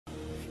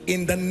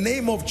in the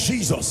name of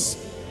Jesus.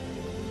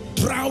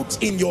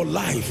 Drought in your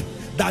life,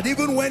 that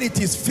even when it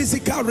is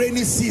physical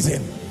rainy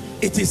season,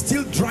 it is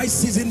still dry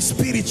season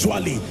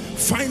spiritually,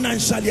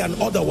 financially and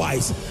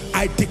otherwise.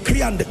 I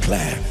decree and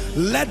declare,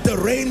 let the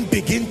rain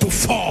begin to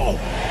fall.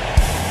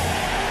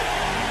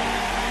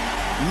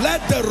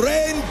 Let the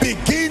rain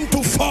begin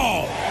to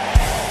fall.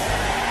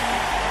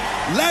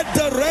 Let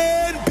the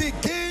rain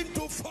begin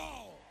to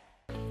fall.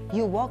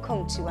 You're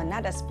welcome to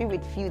another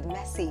spirit-filled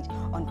message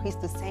on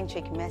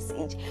Christocentric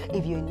Message.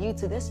 If you're new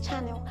to this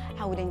channel,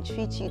 I would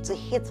entreat you to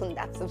hit on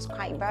that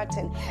subscribe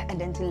button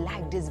and then to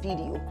like this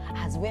video.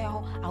 As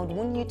well, I would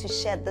want you to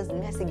share this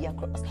message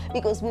across,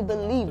 because we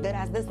believe that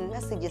as this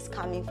message is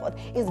coming forth,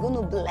 it's going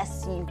to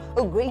bless you.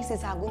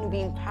 Graces are going to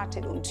be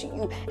imparted unto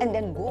you, and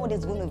then God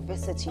is going to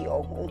visit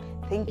your home.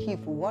 Thank you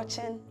for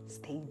watching.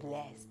 Stay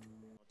blessed.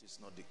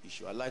 It's not the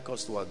issue. I'd like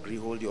us to agree,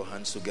 hold your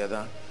hands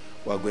together.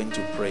 We're going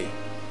to pray.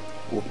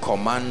 We'll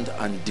command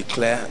and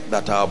declare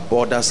that our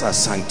borders are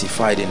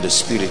sanctified in the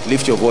spirit.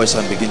 Lift your voice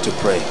and begin to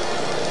pray.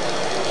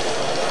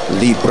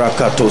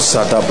 Librakato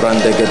sada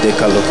brandege de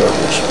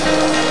kalokarush.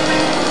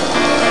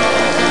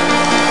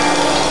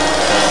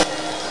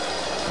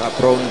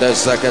 Kapronde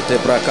zakete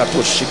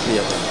brakato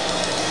shipriata.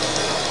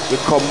 We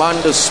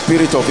command the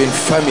spirit of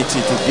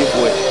infirmity to give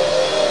way.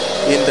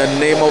 In the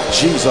name of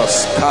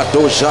Jesus.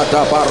 Kado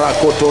jada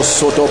barakoto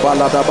sodo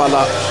balada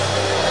bala.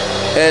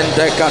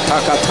 Ende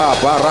katakata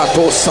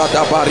barato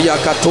sadabaria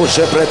kato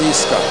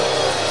jebrediska.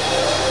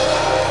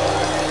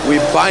 We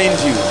bind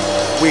you,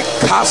 we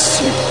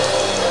cast you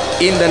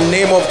in the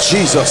name of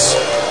Jesus.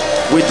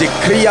 We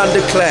decree and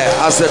declare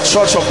as the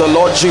church of the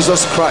Lord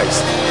Jesus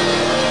Christ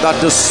that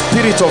the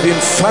spirit of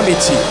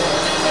infirmity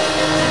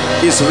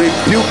is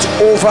rebuked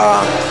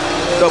over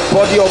the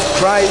body of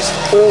Christ,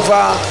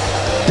 over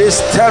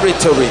this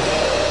territory.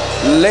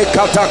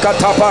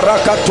 Lekatakata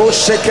barakato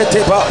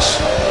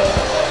sheketebash.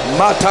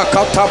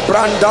 Matakata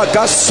branda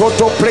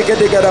gasoto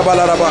pregedegada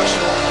balarabash.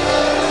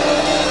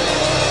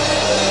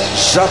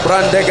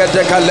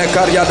 Jabrandegedeka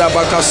lekariada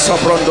baka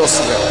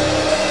sabrondosga.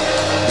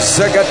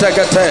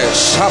 Zegetegete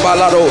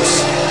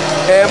shabalaros.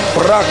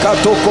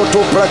 Embrakato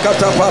koto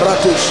prakata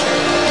paratush.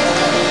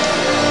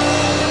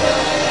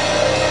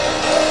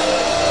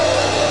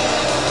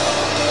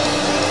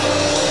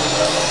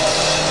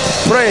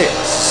 Pray.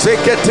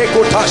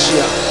 Zeketeko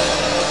tashia.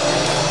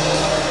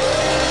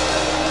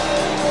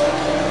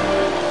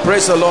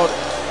 Praise the Lord.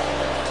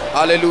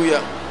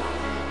 Hallelujah.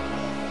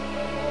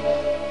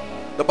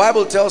 The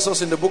Bible tells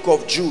us in the book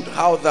of Jude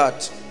how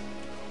that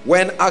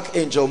when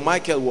Archangel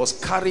Michael was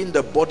carrying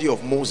the body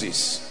of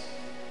Moses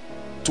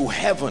to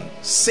heaven,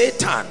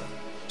 Satan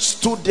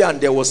stood there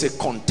and there was a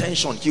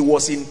contention. He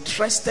was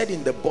interested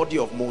in the body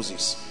of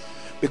Moses,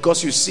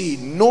 because you see,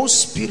 no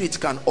spirit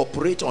can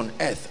operate on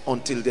earth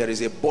until there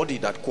is a body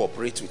that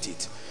cooperates with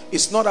it.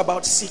 It's not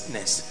about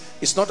sickness.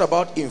 It's not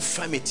about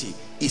infirmity.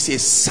 It's a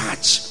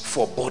search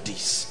for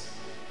bodies.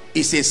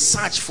 It's a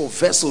search for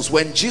vessels.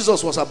 When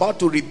Jesus was about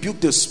to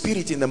rebuke the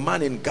spirit in the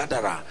man in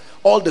Gadara,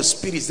 all the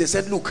spirits, they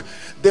said, look,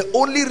 the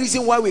only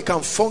reason why we can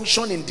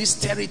function in this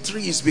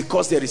territory is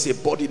because there is a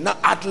body. Now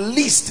at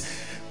least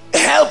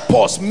help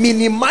us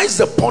minimize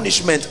the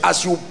punishment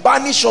as you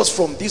banish us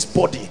from this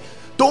body.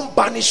 Don't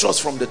banish us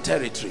from the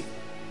territory.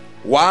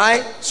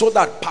 Why? So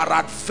that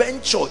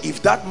peradventure,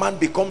 if that man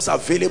becomes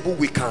available,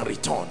 we can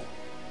return.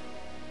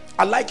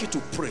 I'd like you to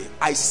pray.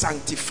 I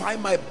sanctify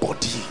my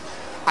body.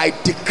 I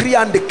decree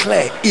and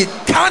declare it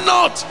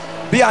cannot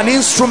be an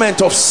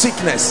instrument of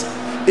sickness.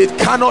 It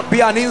cannot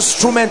be an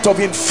instrument of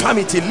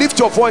infirmity. Lift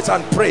your voice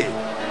and pray.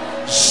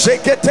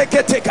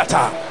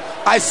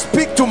 I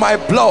speak to my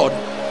blood.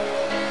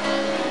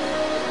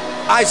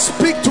 I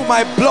speak to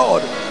my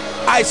blood.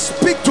 I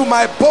speak to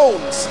my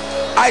bones.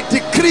 I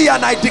decree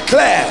and I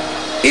declare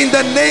in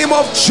the name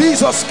of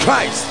Jesus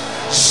Christ.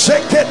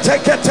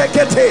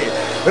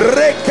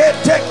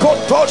 Rekete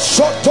koto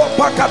shoto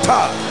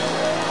bakata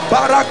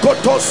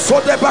barakoto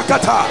sode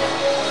bakata.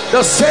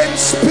 The same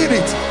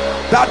spirit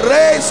that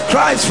raised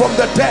Christ from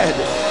the dead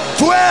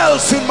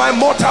dwells in my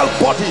mortal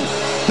body.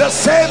 The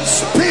same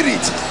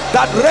spirit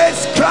that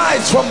raised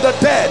Christ from the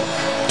dead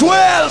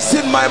dwells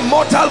in my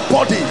mortal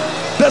body.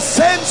 The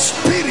same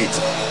spirit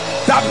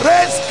that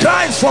raised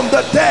Christ from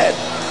the dead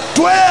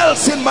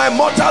dwells in my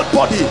mortal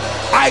body.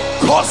 I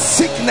cause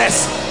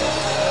sickness.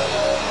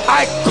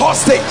 I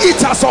curse the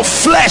eaters of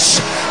flesh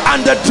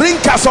and the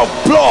drinkers of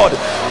blood.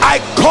 I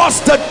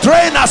curse the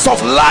drainers of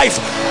life.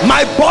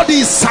 My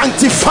body is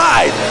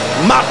sanctified.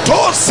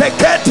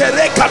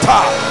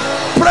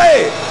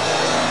 Pray.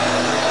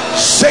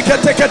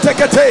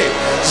 Sheketeketekete,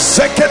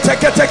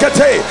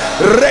 seketeketekete,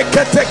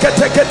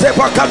 reketeketekete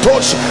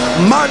pakatosh,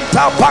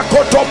 manta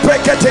pakoto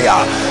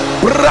preketea,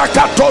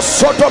 brakato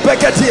soto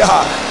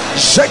peketea,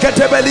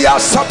 sheketebelia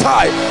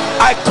satai.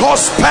 I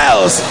cause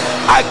spells,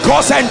 I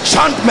cause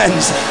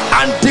enchantments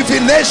and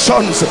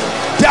divinations.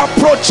 Their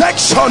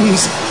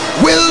projections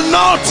will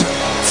not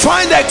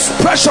find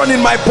expression in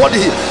my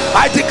body.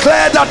 I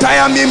declare that I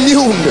am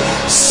immune,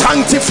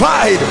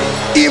 sanctified,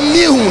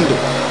 immune,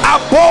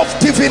 above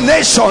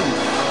divination,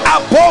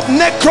 above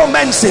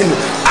necromancy,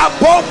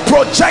 above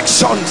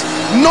projections.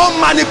 No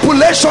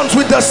manipulations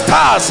with the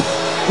stars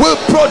will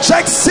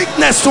project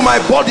sickness to my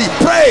body.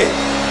 Pray.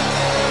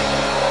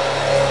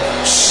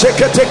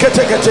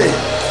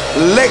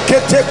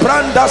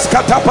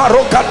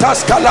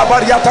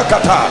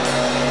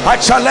 I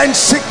challenge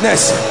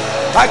sickness.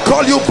 I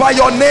call you by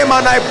your name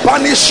and I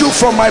banish you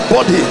from my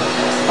body.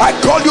 I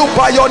call you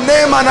by your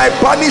name and I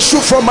banish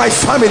you from my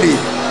family.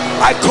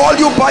 I call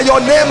you by your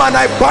name and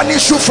I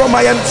banish you from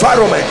my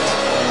environment.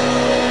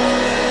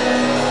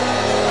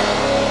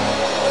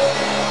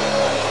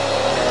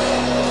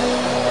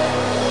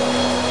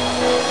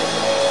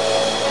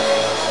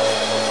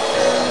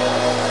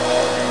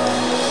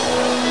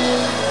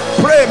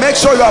 Pray, make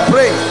sure you are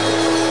praying.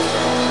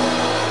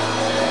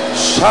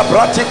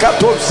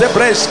 Shabratikato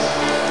zebres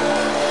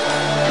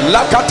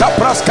lakata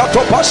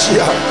praskato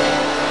pashia.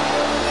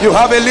 You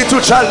have a little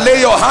child,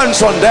 lay your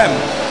hands on them.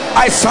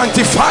 I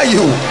sanctify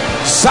you.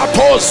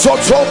 Sato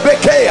zozo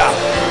bekea.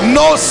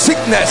 No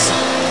sickness,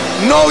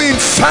 no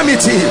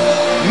infirmity,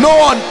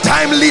 no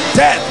untimely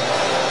death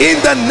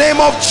in the name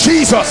of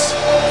Jesus.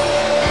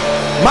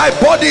 My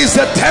body is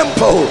a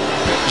temple.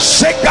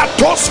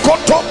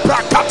 Shekatoskoto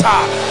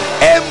prakata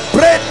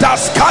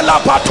embretas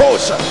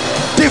kalabatos.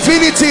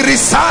 Divinity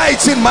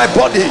resides in my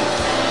body.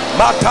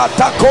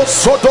 Matatako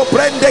soto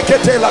brende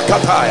ketela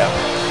kataya.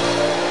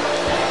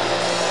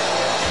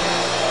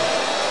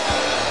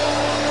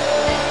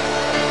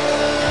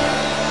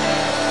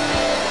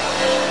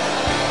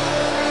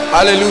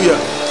 Hallelujah.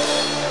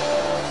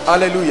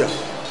 Hallelujah.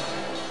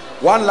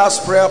 One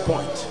last prayer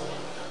point.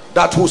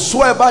 That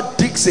whosoever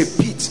digs a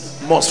pit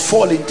must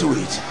fall into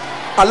it.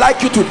 I'd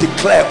like you to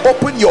declare,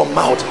 open your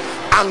mouth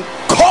and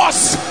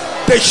curse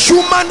the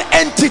human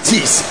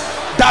entities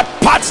that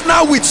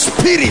partner with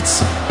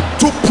spirits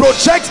to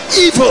project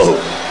evil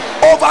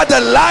over the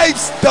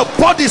lives, the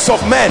bodies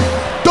of men.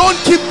 Don't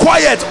keep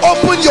quiet.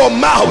 Open your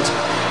mouth.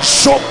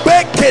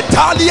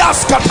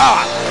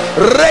 Shobeketaliaskata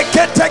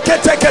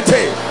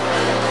reketeketekete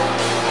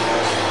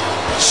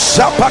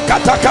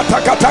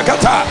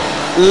shapakatakatakata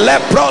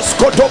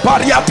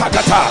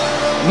leproskotopariatakata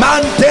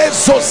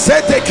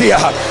mandezozedekia.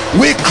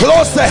 We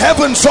close the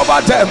heavens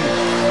over them.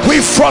 We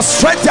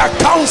frustrate their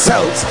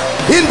counsels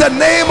in the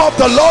name of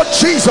the Lord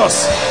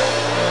Jesus.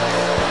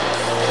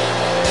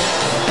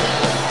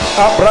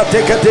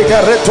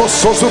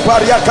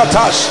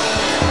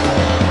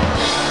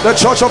 The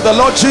church of the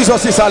Lord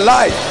Jesus is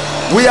alive.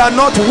 We are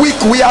not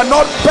weak, we are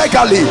not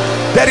beggarly.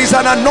 There is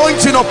an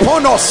anointing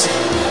upon us.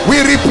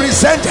 We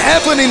represent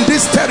heaven in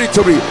this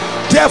territory.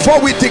 Therefore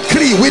we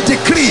decree, we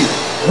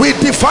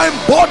define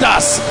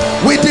borders,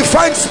 we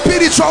define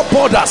spiritual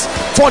borders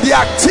for the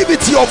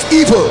activity of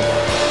evil.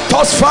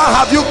 Thus far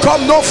have you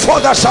come, no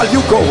further shall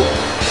you go.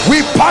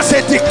 We pass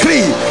a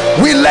decree,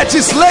 we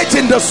legislate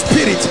in the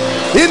spirit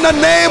in the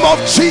name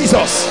of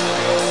Jesus.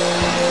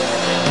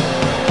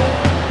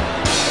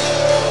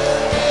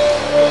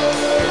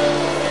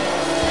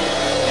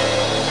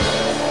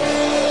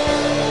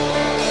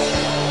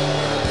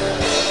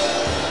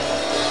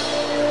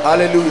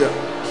 Hallelujah.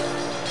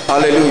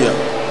 Hallelujah.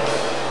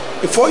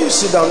 Before you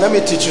sit down, let me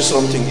teach you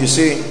something. You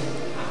see,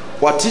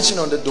 we're teaching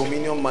on the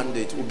dominion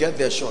mandate. We'll get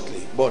there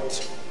shortly.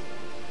 But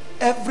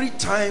every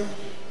time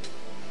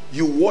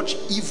you watch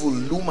evil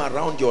loom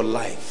around your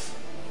life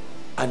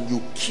and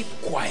you keep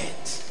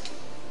quiet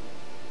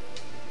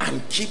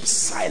and keep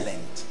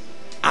silent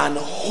and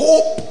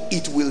hope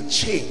it will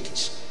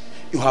change,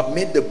 you have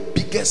made the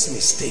biggest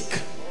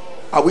mistake.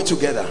 Are we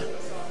together?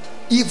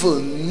 Evil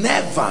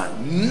never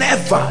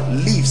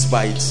lives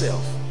by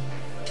itself.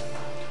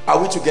 Are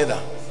we together?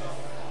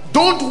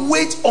 Don't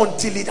wait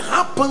until it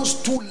happens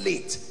too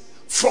late.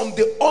 From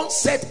the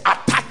onset,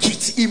 attack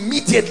it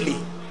immediately.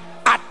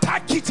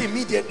 Attack it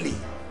immediately.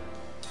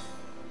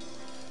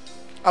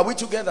 Are we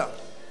together?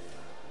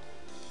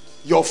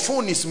 Your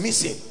phone is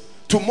missing.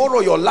 Tomorrow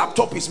your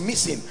laptop is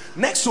missing.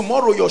 Next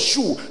tomorrow your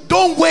shoe.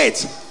 Don't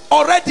wait.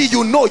 Already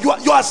you know.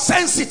 You are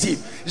sensitive.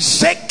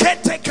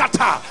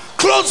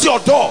 Close your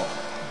door.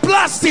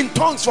 Blast in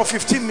tongues for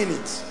 15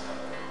 minutes.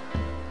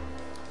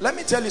 Let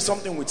me tell you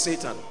something with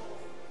Satan.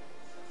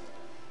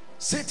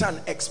 Satan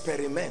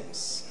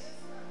experiments.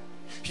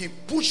 He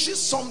pushes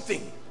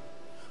something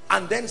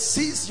and then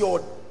sees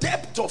your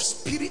depth of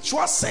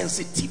spiritual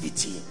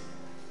sensitivity.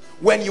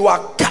 When you are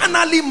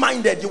carnally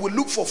minded, you will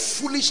look for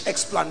foolish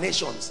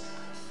explanations,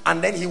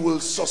 and then he will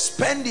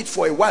suspend it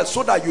for a while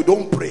so that you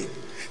don't pray.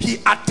 He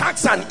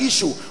attacks an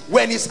issue.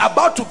 When it's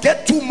about to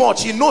get too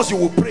much, he knows you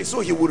will pray,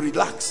 so he will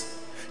relax.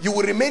 You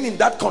will remain in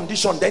that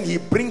condition, then he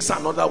brings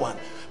another one.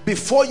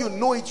 Before you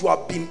know it, you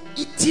have been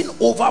eaten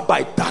over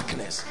by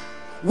darkness.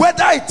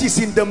 Whether it is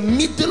in the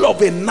middle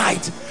of a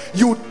night,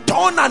 you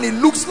turn and it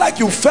looks like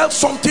you felt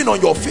something on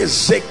your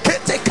face.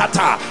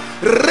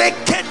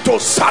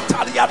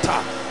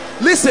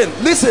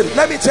 Listen,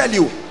 let me tell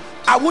you,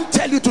 I won't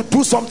tell you to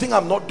do something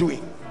I'm not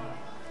doing.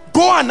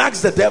 Go and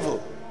ask the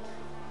devil.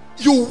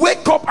 You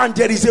wake up and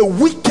there is a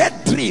wicked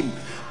dream,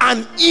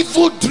 an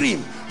evil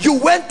dream. You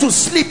went to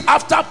sleep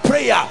after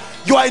prayer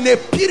You are in a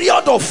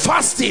period of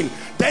fasting,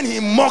 then he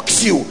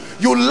mocks you.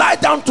 You lie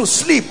down to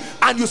sleep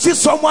and you see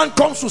someone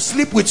comes to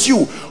sleep with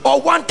you,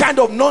 or one kind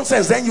of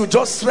nonsense, then you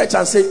just stretch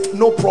and say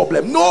no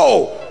problem.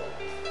 No,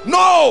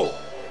 no.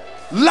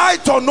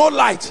 Light or no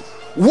light,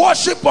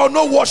 worship or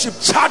no worship,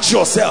 charge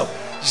yourself.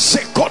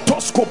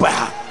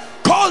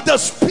 Call the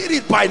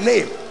spirit by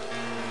name.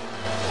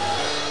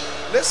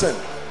 Listen,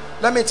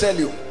 let me tell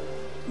you,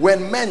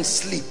 when men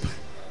sleep,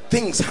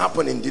 things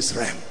happen in this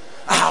realm.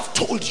 I have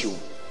told you.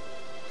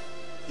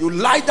 You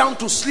lie down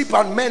to sleep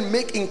and men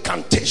make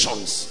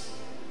incantations,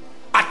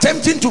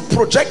 attempting to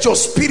project your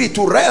spirit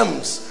to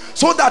realms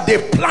so that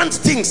they plant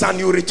things and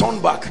you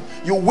return back.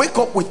 You wake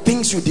up with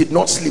things you did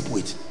not sleep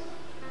with.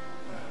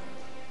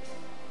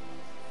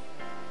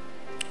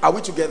 Are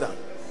we together?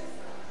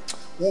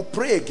 We'll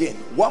pray again.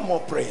 One more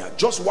prayer.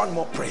 Just one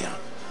more prayer.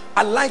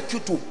 I'd like you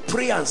to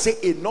pray and say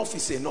enough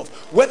is enough.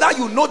 Whether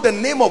you know the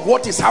name of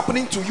what is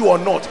happening to you or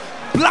not,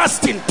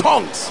 blast in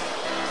tongues.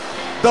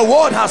 The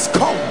word has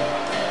come.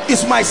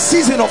 It's my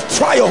season of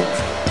triumph.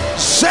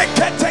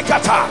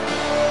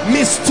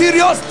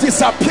 Mysterious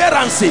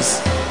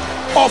disappearances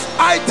of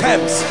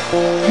items,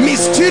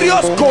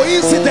 mysterious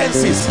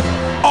coincidences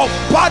of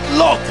bad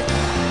luck.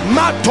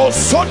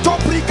 Matosoto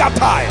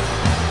brigatai.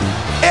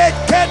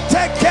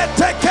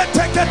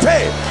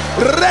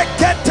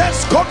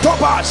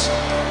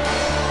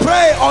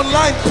 Pray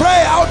online,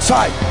 pray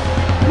outside.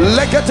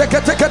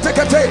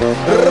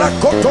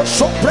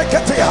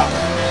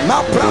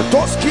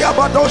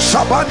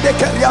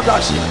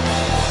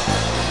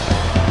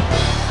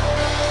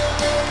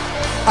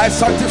 I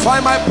sanctify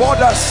my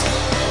borders.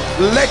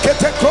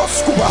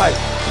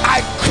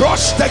 I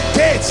crush the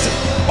gates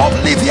of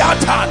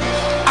Leviathan.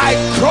 I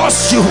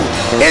cross you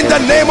in the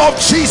name of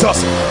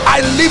Jesus.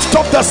 I lift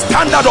up the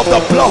standard of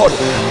the blood.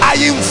 I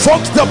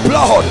invoke the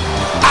blood.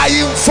 I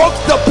invoke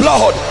the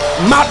blood.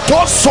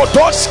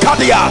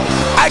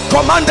 I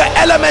command the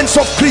elements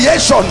of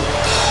creation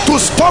to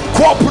stop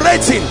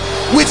cooperating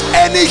with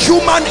any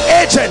human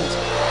agent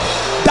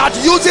that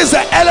uses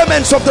the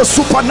elements of the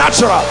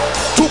supernatural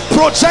to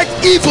project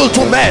evil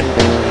to men.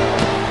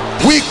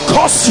 We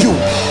curse you.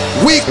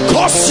 We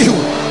curse you.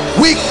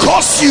 We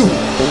curse you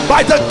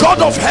by the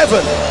God of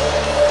heaven.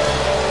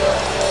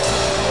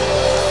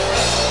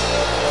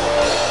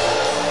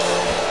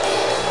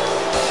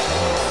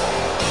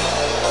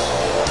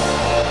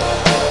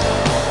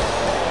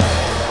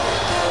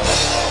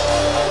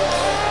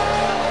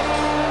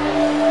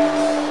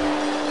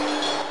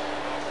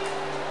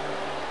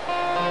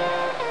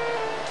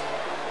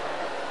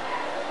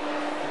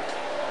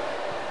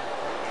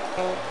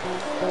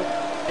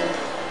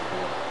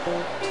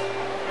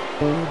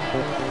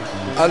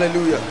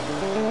 Hallelujah.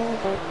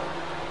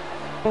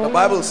 The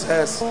Bible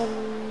says,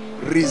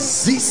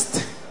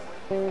 resist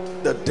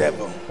the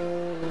devil.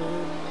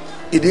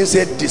 It didn't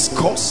say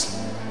discuss.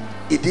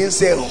 It didn't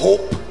say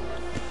hope.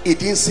 It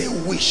didn't say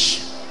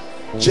wish.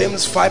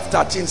 James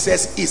 5:13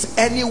 says, is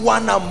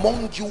anyone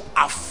among you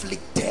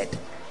afflicted?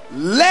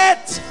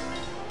 Let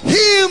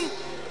him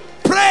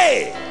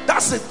pray.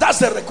 That's it. That's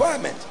the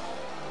requirement.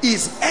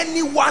 Is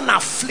anyone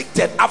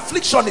afflicted?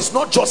 Affliction is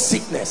not just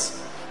sickness.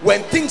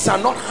 When things are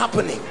not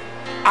happening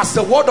as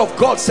the word of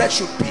God said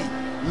should be,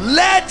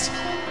 let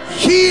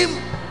him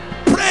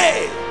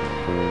pray.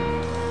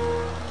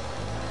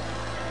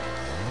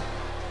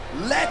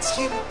 Let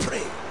him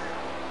pray.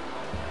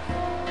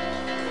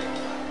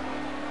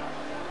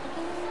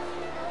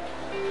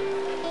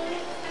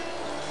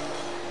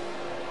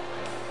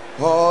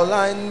 All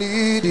I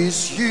need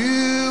is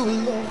you,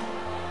 Lord.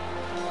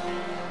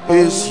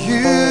 Is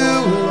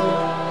you,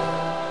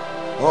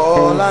 Lord.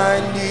 All I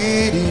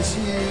need is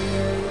you.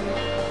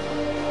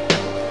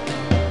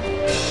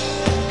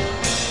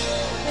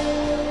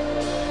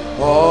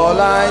 All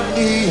I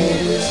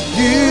need is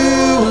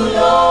you,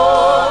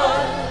 Lord.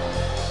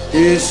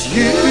 Is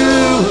you,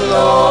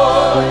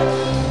 Lord.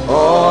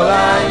 All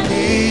I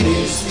need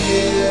is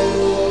you.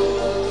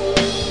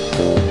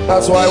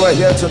 That's why we're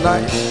here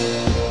tonight.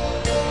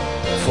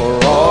 For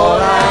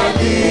all I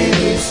need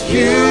is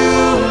you,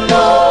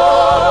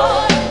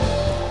 Lord.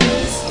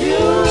 Is you,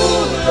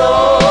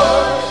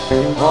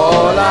 Lord.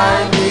 All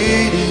I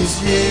need is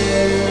you.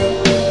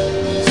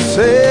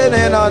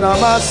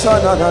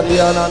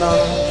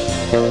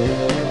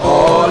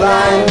 All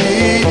I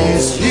need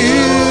is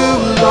you,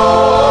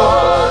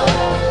 Lord.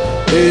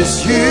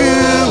 Is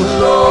you,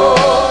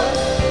 Lord.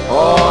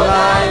 All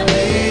I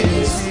need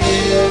is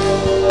you.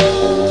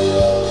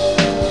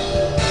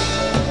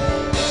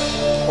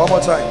 One more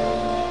time.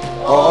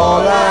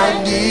 All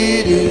I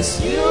need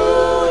is you,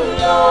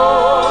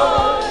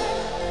 Lord.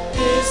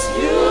 Is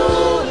you,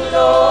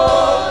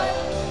 Lord.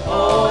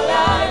 All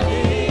I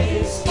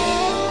need is you.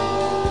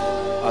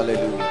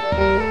 Hallelujah.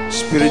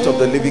 Spirit of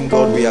the living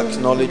God, we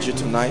acknowledge you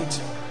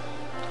tonight.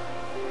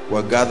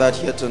 We're gathered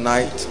here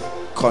tonight,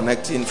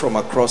 connecting from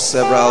across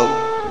several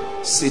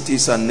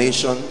cities and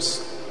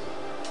nations.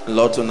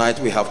 Lord, tonight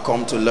we have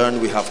come to learn,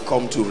 we have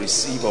come to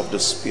receive of the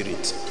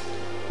Spirit.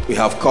 We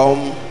have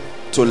come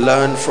to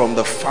learn from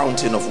the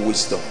fountain of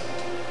wisdom.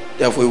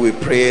 Therefore, we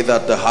pray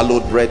that the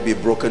hallowed bread be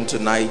broken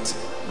tonight.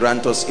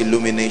 Grant us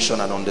illumination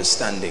and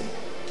understanding.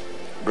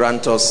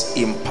 Grant us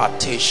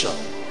impartation,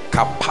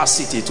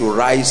 capacity to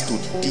rise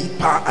to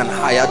deeper and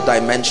higher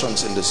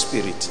dimensions in the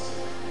spirit.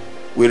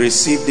 We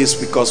receive this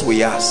because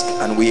we ask,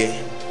 and we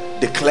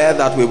declare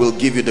that we will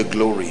give you the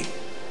glory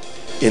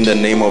in the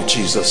name of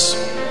Jesus.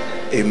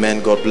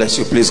 Amen. God bless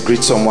you. Please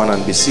greet someone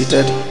and be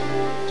seated.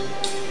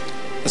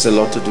 There's a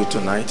lot to do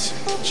tonight.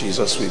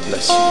 Jesus, we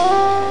bless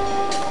you.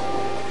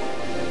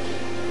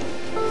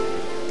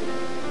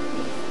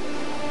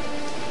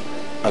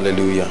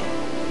 Hallelujah.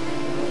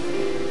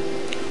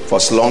 For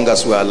as long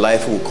as we are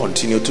alive, we will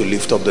continue to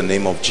lift up the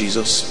name of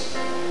Jesus.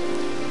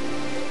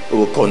 We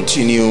will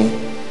continue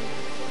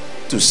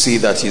to see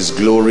that his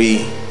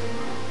glory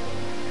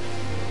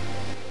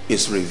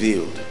is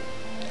revealed.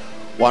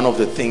 One of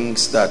the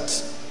things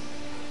that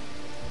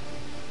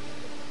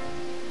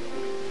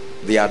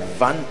the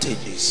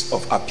advantages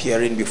of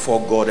appearing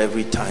before God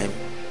every time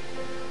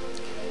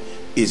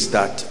is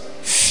that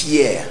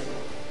fear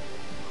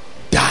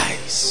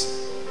dies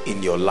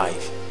in your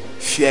life.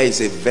 Fear is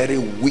a very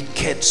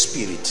wicked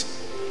spirit.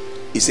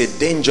 It's a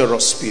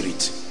dangerous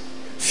spirit.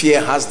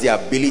 Fear has the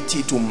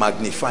ability to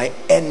magnify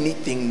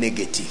anything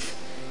negative.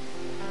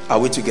 Are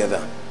we together?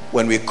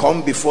 When we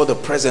come before the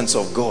presence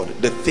of God,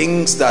 the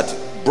things that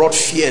brought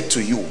fear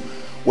to you,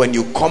 when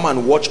you come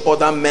and watch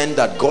other men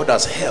that God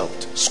has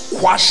helped,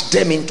 squash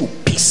them into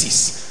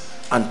pieces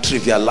and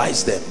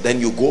trivialize them, then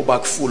you go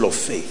back full of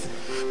faith.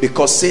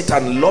 Because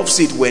Satan loves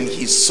it when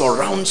he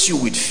surrounds you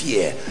with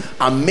fear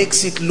and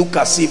makes it look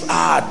as if,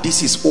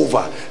 this is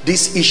over.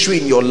 This issue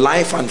in your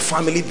life and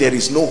family, there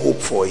is no hope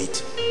for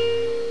it.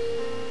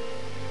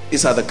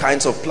 These are the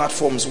kinds of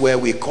platforms where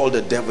we call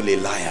the devil a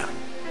liar.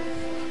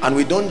 And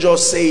we don't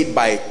just say it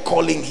by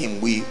calling him.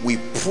 We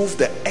prove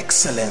the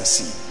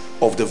excellency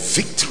of the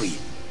victory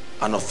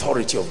and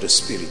authority of the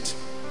Spirit.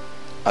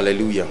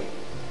 Hallelujah.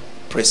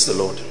 Praise the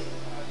Lord.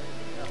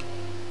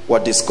 We're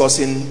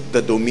discussing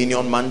the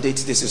dominion mandate.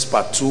 This is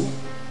part 2,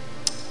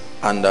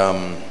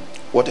 and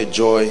what a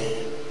joy.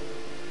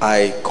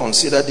 I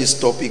consider this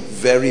topic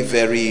very,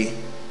 very,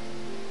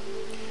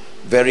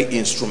 very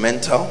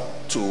instrumental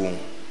to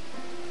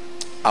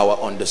our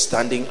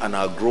understanding and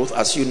our growth.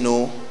 As you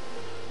know,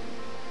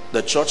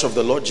 the Church of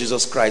the Lord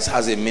Jesus Christ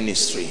has a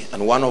ministry,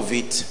 and one of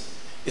it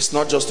is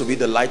not just to be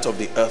the light of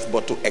the earth,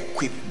 but to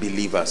equip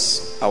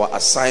believers. Our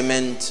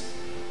assignment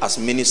as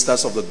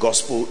ministers of the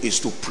gospel is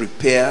to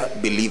prepare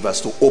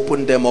believers, to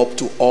open them up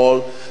to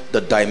all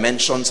the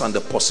dimensions and the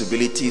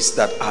possibilities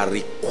that are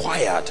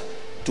required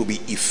to be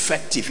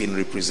effective in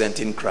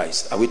representing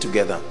Christ. Are we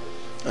together?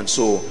 And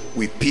so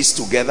we piece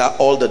together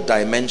all the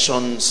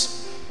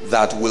dimensions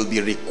that will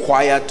be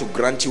required to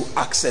grant you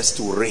access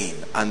to reign.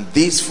 And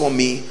this, for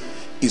me,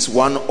 is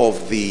one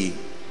of the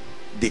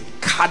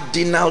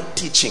cardinal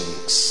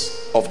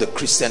teachings of the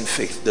Christian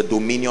faith, the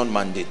dominion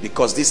mandate,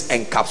 because this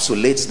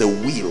encapsulates the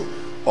will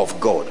of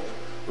God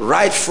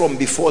right from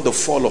before the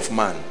fall of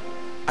man,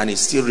 and it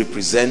still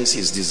represents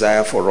his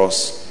desire for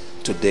us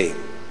today.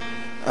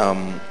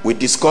 We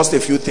discussed a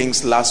few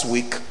things last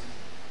week.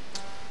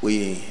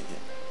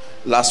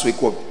 Last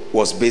week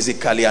was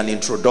basically an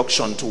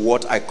introduction to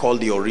what I call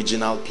the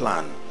original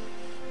plan.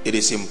 It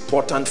is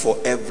important for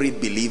every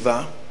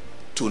believer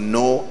to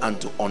know and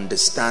to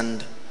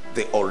understand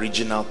the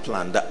original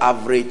plan. The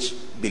average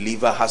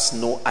believer has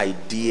no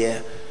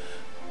idea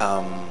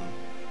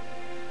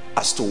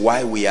as to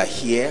why we are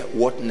here,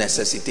 what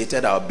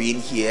necessitated our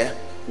being here,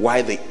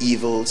 why the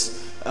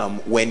evils.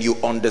 When you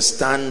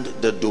understand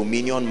the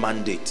dominion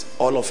mandate,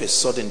 all of a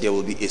sudden there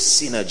will be a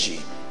synergy.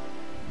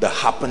 The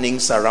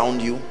happenings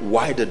around you,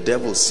 why the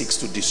devil seeks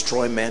to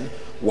destroy men,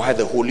 why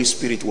the Holy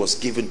Spirit was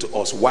given to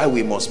us, why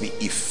we must be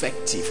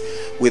effective.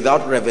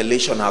 Without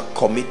revelation, our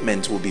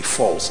commitment will be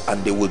false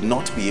and they will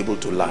not be able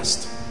to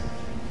last.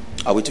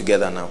 Are we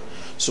together now?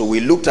 So we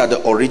looked at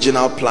the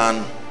original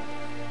plan,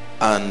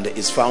 and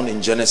it's found in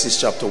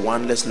Genesis chapter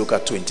 1. Let's look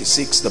at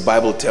 26. The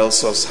Bible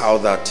tells us how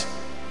that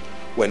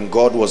when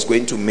God was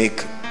going to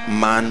make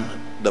man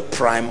the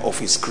prime of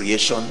his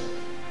creation,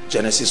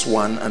 Genesis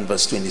 1 and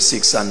verse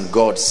 26, and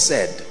God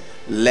said,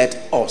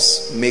 let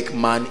us make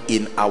man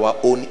in our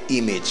own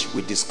image.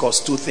 We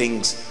discussed two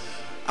things.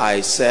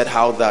 I said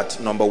how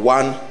that, number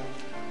one,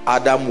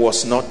 Adam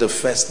was not the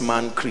first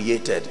man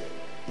created.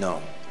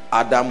 No,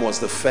 Adam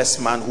was the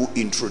first man who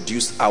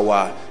introduced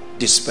our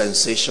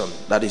dispensation.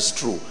 That is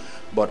true.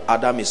 But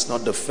Adam is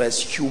not the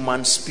first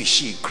human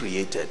species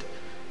created.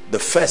 The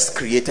first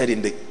created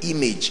in the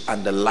image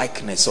and the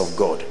likeness of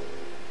God.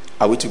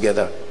 Are we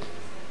together?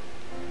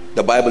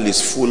 The Bible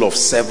is full of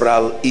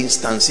several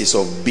instances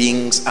of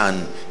beings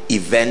and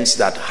events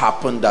that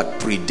happened that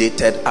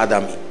predated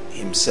Adam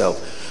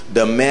himself.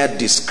 The mere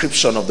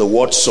description of the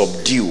word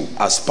subdue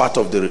as part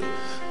of the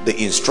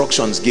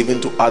instructions given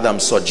to Adam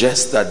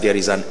suggests that there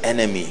is an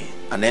enemy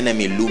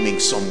looming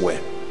somewhere.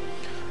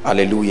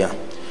 Hallelujah.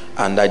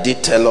 And I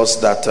did tell us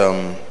that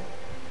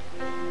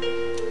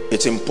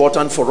it's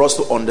important for us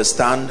to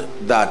understand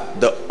that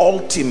the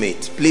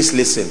ultimate, please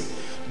listen,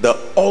 the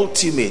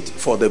ultimate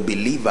for the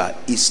believer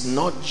is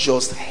not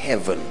just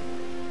heaven.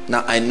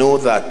 Now I know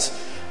that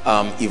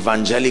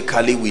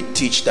evangelically we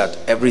teach that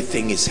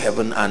everything is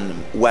heaven, and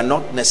we're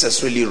not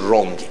necessarily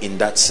wrong in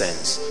that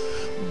sense,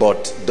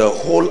 but the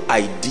whole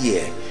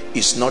idea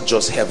is not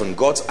just heaven.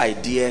 God's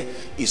idea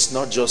is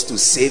not just to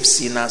save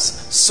sinners.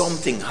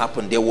 Something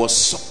happened. There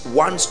was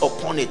once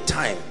upon a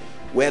time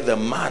where the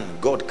man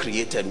God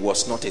created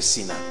was not a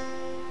sinner.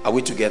 Are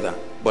we together?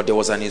 But there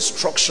was an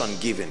instruction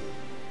given.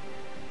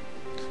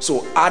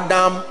 So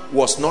Adam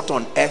was not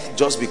on earth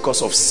just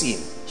because of sin.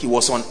 He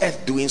was on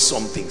earth doing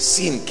something.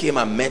 Sin came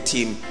and met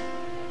him,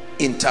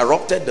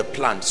 interrupted the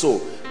plan.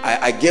 So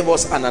I gave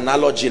us an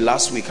analogy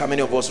last week. How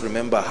many of us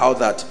remember how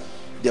that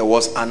there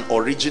was an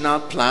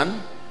original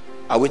plan?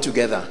 Are we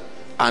together?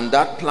 And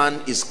that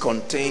plan is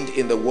contained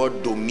in the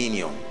word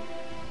dominion,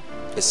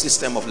 a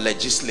system of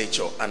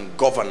legislature and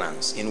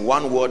governance. In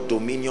one word,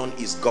 dominion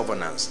is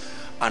governance,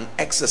 an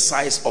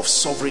exercise of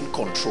sovereign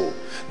control.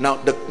 Now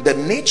the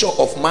nature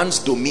of man's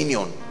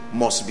dominion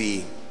must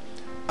be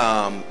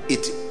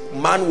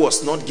man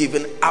was not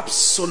given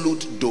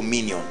absolute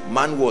dominion.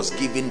 Man was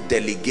given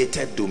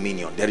delegated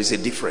dominion. There is a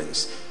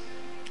difference.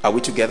 Are we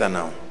together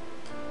now?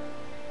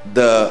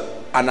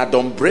 An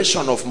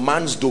adumbration of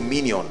man's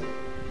dominion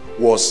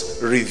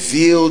was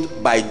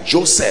revealed by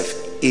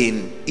Joseph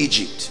in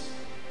Egypt.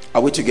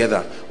 Are we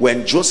together?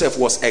 When Joseph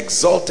was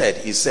exalted,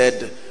 he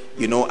said,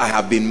 you know, I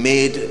have been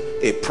made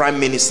a prime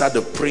minister,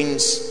 the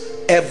prince.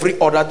 Every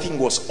other thing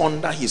was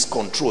under his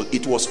control.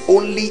 It was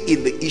only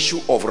in the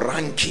issue of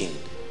ranking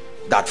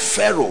that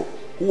Pharaoh,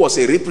 who was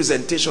a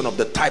representation of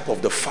the type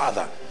of the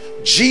father,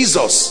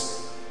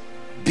 Jesus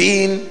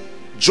being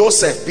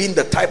Joseph being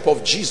the type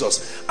of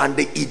Jesus, and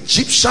the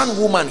Egyptian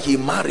woman he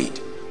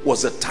married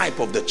was the type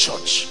of the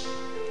church.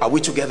 Are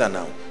we together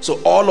now? So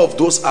all of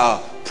those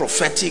are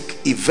prophetic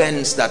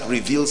events that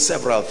reveal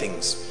several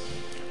things.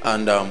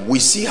 And we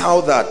see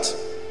how that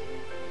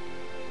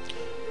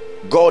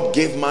God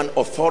gave man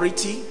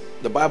authority.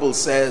 The Bible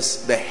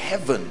says the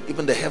heaven,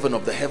 even the heaven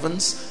of the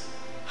heavens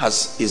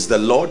is the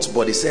Lord's,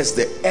 but it says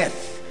the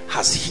earth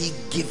has he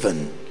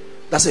given.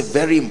 That's a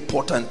very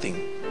important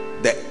thing.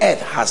 The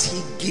earth has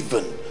he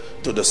given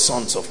to the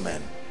sons of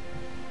men.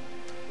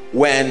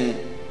 When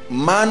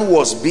man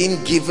was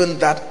being given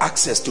that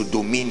access to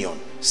dominion,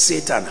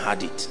 Satan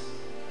had it.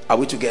 Are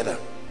we together?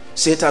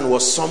 Satan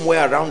was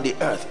somewhere around the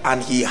earth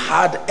and he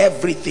had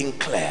everything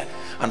clear.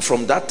 And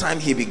from that time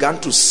he began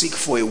to seek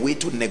for a way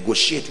to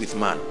negotiate with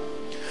man.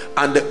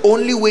 And the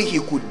only way he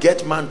could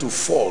get man to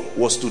fall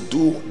was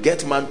to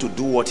get man to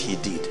do what he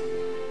did.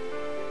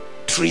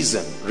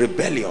 Treason,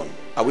 rebellion.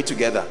 Are we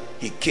together?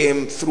 He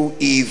came through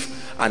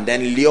Eve and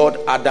then lured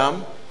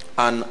Adam.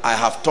 And I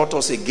have taught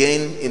us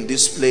again in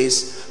this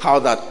place how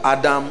that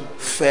Adam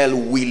fell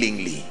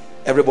willingly.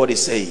 Everybody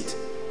say it.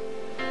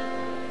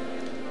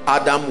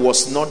 Adam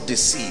was not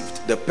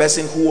deceived. The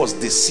person who was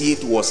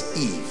deceived was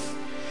Eve.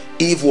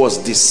 Eve was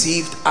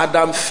deceived.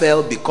 Adam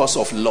fell because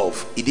of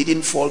love. He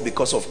didn't fall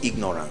because of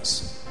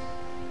ignorance.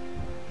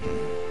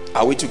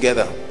 Are we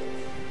together?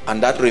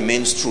 And that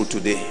remains true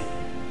today.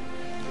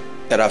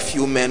 There are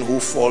few men who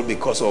fall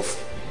because of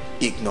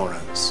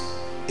ignorance.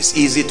 It's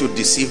easy to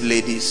deceive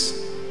ladies.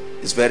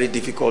 It's very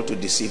difficult to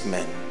deceive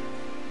men.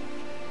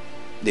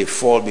 They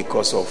fall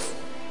because of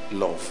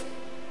love.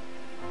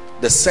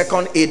 The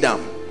second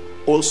Adam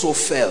also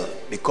fell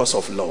because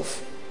of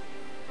love.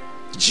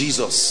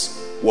 Jesus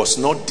was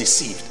not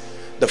deceived.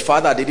 The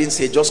Father didn't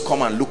say just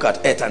come and look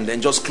at earth and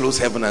then just close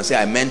heaven and say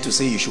I meant to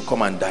say you should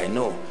come and die.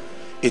 No,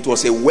 it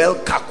was a well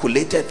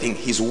calculated thing.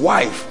 His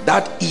wife,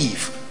 that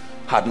Eve,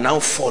 had now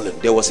fallen.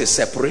 There was a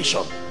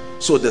separation.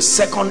 So the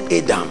second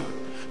Adam,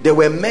 there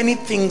were many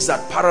things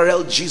that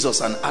parallel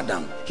Jesus and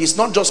Adam. He's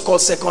not just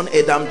called second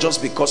Adam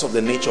just because of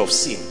the nature of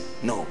sin.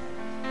 No.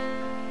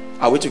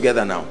 Are we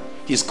together now?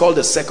 He's called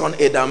the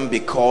second Adam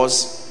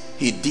because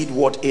he did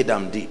what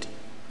Adam did.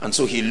 And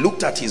so he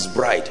looked at his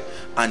bride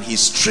and he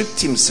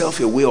stripped himself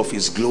away of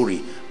his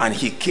glory and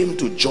he came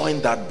to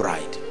join that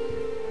bride.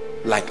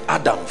 Like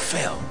Adam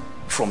fell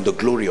from the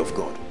glory of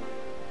God.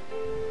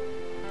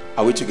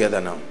 Are we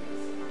together now?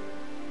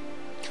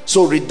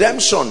 So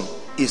redemption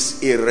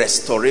is a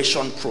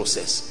restoration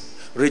process.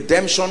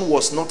 Redemption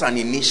was not an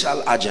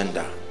initial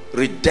agenda.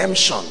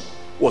 Redemption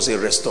was a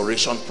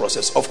restoration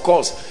process. Of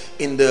course,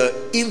 in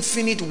the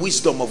infinite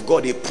wisdom of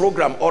God, a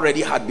program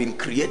already had been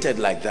created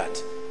like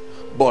that.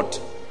 But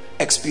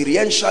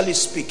experientially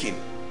speaking,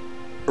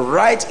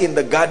 right in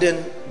the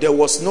garden, there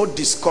was no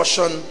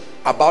discussion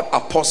about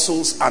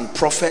apostles and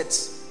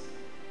prophets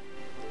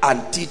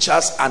and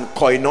teachers and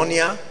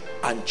koinonia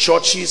and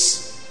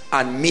churches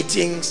and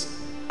meetings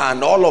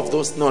and all of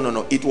those.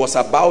 No. It was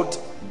about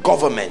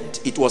government.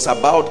 It was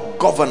about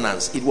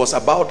governance. It was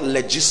about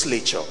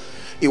legislature.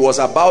 It was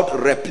about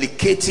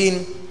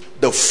replicating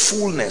the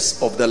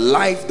fullness of the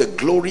life, the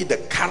glory, the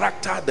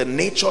character, the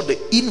nature, the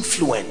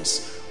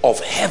influence of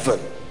heaven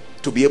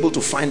to be able to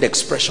find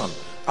expression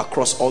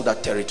across all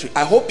that territory.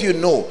 I hope you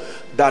know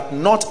that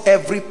not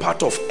every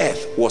part of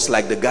earth was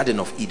like the Garden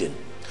of Eden.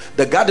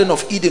 The Garden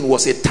of Eden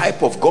was a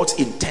type of God's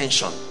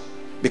intention,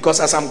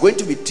 because as I'm going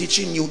to be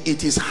teaching you,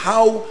 it is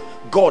how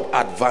God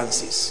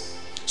advances.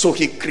 So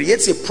he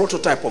creates a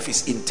prototype of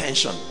his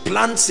intention,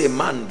 plants a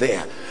man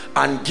there,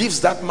 and gives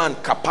that man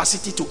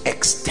capacity to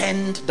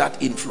extend that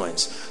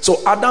influence.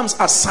 So Adam's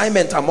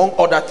assignment, among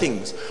other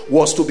things,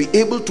 was to be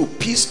able to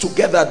piece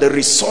together the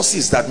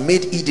resources that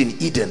made Eden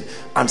Eden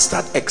and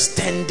start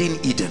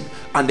extending Eden.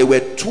 And there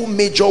were two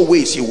major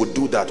ways he would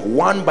do that.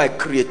 One by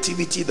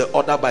creativity, the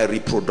other by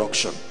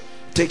reproduction.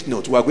 Take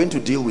note, we are going to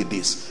deal with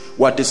this.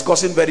 We are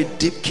discussing very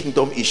deep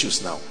kingdom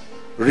issues now.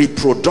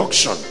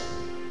 Reproduction,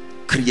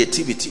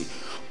 creativity.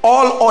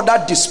 All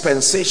other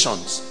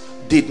dispensations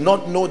did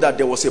not know that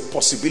there was a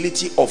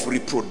possibility of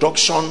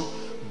reproduction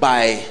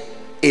by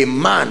a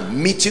man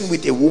meeting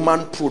with a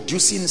woman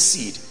producing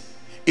seed.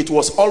 It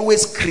was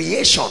always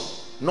creation,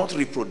 not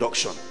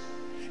reproduction.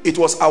 It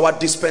was our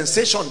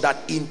dispensation that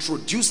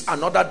introduced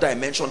another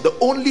dimension. The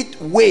only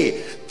way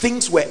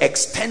things were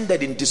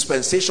extended in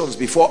dispensations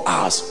before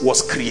ours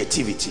was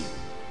creativity.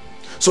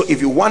 So if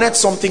you wanted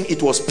something,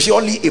 it was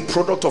purely a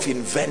product of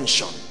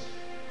invention.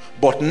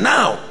 But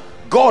now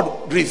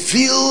God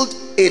revealed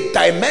a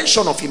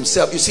dimension of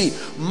himself. You see,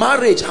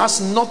 marriage has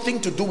nothing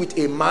to do with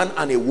a man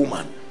and a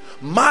woman.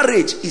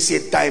 Marriage is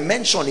a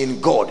dimension in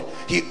God.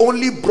 He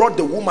only brought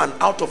the woman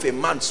out of a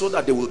man so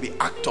that there will be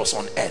actors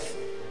on earth.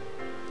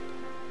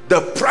 The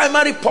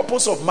primary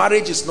purpose of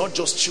marriage is not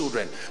just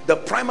children. The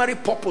primary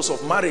purpose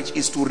of marriage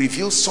is to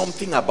reveal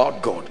something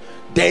about God.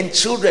 Then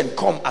children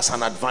come as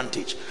an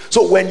advantage.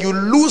 So when you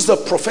lose the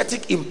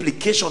prophetic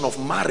implication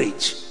of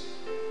marriage,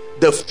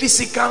 the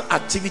physical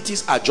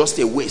activities are just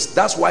a waste.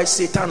 That's why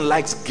Satan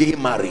likes gay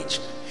marriage.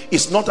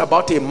 It's not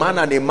about a man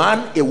and a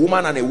man, a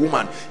woman and a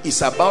woman.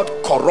 It's about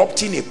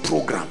corrupting a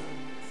program.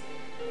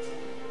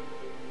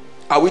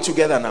 Are we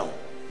together now?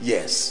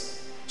 Yes.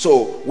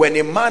 So when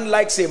a man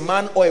likes a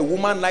man or a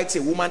woman likes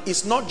a woman,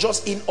 it's not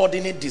just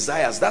inordinate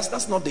desires.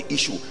 That's not the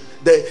issue.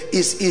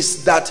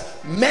 Is that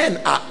men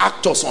are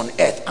actors on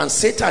earth, and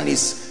Satan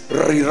is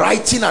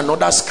rewriting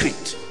another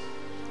script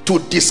to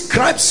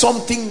describe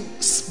something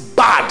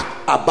bad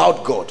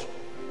about God.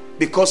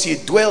 Because he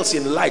dwells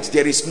in light,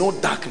 there is no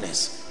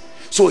darkness.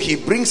 So he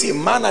brings a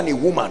man and a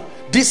woman.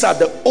 These are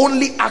the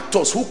only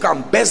actors who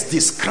can best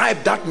describe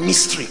that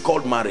mystery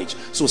called marriage.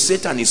 So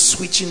Satan is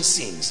switching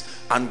scenes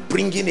and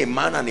bringing a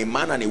man and a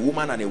man and a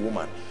woman and a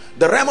woman.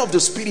 The realm of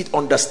the spirit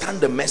understand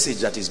the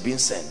message that is being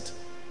sent.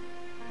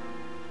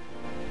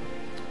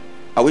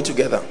 Are we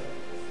together?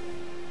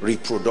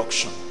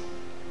 Reproduction.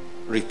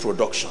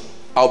 Reproduction.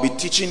 I'll be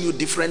teaching you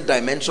different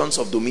dimensions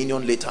of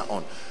dominion later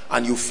on,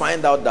 and you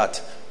find out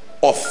that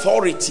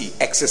authority,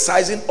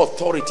 exercising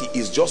authority,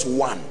 is just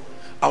one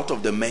out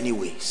of the many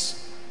ways.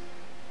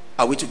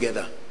 Are we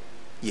together?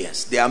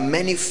 Yes, there are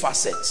many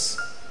facets.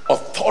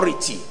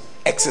 Authority,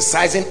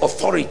 exercising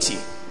authority,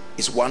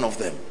 is one of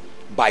them.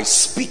 By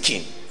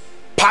speaking,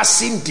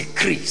 passing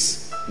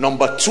decrees.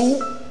 Number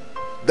two,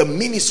 the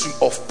ministry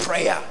of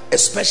prayer,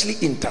 especially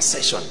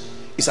intercession,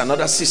 is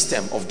another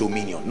system of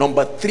dominion.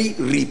 Number three,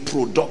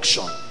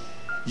 reproduction.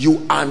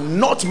 You are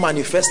not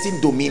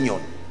manifesting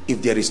dominion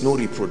if there is no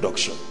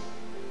reproduction.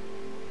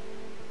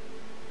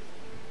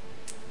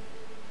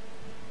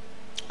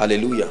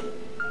 Hallelujah.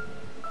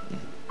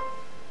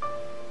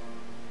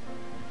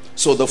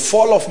 So the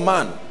fall of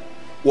man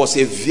was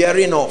a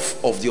veering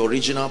off of the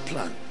original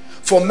plan.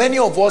 For many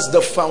of us,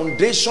 the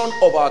foundation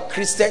of our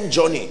Christian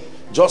journey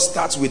just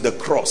starts with the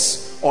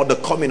cross or the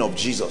coming of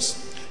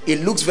Jesus.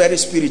 It looks very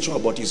spiritual,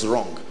 but it's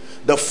wrong.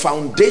 The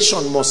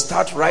foundation must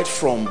start right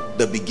from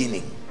the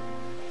beginning.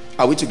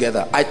 Are we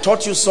together? I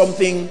taught you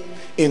something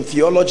in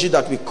theology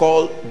that we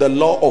call the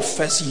law of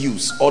first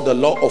use, or the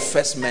law of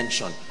first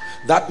mention.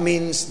 That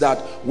means that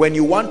when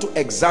you want to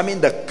examine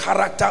the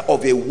character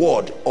of a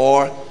word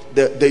or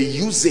the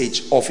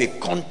usage of a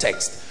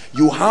context,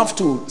 you have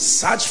to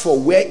search for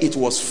where it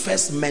was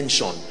first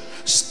mentioned.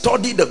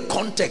 Study the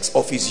context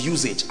of his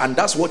usage, and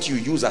that's what you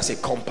use as a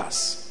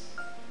compass.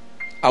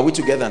 Are we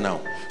together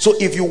now? So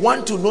if you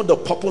want to know the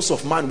purpose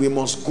of man, we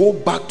must go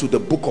back to the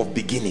book of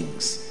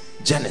beginnings,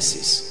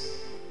 Genesis.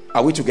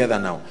 Are we together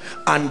now?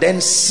 And then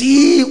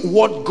see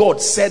what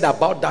God said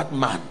about that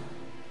man.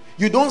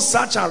 You don't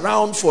search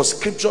around for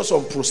scriptures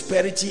on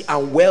prosperity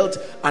and wealth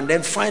and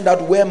then find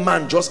out where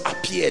man just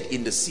appeared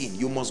in the scene.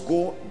 You must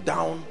go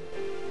down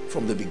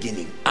from the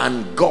beginning.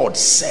 And God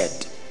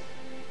said,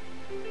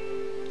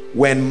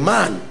 when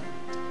man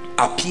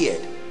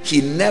appeared,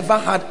 he never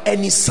had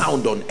any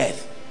sound on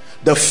earth.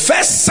 The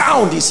first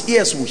sound his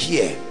ears would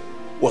hear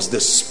was the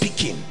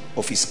speaking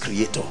of his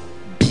creator.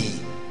 Be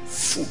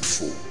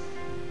fruitful,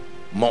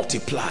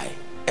 multiply,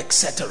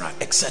 etc.,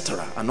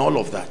 etc., and all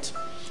of that.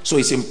 So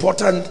it's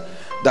important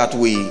that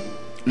we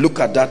look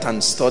at that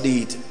and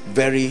study it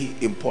very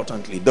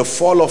importantly. The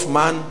fall of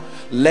man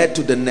led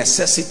to the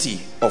necessity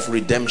of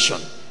redemption.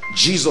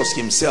 Jesus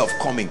himself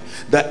coming.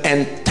 The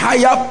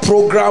entire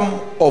program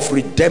of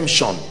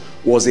redemption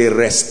was a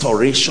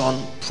restoration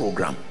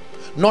program.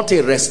 Not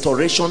a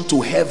restoration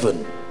to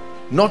heaven,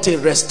 not a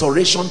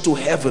restoration to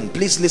heaven.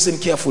 Please listen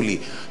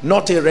carefully.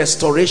 Not a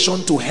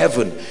restoration to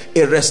heaven,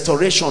 a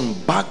restoration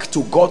back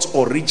to God's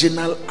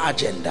original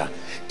agenda.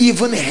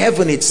 Even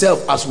heaven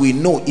itself, as we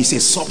know, is a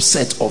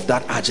subset of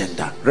that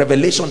agenda.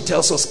 Revelation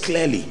tells us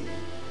clearly.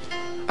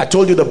 I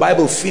told you the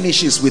Bible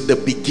finishes with the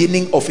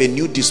beginning of a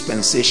new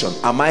dispensation.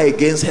 Am I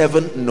against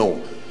heaven?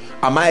 No.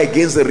 Am I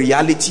against the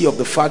reality of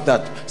the fact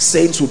that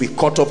saints will be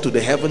caught up to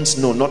the heavens?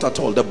 No, not at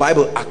all. The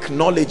Bible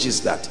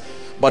acknowledges that.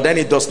 But then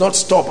it does not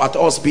stop at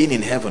us being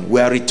in heaven.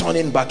 We are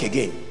returning back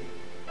again,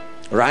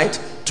 right,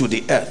 to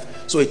the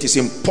earth. So it is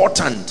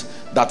important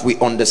that we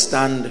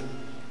understand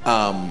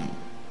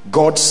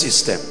God's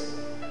system.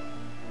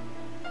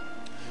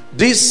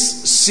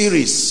 This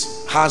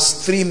series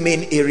has three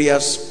main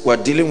areas. We're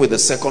dealing with the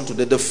second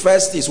today. The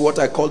first is what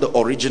I call the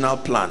original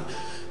plan,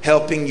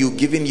 helping you,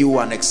 giving you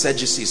an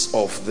exegesis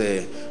of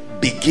the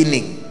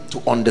beginning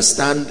to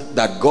understand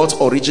that God's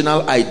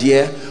original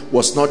idea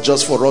was not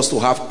just for us to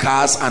have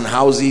cars and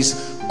houses,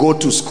 go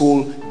to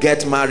school,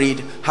 get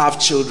married, have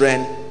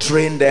children,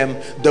 train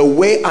them. The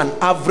way an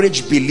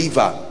average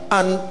believer,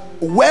 and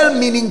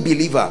well-meaning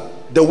believer,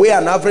 the way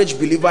an average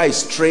believer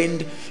is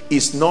trained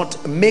is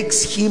not,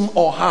 makes him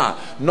or her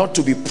not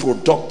to be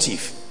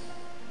productive.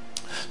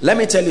 Let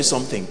me tell you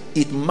something.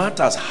 It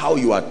matters how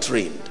you are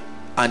trained,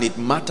 and it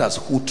matters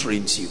who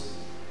trains you.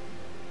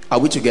 Are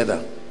we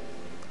together?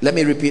 Let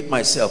me repeat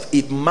myself.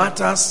 It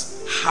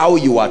matters how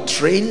you are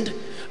trained,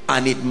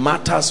 and it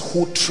matters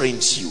who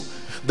trains you.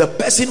 The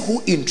person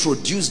who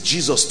introduced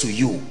Jesus to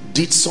you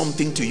did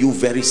something to you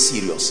very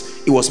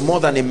serious. It was more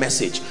than a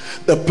message.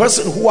 The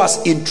person who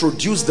has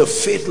introduced the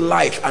faith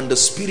life and the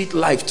spirit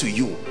life to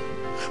you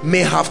may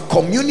have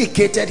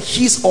communicated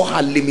his or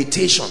her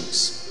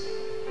limitations.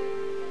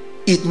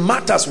 It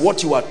matters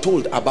what you are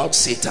told about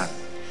Satan.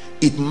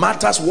 It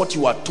matters what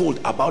you are told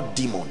about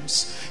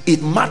demons.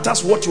 It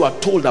matters what you are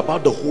told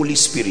about the Holy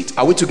Spirit.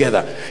 Are we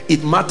together?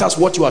 It matters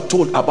what you are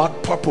told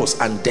about purpose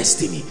and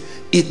destiny.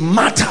 It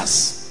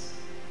matters.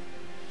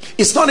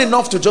 It's not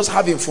enough to just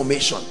have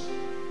information.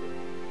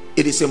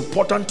 It is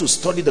important to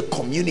study the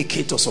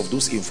communicators of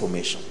those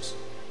informations,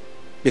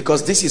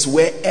 because this is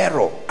where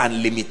error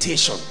and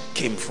limitation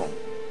came from.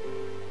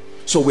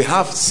 So we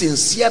have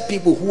sincere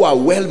people who are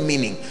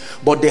well-meaning,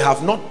 but they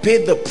have not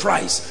paid the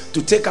price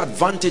to take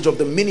advantage of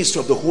the ministry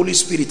of the Holy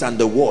Spirit and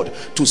the Word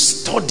to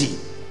study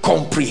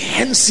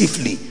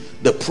comprehensively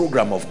the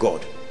program of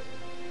God.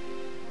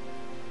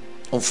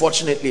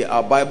 Unfortunately,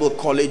 our Bible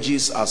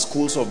colleges, our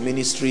schools of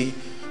ministry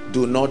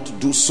do not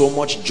do so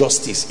much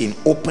justice in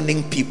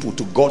opening people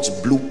to God's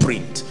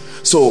blueprint.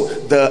 So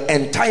the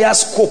entire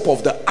scope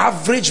of the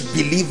average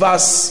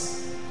believer's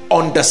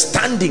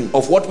understanding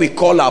of what we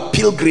call our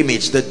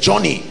pilgrimage, the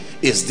journey,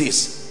 is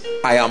this: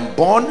 I am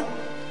born,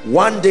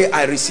 one day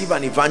I receive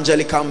an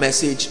evangelical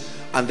message,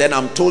 and then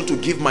I'm told to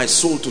give my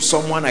soul to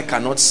someone I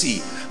cannot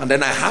see, and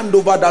then I hand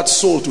over that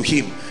soul to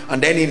him,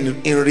 and then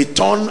in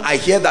return I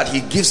hear that he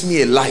gives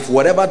me a life,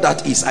 whatever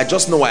that is. I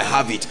just know I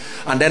have it,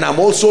 and then I'm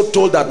also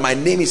told that my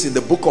name is in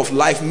the book of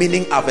life,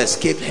 meaning I've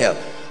escaped hell.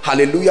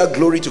 Hallelujah,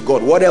 glory to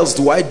God. What else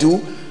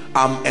do?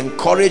 I'm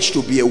encouraged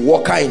to be a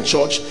worker in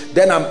church.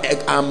 Then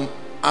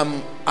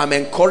I'm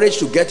encouraged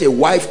to get a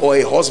wife or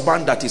a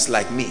husband that is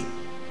like me.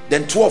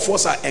 Then two of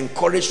us are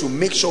encouraged to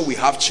make sure we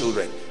have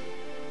children.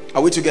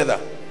 Are we together?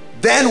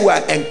 Then we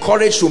are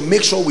encouraged to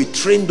make sure we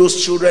train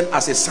those children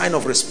as a sign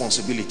of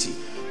responsibility.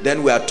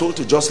 Then we are told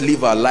to just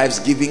live our lives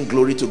giving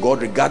glory to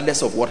God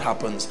regardless of what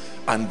happens.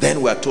 And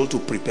then we are told to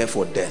prepare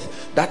for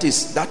death. That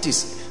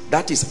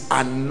is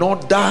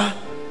another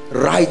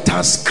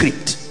writer's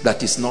script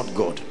that is not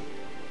God.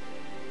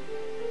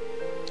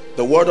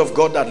 The word of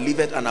God that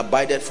liveth and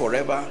abideth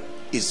forever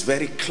is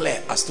very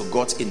clear as to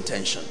God's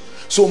intention.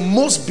 So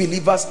most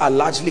believers are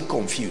largely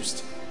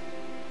confused.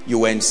 You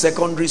were in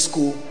secondary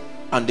school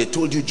and they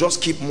told you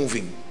just keep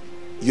moving.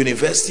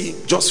 University,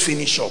 just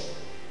finish up.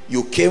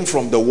 You came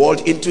from the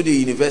world into the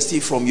university.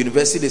 From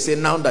university they say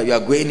now that you are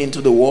going into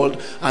the world,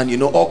 and you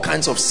know all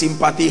kinds of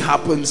sympathy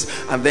happens,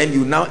 and then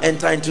you now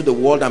enter into the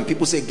world and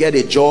people say get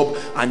a job,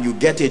 and you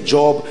get a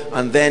job,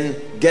 and then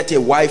get a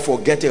wife or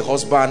get a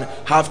husband,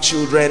 have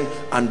children,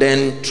 and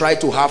then try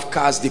to have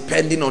cars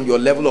depending on your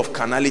level of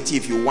carnality.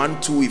 If you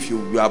want to, if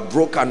you are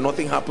broke and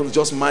nothing happens,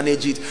 just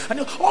manage it, and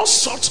all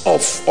sorts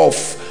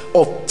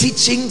of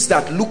teachings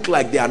that look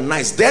like they are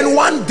nice. Then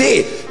one day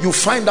you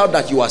find out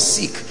that you are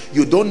sick.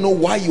 You don't know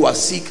why you are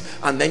sick,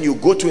 and then you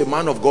go to a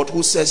man of God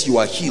who says you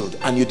are healed,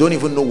 and you don't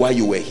even know why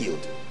you were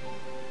healed.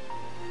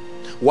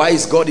 Why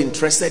is God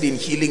interested in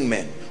healing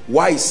men?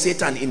 Why is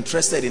Satan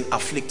interested in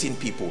afflicting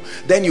people?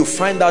 Then you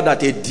find out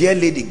that a dear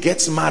lady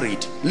gets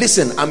married.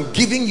 Listen, I'm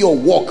giving your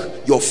walk,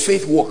 your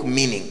faith walk,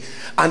 meaning.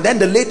 And then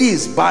the lady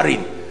is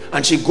barren,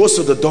 and she goes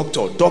to the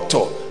doctor.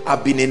 Doctor,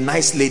 I've been a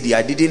nice lady,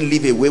 I didn't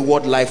live a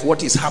wayward life,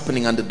 what is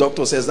happening? And the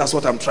doctor says, that's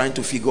what I'm trying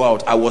to figure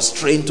out. I was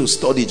trained to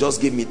study,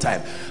 just give me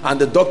time. And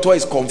the doctor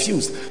is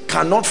confused,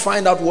 cannot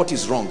find out what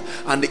is wrong.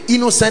 And the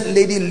innocent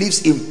lady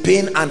lives in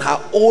pain, and her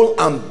whole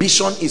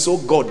ambition is, oh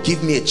God,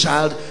 give me a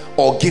child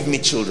or give me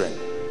children.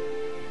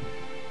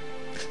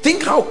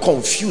 Think how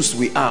confused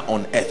we are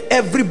on earth.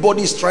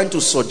 Everybody is trying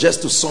to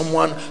suggest to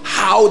someone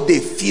how they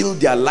feel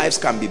their lives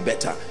can be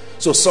better.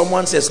 So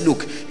someone says,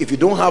 look, if you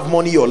don't have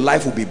money, your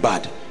life will be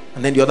bad.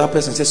 And then the other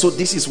person says, so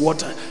this is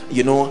what,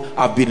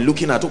 I've been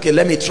looking at. Okay,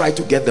 let me try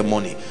to get the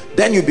money.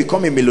 Then you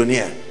become a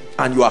millionaire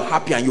and you are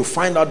happy, and you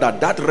find out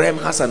that that realm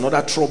has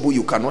another trouble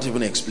you cannot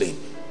even explain.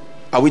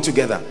 Are we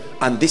together?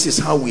 And this is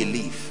how we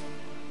live.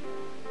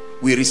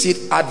 We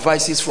receive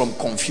advices from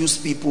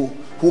confused people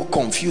who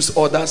confuse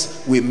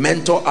others. We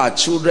mentor our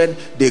children.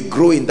 They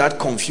grow in that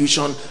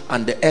confusion,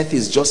 and the earth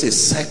is just a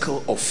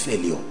circle of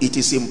failure. It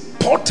is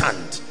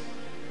important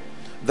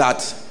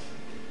that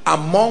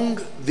among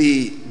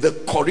the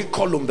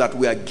curriculum that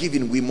we are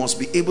given, we must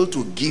be able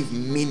to give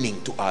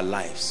meaning to our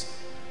lives.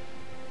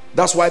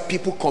 That's why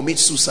people commit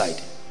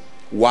suicide.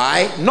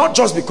 Why? Not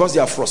just because they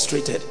are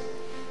frustrated.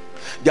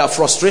 Their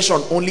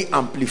frustration only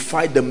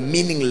amplifies the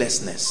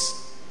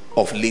meaninglessness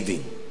of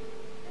living.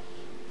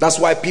 That's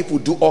why people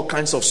do all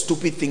kinds of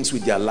stupid things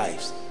with their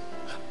lives.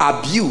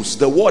 Abuse,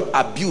 the word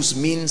abuse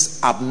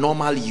means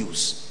abnormal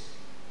use.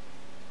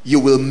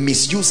 You will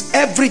misuse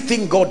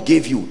everything God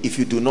gave you if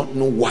you do not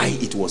know why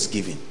it was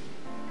given.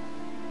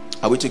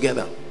 Are we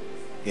together?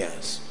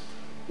 Yes.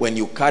 When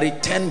you carry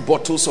 10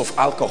 bottles of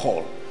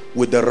alcohol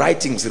with the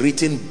writings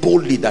written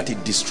boldly that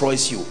it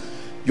destroys you,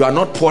 you are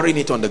not pouring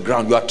it on the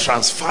ground, you are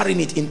transferring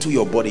it into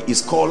your body.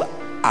 It's called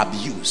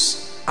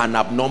abuse, an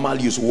abnormal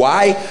use.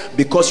 Why?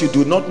 Because you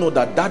do not know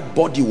that that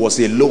body was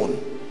a loan.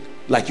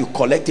 Like you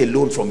collect a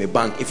loan from a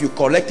bank. If you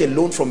collect a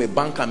loan from a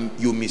bank and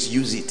you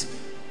misuse it,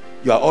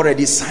 you are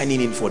already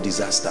signing in for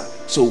disaster.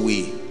 So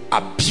we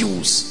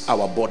abuse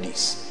our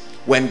bodies.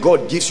 When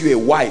God gives you a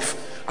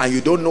wife and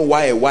you don't know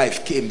why a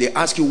wife came, they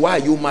ask you, why are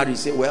you married? You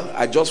say, well,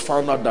 I just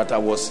found out that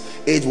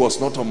age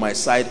was not on my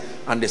side,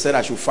 and they said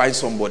I should find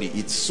somebody.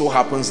 It so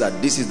happens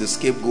that this is the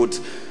scapegoat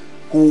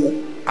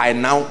who I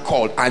now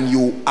called. And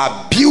you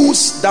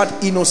abuse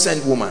that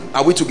innocent woman.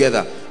 Are we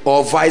together?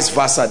 Or vice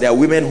versa. There are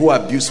women who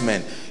abuse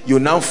men. You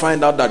now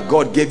find out that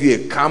God gave you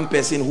a calm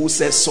person who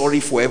says sorry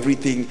for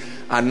everything,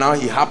 and now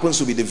he happens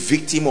to be the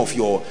victim of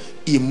your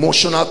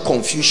emotional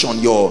confusion,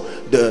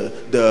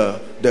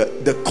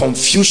 the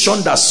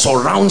confusion that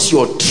surrounds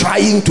your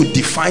trying to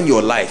define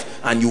your life,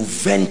 and you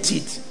vent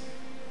it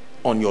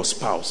on your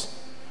spouse.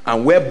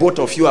 And where both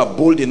of you are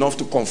bold enough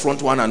to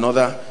confront one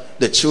another,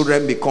 the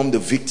children become the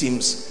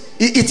victims.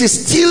 It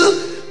is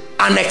still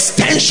an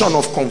extension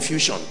of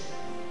confusion.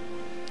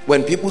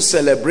 When people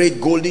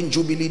celebrate Golden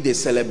Jubilee, they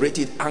celebrate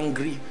it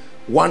angry,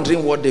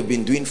 wondering what they've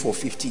been doing for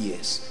 50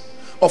 years.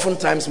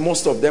 Oftentimes,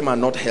 most of them are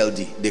not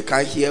healthy. They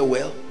can't hear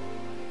well.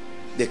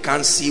 They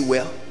can't see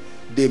well.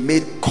 They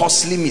made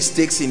costly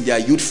mistakes in their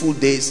youthful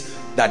days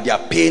that they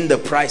are paying the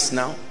price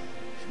now.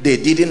 They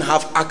didn't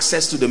have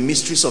access to the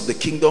mysteries of the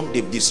kingdom.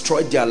 They've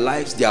destroyed their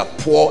lives. They are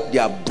poor. They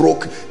are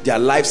broke. Their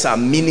lives are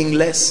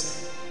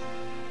meaningless.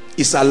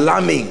 It's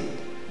alarming,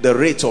 the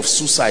rate of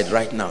suicide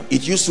right now.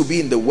 It used to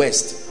be in the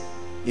West,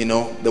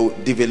 the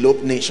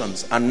developed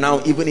nations, and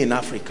now even in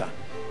Africa,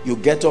 you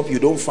get up, you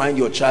don't find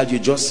your child, you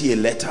just see a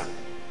letter,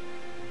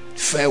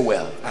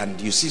 farewell,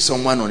 and you see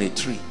someone on a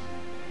tree.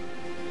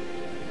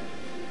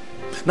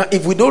 Now,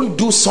 if we don't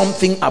do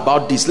something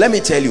about this, let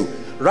me tell you,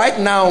 right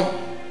now,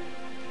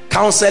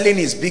 counseling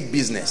is big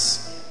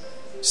business.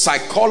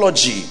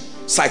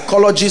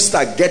 Psychologists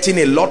are getting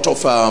a lot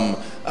of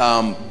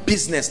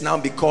business now,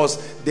 because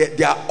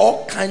there are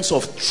all kinds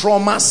of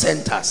trauma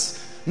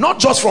centers, not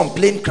just from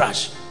plane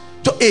crash.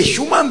 So a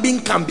human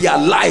being can be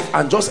alive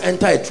and just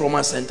enter a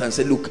trauma center and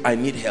say, look, I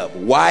need help.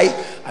 Why?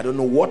 I don't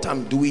know what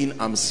I'm doing.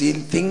 I'm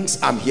seeing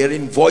things. I'm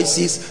hearing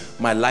voices.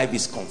 My life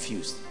is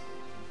confused.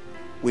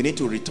 We need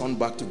to return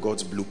back to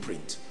God's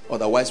blueprint.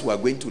 Otherwise, we are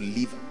going to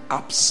live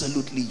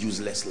absolutely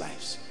useless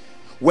lives.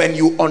 When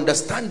you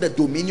understand the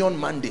dominion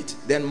mandate,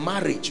 then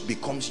marriage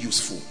becomes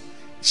useful.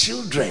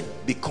 Children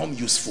become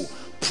useful.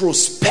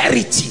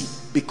 Prosperity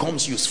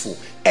becomes useful.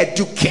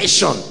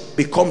 Education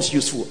becomes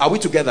useful. Are we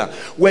together?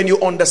 When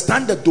you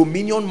understand the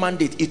dominion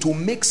mandate, it will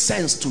make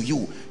sense to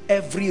you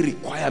every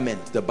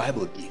requirement the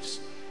Bible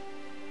gives.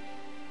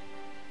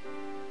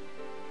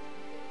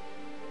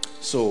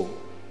 So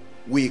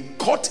we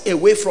cut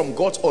away from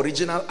God's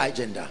original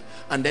agenda,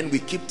 and then we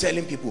keep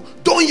telling people,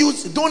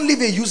 don't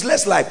live a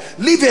useless life,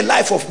 live a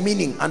life of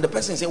meaning. And the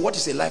person say, what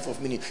is a life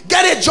of meaning?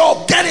 Get a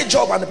job.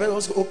 And the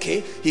person says,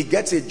 okay, he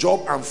gets a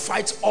job and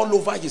fights all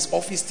over his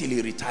office till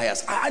he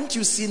retires. Aren't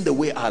you seeing the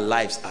way our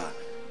lives are?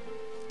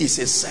 It's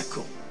a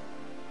circle.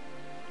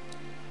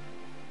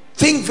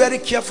 Think very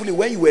carefully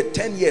when you were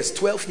 10 years,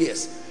 12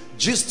 years,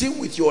 gisting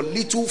with your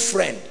little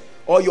friend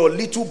or your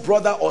little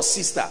brother or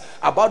sister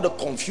about the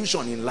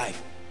confusion in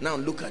life. Now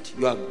look at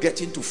you, are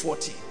getting to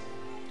 40.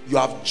 You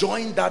have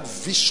joined that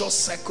vicious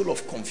circle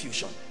of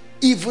confusion.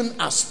 Even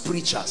as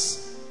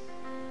preachers,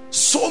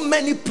 so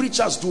many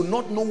preachers do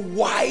not know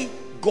why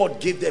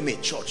God gave them a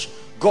church.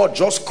 God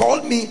just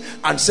called me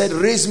and said,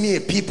 raise me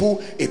a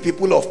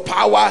people of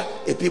power,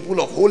 a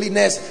people of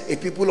holiness, a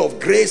people of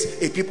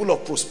grace, a people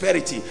of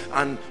prosperity.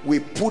 And we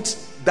put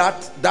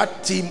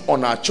that team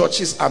on our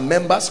churches, our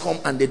members come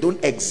and they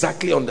don't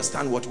exactly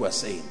understand what we're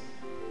saying.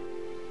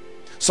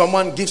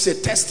 Someone gives a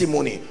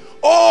testimony,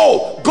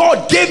 oh,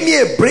 God gave me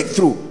a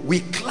breakthrough.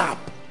 We clap,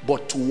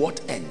 but to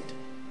what end?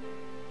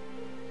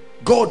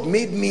 God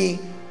made me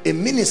a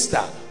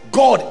minister.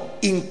 God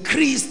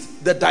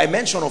increased the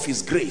dimension of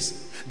his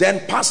grace.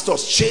 Then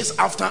pastors chase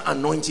after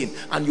anointing,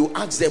 and you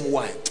ask them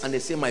why, and they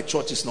say, my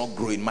church is not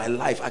growing, my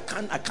life, I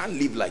can't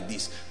live like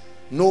this.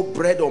 No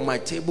bread on my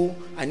table.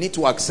 I need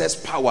to access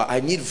power. I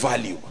need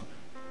value.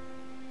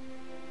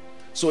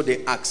 So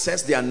they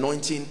access the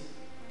anointing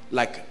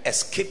like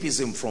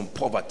escapism from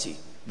poverty.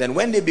 Then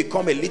when they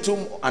become a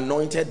little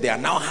anointed, they are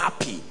now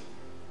happy.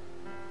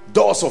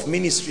 Doors of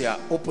ministry are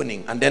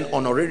opening, and then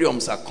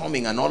honorariums are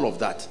coming and all of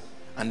that.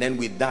 And then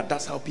with that,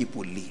 that's how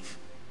people live.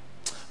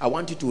 I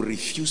want you to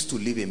refuse to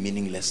live a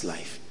meaningless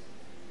life.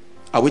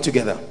 Are we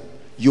together?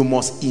 You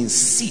must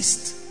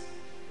insist.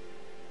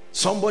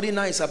 Somebody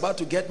now is about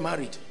to get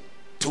married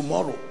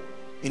tomorrow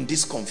in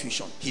this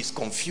confusion. He's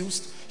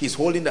confused. He's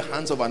holding the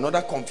hands of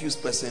another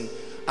confused person,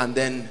 and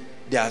then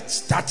they are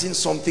starting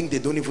something they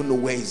don't even know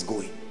where it's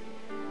going.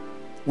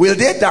 Will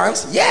they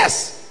dance?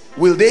 Yes.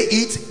 Will they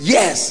eat?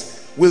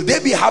 Yes. Will they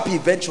be happy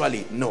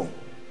eventually? No.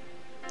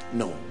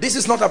 No. This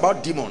is not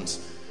about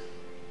demons.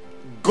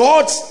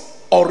 God's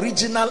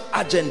original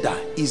agenda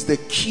is the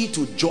key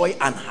to joy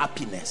and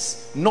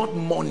happiness, not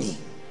money,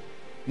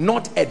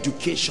 not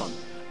education.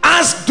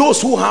 Ask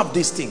those who have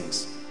these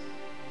things.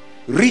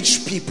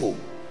 Rich people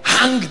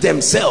hang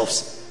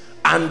themselves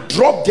and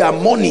drop their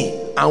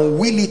money and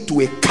will it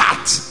to a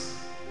cat.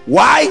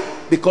 Why?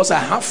 Because I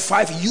have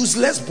 5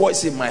 useless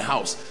boys in my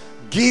house.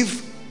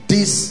 Give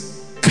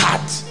this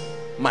cat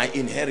my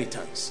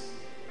inheritance.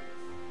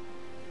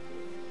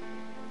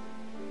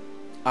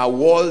 Our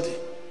world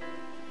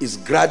is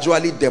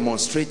gradually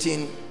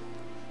demonstrating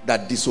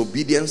that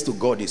disobedience to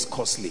God is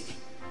costly.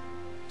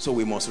 So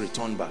we must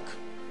return back.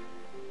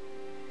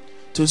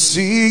 To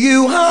see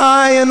you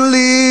high and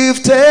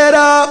lifted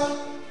up,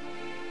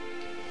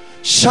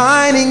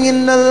 shining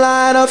in the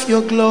light of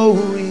your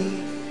glory.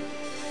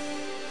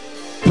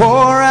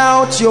 Pour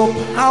out your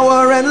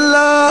power and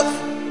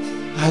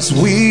love as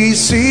we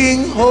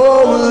sing,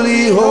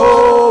 holy,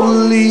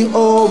 holy,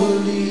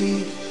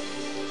 holy.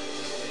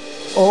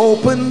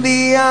 Open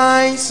the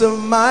eyes of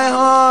my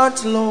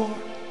heart, Lord.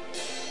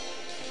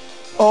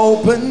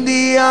 Open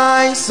the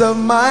eyes of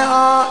my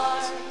heart.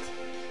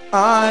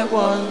 I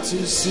want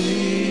to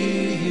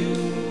see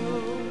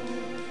you.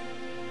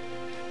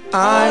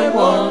 I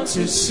want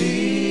to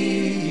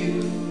see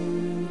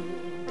you.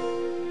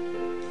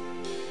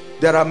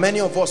 There are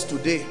many of us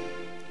today,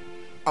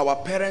 our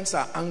parents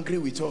are angry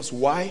with us.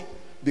 Why?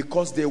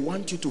 Because they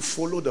want you to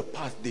follow the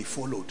path they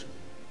followed.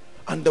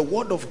 And the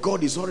word of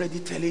God is already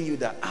telling you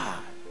that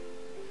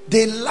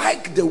they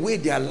like the way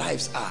their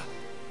lives are,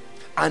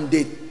 and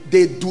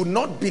they do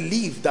not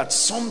believe that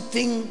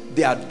something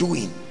they are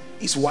doing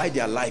is why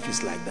their life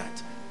is like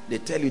that. They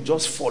tell you,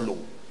 just follow.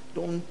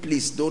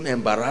 Please don't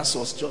embarrass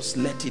us. Just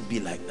let it be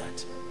like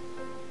that.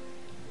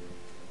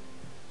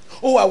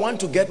 Oh, I want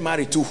to get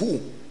married. To who?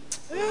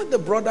 The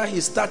brother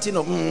is starting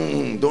off.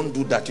 Don't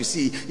do that. You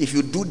see, if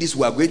you do this,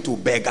 we are going to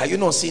beg. Are you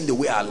not seeing the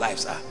way our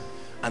lives are?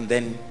 And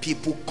then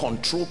people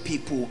control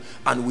people,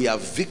 and we are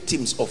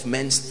victims of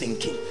men's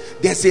thinking.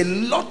 There's a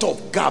lot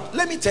of gap.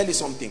 Let me tell you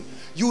something.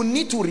 You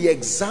need to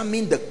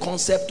re-examine the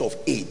concept of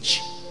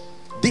age.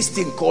 This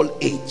thing called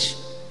age.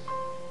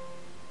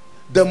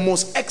 The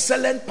most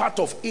excellent part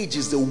of age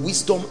is the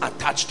wisdom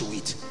attached to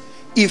it.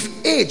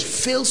 If age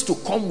fails to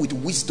come with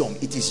wisdom,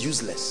 it is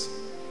useless.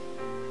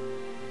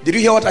 Did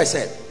you hear what I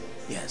said?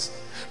 Yes.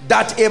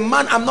 That a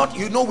man, I'm not,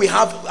 you know,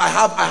 I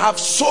have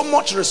so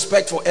much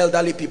respect for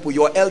elderly people.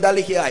 You're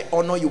elderly here, I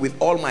honor you with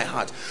all my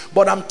heart.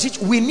 But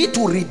we need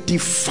to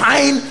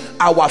redefine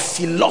our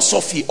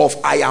philosophy of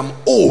I am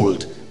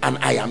old and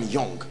I am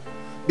young.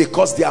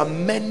 Because there are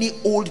many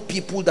old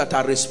people that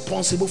are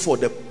responsible for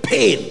the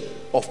pain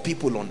of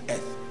people on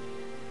earth.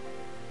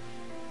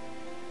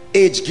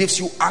 Age gives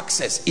you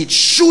access. It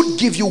should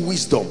give you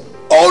wisdom.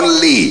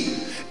 Only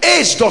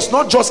age does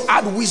not just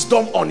add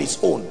wisdom on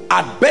its own.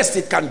 At best,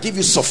 it can give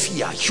you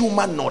Sophia,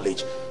 human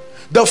knowledge.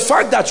 The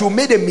fact that you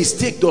made a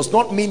mistake does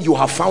not mean you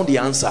have found the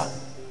answer.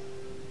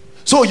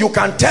 So you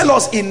can tell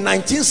us in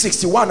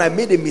 1961, I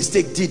made a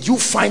mistake. Did you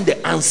find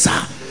the answer?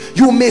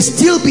 You may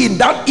still be in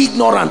that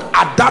ignorant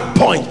at that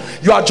point.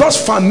 You are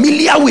just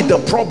familiar with the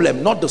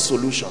problem, not the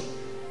solution.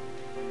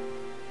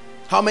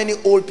 How many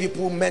old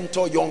people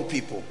mentor young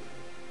people?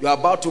 You are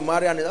about to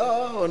marry and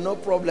oh, no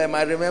problem.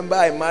 I remember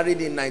I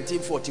married in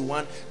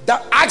 1941.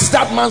 Ask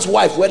that man's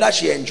wife whether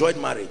she enjoyed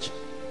marriage.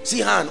 See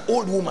her, an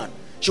old woman.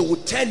 She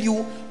would tell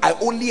you, I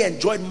only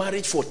enjoyed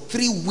marriage for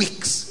 3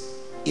 weeks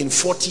in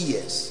 40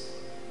 years.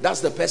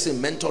 That's the person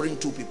mentoring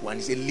 2 people, and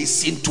he said,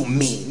 listen to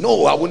me.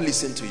 No, I won't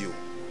listen to you.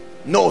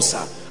 No,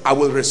 sir, I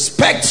will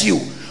respect you,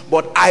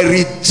 but I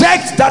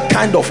reject that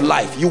kind of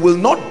life. You will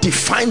not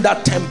define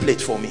that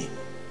template for me.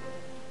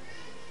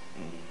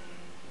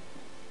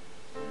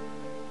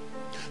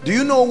 Do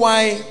you know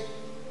why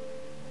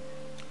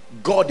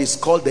God is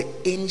called the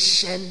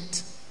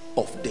Ancient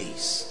of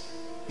Days.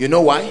 You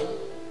know why?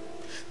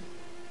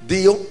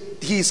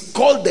 He is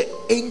called the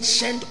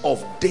Ancient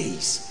of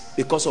Days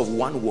because of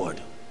one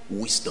word: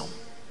 wisdom.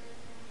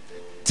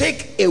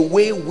 Take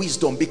away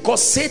wisdom,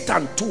 because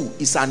Satan too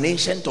is an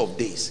ancient of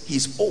days.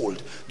 He's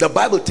old. The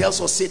Bible tells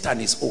us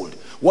Satan is old.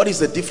 What is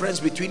the difference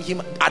between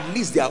him? At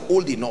least they are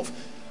old enough.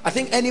 I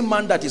think any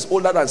man that is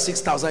older than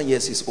 6,000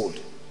 years is old.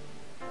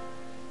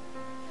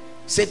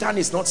 Satan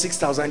is not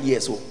 6,000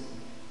 years old.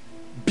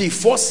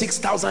 Before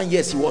 6,000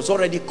 years, he was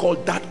already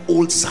called that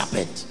old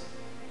serpent.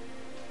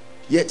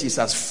 Yet he's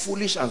as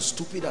foolish and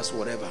stupid as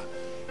whatever.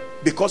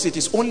 Because it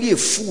is only a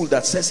fool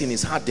that says in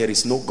his heart there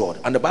is no God.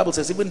 And the Bible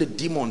says even the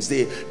demons,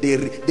 they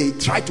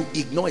try to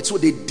ignore it. So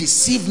they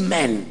deceive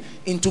men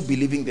into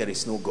believing there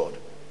is no God.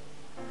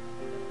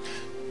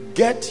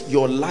 Get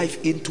your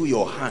life into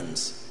your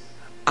hands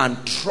and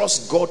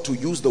trust God to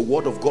use the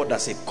word of God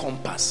as a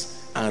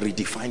compass and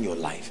redefine your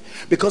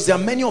life. Because there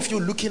are many of you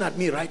looking at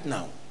me right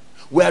now.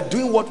 We are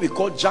doing what we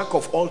call jack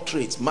of all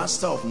trades,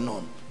 master of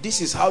none. This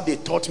is how they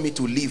taught me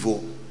to live.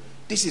 Oh,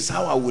 this is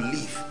how I will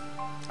live.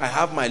 I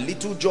have my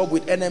little job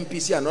with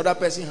NMPC. Another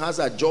person has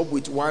a job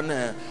with one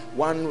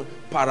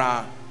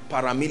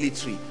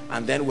paramilitary,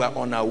 and then we're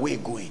on our way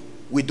going.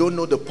 We don't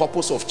know the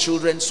purpose of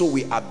children, so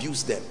we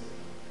abuse them.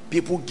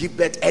 People give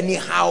birth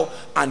anyhow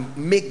and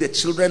make the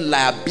children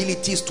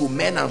liabilities to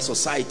men and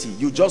society.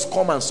 You just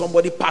come and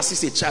somebody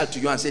passes a child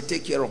to you and say,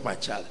 take care of my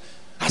child.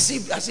 As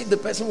if the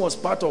person was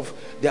part of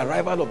the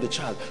arrival of the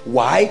child.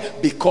 Why?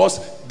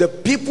 Because the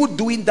people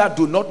doing that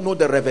do not know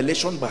the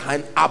revelation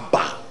behind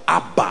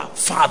Abba,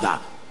 Father.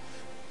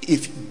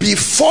 If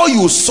before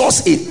you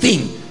source a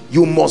thing,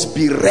 you must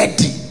be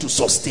ready to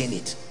sustain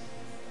it.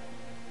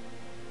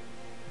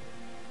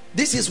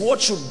 This is what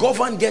should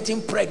govern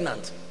getting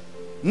pregnant.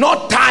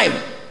 Not time.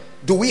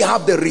 Do we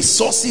have the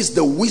resources,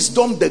 the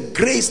wisdom, the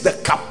grace, the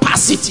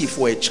capacity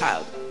for a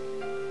child?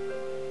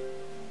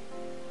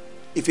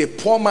 If a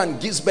poor man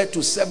gives birth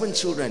to 7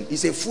 children,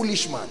 he's a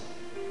foolish man.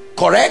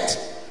 Correct?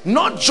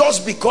 Not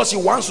just because he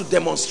wants to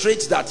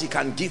demonstrate that he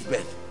can give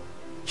birth.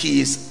 He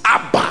is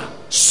Abba,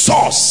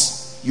 source.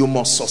 You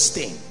must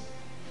sustain.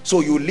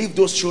 So you leave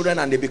those children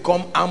and they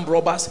become armed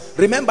robbers.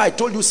 Remember, I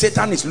told you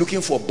Satan is looking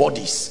for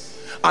bodies.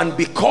 And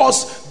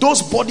because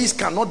those bodies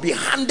cannot be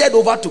handed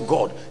over to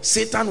God,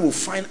 Satan will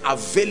find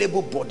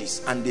available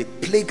bodies, and they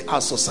plague our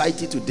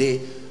society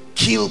today.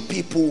 Kill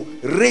people,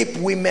 rape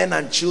women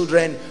and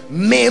children,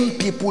 maim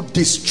people,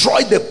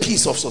 destroy the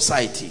peace of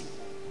society.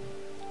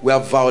 We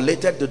have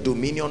violated the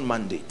dominion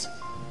mandate.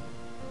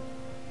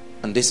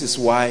 And this is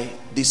why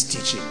this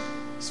teaching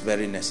is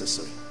very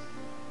necessary.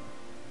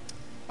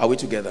 Are we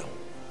together?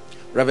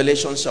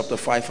 Revelation chapter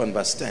 5 and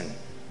verse 10.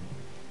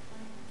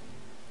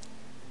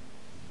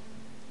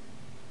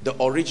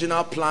 The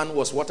original plan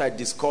was what I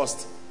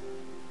discussed.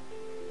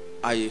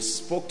 I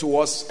spoke to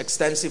us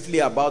extensively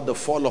about the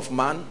fall of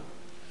man,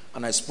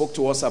 and I spoke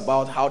to us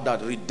about how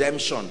that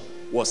redemption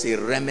was a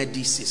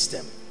remedy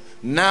system.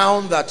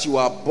 Now that you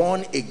are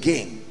born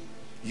again,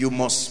 you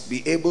must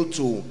be able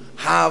to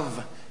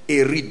have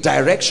a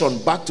redirection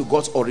back to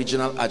God's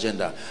original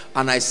agenda.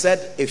 And I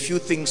said a few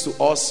things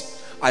to us.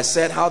 I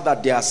said how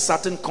that there are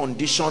certain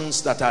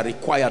conditions that are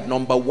required.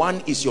 Number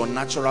one is your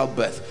natural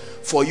birth.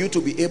 For you to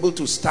be able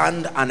to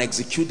stand and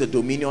execute the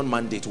dominion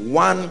mandate,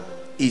 one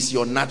is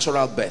your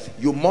natural birth.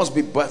 You must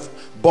be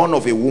born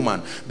of a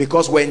woman,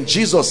 because when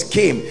Jesus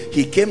came,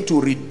 he came to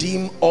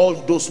redeem all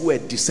those who were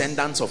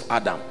descendants of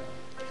Adam.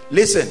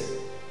 Listen,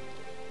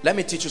 let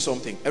me teach you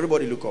something.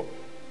 Everybody look up.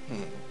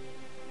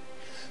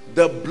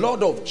 The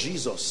blood of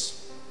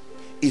Jesus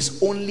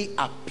is only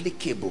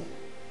applicable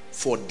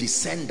for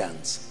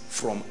descendants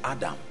from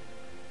Adam.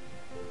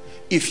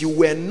 If you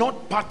were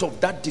not part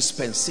of that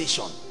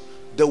dispensation,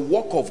 the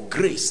work of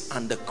grace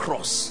and the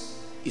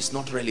cross is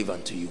not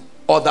relevant to you.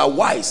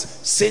 Otherwise,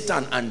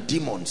 Satan and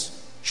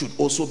demons should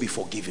also be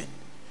forgiven,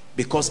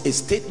 because a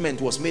statement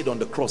was made on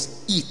the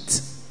cross: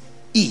 it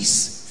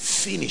is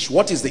finished.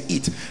 What is the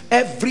it?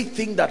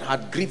 Everything that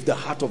had grieved the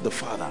heart of the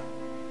Father,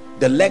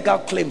 the legal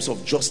claims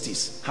of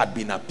justice, had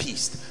been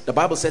appeased. The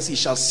Bible says he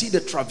shall see the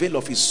travail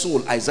of his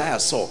soul, Isaiah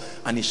saw,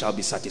 and he shall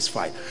be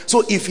satisfied.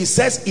 So if he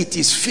says it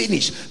is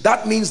finished,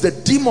 that means the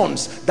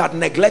demons that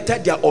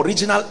neglected their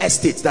original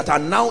estates, that are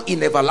now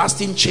in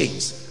everlasting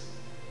chains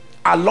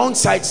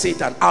alongside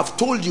Satan. I've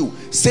told you,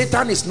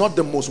 Satan is not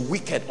the most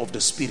wicked of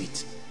the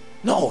spirit.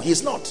 No,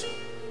 he's not.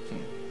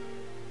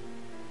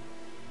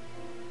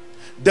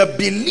 The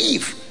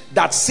belief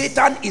that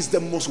Satan is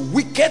the most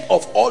wicked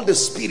of all the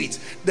spirits,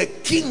 the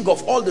king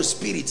of all the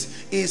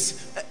spirits,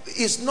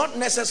 is not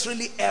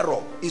necessarily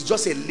error. It's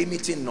just a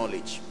limiting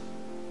knowledge.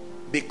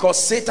 Because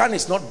Satan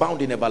is not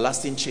bound in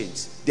everlasting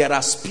chains. There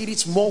are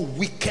spirits more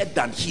wicked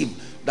than him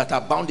that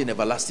are bound in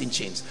everlasting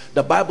chains.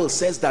 The Bible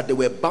says that they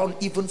were bound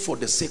even for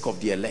the sake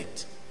of the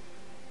elect.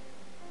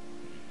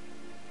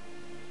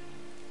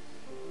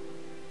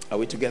 Are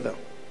we together?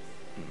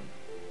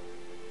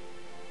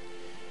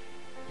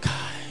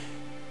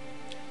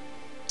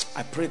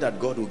 I pray that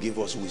God will give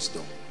us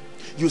wisdom.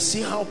 You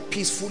see how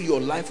peaceful your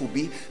life will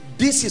be?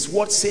 This is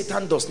what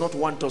Satan does not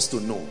want us to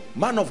know.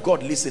 Man of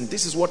God, listen,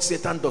 this is what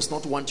Satan does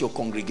not want your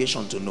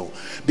congregation to know.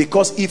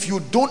 Because if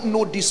you don't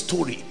know this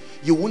story,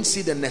 you won't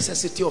see the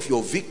necessity of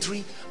your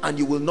victory, and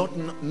you will not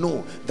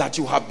know that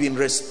you have been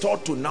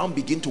restored to now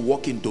begin to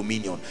walk in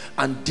dominion.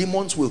 And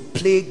demons will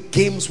play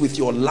games with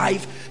your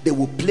life. They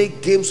will play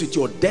games with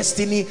your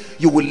destiny.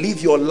 You will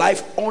live your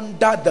life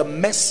under the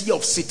mercy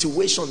of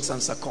situations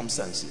and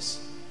circumstances.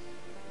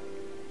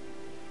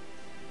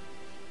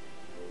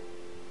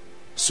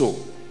 So,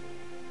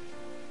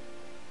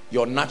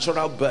 your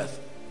natural birth,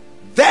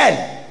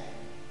 then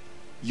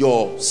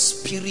your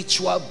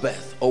spiritual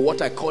birth, or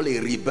what I call a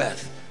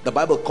rebirth. The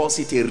Bible calls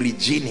it a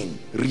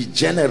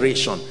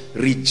regeneration,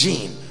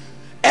 regene.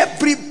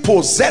 Every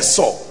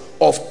possessor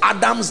of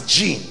Adam's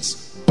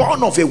genes,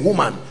 born of a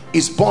woman,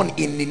 is born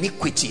in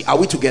iniquity. Are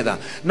we together?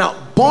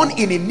 Now, born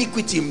in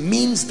iniquity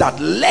means that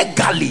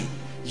legally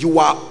you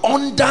are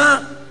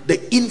under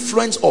the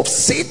influence of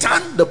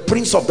Satan, the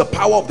prince of the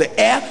power of the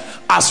air,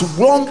 as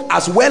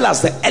well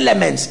as the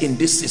elements in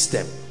this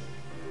system.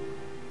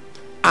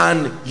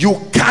 And you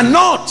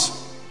cannot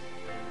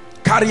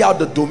carry out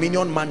the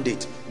dominion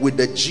mandate with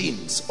the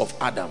genes of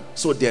Adam.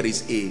 So there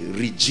is a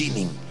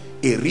regening,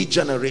 a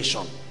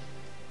regeneration.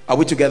 Are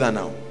we together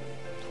now?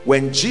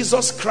 When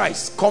Jesus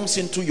Christ comes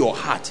into your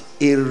heart,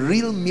 a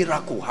real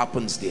miracle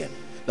happens there.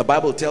 The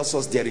Bible tells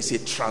us there is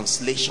a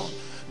translation.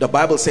 The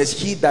Bible says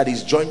he that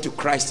is joined to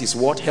Christ is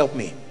what? Help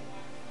me.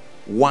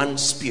 One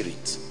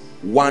spirit.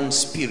 One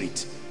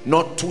spirit.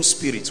 Not two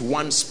spirits,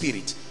 one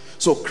spirit.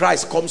 So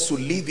Christ comes to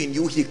live in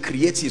you. He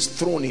creates his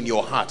throne in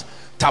your heart,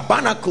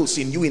 tabernacles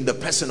in you in the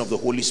person of the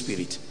Holy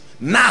Spirit.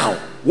 Now,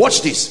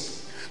 watch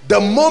this. The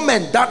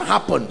moment that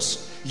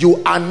happens,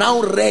 you are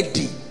now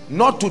ready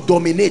not to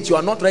dominate. You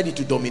are not ready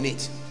to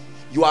dominate.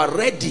 You are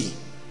ready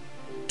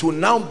to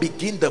now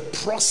begin the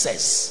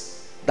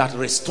process that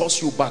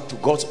restores you back to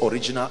God's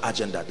original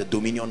agenda, the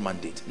dominion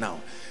mandate. Now,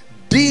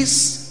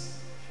 this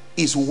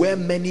is where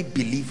many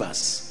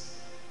believers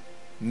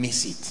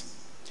miss it.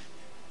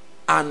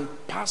 And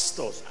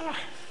pastors,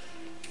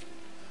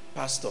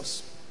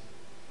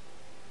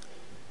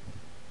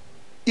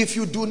 if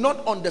you do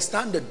not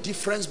understand the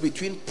difference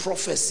between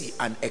prophecy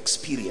and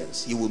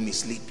experience, you will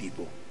mislead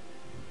people.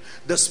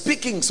 The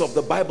speakings of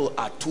the Bible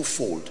are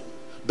twofold: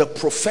 the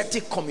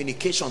prophetic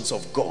communications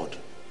of God.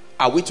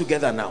 Are we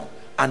together now?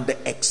 And the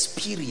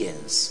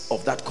experience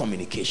of that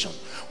communication.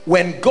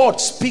 When God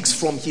speaks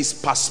from his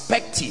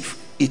perspective,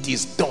 it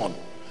is done.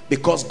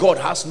 Because God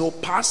has no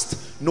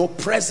past, no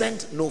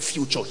present, no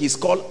future. He's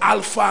called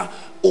Alpha,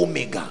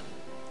 Omega.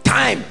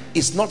 Time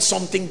is not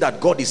something that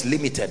God is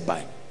limited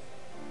by.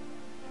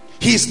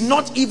 He is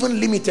not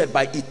even limited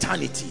by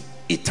eternity.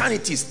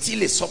 Eternity is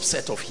still a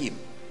subset of him.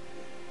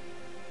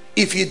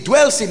 If he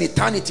dwells in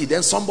eternity,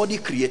 then somebody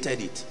created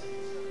it.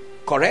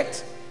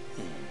 Correct?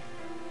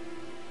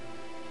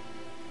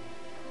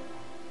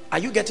 Are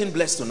you getting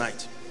blessed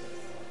tonight?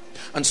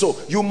 And so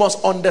you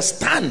must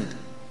understand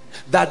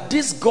that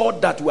this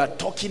God that we are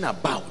talking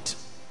about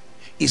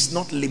is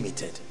not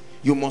limited.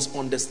 You must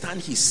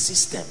understand his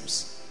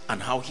systems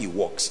and how he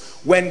works.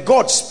 When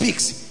God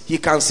speaks, he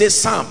can say,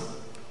 Sam,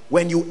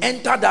 when you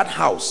enter that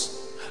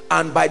house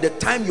and by the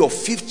time your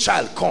 5th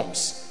child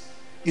comes,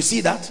 you see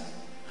that?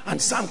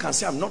 And Sam can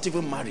say, I'm not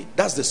even married.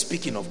 That's the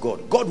speaking of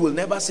God. God will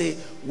never say,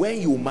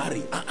 when you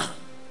marry.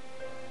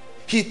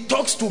 He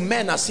talks to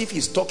men as if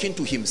he's talking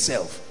to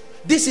himself.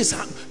 This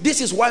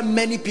is why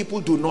many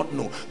people do not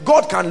know.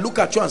 God can look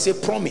at you and say,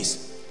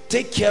 promise,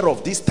 take care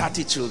of these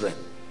 30 children.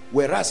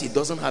 Whereas he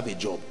doesn't have a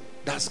job.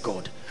 That's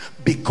God.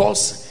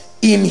 Because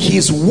in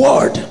his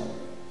word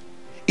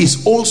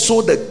is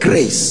also the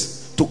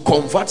grace to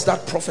convert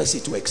that prophecy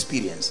to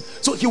experience.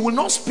 So he will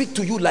not speak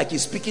to you like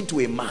he's speaking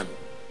to a man.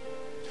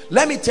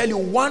 Let me tell you,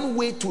 one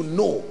way to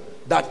know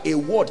that a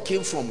word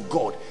came from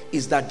God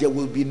is that there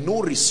will be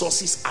no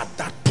resources at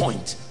that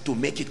point to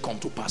make it come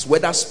to pass,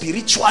 whether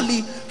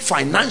spiritually,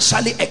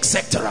 financially,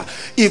 etc.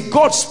 If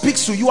God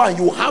speaks to you and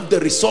you have the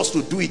resource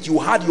to do it, you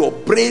had your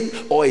brain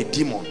or a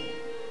demon.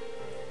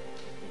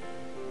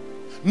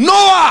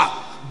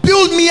 Noah,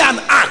 build me an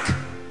ark.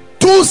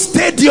 Two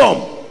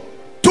stadium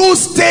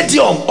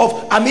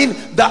of,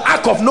 the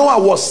ark of Noah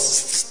was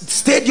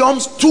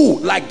stadiums, 2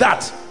 like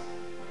that,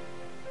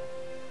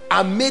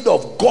 are made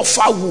of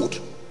gopher wood.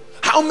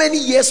 How many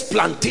years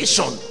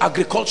plantation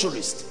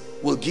agriculturist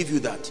will give you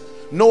that?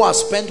 Noah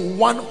spent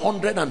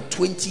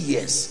 120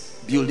 years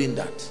building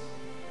that.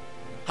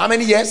 How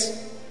many years?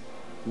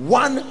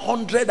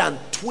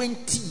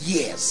 120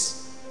 years.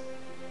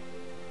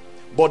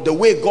 But the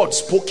way God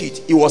spoke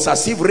it, it was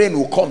as if rain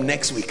will come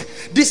next week.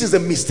 This is a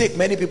mistake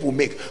many people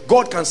make.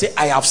 God can say,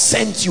 I have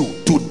sent you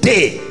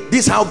today.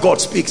 This is how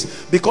God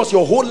speaks, because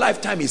your whole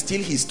lifetime is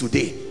still his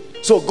today.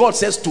 So God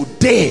says,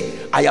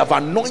 today I have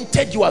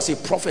anointed you as a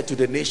prophet to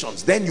the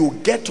nations. Then you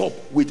get up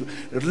with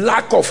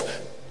lack of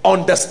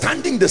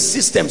understanding the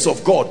systems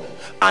of God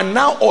and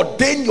now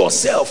ordain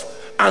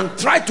yourself and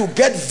try to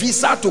get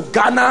visa to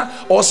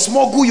Ghana or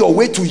smuggle your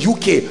way to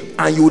UK,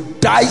 and you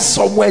die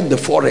somewhere in the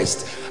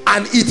forest.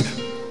 and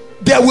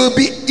there will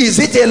be, is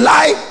it a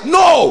lie?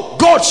 No,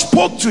 God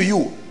spoke to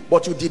you,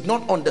 but you did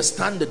not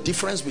understand the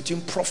difference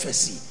between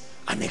prophecy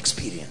and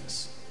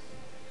experience.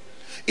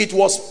 It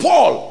was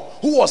Paul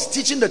who was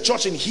teaching the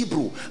church in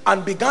Hebrew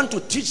and began to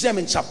teach them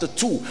in chapter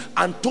 2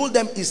 and told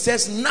them, he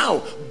says,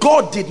 now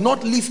God did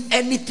not leave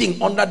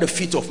anything under the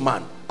feet of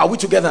man. Are we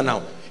together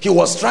now? He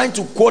was trying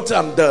to quote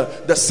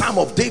the Psalm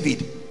of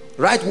David,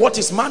 right? What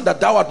is man that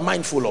thou art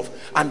mindful of?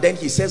 And then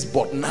he says,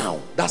 but now,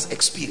 that's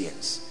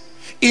experience.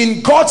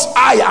 In God's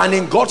eye and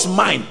in God's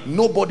mind,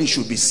 nobody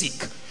should be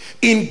sick.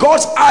 In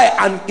God's eye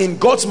and in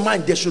God's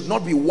mind, there should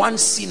not be one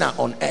sinner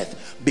on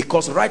earth,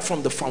 because right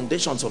from the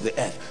foundations of the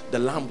earth, the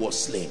Lamb was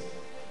slain.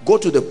 Go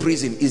to the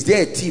prison. Is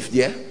there a thief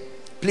there?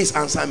 Please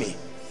answer me.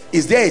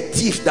 Is there a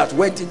thief that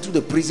went into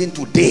the prison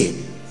today?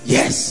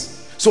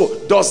 Yes. So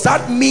does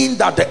that mean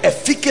that the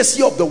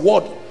efficacy of the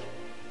word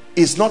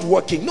is not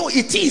working? No,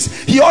 it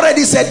is. He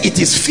already said it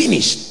is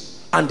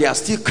finished, and there are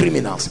still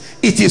criminals.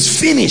 It is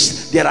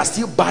finished. There are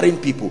still barren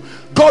people.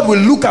 God will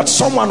look at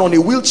someone on a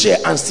wheelchair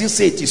and still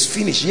say it is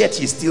finished, yet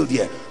he's still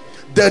there.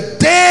 The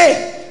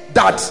day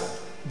that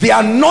the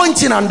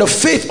anointing and the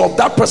faith of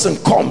that person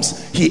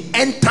comes, he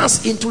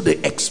enters into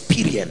the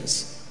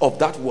experience of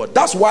that word.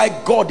 That's why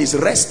God is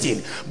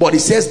resting, but he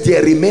says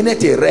there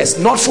remaineth a rest,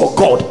 not for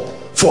God,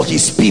 for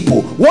his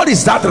people. What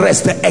is that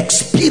rest? The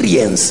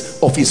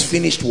experience of his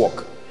finished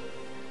work.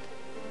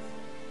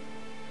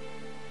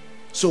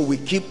 So we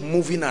keep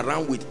moving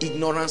around with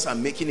ignorance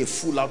and making a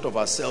fool out of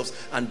ourselves,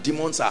 and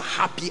demons are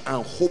happy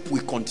and hope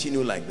we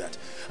continue like that.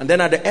 And then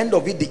at the end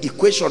of it, the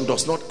equation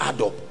does not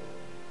add up,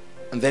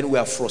 and then we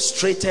are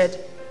frustrated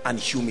and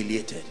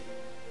humiliated.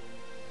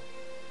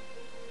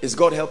 Is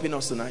God helping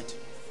us tonight?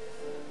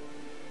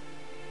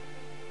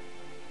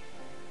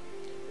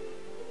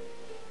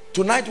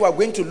 Tonight we are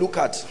going to look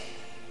at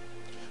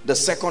the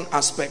second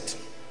aspect,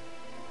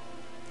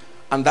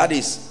 and that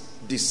is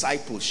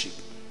discipleship.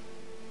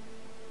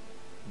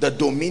 The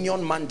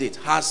dominion mandate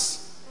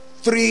has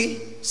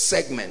 3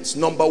 segments.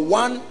 Number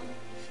 1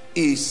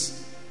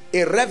 is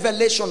a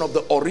revelation of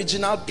the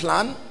original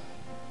plan,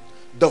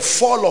 the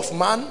fall of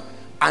man,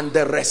 and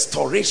the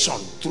restoration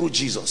through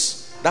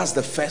Jesus. That's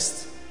the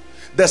first.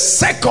 The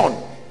second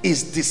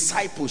is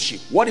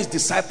discipleship. What is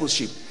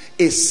discipleship?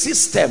 A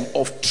system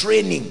of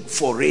training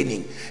for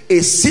reigning, a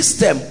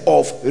system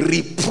of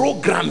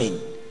reprogramming,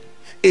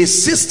 a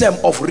system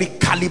of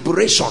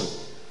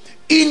recalibration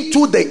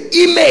into the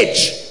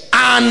image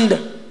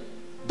and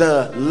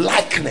the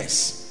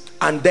likeness.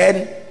 And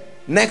then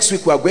next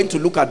week we are going to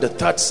look at the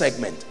third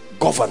segment,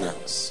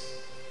 governance.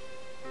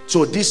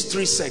 So these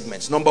 3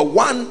 segments: number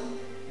 1,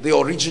 the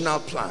original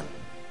plan,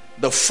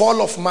 the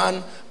fall of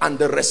man, and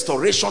the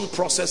restoration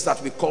process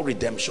that we call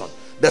redemption.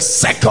 The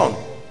second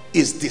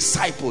is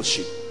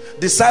discipleship.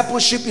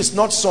 Discipleship is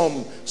not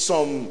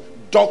some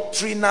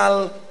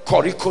doctrinal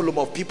curriculum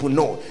of people.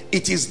 No,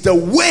 it is the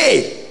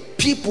way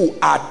people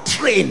are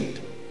trained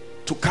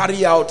to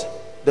carry out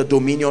the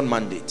dominion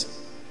mandate.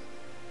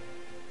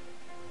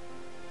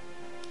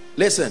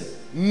 Listen,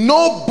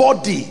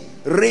 nobody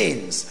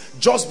reigns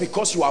just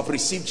because you have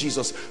received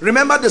Jesus.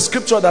 Remember the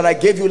scripture that I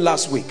gave you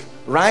last week,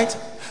 right?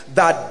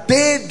 That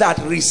they that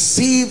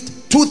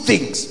received 2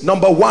 things.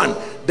 Number 1,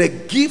 the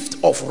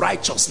gift of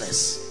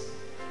righteousness.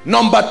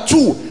 Number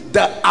 2,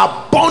 the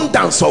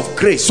abundance of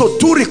grace. So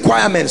 2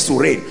 requirements to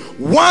reign.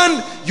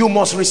 1, you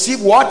must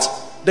receive what?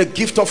 The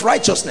gift of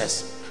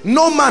righteousness.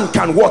 No man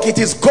can walk. It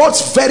is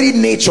God's very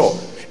nature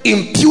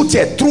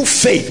imputed through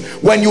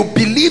faith. When you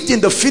believed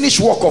in the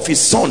finished work of his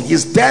son,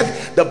 his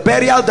death, the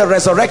burial, the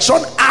resurrection,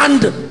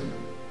 and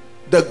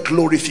the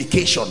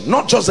glorification.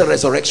 Not just the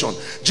resurrection.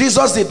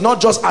 Jesus did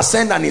not just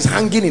ascend and is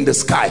hanging in the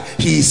sky.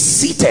 He is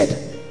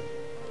seated.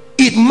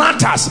 It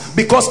matters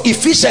because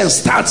Ephesians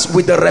starts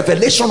with the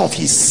revelation of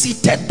his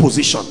seated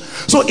position.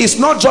 So it's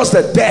not just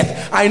the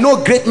death. I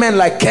know great men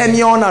like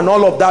Kenyon and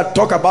all of that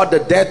talk about the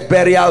death,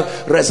 burial,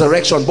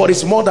 resurrection, but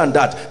it's more than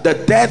that. The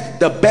death,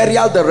 the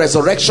burial, the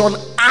resurrection,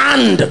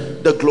 and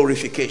the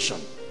glorification.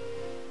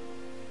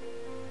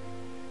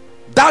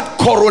 That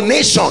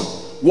coronation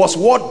was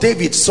what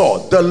David saw.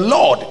 The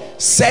Lord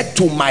said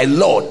to my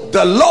Lord,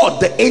 the Lord,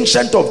 the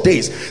Ancient of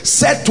Days,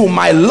 said to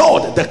my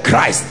Lord, the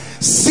Christ,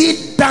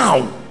 sit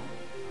down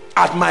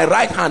at my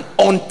right hand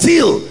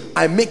until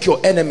I make your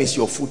enemies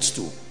your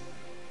footstool.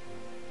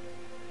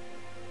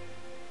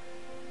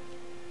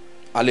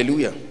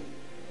 Hallelujah.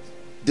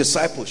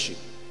 Discipleship.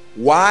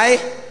 Why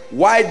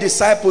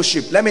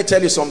discipleship? Let me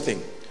tell you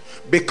something.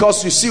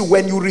 Because you see,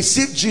 when you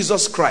receive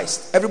Jesus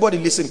Christ, everybody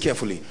listen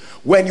carefully.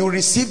 When you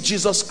receive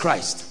Jesus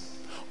Christ,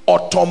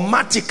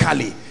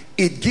 automatically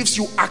it gives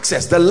you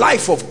access. The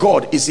life of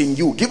God is in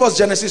you. Give us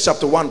Genesis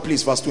chapter 1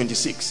 please, verse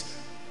 26.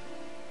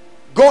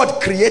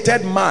 God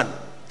created man.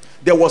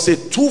 There was a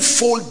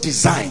 2-fold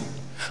design,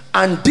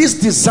 and this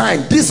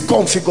design, this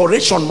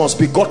configuration must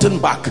be gotten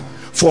back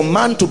for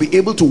man to be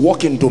able to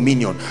walk in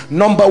dominion.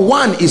 Number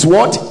 1 is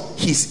what?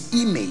 His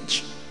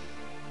image.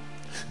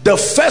 The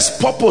first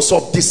purpose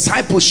of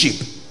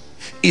discipleship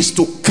is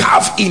to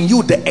carve in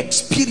you the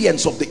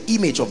experience of the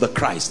image of the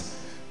Christ.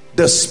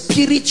 the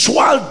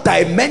spiritual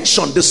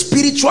dimension, the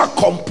spiritual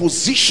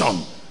composition.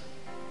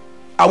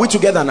 Are we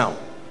together now?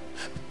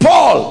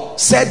 Paul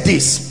said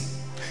this.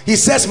 He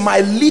says,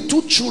 my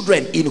little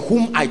children, in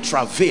whom I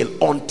travail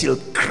until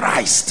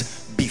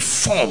Christ be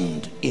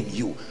formed in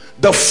you.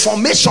 The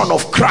formation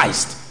of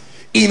Christ,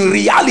 in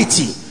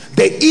reality,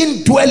 the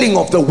indwelling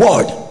of the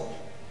word,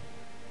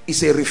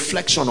 is a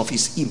reflection of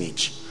his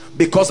image.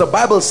 Because the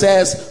Bible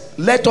says,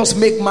 let us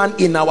make man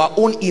in our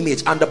own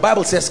image. And the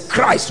Bible says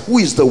Christ, who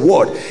is the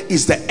word,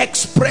 is the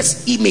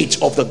express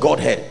image of the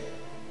Godhead.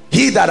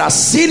 He that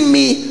has seen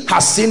me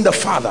has seen the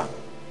Father.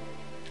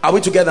 Are we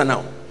together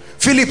now?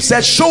 Philip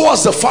said, show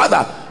us the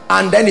Father,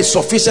 and then it's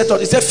sufficient.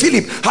 He said,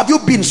 Philip, have you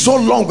been so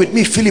long with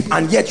me, Philip,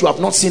 and yet you have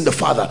not seen the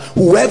Father?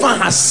 Whoever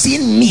has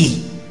seen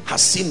me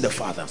has seen the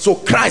Father. So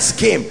Christ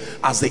came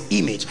as the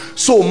image.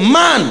 So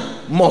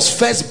man must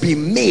first be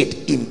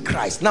made in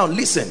Christ. Now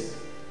listen,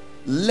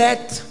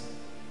 let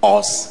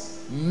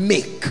us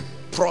make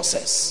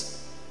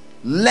process.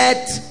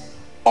 Let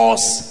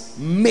us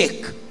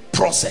make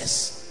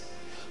process.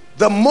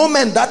 The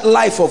moment that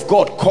life of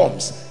God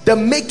comes, the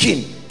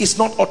making is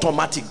not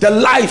automatic. The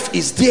life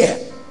is there.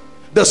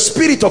 The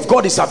Spirit of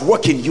God is at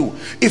work in you.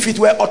 If it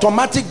were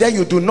automatic, then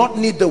you do not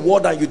need the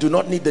word, and you do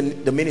not need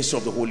the ministry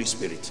of the Holy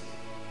Spirit.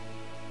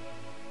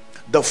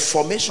 The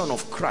formation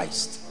of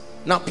Christ.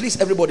 Now please,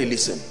 everybody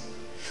listen.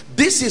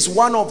 This is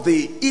one of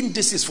the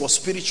indices for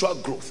spiritual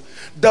growth.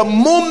 The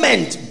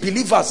moment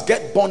believers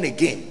get born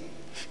again,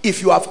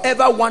 if you have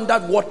ever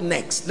wondered what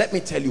next, let me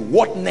tell you,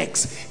 what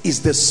next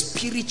is the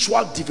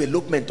spiritual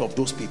development of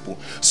those people,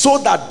 so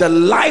that the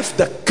life,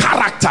 the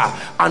character,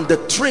 and the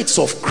traits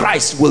of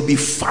Christ will be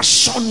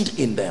fashioned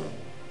in them.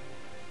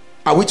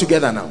 Are we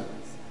together now?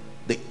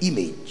 The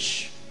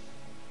image.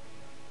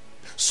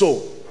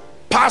 So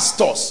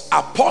pastors,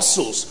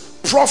 apostles,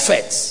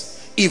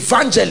 prophets,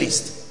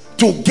 evangelists,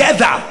 together,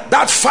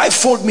 that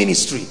fivefold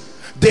ministry,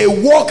 they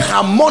work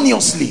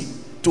harmoniously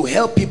to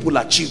help people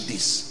achieve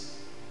this.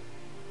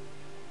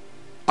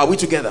 Are we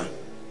together?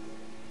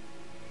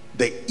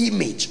 The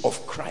image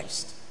of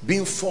Christ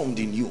being formed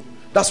in you.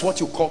 That's what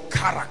you call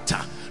character.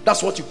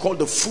 That's what you call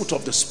the fruit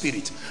of the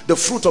Spirit, the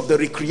fruit of the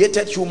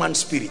recreated human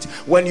spirit.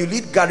 When you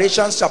read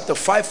Galatians chapter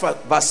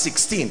 5 verse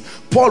 16,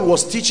 Paul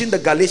was teaching the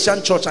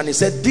Galatian church, and he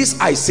said, this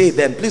I say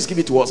then, please give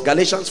it to us,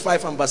 Galatians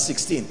 5 and verse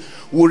 16.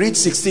 We'll read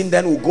 16,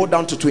 then we'll go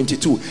down to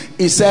 22.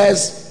 He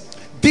says,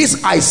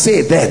 this I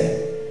say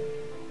then,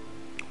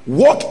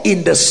 walk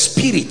in the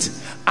Spirit,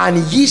 and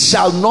ye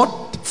shall not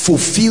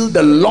fulfill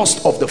the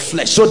lust of the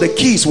flesh. So the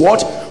key is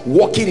what?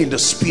 Walking in the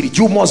Spirit.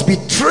 You must be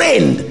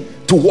trained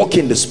to walk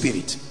in the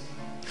Spirit.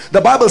 The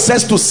Bible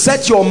says to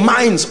set your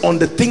minds on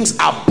the things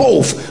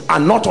above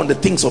and not on the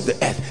things of the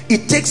earth.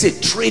 It takes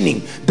a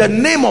training. The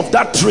name of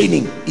that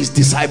training is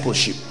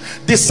discipleship.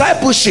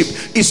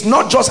 Discipleship is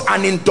not just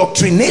an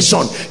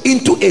indoctrination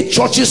into a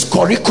church's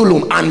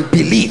curriculum and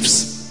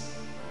beliefs.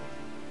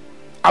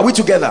 Are we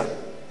together?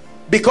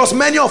 Because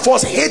many of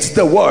us hate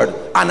the word,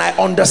 and I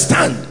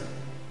understand,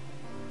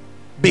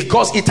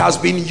 because it has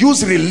been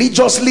used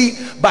religiously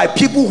by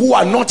people who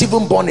are not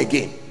even born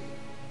again.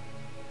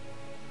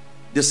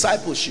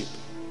 Discipleship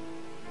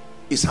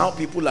is how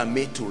people are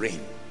made to reign.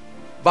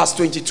 Verse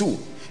 22,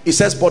 it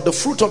says, but the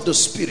fruit of the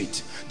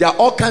Spirit, there are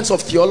all kinds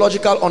of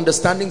theological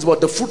understandings,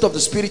 but the fruit of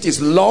the Spirit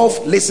is love,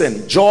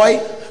 listen,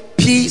 joy,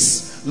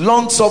 peace,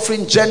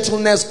 long-suffering,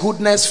 gentleness,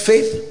 goodness,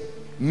 faith,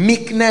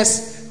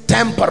 meekness,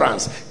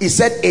 temperance. He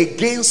said,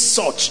 against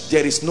such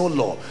there is no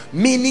law,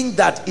 meaning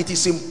that it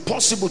is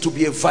impossible to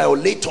be a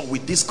violator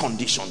with these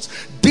conditions.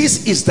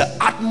 This is the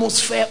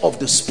atmosphere of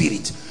the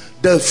Spirit.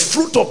 The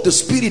fruit of the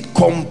Spirit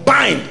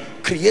combined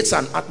creates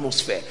an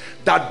atmosphere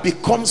that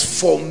becomes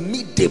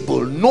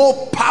formidable.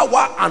 No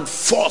power and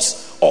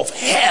force of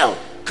hell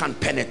can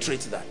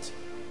penetrate that.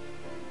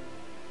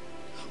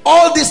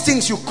 All these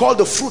things you call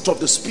the fruit of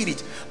the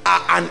Spirit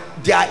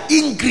they are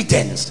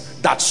ingredients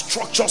that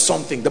structure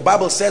something. The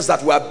Bible says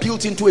that we are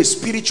built into a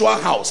spiritual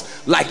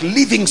house like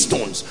living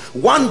stones,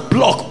 one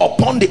block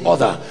upon the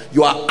other.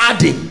 You are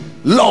adding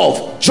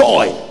love,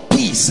 joy,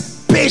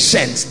 peace,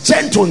 patience,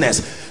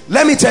 gentleness.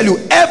 Let me tell you,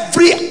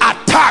 every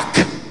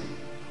attack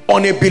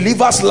on a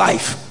believer's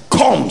life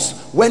comes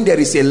when there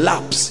is a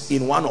lapse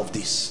in one of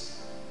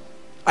these.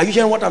 Are you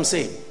hearing what I'm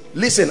saying?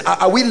 Listen,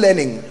 are we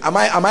learning? Am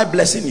I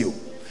blessing you?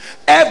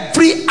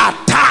 Every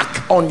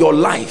attack on your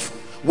life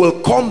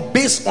will come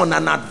based on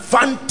an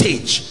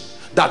advantage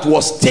that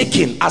was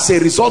taken as a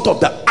result of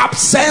the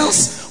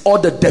absence or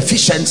the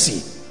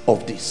deficiency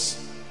of this.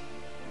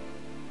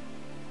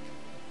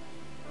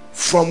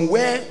 From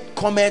where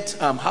cometh,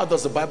 how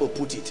does the Bible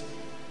put it?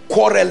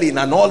 Quarreling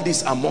and all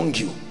this among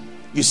you.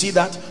 You see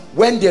that?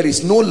 When there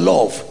is no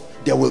love,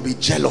 there will be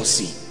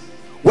jealousy.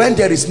 When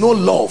there is no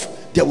love,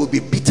 there will be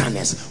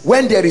bitterness.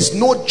 When there is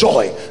no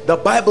joy, the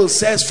Bible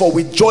says, for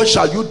with joy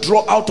shall you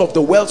draw out of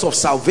the wells of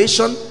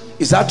salvation.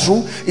 Is that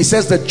true? It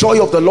says the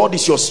joy of the Lord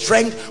is your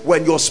strength.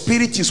 When your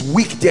spirit is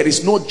weak, there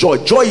is no joy.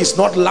 Joy is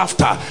not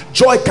laughter.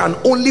 Joy can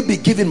only be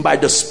given by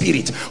the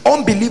Spirit.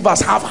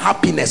 Unbelievers have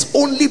happiness.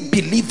 Only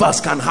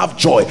believers can have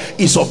joy.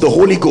 It's of the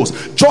Holy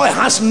Ghost. Joy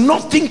has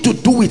nothing to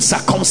do with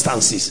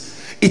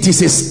circumstances. It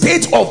is a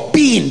state of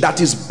being that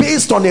is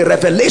based on a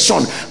revelation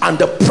and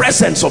the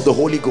presence of the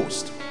Holy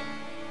Ghost.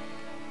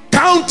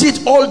 Count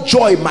it all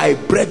joy, my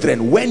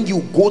brethren, when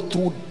you go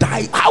through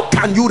die. How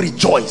can you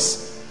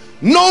rejoice?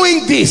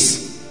 Knowing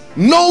this,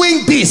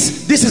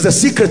 this is the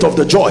secret of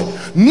the joy.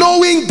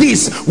 Knowing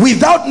this,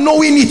 without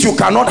knowing it, you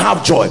cannot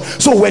have joy.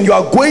 So when you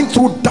are going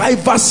through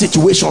diverse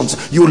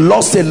situations, you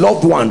lost a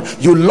loved one,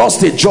 you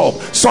lost a job,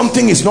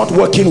 something is not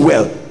working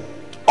well,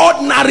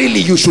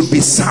 ordinarily you should be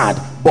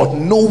sad. But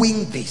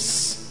knowing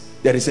this,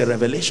 there is a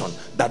revelation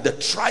that the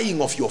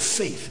trying of your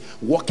faith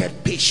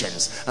worketh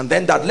patience, and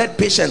then that let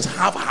patience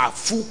have her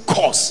full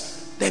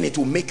course, then it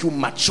will make you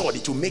matured,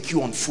 it will make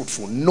you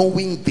unfruitful.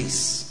 Knowing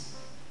this.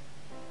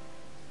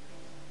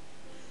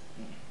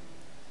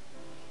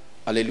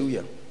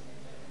 Hallelujah.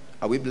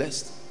 Are we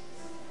blessed?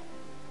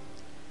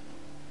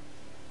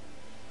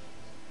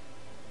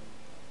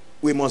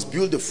 We must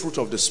build the fruit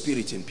of the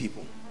Spirit in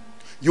people.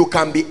 You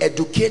can be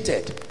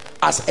educated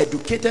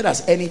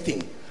as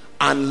anything,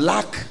 and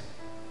lack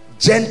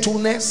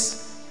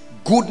gentleness,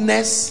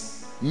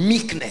 goodness,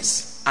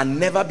 meekness, and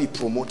never be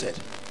promoted.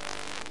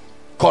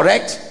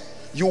 Correct?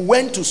 You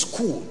went to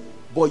school,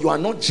 but you are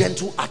not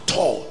gentle at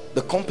all.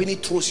 The company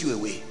throws you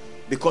away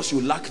because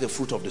you lack the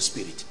fruit of the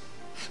Spirit.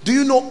 Do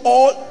you know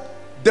all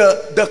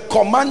the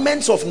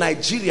commandments of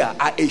Nigeria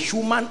are a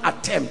human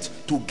attempt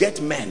to get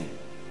men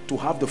to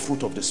have the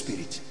fruit of the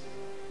Spirit?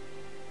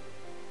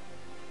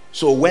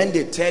 So when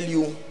they tell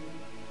you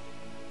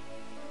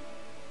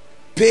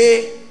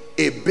pay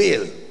a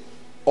bill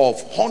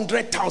of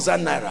 100,000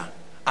 naira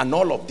and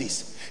all of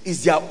this,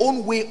 is their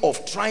own way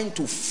of trying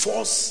to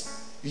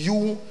force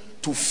you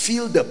to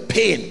feel the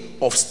pain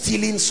of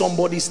stealing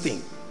somebody's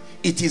thing.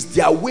 It is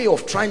their way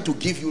of trying to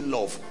give you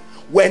love.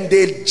 When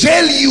they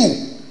jail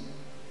you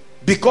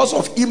because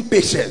of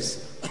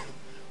impatience,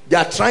 they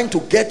are trying to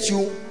get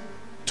you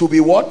to be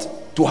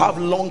what? To have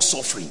long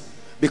suffering,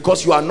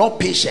 because you are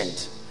not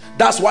patient.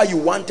 That's why you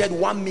wanted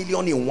 1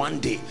 million in one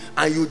day,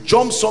 and you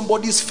jumped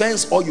somebody's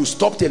fence, or you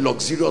stopped a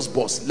luxurious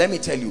bus. Let me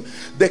tell you,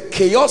 the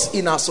chaos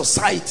in our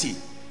society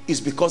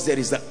is because there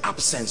is the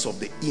absence of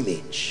the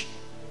image,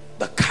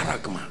 the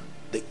charagma,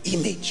 the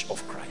image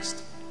of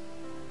Christ.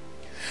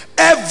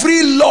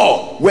 Every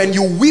law, when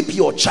you whip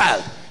your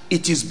child,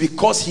 it is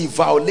because he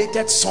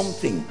violated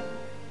something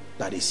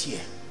that is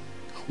here.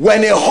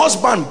 When a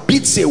husband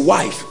beats a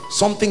wife,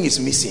 something is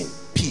missing.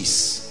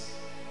 Peace.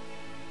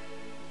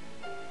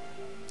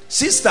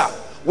 Sister,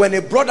 when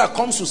a brother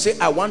comes to say,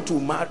 I want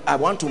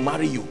to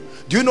marry you,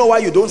 do you know why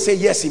you don't say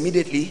yes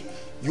immediately?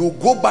 You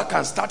go back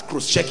and start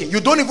cross-checking.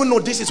 You don't even know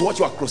this is what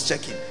you are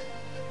cross-checking.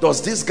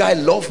 Does this guy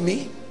love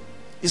me?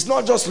 It's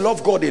not just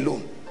love God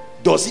alone.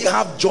 Does he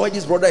have joy?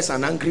 This brother is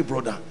an angry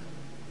brother.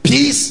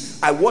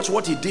 Peace. I watched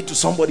what he did to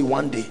somebody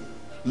one day.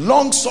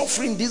 Long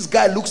suffering. This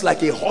guy looks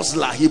like a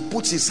hustler. He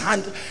puts his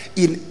hand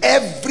in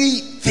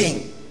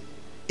everything.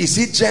 Is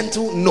he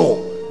gentle?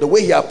 No. The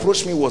way he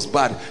approached me was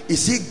bad.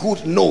 Is he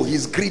good? No.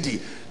 He's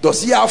greedy.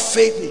 Does he have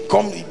faith?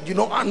 Come, you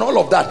know, and all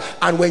of that.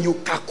 And when you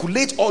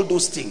calculate all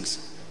those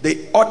things,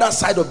 the other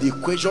side of the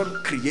equation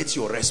creates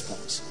your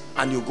response,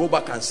 and you go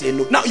back and say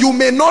no. Now you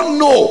may not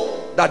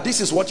know that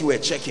this is what you were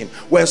checking.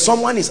 When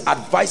someone is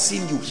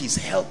advising you, he's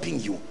helping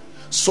you.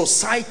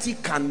 Society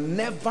can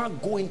never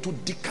go into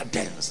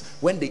decadence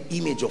when the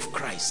image of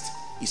Christ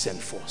is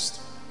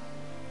enforced.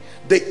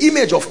 The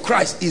image of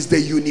Christ is the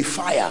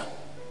unifier.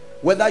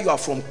 Whether you are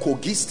from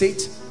Kogi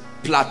State,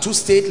 Plateau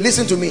State,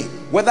 listen to me,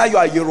 whether you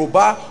are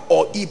Yoruba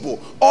or Igbo,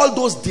 all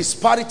those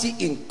disparity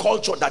in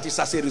culture that is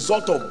as a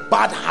result of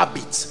bad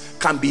habits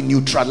can be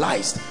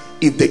neutralized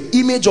if the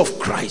image of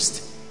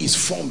Christ is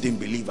formed in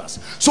believers.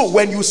 So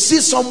when you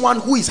see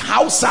someone who is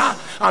Hausa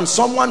and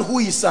someone who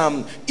is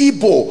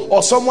Igbo,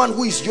 or someone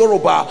who is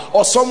Yoruba,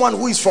 or someone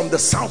who is from the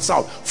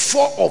south,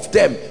 four of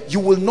them,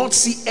 you will not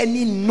see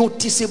any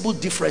noticeable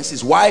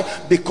differences. Why?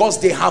 Because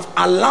they have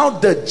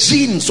allowed the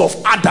genes of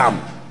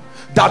Adam,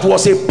 that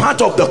was a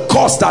part of the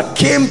curse that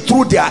came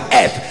through their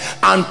earth,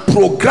 and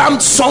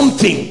programmed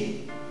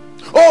something.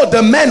 Oh,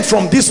 the men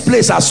from this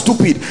place are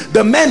stupid,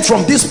 the men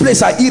from this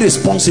place are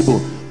irresponsible.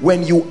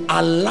 When you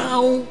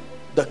allow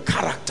the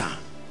character,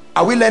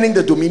 are we learning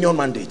the dominion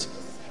mandate?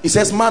 It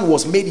says man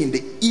was made in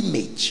the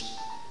image.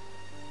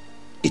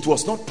 It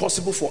was not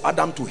possible for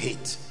Adam to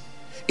hate.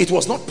 It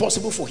was not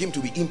possible for him to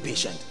be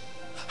impatient.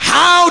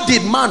 How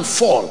did man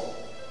fall?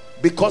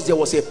 Because there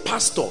was a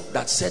pastor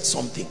that said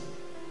something.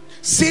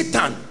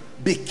 Satan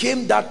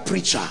became that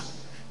preacher.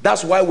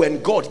 That's why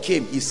when God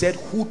came, he said,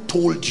 who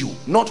told you?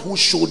 Not who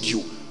showed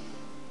you.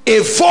 A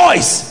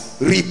voice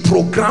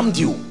reprogrammed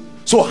you.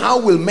 So how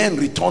will men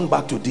return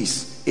back to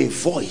this? A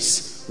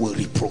voice will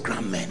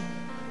reprogram men.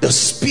 The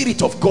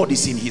Spirit of God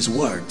is in his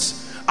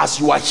words, as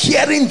you are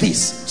hearing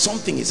this,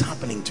 something is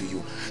happening to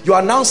you. You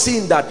are now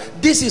seeing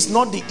that this is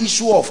not the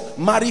issue of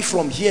marry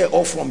from here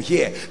or from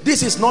here.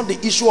 This is not the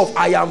issue of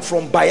I am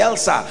from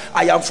Bayelsa,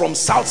 I am from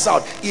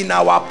South. In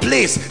our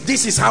place,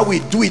 this is how we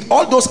do it.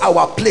 All those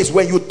our place.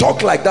 When you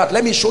talk like that,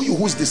 let me show you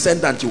whose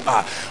descendant you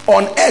are.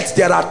 On earth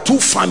there are two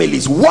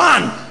families.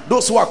 One,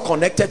 those who are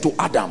connected to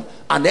Adam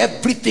and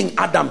everything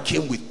Adam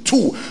came with.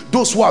 Two,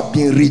 those who have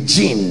been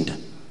regened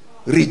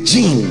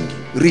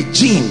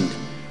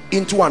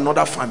into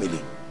another family.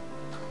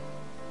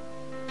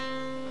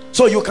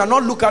 So you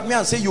cannot look at me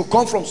and say you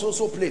come from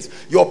so place,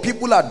 your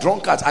people are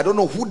drunkards, I don't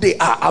know who they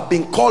are, I've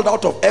been called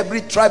out of every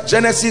tribe.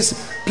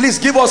 Genesis, please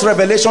give us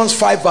Revelations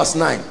 5 verse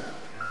 9.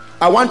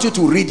 I want you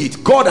to read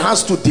it. God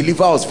has to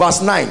deliver us.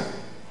 Verse 9.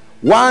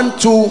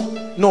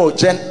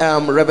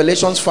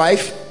 Revelations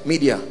 5,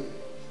 media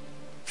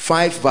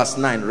 5 verse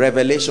 9.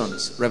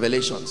 Revelations.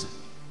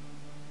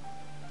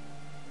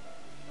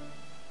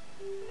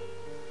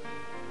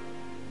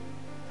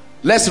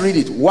 Let's read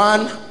it.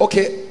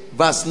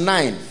 Verse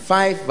 9.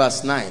 5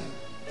 verse 9.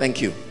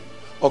 Thank you.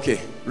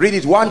 Okay, read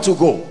it. 1 to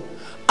go.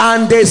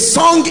 And they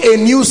sung a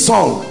new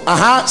song,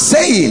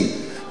 saying,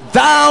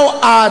 Thou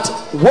art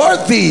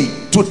worthy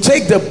to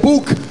take the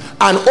book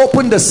and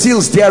open the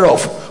seals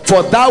thereof,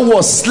 for thou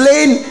wast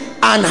slain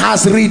and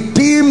hast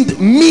redeemed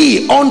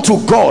me unto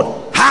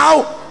God.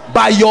 How?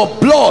 By your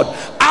blood,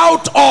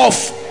 out of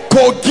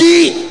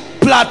Kogi,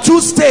 Plateau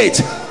State,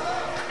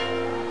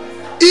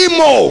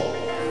 Imo,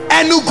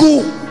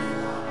 Enugu,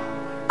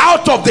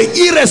 out of the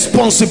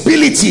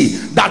irresponsibility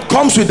that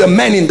comes with the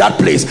men in that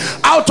place,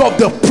 out of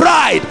the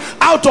pride,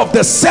 out of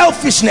the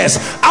selfishness,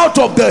 out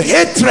of the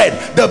hatred,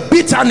 the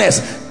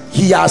bitterness,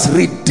 he has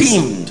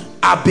redeemed.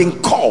 I've been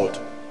called.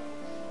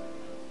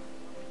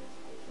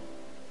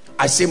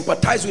 I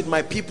sympathize with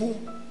my people,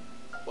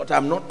 but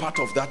I'm not part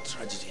of that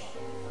tragedy.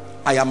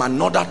 I am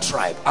another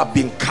tribe. I've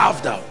been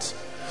carved out.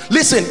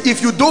 Listen,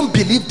 if you don't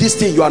believe this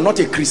thing, you are not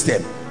a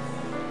Christian.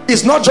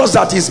 It's not just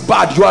that it's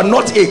bad, you are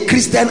not a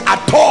Christian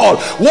at all.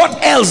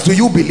 What else do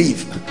you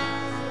believe?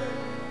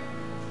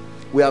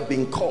 We have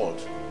been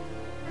called.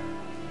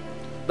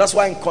 That's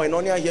why in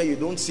Koinonia here you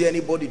don't see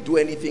anybody do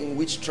anything.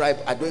 Which tribe?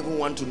 I don't even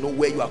want to know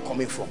where you are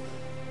coming from.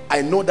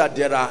 I know that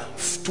there are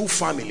two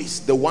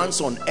families, the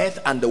ones on earth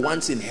and the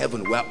ones in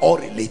heaven. We are all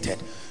related.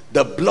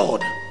 The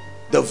blood,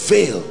 the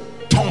veil,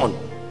 torn,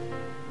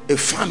 a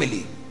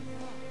family.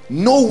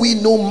 Know we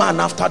no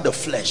man after the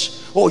flesh.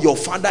 Oh, your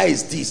father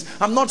is this.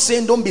 I'm not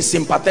saying don't be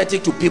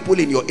sympathetic to people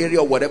in your area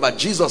or whatever.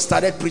 Jesus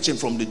started preaching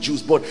from the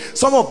Jews, but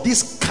some of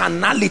this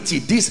carnality,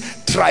 this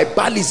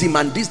tribalism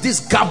and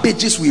these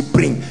garbages we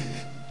bring.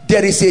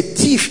 There is a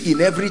thief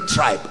in every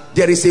tribe.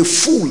 There is a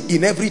fool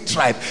in every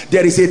tribe.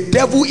 There is a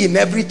devil in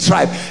every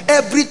tribe.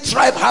 Every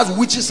tribe has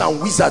witches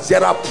and wizards.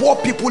 There are poor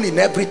people in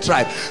every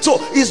tribe. So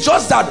it's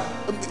just that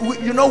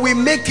we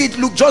make it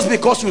look, just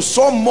because you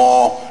saw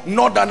more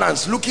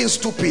northerners looking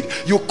stupid,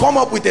 you come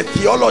up with a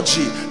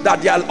theology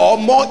that there are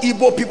more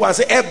Igbo people and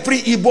say every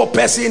Igbo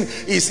person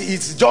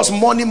is just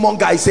money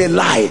monger. It's a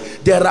lie.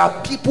 There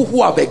are people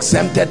who have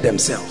exempted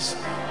themselves,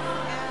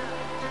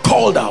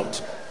 called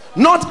out.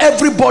 Not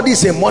everybody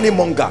is a money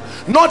monger.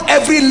 Not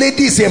every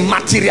lady is a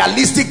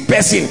materialistic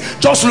person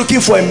just looking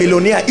for a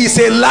millionaire. It's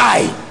a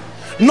lie.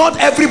 Not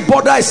every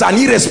brother is an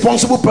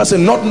irresponsible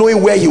person not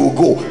knowing where he will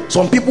go.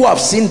 Some people have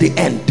seen the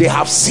end. They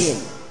have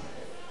seen.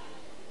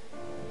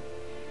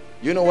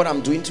 You know what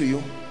I'm doing to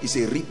you? It's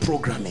a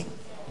reprogramming.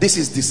 This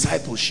is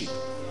discipleship.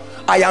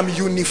 I am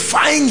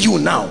unifying you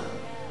now.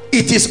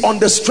 It is on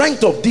the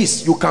strength of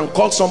this you can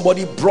call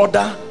somebody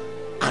brother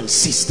and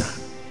sister.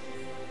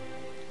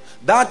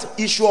 That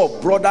issue of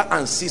brother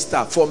and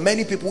sister for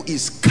many people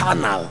is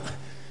carnal.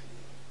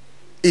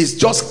 It's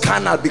just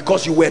carnal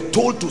because you were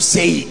told to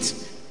say it.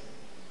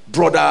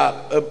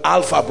 Brother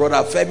Alpha, Brother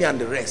Femi and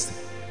the rest.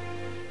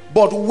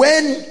 But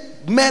when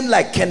men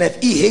like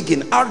Kenneth E.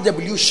 Hagin,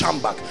 R.W.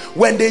 Shambach,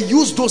 when they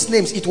used those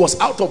names, it was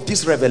out of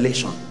this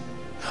revelation.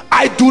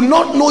 I do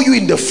not know you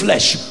in the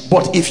flesh,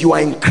 but if you are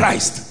in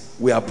Christ,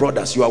 we are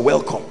brothers. You are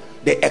welcome.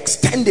 They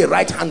extend the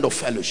right hand of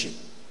fellowship.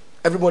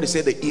 Everybody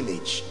say the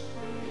image.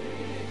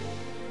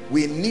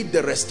 We need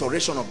the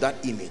restoration of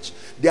that image.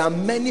 There are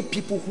many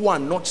people who are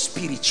not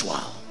spiritual.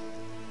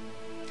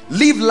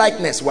 Live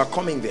likeness, we're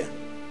coming there.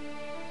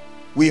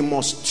 We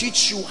must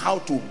teach you how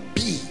to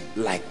be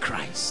like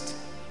Christ.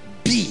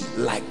 Be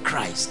like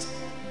Christ.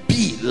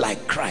 Be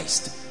like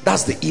Christ.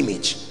 That's the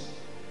image.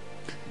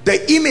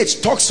 The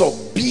image talks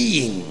of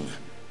being.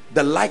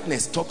 The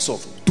likeness talks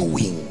of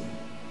doing.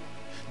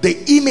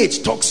 The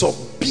image talks of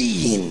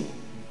being.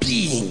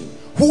 Being.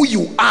 Who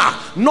you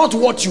are, not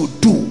what you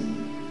do.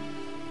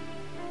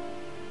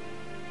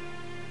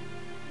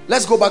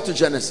 Let's go back to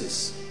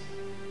Genesis.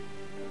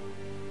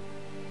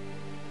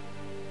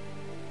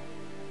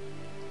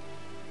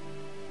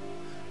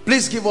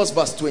 Please give us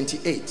verse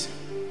 28.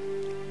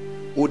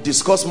 We'll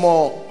discuss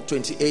more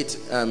 28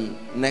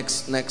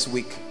 next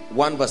week.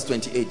 1 verse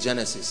 28,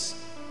 Genesis.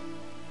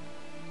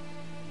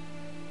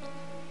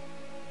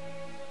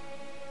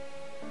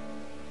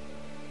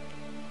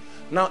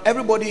 Now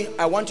everybody,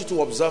 I want you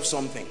to observe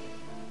something.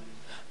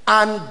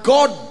 And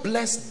God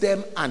blessed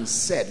them and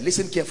said,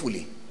 listen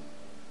carefully,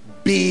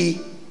 be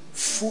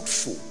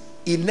fruitful.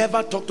 He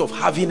never talked of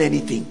having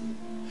anything.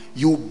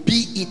 You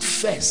be it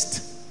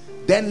first.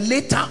 Then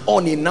later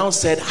on he now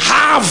said,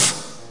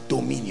 have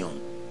dominion.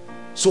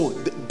 So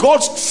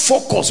God's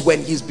focus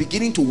when he's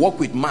beginning to work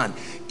with man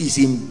is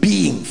in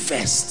being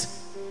first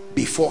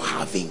before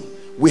having.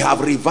 We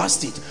have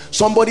reversed it.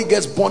 Somebody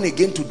gets born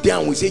again today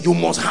and we say, you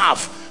must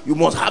have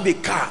a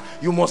car,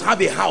 you must have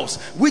a house,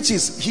 which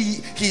is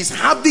he's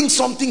having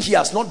something he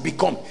has not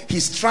become.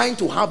 He's trying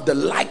to have the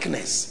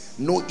likeness,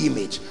 no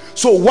image.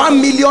 So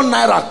 1 million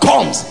naira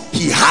comes,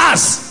 he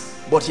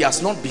has, but he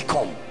has not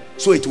become,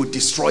 so it will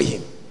destroy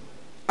him.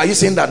 Are you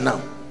saying that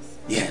now?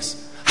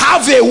 Yes.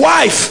 Have a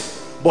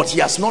wife, but he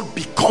has not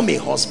become a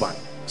husband,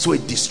 so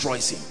it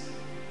destroys him.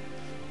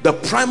 The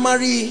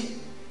primary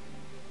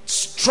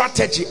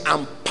strategy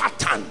and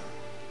pattern,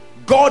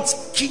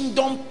 God's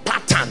kingdom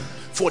pattern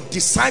for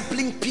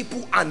discipling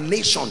people and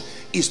nation,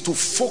 is to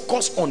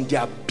focus on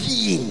their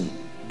being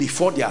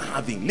before their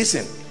having.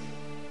 Listen,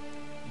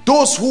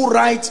 those who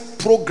write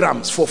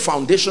programs for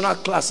foundational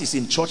classes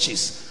in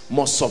churches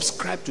must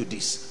subscribe to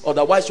this,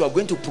 otherwise you are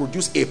going to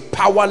produce a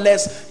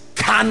powerless,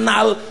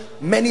 carnal,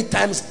 many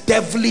times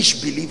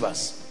devilish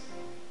believers.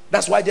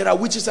 That's why there are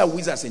witches and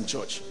wizards in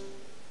church,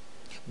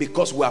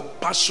 because we are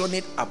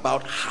passionate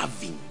about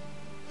having.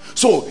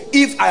 So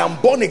if I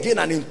am born again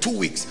and in 2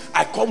 weeks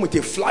I come with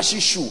a flashy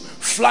shoe,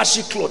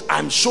 flashy cloth,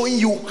 I'm showing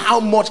you how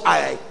much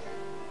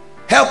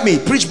help me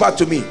preach back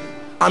to me,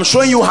 I'm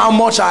showing you how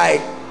much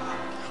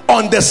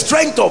on the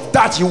strength of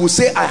that you will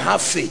say I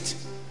have faith.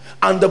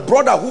 And the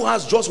brother who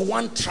has just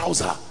one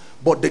trouser,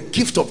 but the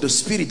gift of the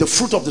Spirit, the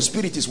fruit of the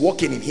Spirit is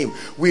working in him,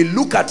 we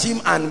look at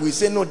him and we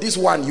say, no, this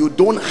one you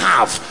don't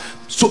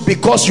have. So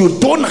because you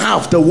don't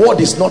have, the word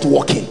is not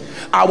working.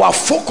 Our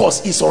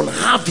focus is on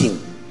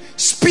having.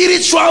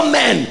 Spiritual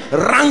men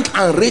rank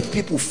and rate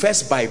people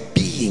first by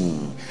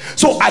being.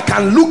 So I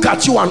can look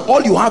at you and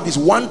all you have is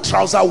one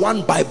trouser,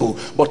 one Bible,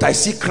 but I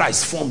see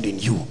Christ formed in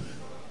you.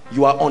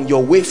 You are on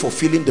your way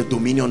fulfilling the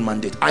dominion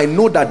mandate. I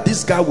know that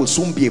this guy will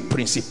soon be a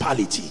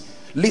principality.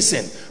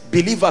 Listen,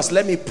 believers,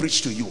 let me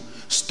preach to you.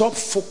 Stop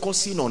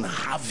focusing on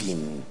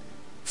having.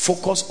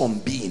 Focus on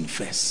being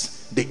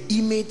first. The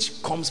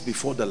image comes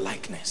before the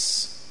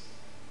likeness.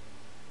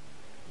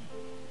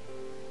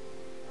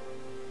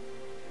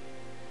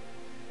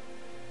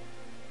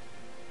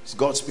 Is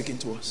God speaking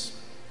to us?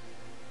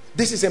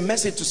 This is a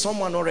message to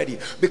someone already,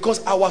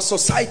 because our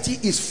society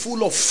is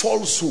full of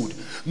falsehood.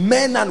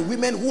 Men and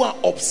women who are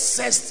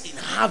obsessed in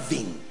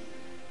having.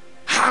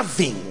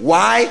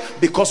 Why?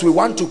 Because we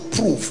want to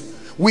prove.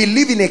 We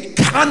live in a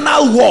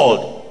carnal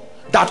world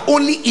that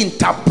only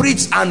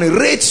interprets and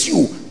rates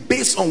you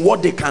based on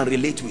what they can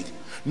relate with.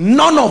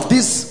 None of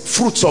these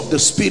fruits of the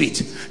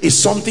Spirit is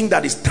something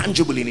that is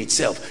tangible in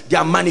itself.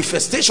 Their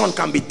manifestation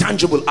can be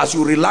tangible as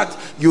you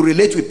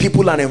relate with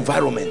people and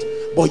environment,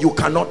 but you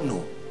cannot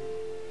know.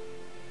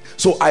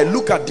 So I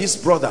look at this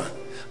brother,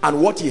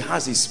 and what he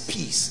has is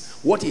peace,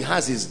 what he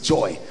has is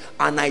joy,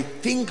 and I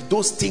think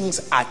those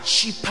things are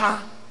cheaper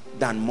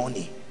than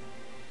money.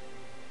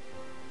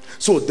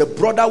 So the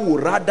brother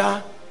would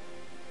rather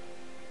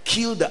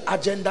kill the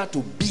agenda to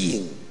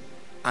being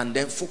and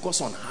then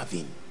focus on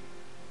having.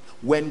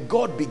 When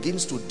God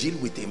begins to deal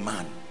with a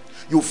man,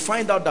 you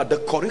find out that the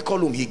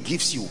curriculum he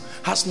gives you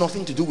has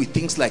nothing to do with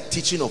things like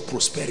teaching of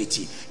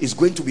prosperity. It's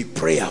going to be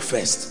prayer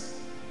first.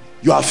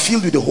 You are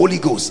filled with the Holy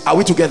Ghost. Are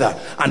we together?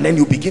 And then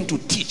you begin to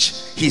teach.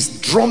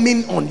 He's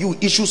drumming on you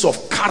issues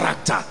of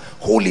character,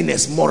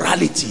 holiness,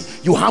 morality.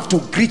 You have to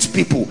greet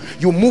people.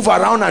 You move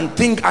around and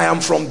think, I am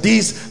from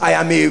this, I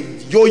am a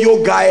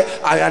yo-yo guy,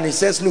 and he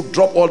says, look,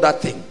 drop all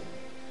that thing.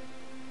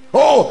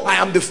 Oh, I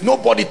am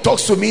nobody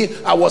talks to me,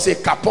 I was a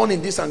capon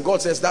in this, and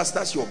God says,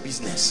 that's your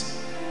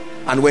business.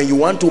 And when you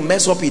want to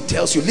mess up, he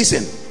tells you,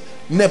 listen,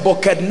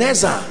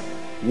 Nebuchadnezzar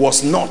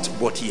was not,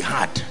 but he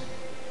had.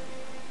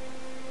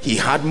 He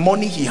had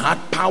money, he had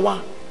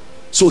power,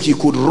 so he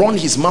could run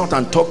his mouth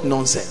and talk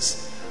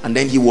nonsense. And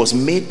then he was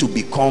made to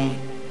become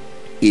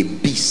a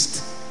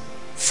beast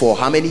for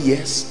how many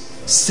years?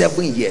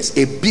 7 years.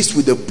 A beast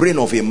with the brain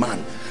of a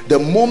man. The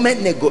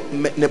moment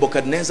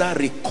Nebuchadnezzar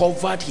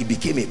recovered, he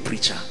became a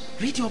preacher.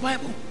 Read your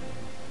Bible.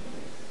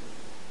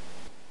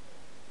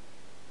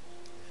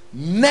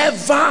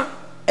 Never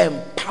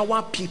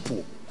empower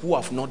people who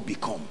have not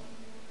become.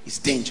 It's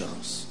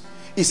dangerous.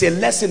 It's a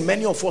lesson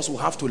many of us will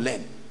have to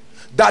learn.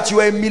 That you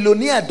are a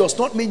millionaire does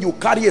not mean you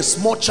carry a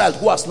small child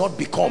who has not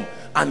become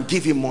and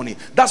give him money.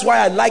 That's why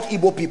I like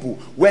Igbo people.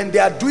 When they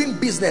are doing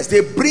business,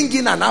 they bring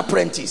in an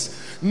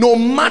apprentice. No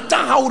matter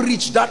how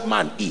rich that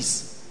man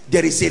is,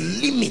 there is a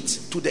limit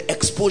to the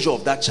exposure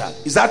of that child.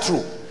 Is that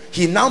true?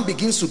 He now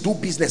begins to do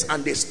business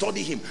and they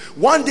study him.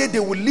 One day they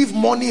will leave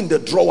money in the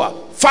drawer,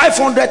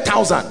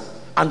 500,000,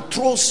 and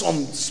throw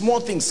some small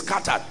things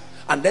scattered,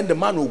 and then the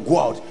man will go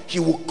out. He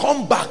will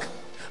come back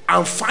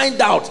and find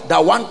out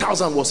that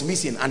 1,000 was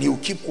missing, and he will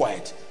keep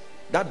quiet.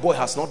 That boy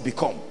has not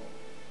become.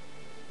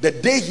 The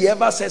day he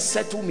ever says,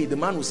 settle me, the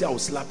man will say, I will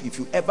slap you. If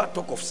you ever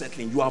talk of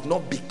settling, you have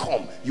not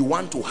become, you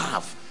want to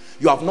have.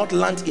 You have not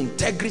learned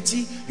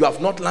integrity. You have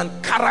not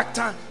learned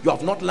character. You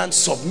have not learned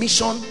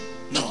submission.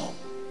 No.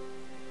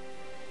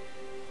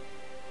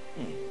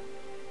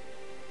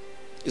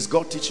 Is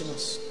God teaching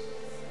us?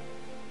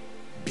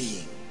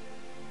 Being.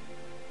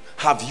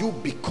 Have you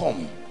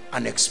become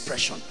an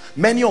expression?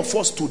 Many of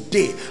us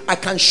today, I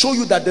can show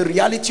you that the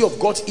reality of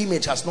God's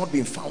image has not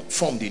been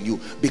formed in you,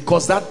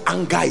 because that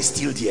anger is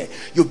still there.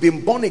 You've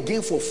been born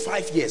again for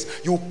 5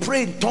 years. You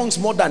pray in tongues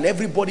more than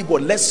everybody,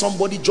 but let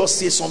somebody just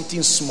say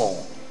something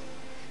small.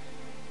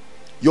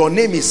 Your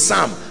name is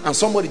Sam, and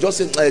somebody just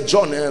said,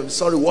 John,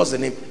 sorry, what's the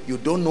name? You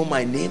don't know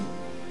my name?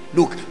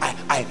 Look,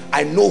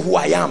 I know who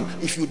I am.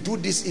 If you do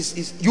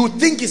this, you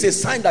think it's a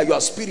sign that you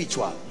are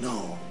spiritual.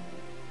 No.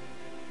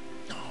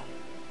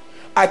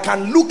 I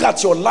can look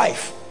at your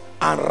life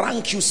and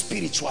rank you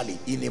spiritually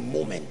in a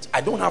moment.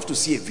 I don't have to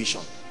see a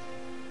vision.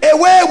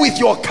 Away with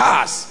your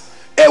cars,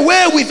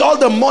 away with all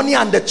the money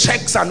and the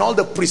checks and all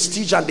the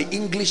prestige and the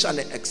English and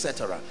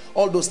etc.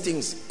 All those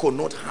things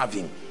connote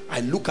having. I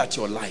look at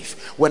your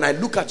life. When I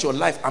look at your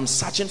life, I'm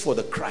searching for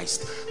the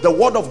Christ. The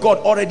word of God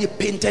already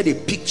painted a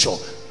picture,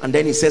 and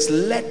then he says,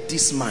 let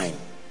this mind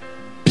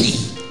be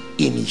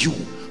in you,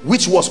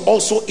 which was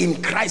also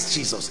in Christ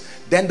Jesus.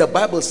 Then the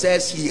Bible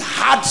says he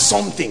had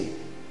something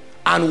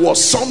and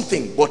was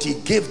something, but he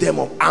gave them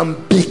up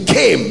and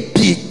became,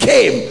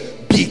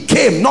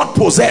 not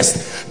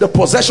possessed. The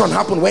possession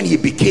happened when he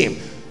became.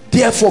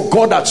 Therefore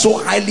God had so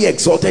highly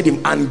exalted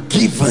him and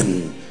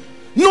given.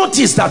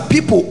 Notice that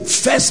people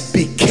first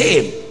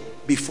became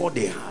before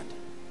they had.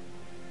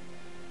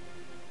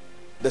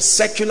 The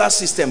secular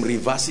system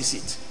reverses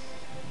it.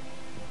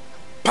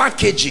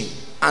 Packaging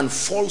and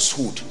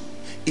falsehood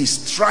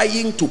is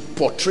trying to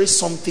portray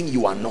something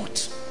you are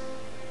not.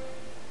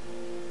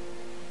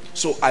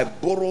 So I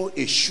borrow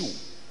a shoe,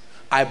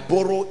 I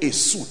borrow a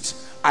suit,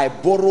 I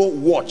borrow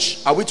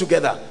watch. Are we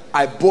together?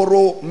 I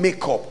borrow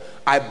makeup,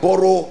 I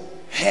borrow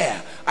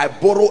hair, I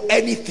borrow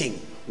anything.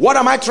 What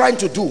am I trying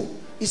to do?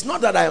 It's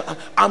not that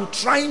I'm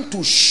trying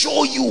to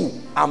show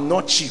you I'm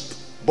not cheap.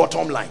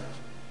 Bottom line.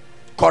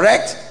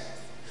 Correct?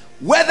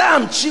 Whether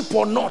I'm cheap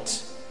or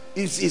not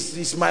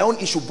is my own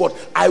issue, but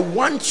I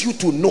want you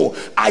to know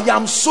I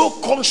am so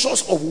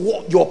conscious of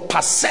what your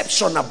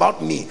perception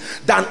about me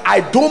that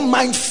I don't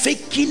mind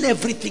faking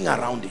everything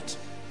around it.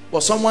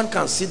 But someone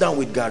can sit down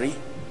with Gary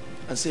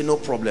and say, no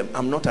problem,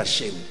 I'm not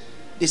ashamed.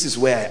 This is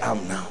where I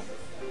am now.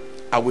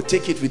 I will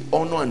take it with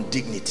honor and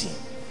dignity.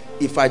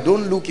 If I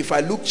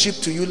look cheap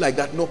to you like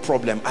that, no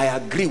problem. I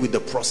agree with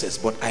the process,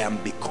 but I am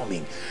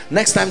becoming.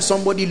 Next time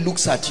somebody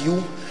looks at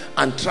you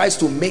and tries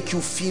to make you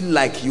feel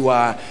like you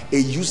are a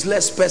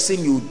useless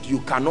person, you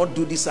cannot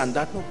do this and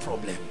that, no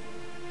problem.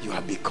 You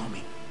are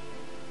becoming.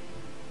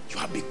 You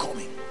are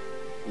becoming.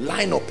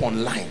 Line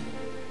upon line.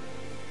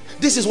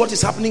 This is what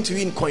is happening to you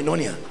in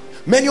Koinonia.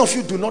 Many of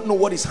you do not know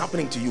what is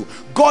happening to you.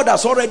 God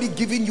has already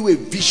given you a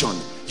vision.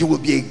 You will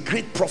be a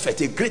great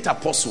prophet, a great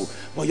apostle.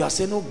 But you are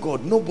saying, oh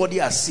God, nobody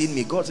has seen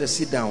me. God says,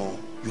 sit down.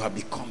 You are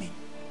becoming.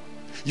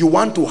 You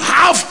want to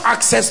have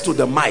access to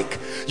the mic.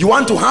 You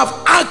want to have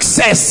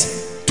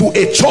access to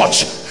a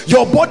church.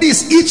 Your body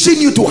is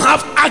itching you to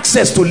have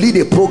access to lead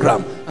a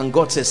program. And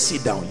God says,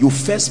 sit down. You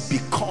first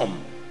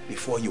become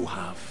before you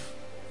have.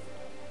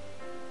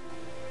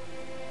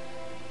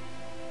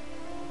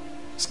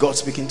 Is God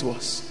speaking to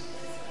us?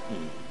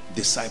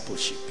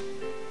 Discipleship.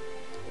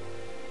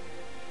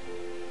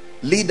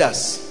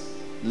 Leaders,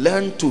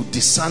 learn to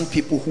discern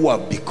people who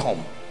have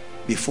become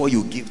before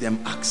you give them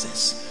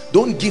access.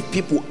 Don't give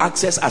people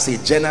access as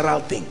a general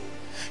thing.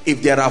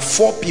 If there are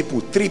 4 people,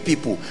 3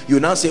 people,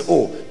 you now say,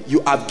 oh,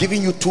 you have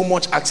given you too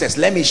much access,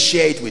 let me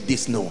share it with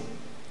this. No.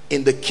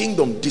 In the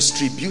kingdom,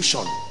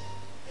 distribution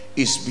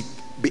is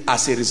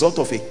as a result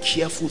of a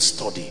careful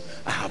study.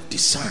 I have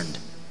discerned.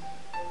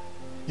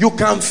 You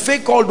can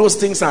fake all those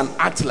things and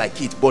act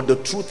like it, but the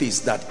truth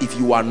is that if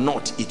you are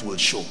not, it will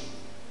show.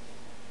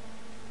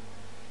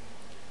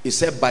 He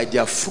said, by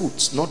their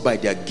fruits, not by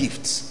their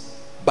gifts.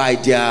 By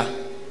their,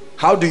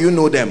 how do you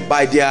know them?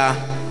 By their,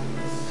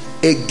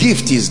 a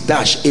gift is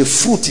dash, a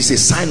fruit is a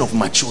sign of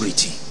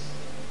maturity.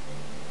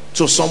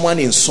 So someone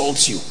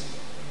insults you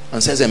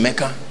and says,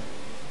 Emeka,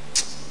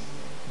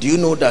 do you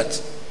know that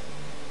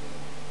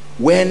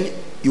when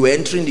you were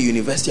entering the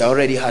university, I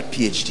already had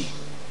PhD?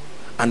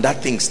 And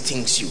that thing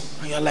stings you.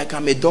 And you're like,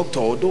 I'm a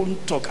doctor,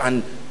 don't talk.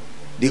 And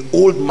the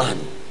old man,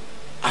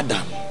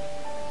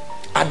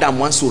 Adam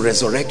wants to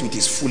resurrect with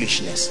his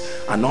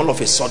foolishness. And all of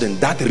a sudden,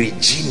 that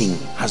regining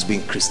has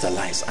been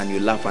crystallized. And you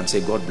laugh and say,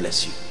 God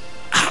bless you.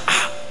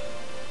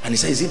 And he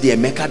says, is it the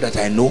Emeka that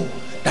I know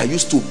that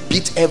used to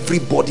beat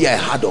everybody I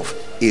heard of?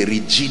 A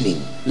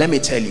regining. Let me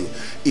tell you,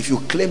 if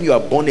you claim you are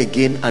born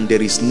again and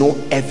there is no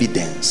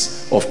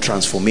evidence of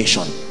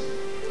transformation,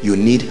 you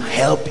need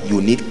help,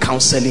 you need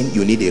counseling,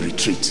 you need a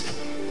retreat.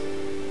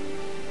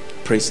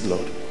 Praise the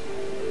Lord.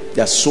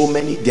 There are so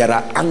many. There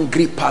are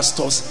angry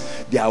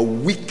pastors, there are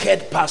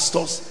wicked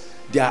pastors,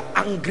 there are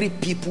angry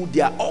people,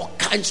 there are all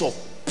kinds of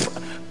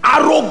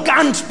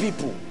Arrogant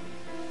people.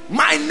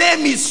 My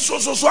name is so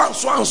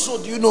and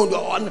so. Do you know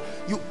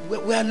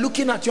we are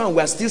looking at you and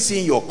we are still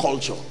seeing your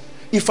culture.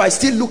 If I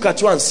still look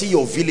at you and see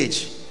your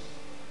village,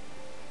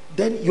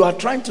 then you are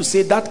trying to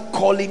say that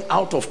calling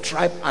out of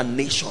tribe and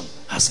nation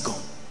has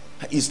gone.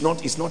 It's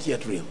not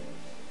yet real.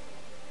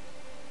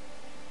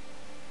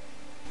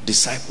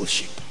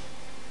 Discipleship,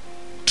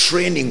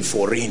 training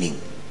for reigning,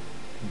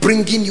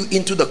 bringing you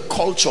into the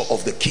culture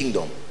of the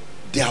kingdom,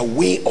 their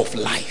way of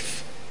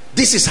life.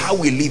 This is how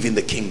we live in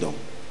the kingdom.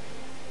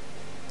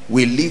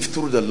 We live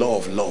through the law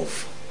of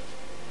love.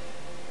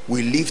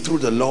 We live through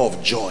the law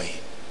of joy.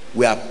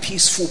 We are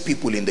peaceful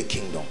people in the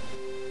kingdom.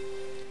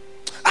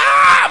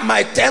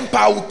 My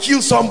temper will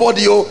kill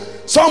somebody. Oh,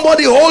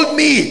 somebody hold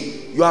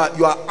me. You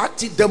are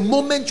acting, the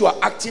moment you are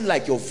acting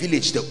like your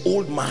village, the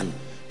old man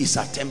is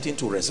attempting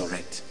to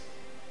resurrect.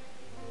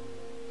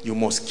 You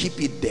must keep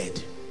it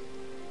dead.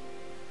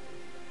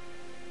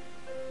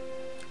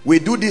 We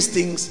do these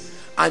things,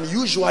 and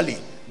usually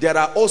there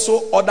are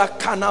also other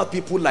carnal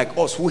people like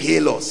us who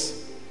hail us.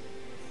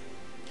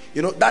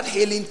 You know, that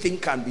hailing thing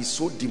can be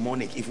so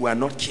demonic if we are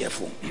not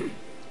careful.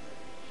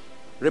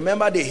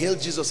 Remember, they hailed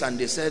Jesus and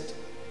they said,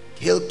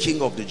 "Hail,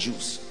 King of the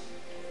Jews."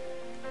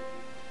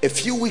 A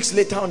few weeks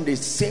later on, the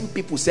same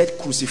people said,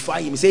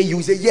 "Crucify him." You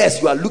say,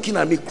 "Yes, you are looking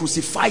at me,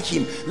 crucify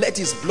him. Let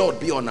his blood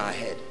be on our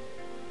head."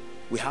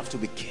 We have to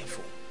be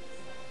careful.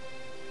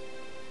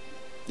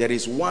 There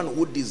is one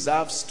who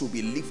deserves to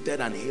be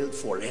lifted and hailed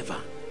forever.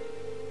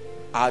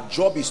 Our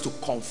job is to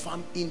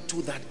conform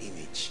into that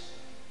image.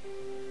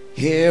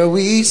 Here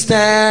we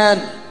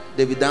stand,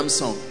 David Dam's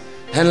song,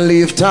 and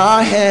lift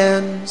our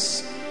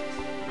hands,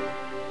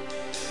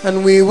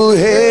 and we will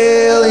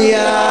hail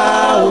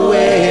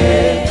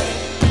Yahweh,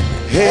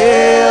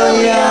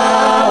 hail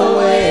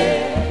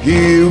Yahweh.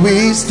 Here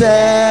we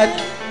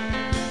stand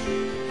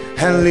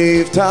and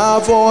lift our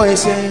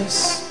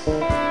voices,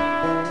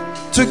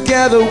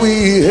 together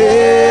we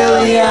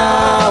hail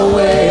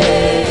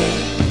Yahweh,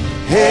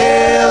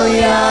 hail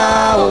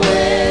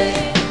Yahweh.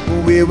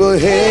 We will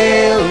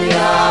hail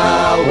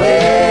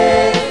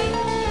Yahweh,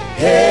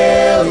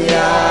 hail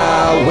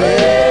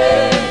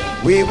Yahweh.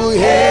 We will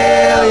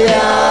hail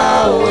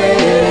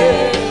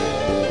Yahweh,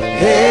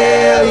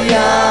 hail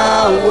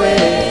Yahweh,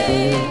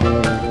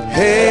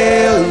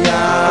 hail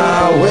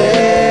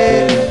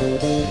Yahweh,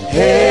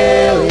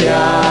 hail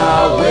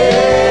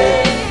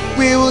Yahweh.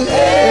 We will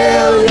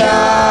hail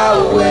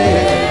Yahweh,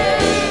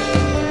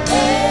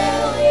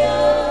 hail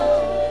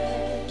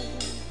Yahweh.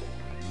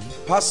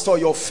 Pastor,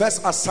 your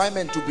first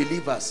assignment to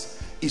believers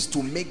is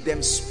to make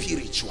them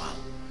spiritual.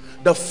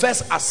 The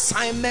first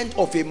assignment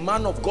of a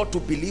man of God to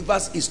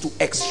believers is to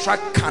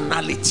extract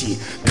carnality.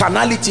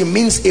 Carnality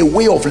means a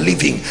way of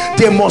living.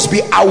 They must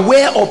be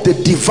aware of the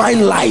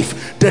divine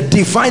life, the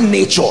divine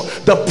nature,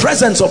 the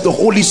presence of the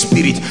Holy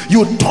Spirit.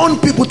 You turn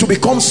people to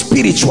become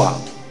spiritual.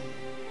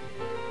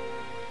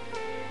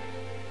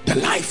 The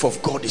life of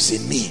God is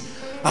in me.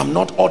 I'm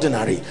not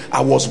ordinary.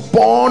 I was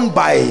born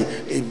by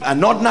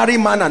an ordinary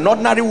man, an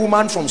ordinary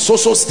woman from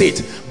so-so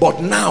state,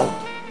 but now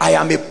I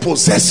am a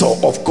possessor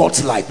of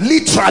God's life.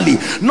 Literally,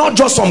 not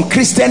just some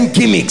Christian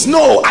gimmicks.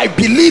 No, I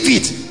believe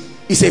it.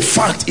 It's a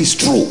fact, it's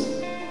true.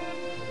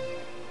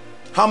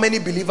 How many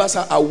believers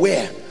are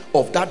aware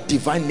of that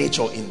divine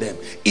nature in them?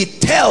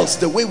 It tells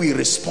the way we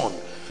respond.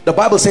 The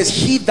Bible says,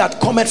 he that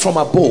cometh from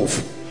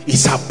above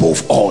is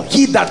above all.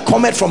 He that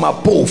cometh from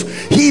above,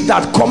 he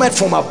that cometh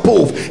from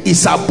above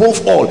is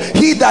above all.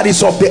 He that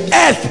is of the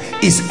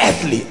earth is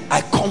earthly.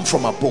 I come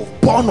from above,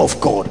 born of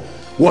God.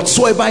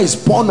 Whatsoever is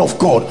born of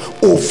God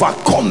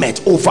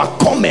overcometh,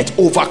 overcometh,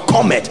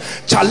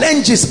 overcometh.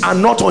 Challenges are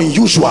not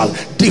unusual.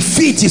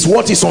 Defeat is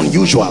what is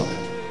unusual.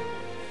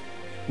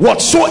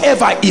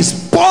 Whatsoever is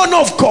born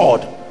of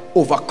God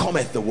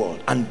overcometh the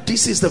world. And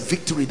this is the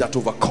victory that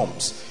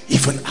overcomes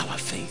even our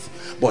faith.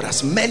 But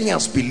as many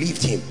as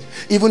believed him,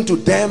 even to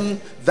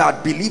them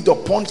that believed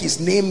upon his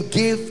name,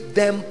 gave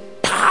them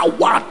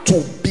power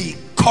to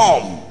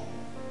become.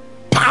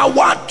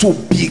 Power to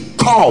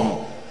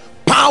become.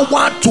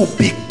 Power to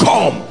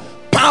become.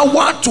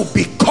 Power to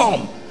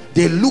become.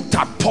 They looked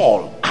at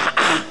Paul.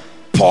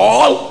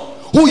 Paul,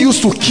 who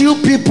used to kill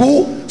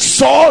people,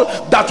 Saul,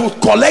 that would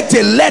collect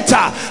a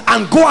letter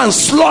and go and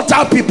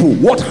slaughter people.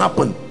 What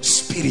happened?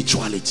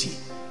 Spirituality.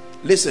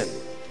 Listen,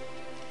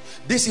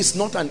 this is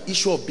not an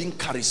issue of being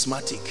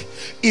charismatic.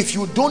 If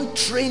you don't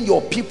train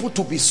your people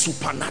to be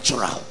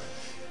supernatural,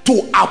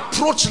 to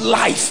approach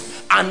life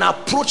and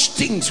approach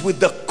things with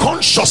the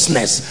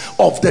consciousness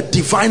of the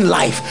divine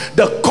life,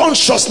 the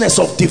consciousness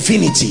of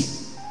divinity.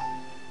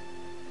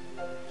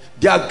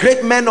 There are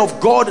great men of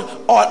God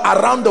all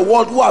around the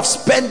world who have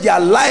spent their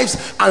lives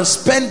and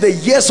spent the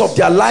years of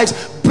their lives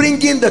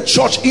bringing the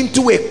church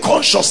into a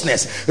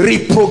consciousness,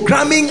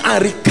 reprogramming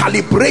and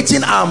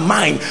recalibrating our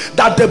mind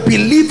that the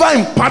believer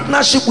in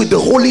partnership with the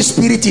Holy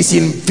Spirit is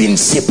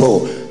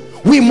invincible.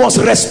 We must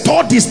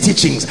restore these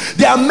teachings.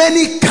 There are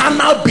many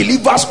carnal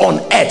believers on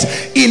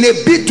earth. In a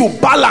bid to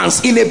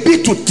balance, in a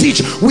bid to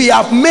teach, we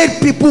have made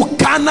people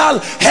carnal,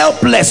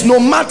 helpless. No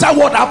matter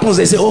what happens,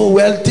 they say, oh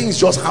well, things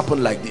just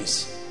happen like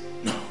this.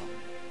 No.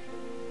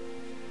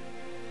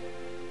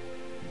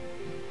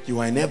 You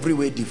are in every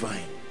way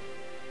divine.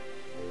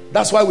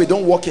 That's why we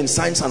don't walk in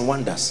signs and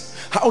wonders.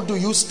 How do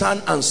you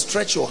stand and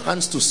stretch your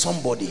hands to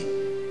somebody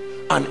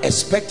and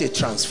expect a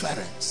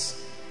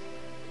transference?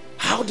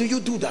 How do you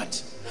do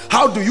that?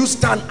 How do you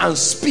stand and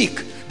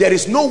speak? There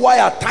is no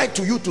wire tied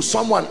to you to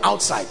someone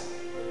outside.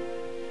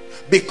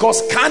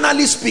 Because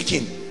carnally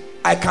speaking,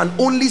 I can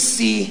only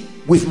see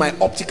with my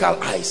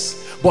optical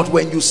eyes. But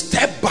when you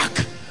step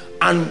back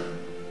and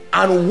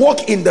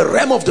walk in the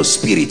realm of the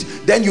spirit,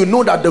 then you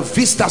know that the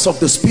vistas of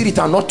the spirit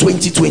are not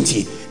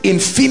 20/20.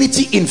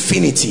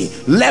 Infinity,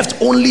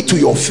 left only to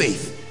your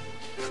faith.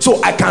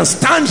 So I can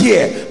stand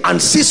here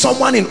and see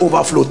someone in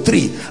overflow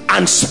 3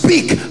 and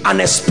speak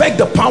and expect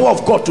the power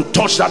of God to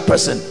touch that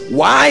person.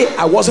 Why?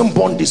 I wasn't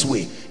born this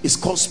way. It's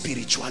called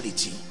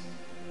spirituality.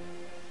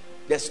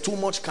 There's too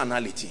much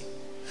carnality.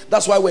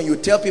 That's why when you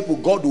tell people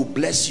God will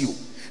bless you,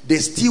 they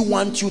still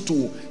want you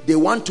to, they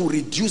want to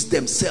reduce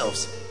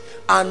themselves.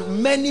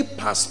 And many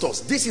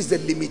pastors, this is the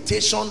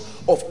limitation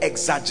of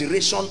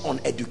exaggeration on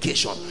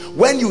education.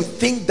 When you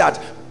think that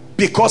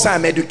because I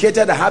am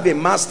educated, I have a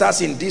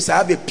master's in this, I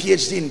have a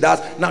PhD in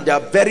that. Now there are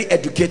very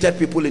educated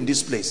people in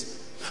this place.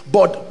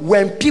 But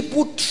when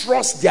people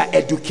trust their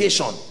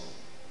education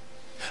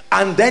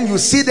and then you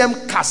see them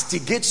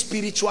castigate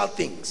spiritual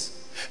things,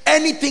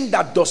 anything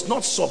that does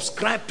not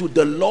subscribe to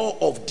the law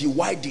of dy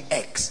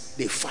dx,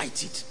 they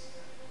fight it.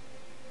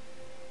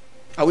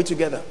 Are we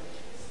together?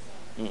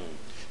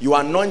 You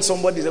anoint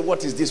somebody, say,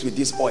 what is this with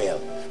this oil?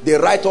 They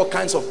write all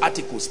kinds of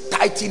articles.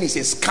 Tithing is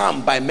a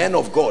scam by men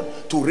of God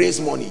to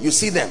raise money. You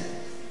see them.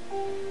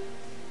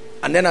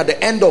 And then at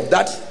the end of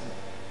that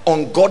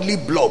ungodly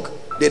blog,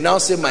 they now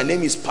say, my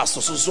name is Pastor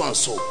so and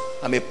so.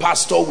 I'm a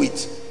pastor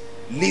with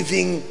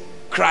Living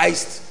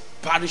Christ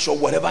Parish or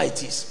whatever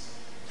it is.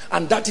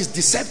 And that is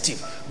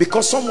deceptive,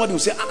 because somebody will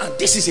say,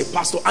 this is a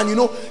pastor. And you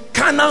know,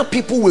 carnal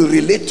people will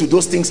relate to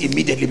those things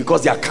immediately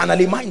because they are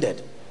carnally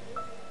minded.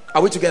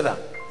 Are we together?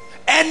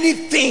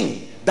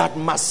 Anything that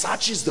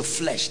massages the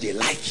flesh, they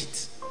like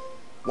it.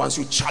 Once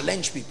you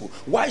challenge people,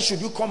 why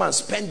should you come and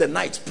spend the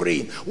night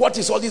praying? What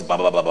is all this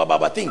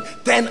thing?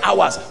 10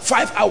 hours,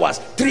 5 hours,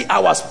 3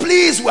 hours.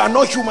 Please, we are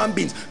not human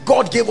beings.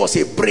 God gave us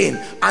a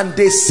brain. And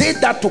they say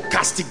that to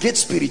castigate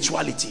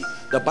spirituality.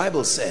 The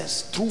Bible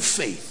says, through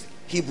faith,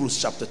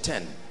 Hebrews chapter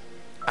 10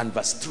 and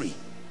verse 3.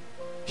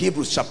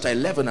 Hebrews chapter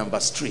 11 and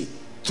verse 3.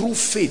 Through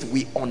faith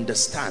we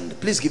understand.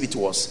 Please give it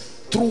to us.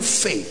 Through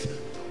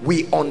faith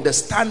we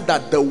understand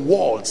that the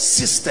world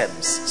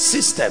systems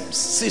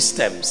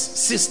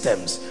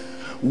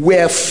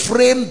were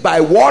framed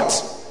by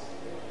what?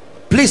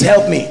 Please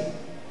help me.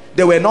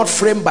 They were not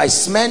framed by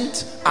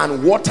cement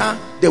and water.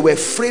 They were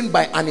framed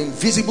by an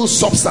invisible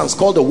substance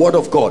called the word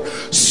of God,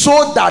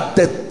 so that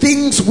the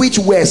things which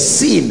were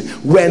seen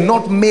were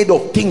not made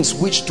of things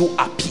which do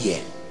appear.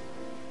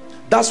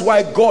 That's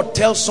why God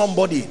tells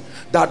somebody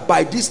that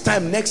by this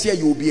time next year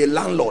you will be a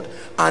landlord,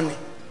 and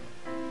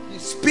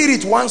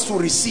spirit wants to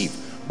receive,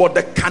 but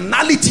the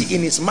carnality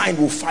in his mind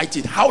will fight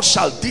it. How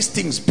shall these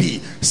things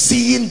be,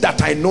 seeing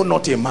that I know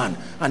not a man?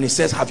 And he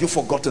says, have you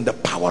forgotten the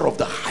power of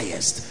the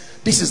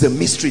highest? This is the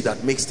mystery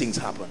that makes things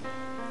happen.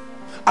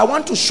 I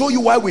want to show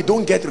you why we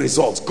don't get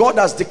results. God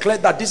has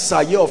declared that this is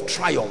a year of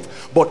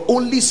triumph, but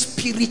only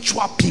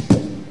spiritual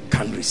people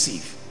can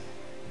receive.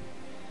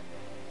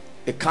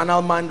 A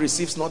carnal man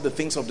receives not the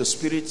things of the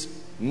spirit,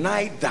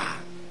 neither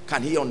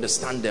can he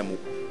understand them.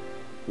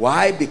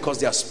 Why? Because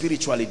they are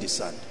spiritually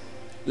discerned.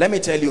 Let me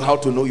tell you how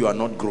to know you are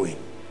not growing.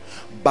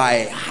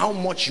 By how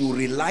much you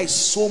rely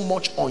so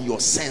much on your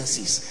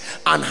senses,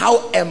 and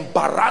how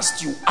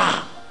embarrassed you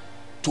are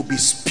to be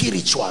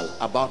spiritual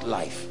about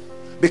life.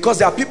 Because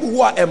there are people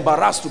who are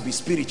embarrassed to be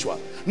spiritual.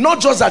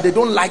 Not just that they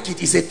don't like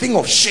it, it's a thing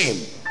of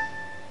shame.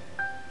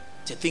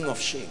 It's a thing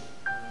of shame.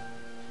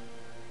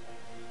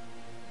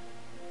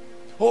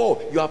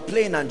 Oh, you are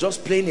playing and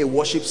just playing a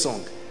worship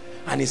song,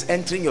 and it's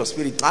entering your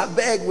spirit. I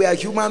beg, we are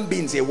human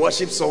beings. A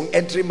worship song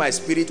entering my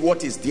spirit,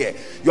 what is there?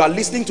 You are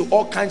listening to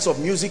all kinds of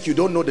music, you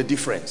don't know the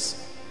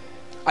difference.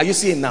 Are you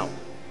seeing now?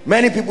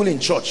 Many people in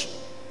church,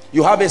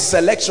 you have a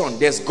selection.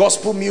 There's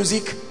gospel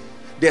music,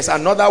 there's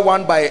another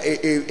one by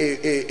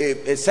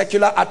a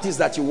secular artist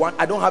that you want.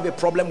 I don't have a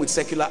problem with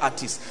secular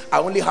artists. I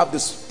only have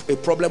a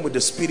problem with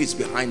the spirits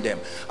behind them.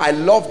 I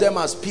love them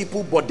as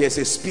people, but there's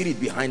a spirit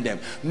behind them.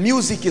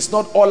 Music is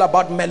not all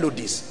about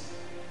melodies.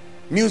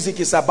 Music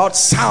is about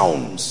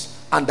sounds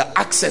and the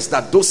access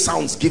that those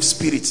sounds give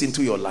spirits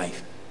into your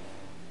life.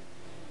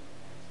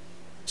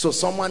 So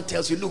someone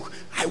tells you, look,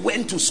 I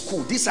went to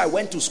school. I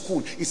went to school.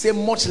 He said,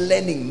 much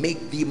learning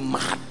make thee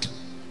mad.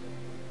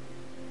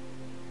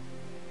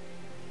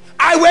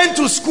 I went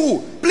to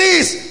school.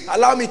 Please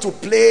allow me to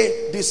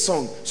play this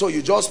song. So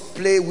you just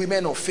play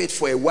Women of Faith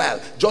for a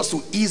while, just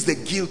to ease the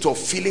guilt of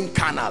feeling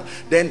carnal.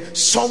 Then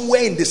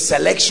somewhere in the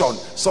selection,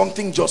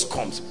 something just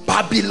comes.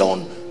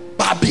 Babylon,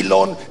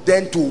 Babylon,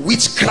 then to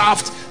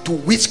witchcraft,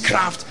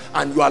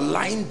 and you are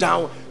lying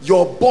down.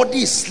 Your body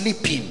is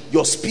sleeping,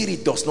 your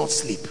spirit does not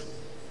sleep.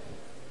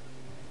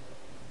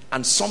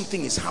 And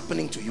something is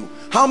happening to you.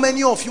 How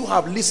many of you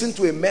have listened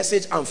to a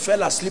message and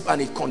fell asleep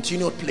and it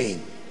continued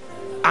playing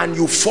and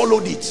you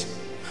followed it?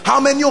 How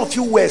many of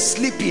you were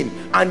sleeping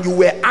and you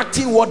were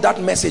acting what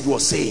that message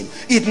was saying?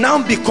 It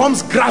now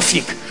becomes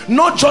graphic.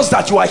 Not just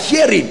that you are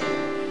hearing.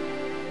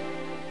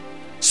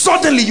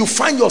 Suddenly you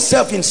find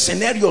yourself in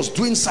scenarios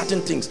doing certain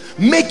things,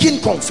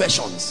 making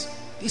confessions.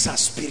 These are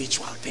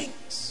spiritual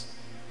things.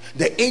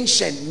 The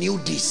ancient knew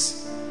this.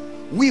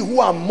 We who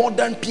are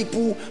modern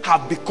people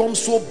have become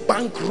so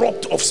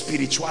bankrupt of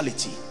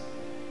spirituality.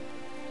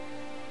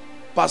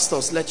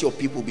 Pastors, let your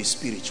people be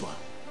spiritual.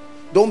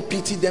 Don't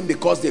pity them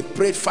because they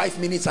prayed 5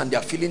 minutes and they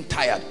are feeling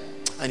tired.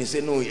 And you say,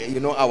 no, you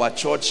know, our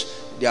church,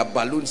 there are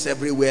balloons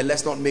everywhere.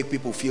 Let's not make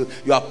people feel.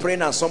 You are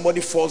praying and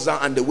somebody falls down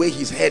and the way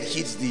his head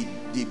hits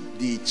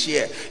the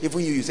chair,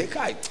 even you say,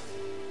 Kai,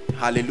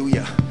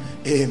 hallelujah,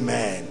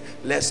 amen.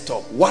 Let's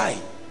stop. Why?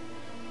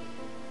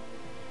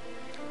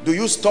 Do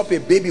you stop a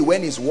baby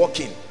when he's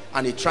walking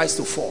and he tries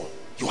to fall?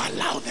 You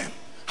allow them.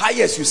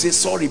 Yes, you say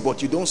sorry,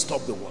 but you don't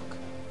stop the work.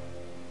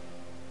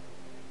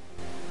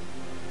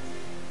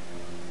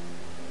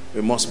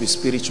 We must be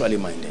spiritually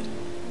minded.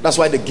 That's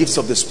why the gifts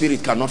of the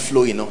Spirit cannot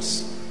flow in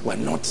us. We're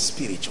not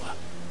spiritual.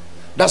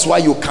 That's why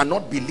you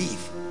cannot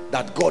believe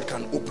that God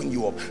can open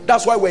you up.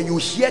 That's why when you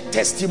hear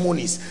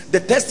testimonies,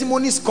 the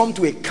testimonies come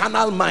to a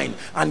carnal mind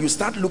and you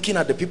start looking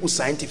at the people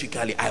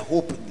scientifically. I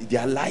hope they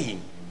are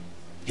lying.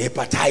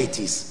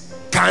 Hepatitis,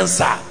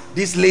 cancer,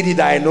 this lady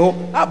that I know,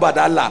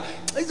 Abadallah.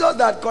 It's just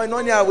that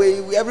koinonia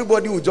where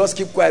everybody will just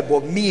keep quiet,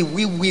 but me,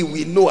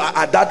 we know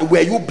at that.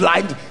 Were you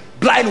blind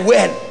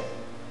when?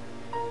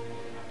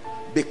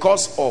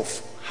 Because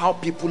of how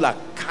people are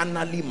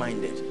carnally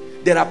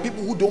minded. There are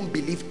people who don't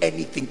believe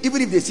anything.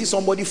 Even if they see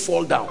somebody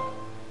fall down,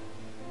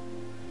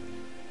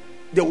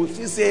 they will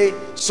still say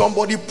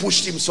somebody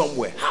pushed him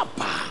somewhere.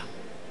 Hapa.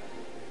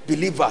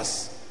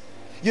 Believers.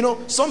 You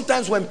know,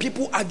 sometimes when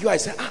people argue, I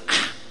say,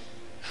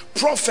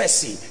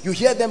 prophecy, you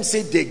hear them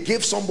say they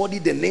gave somebody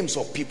the names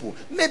of people.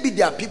 Maybe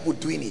there are people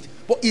doing it,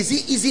 but is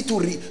it easy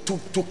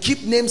to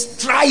keep names?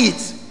 Try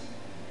it.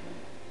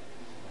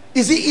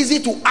 Is it easy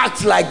to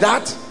act like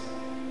that?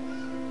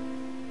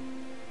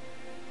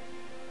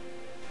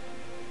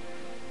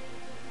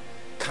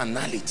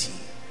 Carnality,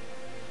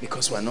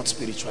 because we are not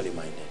spiritually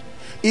minded.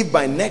 If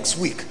by next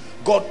week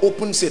God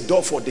opens a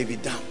door for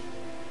David Dam,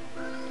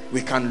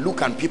 we can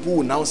look and people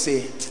will now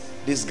say,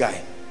 this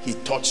guy, he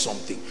touched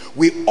something.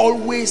 We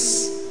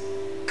always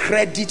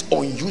credit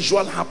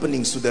unusual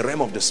happenings to the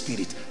realm of the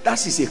spirit.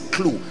 That is a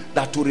clue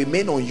that to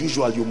remain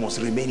unusual, you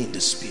must remain in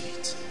the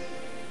spirit.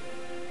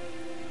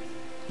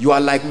 You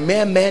are like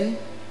mere men,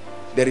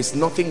 there is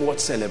nothing worth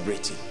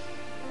celebrating.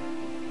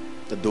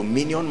 The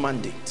dominion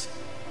mandate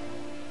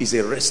is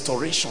a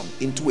restoration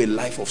into a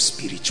life of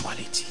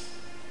spirituality.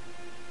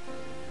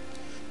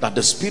 That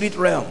the spirit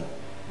realm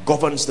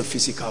governs the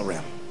physical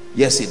realm.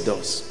 Yes, it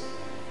does.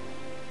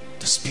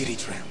 The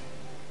spirit realm.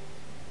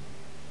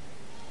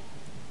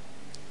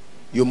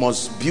 You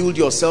must build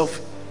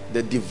yourself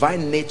the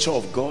divine nature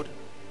of God,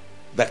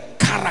 the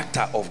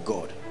character of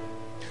God.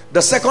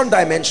 The second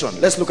dimension,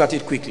 let's look at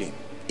it quickly,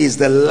 is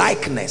the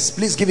likeness.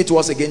 Please give it to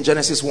us again.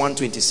 Genesis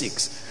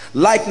 1:26.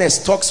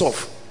 Likeness talks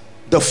of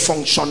the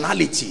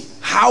functionality,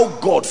 how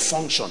God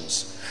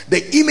functions.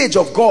 The image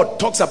of God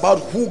talks about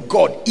who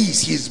God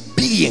is, his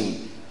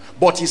being,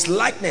 but his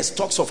likeness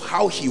talks of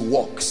how he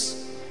walks.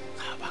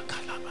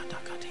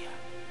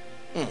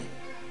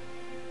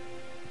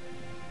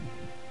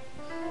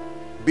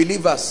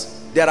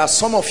 Believers, there are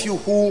some of you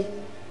who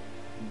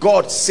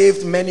God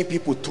saved many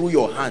people through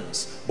your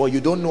hands, but you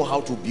don't know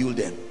how to build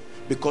them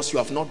because you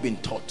have not been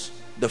taught.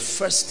 The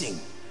first thing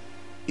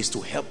is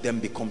to help them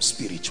become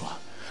spiritual.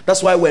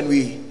 That's why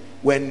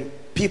when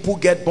people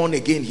get born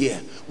again here,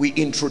 we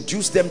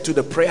introduce them to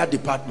the prayer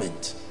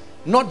department,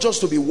 not just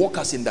to be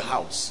workers in the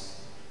house.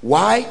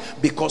 Why?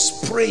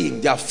 Because praying,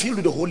 they are filled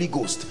with the Holy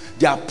Ghost.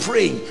 They are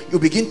praying. You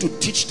begin to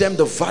teach them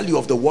the value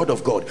of the word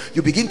of God.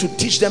 You begin to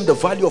teach them the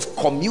value of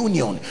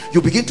communion.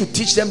 You begin to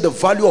teach them the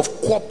value of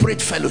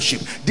corporate fellowship.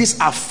 These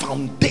are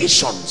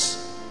foundations.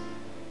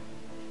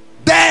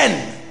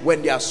 Then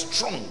when they are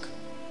strong,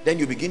 then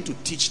you begin to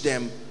teach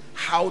them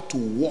how to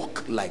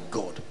walk like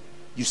God.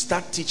 You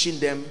start teaching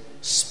them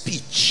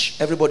speech.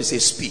 Everybody say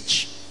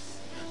speech.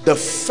 The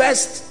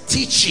first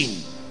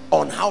teaching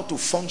on how to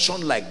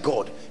function like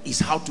God is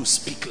how to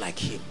speak like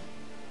him.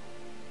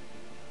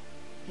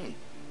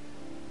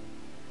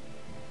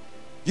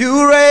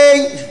 You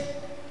reign,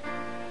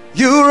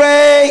 you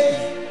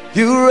reign,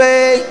 you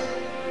reign,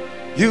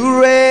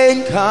 you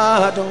reign,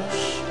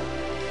 Kadosh.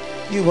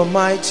 You are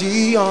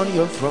mighty on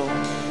your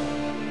throne.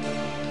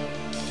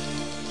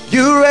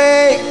 You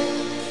reign,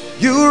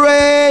 You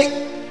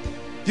reign,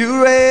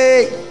 you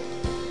reign,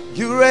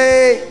 you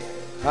reign.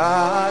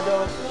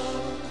 Adonai,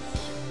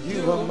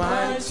 you are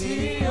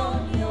mighty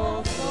on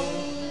your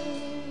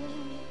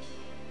throne.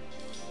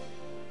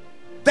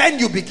 Then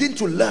you begin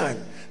to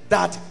learn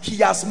that he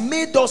has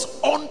made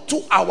us unto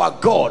our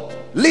God.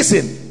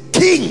 Listen,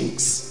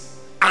 kings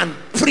and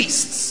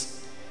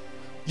priests.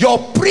 Your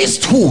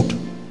priesthood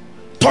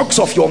talks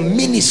of your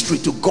ministry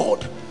to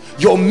God,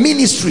 your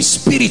ministry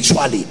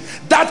spiritually.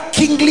 That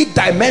kingly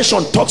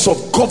dimension talks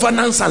of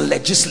governance and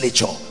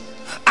legislature.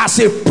 As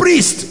a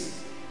priest,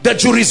 the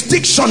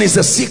jurisdiction is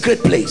a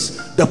secret place,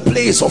 the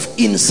place of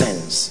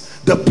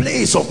incense, the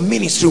place of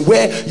ministry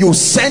where you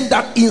send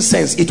that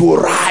incense, it will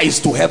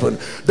rise to heaven.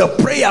 The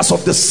prayers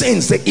of the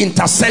saints, the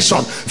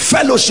intercession,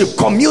 fellowship,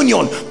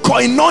 communion,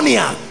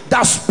 koinonia,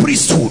 that's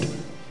priesthood.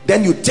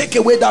 Then you take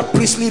away that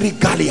priestly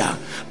regalia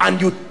and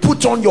you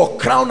put on your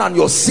crown and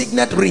your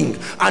signet ring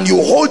and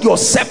you hold your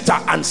scepter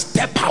and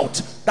step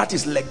out. That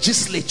is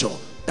legislature,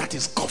 that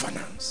is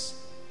governance.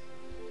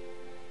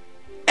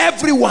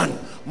 Everyone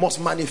must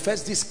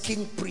manifest this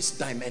king priest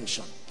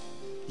dimension.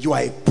 You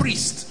are a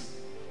priest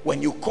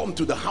when you come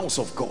to the house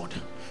of God.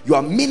 You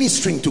are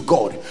ministering to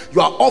God. You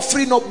are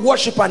offering up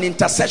worship and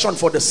intercession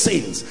for the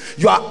saints.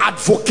 You are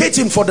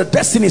advocating for the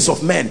destinies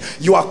of men.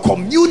 You are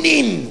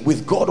communing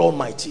with God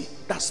Almighty.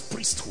 That's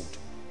priesthood.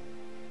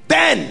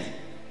 Then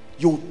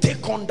you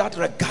take on that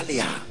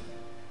regalia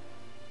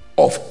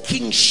of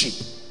kingship,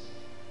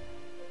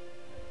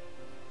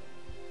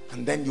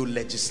 and then you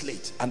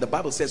legislate. And the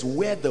Bible says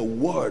where the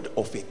word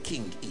of a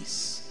king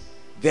is,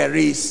 there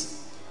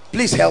is,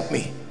 please help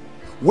me,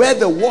 where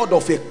the word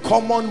of a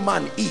common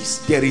man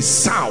is, there is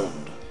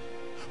sound.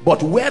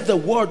 But where the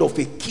word of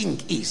a king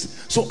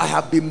is, so I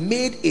have been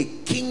made a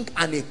king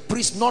and a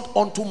priest, not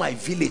unto my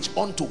village,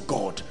 unto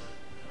God.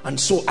 And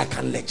so I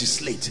can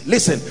legislate.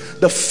 Listen,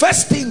 the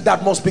first thing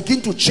that must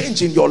begin to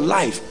change in your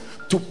life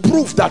to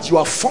prove that you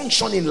are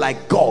functioning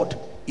like God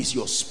is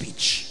your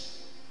speech.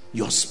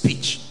 Your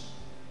speech.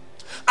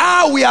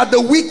 We are the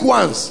weak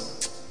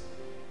ones.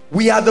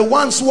 We are the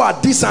ones who are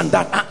this and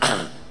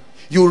that.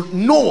 You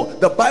know,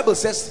 the Bible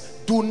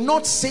says, do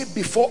not say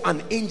before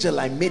an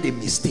angel, I made a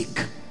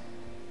mistake.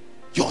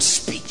 Your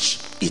speech,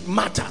 it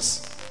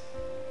matters.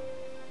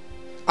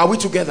 Are we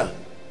together?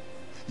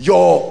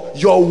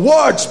 Your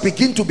words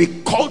begin to be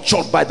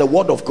cultured by the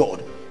word of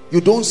God. You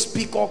don't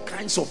speak all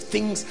kinds of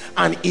things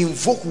and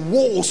invoke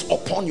woes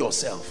upon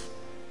yourself.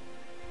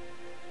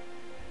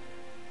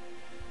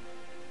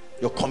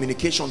 Your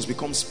communications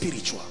become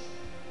spiritual.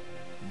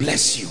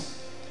 Bless you.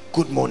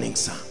 Good morning,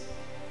 sir.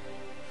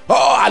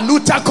 Oh,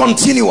 aluta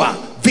continua,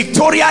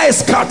 Victoria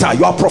Escata,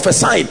 you are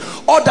prophesying.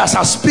 Others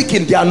are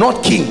speaking, they are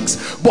not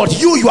kings.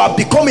 But you have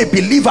become a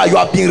believer, you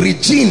have been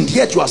redeemed,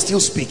 yet you are still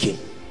speaking.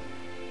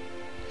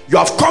 You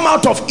have come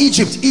out of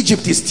Egypt,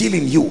 Egypt is still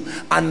in you.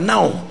 And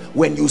now,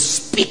 when you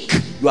speak,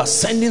 you are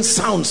sending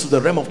sounds to the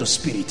realm of the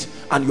spirit,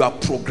 and you are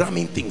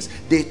programming things.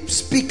 They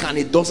speak and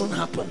it doesn't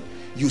happen.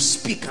 You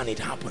speak and it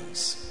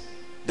happens.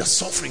 The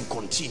suffering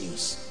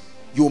continues.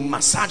 You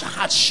massage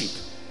hardship.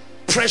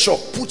 Pressure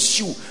puts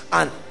you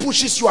and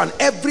pushes you, and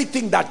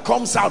everything that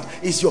comes out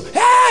is your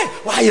hey,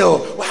 why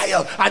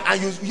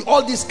and you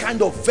all this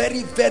kind of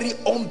very, very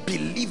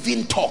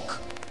unbelieving talk.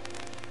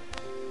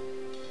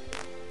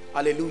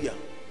 Hallelujah.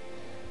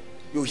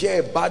 You hear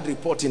a bad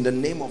report in the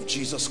name of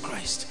Jesus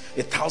Christ.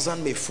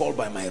 1,000 may fall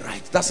by my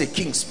right. That's a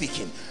king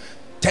speaking.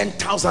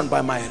 10,000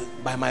 by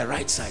my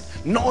right side.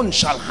 None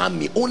shall harm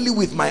me. Only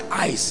with my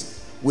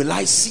eyes will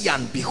I see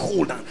and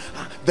behold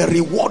the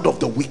reward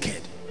of the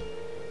wicked.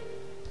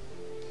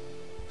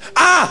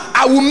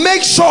 I will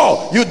make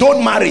sure you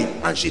don't marry.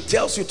 And she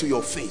tells you to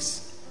your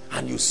face,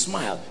 and you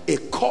smile. A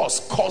cause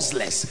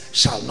causeless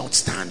shall not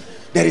stand.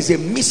 There is a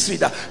mystery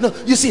that, no,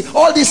 you see,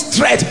 all this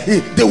threat,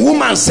 the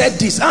woman said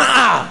this,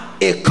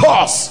 a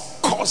cause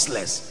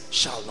causeless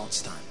shall not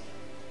stand.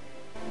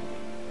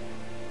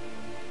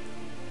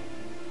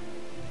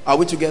 Are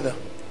we together?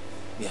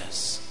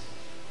 Yes.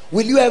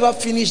 Will you ever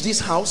finish this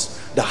house?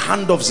 The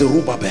hand of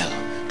Zerubbabel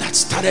that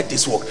started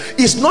this work.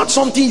 It's not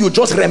something you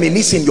just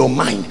reminisce in your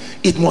mind.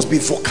 It must be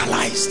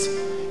vocalized.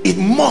 It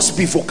must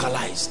be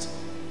vocalized.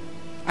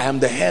 I am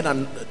the head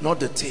and not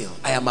the tail.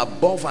 I am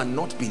above and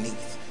not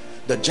beneath.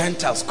 The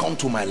Gentiles come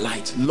to my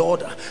light.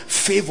 Lord,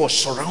 favor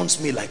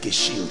surrounds me like a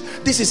shield.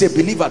 This is a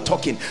believer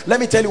talking. Let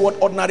me tell you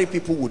what ordinary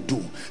people would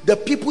do. The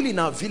people in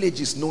our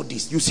villages know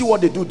this. You see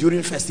what they do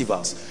during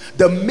festivals.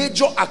 The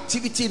major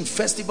activity in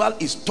festival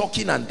is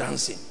talking and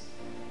dancing.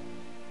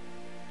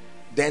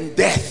 Then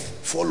death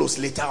follows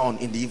later on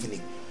in the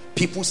evening.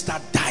 People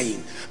start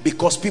dying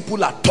because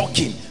people are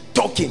talking,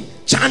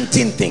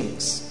 chanting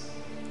things.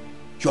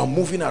 You are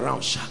moving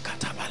around.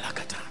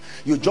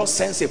 You just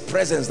sense a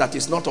presence that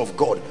is not of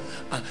God.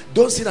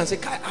 Don't sit and say,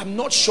 I'm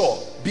not sure.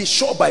 Be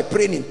sure by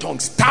praying in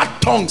tongues.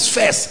 Start tongues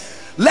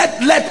first.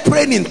 Let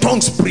praying in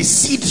tongues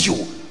precede you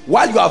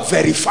while you are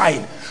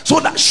verifying. So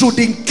that should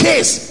in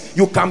case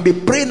you can be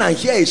praying and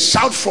hear a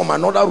shout from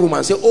another room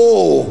and say,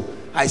 oh,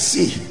 I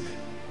see.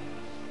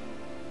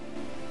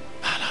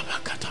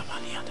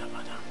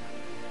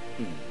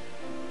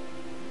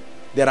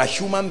 There are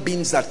human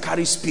beings that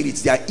carry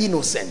spirits. They are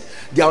innocent.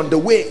 They are on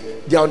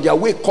their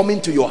way coming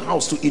to your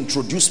house to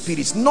introduce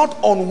spirits, not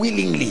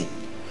unwillingly,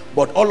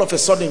 but all of a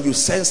sudden you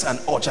sense an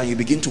urge and you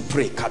begin to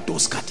pray,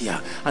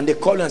 and they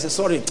call you and say,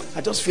 sorry,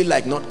 I just feel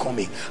like not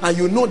coming. And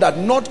you know that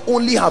not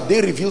only have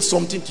they revealed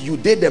something to you,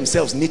 they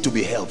themselves need to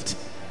be helped.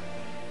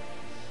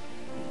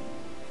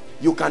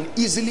 You can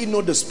easily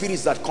know the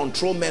spirits that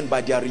control men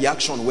by their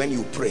reaction when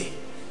you pray,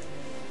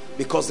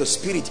 because the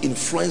spirit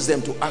influences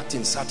them to act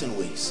in certain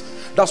ways.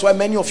 That's why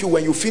many of you,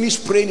 when you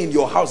finish praying in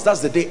your house, that's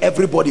the day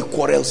everybody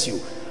quarrels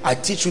you. I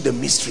teach you the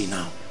mystery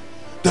now.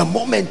 The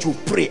moment you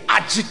pray,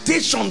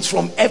 agitations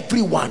from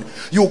everyone.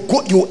 You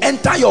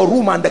enter your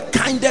room and the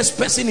kindest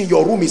person in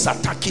your room is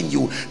attacking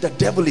you. The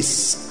devil is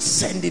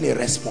sending a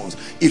response.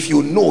 If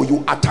you know,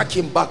 you attack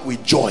him back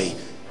with joy.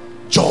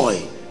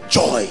 Joy,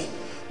 joy.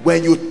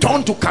 When you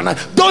turn to Canaan,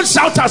 don't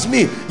shout at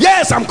me.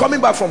 Yes, I'm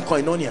coming back from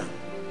Koinonia.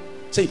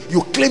 Say,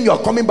 you claim you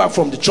are coming back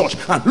from the church,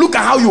 and look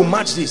at how you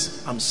match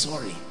this. I'm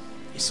sorry,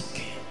 it's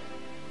okay.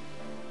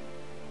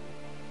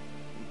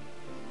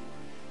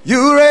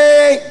 You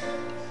reign,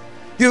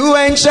 you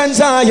ancient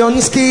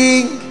Zion's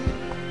king.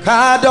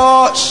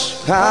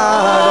 Kadosh,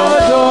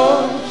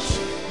 Kadosh,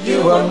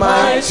 you are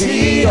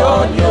mighty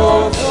on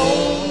your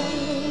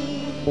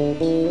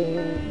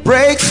throne.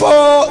 Break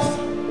forth,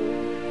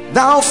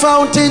 thou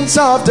fountains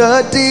of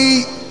the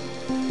deep,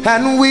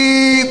 and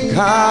weep,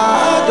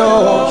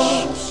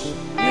 Kadosh,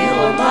 you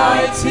are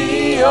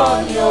mighty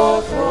on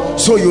your throne.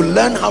 So you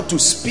learn how to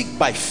speak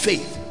by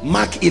faith.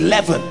 Mark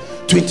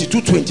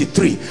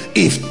 11:22-23.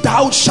 If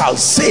thou shalt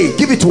say,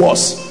 give it to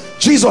us.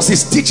 Jesus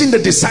is teaching the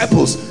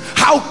disciples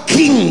how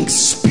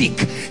kings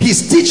speak.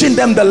 He's teaching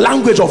them the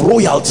language of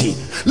royalty.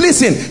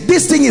 Listen,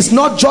 this thing is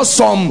not just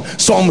some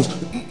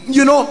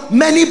you know,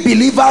 many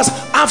believers,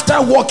 after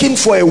walking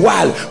for a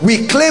while,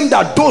 we claim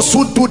that those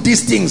who do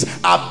these things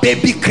are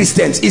baby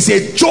Christians. It's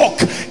a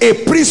joke,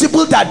 a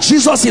principle that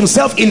Jesus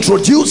himself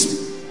introduced.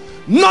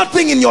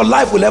 Nothing in your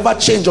life will ever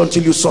change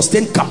until you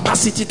sustain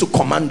capacity to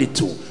command it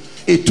to.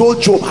 He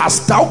told Job,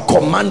 hast thou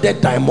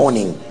commanded thy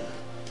morning?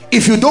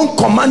 If you don't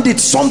command it,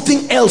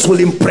 something else will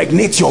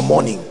impregnate your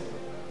morning.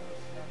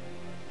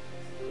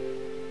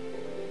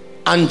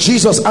 And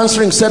Jesus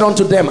answering said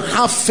unto them,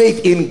 have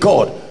faith in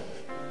God.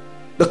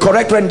 The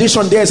correct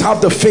rendition there is,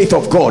 have the faith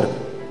of God.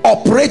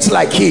 Operate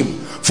like him.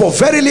 For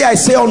verily I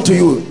say unto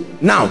you,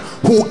 now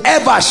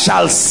whoever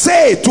shall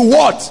say to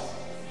what?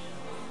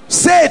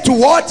 Say to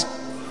what?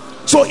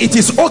 So it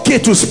is okay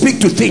to speak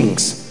to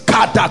things.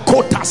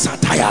 Kadakota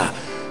sataya.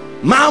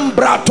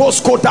 Not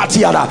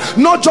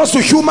just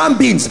to human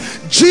beings.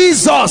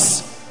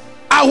 Jesus,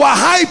 our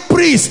high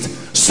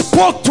priest,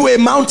 spoke to a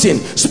mountain,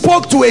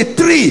 spoke to a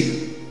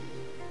tree.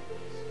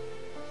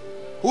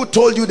 Who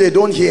told you they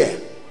don't hear?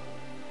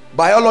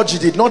 Biology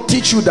did not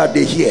teach you that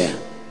they hear,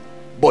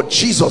 but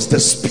Jesus, the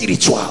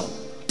spiritual,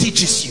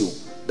 teaches you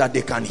that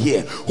they can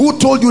hear. Who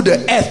told you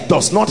the earth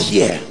does not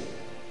hear?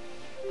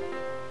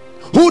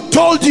 Who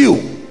told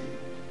you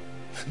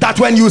that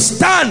when you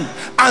stand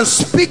and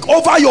speak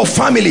over your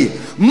family,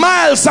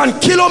 miles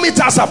and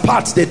kilometers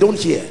apart, they don't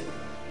hear?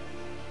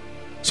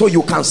 So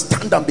you can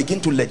stand and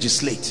begin to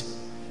legislate.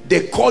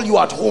 They call you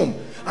at home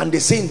and they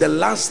say, in the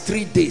last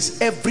 3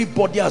 days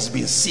everybody has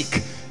been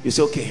sick. You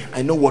say, okay,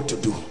 I know what to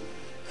do.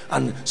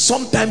 And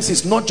sometimes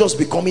it's not just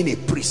becoming a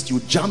priest. You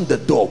jam the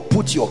door,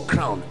 put your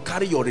crown,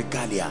 carry your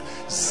regalia.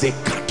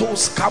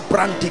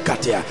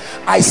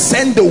 I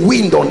send the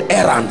wind on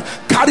errand,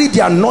 carry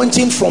the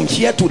anointing from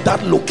here to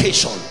that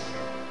location.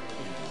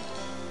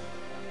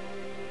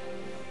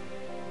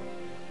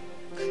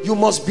 You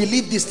must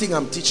believe this thing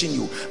I'm teaching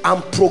you.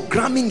 I'm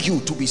programming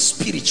you to be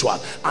spiritual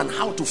and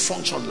how to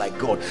function like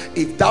God.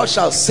 If thou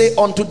shalt say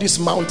unto this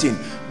mountain,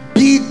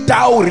 be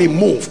thou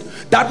removed.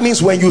 That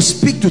means when you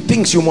speak to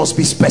things, you must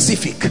be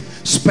specific.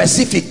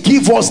 Specific.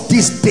 Give us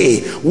this day.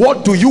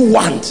 What do you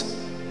want?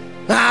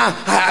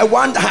 I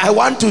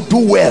want to do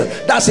well.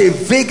 That's a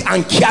vague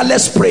and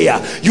careless prayer.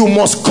 You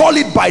must call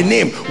it by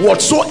name.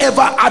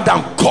 Whatsoever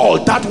Adam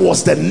called, that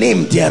was the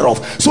name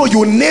thereof. So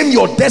you name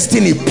your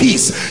destiny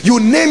peace. You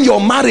name your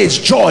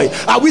marriage joy.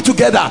 Are we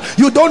together?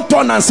 You don't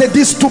turn and say,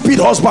 this stupid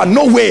husband,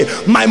 no way.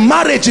 My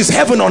marriage is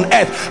heaven on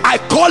earth. I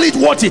call it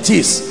what it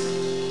is.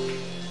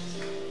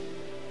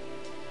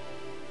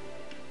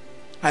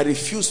 I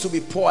refuse to be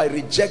poor. I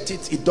reject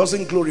it. It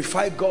doesn't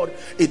glorify God.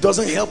 It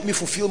doesn't help me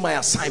fulfill my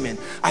assignment.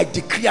 I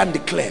decree and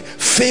declare,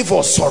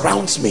 favor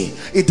surrounds me.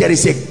 If there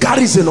is a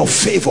garrison of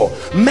favor,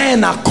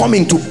 men are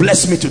coming to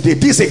bless me today.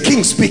 This is a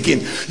king speaking.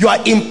 You are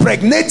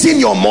impregnating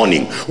your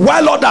morning.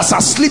 While others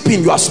are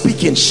sleeping, you are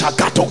speaking.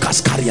 Shagato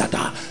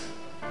kaskariada.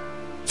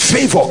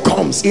 Favor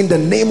comes in the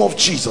name of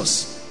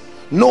Jesus.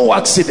 No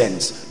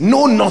accidents,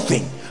 no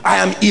nothing. I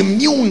am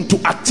immune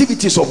to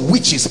activities of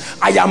witches.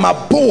 I am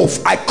above.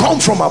 I come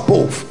from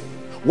above.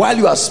 While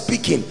you are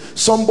speaking,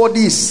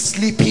 somebody is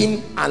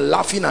sleeping and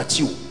laughing at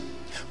you.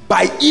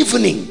 By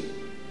evening,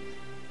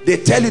 they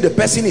tell you the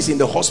person is in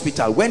the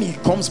hospital. When he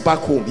comes back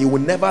home, he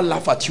will never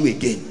laugh at you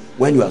again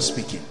when you are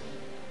speaking.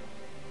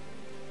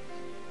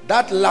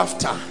 That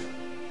laughter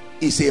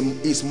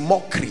is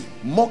mockery.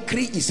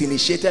 Mockery is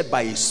initiated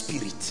by a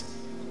spirit.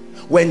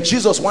 When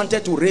Jesus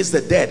wanted to raise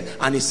the dead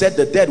and he said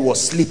the dead was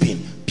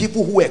sleeping,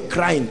 people who were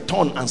crying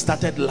turned and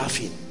started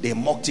laughing. They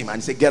mocked him and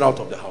he said, get out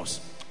of the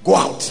house. Go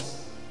out.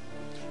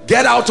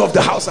 Get out of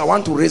the house. I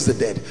want to raise the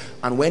dead.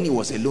 And when he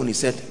was alone, he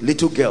said,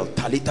 little girl,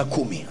 Talita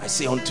Kumi, I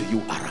say unto you,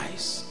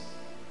 arise.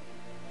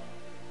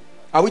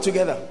 Are we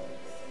together?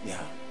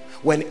 Yeah.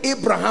 When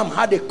Abraham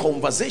had a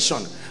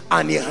conversation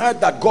and he heard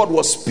that God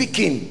was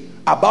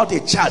speaking about a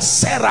child,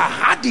 Sarah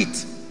had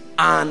it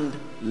and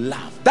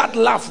laughed. That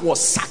laugh was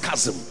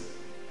sarcasm.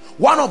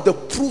 One of the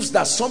proofs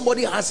that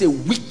somebody has a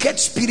wicked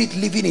spirit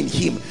living in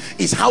him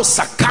is how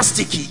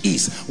sarcastic he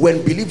is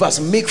when believers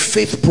make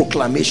faith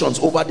proclamations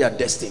over their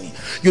destiny.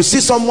 You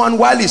see someone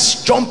while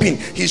he's jumping,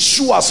 his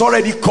shoe has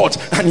already caught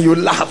and you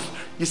laugh.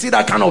 You see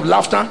that kind of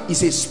laughter?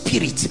 It's a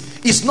spirit.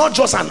 It's not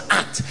just an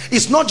act.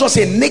 It's not just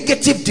a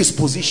negative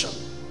disposition.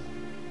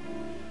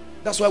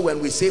 That's why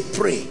when we say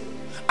pray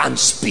and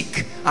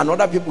speak and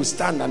other people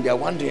stand and they're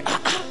wondering,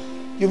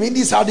 you mean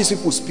this is how these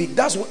people speak?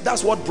 That's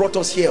what brought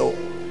us here.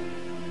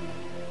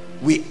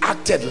 We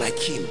acted like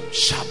him.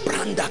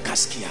 Shabranda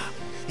Kaskia.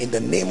 In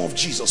the name of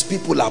Jesus,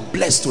 people are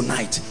blessed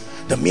tonight.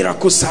 The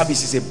miracle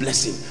service is a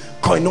blessing.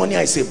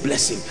 Koinonia is a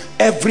blessing.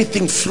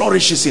 Everything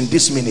flourishes in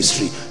this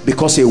ministry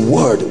because a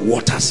word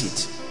waters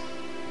it.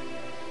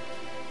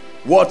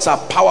 Words are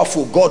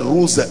powerful. God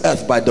rules the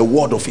earth by the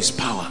word of his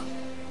power.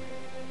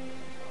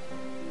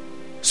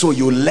 So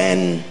you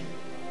learn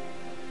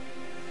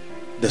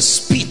the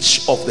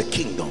speech of the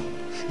kingdom.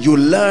 You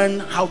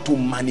learn how to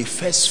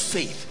manifest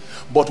faith.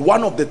 But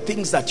one of the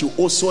things that you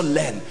also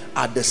learn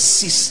are the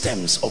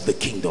systems of the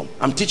kingdom.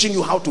 I'm teaching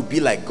you how to be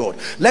like God.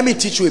 Let me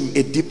teach you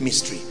a deep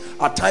mystery.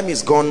 Our time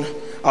is gone.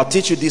 I'll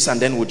teach you this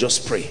and then we'll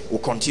just pray. We'll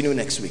continue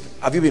next week.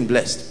 Have you been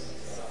blessed?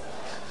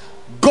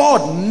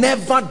 God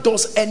never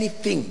does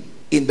anything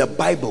in the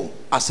Bible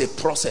as a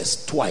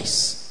process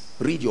twice.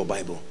 Read your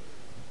Bible.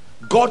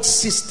 God's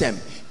system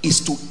is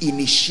to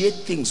initiate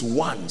things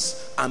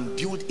once and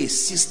build a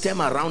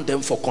system around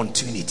them for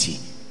continuity.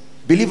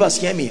 Believers,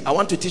 hear me. I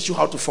want to teach you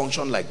how to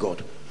function like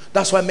God.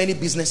 That's why many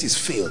businesses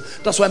fail.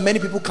 That's why many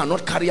people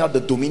cannot carry out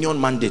the dominion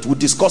mandate. We'll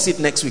discuss it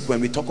next week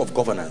when we talk of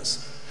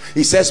governance.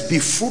 He says be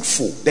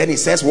fruitful. Then he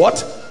says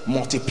what?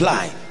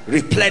 Multiply,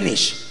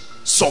 replenish,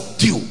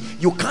 subdue.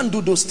 You can't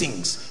do those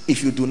things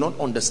if you do not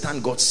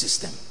understand God's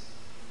system.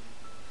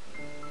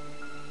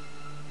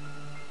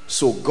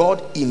 So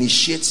God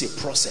initiates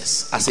a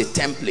process as a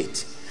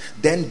template,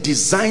 then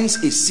designs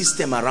a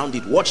system around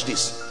it. Watch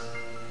this.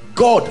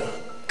 God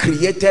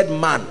created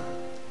man,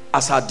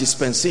 as our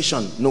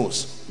dispensation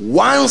knows,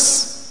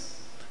 once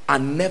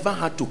and never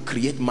had to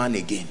create man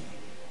again.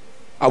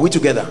 Are we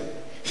together?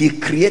 He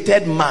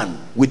created man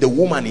with the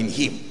woman in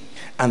him,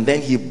 and then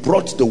he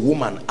brought the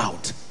woman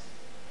out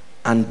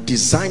and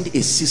designed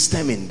a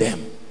system in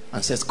them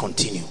and says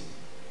continue.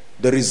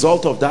 The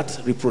result of that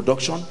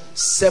reproduction,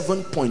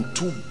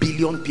 7.2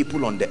 billion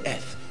people on the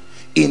earth.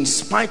 In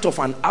spite of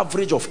an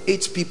average of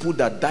 8 people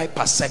that die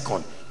per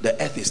second, the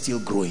earth is still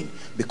growing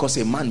because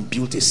a man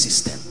built a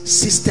system.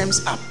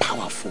 Systems are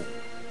powerful.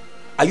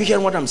 Are you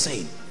hearing what I'm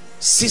saying?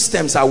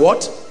 Systems are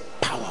what?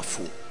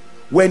 Powerful.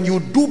 When you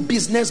do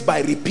business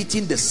by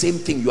repeating the same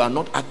thing, you are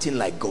not acting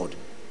like God.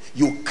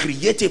 You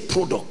create a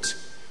product.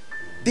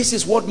 This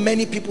is what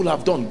many people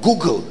have done.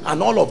 Google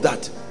and all of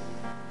that.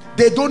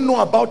 They don't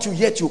know about you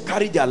yet. You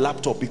carry their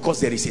laptop because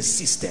there is a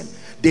system.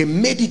 They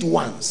made it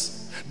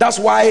once. That's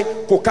why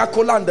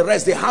Coca-Cola and the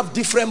rest, they have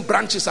different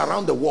branches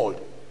around the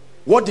world.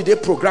 What did they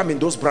program in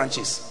those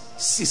branches?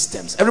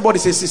 Systems. Everybody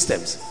say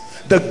systems.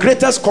 The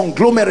greatest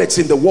conglomerates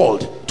in the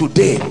world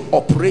today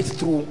operate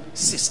through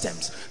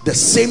systems. The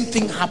same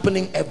thing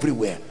happening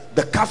everywhere.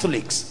 The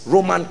Catholics,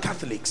 Roman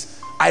Catholics,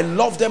 I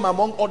love them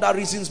among other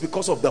reasons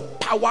because of the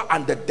power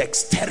and the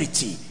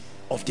dexterity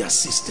of their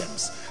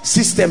systems.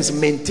 Systems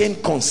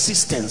maintain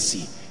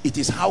consistency. It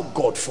is how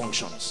God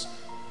functions.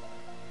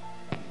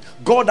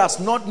 God has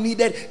not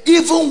needed,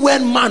 even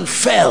when man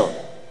fell,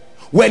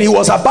 when he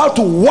was about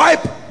to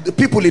wipe the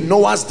people in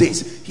Noah's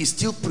days, he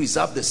still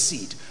preserved the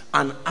seed,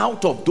 and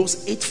out of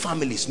those 8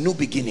 families, new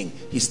beginning,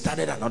 he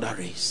started another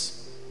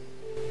race.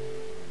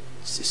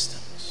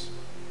 Systems.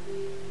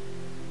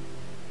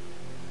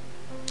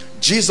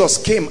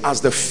 Jesus came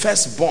as the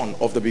firstborn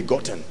of the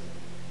begotten.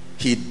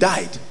 He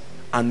died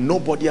and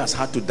nobody has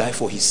had to die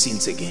for his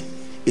sins again.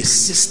 A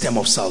system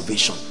of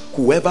salvation.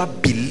 Whoever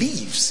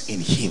believes in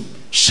him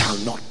shall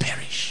not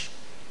perish.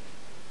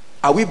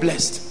 Are we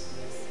blessed?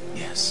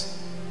 Yes.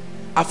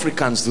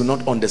 Africans do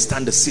not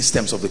understand the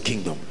systems of the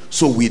kingdom,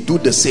 so we do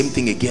the same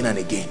thing again and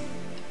again.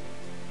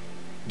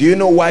 Do you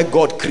know why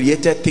God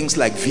created things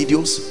like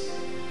videos?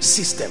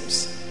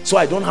 Systems. So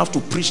I don't have to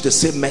preach the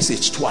same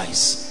message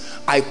twice.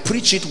 I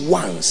preach it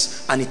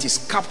once and it is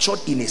captured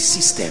in a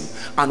system,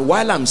 and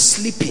while I'm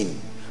sleeping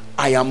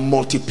I am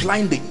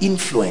multiplying the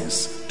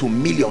influence to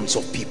millions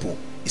of people.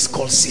 It's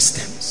called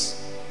systems.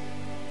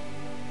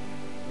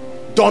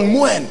 Don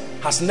Moen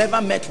has never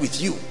met with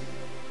you,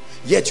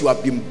 yet you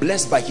have been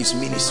blessed by his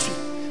ministry.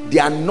 The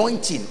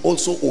anointing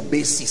also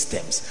obeys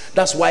systems.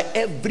 That's why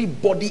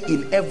everybody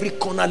in every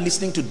corner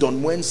listening to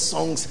Don Juan's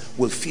songs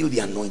will feel the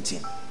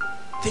anointing.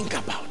 Think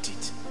about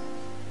it.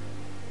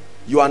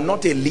 You are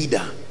not a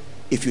leader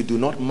if you do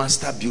not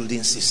master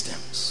building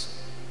systems.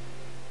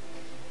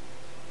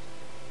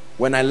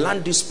 When I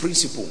learned this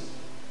principle,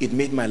 it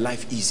made my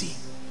life easy.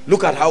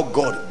 Look at how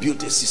God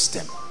built a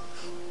system.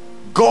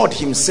 God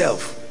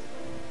himself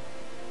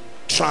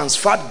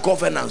transferred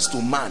governance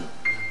to man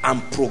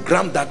and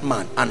programmed that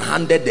man and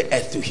handed the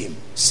earth to him.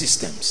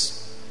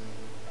 Systems.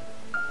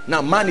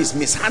 Now man is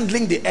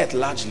mishandling the earth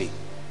largely,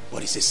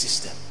 but it's a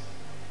system.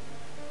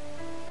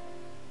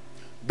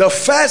 The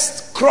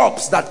first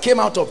crops that came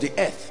out of the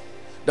earth,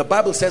 the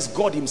Bible says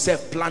God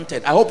himself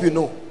planted. I hope you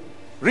know.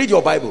 Read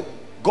your Bible.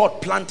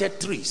 God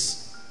planted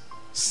trees,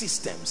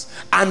 systems,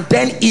 and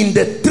then in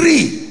the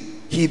tree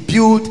he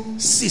built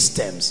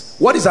systems.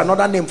 What is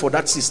another name for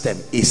that system?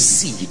 A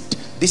seed.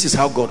 This is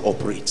how God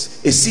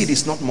operates. A seed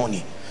is not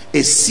money.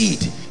 A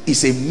seed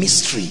is a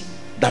mystery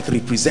that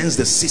represents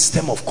the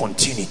system of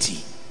continuity.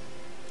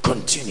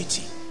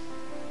 Continuity.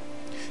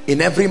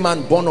 In every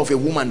man born of a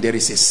woman, there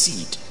is a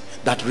seed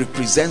that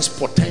represents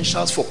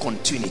potentials for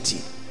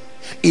continuity.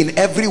 In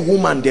every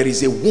woman, there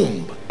is a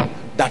womb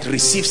that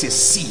receives a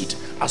seed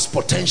as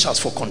potentials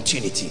for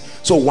continuity.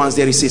 So once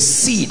there is a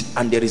seed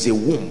and there is a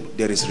womb,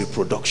 there is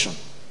reproduction.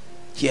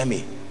 Hear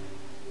me.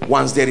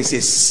 Once there is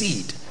a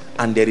seed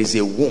and there is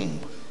a womb,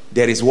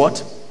 there is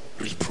what?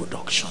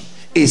 Reproduction.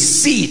 A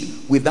seed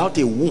without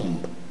a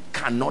womb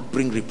cannot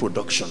bring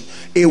reproduction.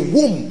 A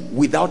womb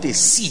without a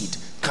seed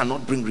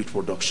cannot bring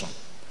reproduction.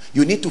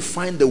 You need to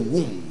find the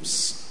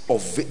wombs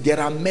of, there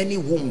are many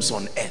wombs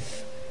on earth.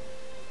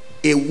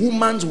 A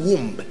woman's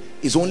womb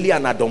is only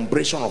an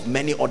adumbration of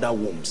many other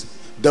wombs.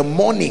 The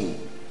morning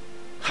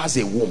has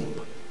a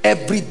womb.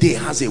 Every day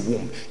has a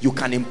womb. You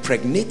can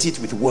impregnate it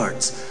with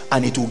words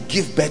and it will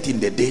give birth in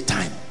the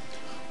daytime.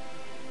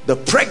 The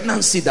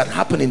pregnancy that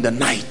happened in the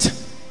night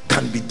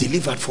can be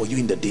delivered for you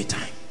in the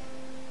daytime.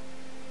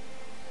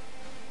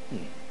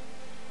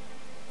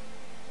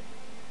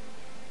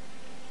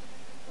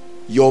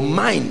 Your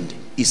mind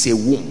is a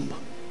womb.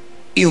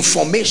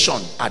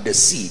 Information are the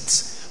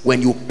seeds.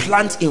 When you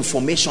plant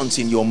informations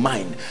in your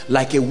mind,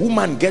 like a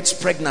woman gets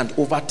pregnant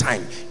over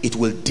time, it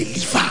will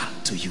deliver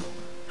to you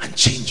and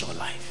change your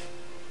life.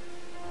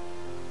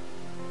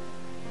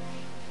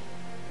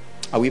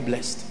 Are we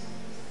blessed?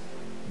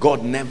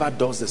 God never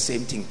does the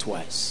same thing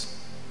twice.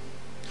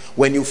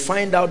 When you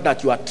find out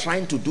that you are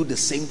trying to do the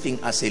same thing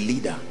as a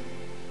leader,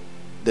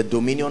 the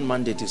dominion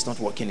mandate is not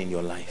working in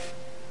your life.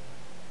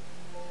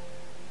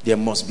 There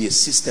must be a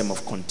system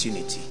of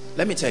continuity.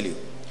 Let me tell you,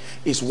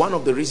 it's one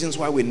of the reasons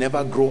why we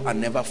never grow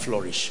and never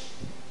flourish.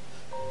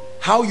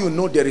 How you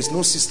know there is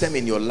no system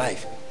in your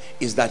life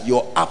is that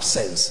your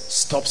absence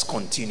stops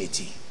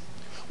continuity.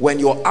 When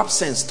your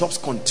absence stops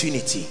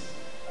continuity,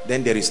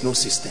 then there is no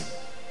system.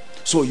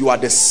 So you are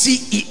the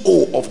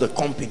CEO of the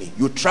company.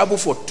 You travel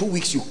for 2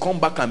 weeks, you come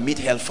back and meet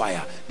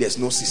hellfire. There's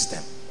no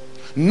system.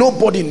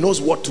 Nobody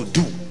knows what to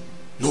do.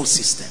 No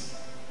system.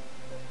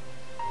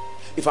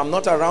 If I'm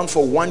not around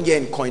for 1 year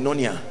in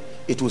Koinonia,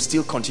 it will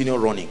still continue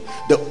running.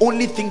 The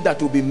only thing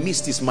that will be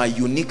missed is my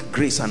unique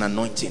grace and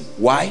anointing.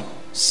 Why?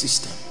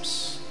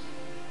 Systems.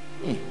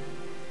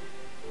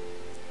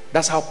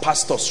 That's how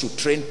pastors should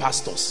train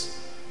pastors.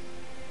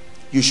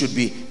 You should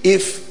be,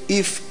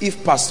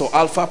 if Pastor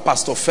Alpha,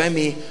 Pastor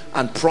Femi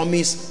and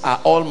Promise are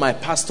all my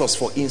pastors,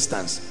 for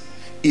instance,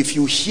 if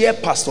you hear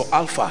Pastor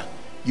Alpha,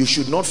 you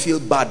should not feel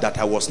bad that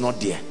I was not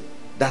there.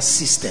 That's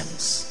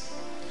systems.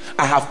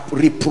 I have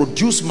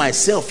reproduced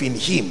myself in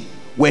him.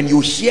 When you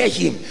hear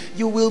him,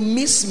 you will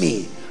miss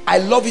me. I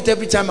love it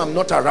every time I'm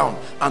not around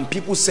and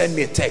people send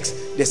me a text.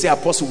 They say,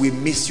 Apostle, we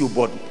miss you,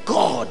 but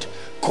God,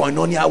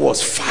 Koinonia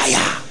was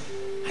fire.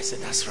 I said,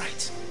 that's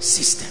right.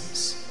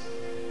 Systems.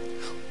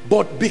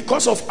 But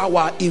because of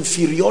our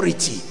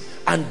inferiority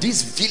and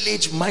these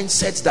village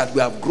mindsets that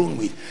we have grown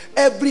with,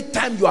 every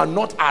time you are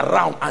not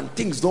around and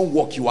things don't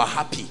work, you are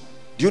happy.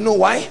 Do you know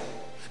why?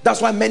 That's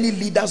why many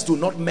leaders do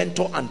not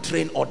mentor and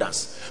train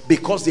others,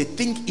 because they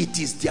think it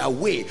is their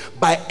way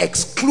by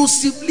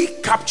exclusively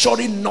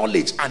capturing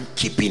knowledge and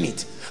keeping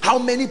it. How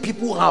many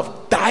people have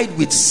died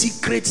with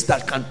secrets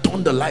that can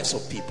turn the lives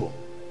of people?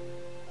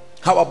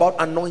 How about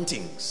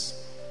anointings?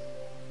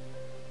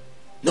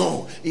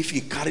 No, if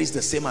he carries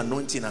the same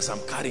anointing as I'm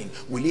carrying,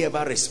 will he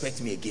ever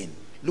respect me again?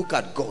 Look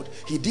at God.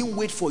 He didn't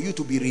wait for you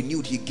to be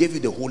renewed. He gave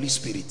you the Holy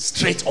Spirit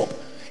straight up.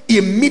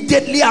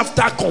 Immediately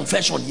after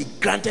confession, he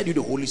granted you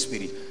the Holy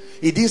Spirit.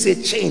 He didn't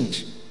say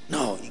change.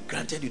 No, he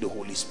granted you the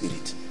Holy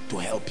Spirit to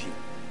help you.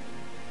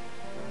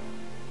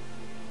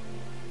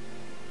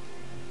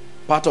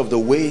 Part of the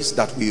ways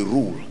that we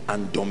rule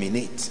and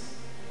dominate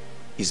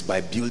is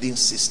by building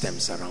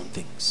systems around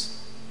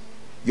things.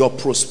 Your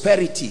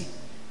prosperity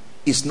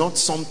is not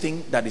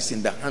something that is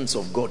in the hands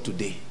of God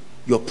today.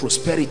 Your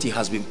prosperity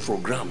has been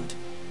programmed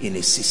in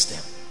a system.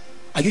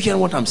 Are you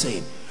hearing what I'm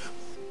saying?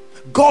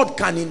 God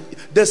can,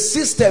 the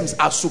systems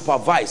are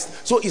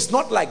supervised, so it's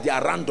not like they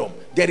are random.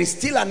 there is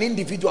still an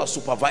individual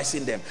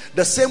supervising them.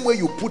 The same way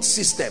you put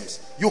systems,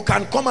 you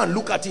can come and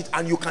look at it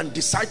and you can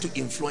decide to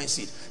influence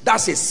it.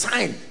 That's a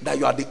sign that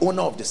you are the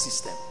owner of the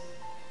system.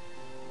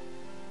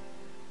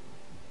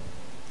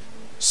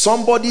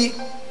 Somebody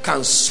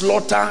can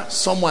slaughter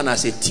someone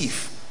as a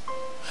thief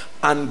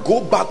and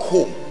go back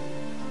home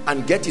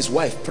and get his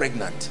wife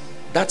pregnant.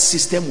 That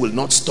system will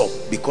not stop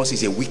because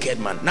he's a wicked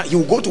man. Now he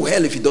will go to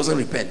hell if he doesn't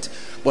repent.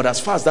 But as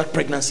far as that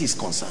pregnancy is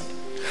concerned,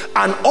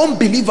 an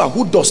unbeliever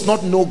who does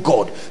not know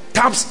God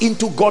taps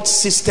into God's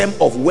system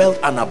of wealth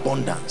and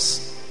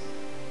abundance.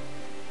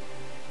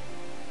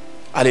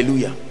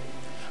 Hallelujah.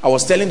 I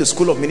was telling the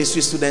School of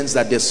Ministry students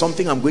that there's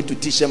something I'm going to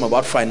teach them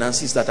about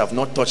finances that I've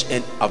not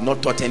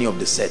taught any of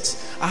the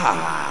sets.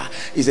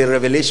 It's a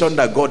revelation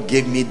that God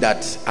gave me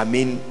that, I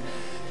mean,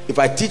 if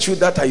I teach you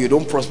that and you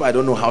don't prosper, I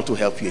don't know how to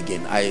help you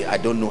again. I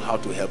don't know how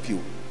to help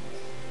you.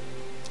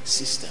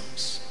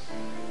 Systems.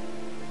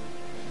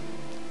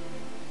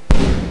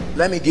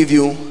 Let me give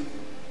you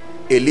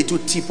a little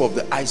tip of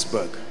the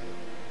iceberg.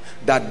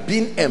 That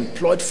being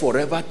employed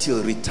forever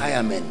till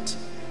retirement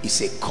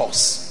is a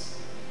curse.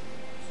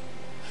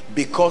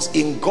 Because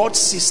in God's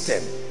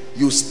system,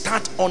 you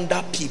start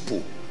under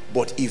people,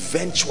 but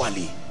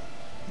eventually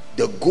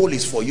the goal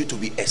is for you to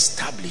be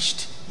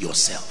established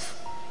yourself.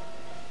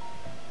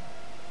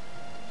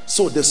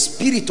 So the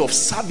spirit of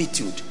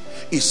servitude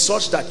is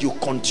such that you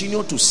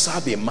continue to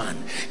serve a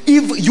man.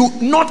 If you,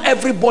 not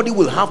everybody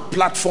will have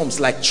platforms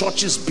like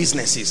churches,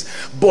 businesses,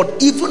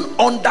 but even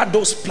under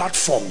those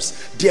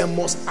platforms, there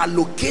must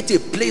allocate a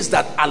place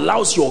that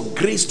allows your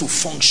grace to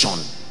function.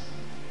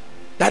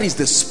 That is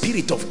the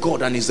spirit of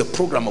God and is the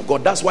program of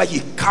God. That's why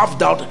he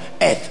carved out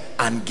earth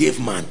and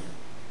gave man.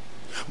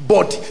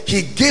 But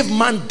he gave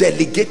man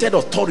delegated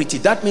authority.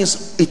 That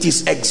means it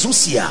is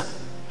exousia,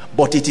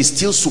 but it is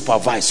still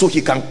supervised. So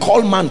he can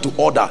call man to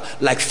order,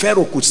 like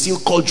Pharaoh could still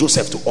call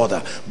Joseph to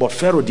order. But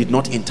Pharaoh did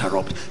not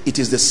interrupt. It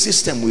is the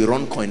system we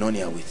run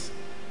koinonia with.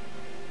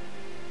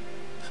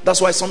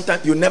 That's why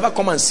sometimes you never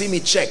come and see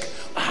me check,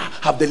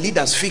 have the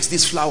leaders fixed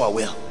this flower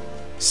well?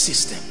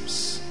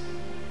 Systems.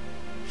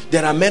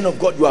 There are men of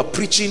God, you are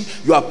preaching,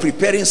 you are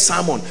preparing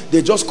sermon,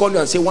 they just call you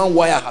and say one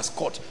wire has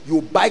cut.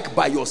 You bike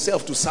by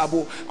yourself to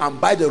Sabo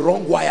and buy the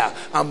wrong wire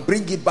and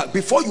bring it back.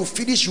 Before you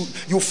finish,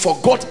 you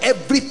forgot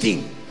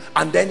everything,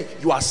 and then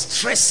you are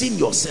stressing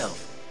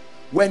yourself.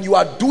 When you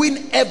are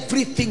doing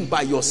everything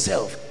by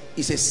yourself,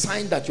 it's a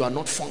sign that you are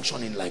not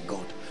functioning like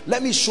God.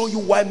 Let me show you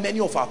why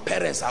many of our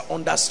parents are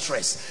under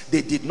stress.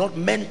 They did not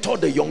mentor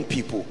the young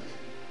people,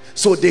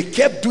 so they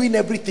kept doing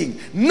everything.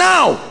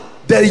 Now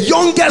the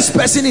youngest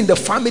person in the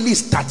family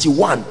is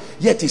 31,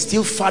 yet it's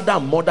still father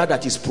and mother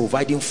that is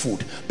providing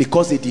food,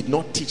 because they did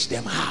not teach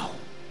them how.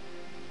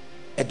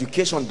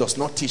 Education does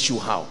not teach you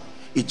how.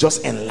 It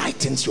just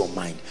enlightens your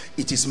mind.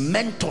 It is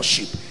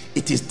mentorship,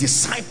 it is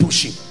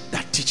discipleship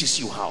that teaches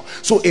you how.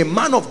 So a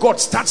man of God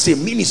starts a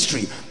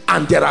ministry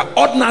and there are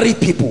ordinary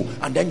people,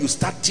 and then you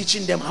start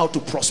teaching them how to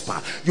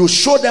prosper. You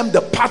show them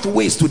the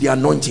pathways to the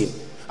anointing.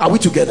 Are we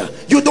together?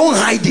 You don't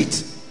hide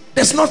it.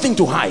 There's nothing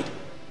to hide.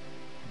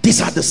 These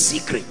are the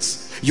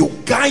secrets. You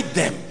guide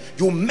them,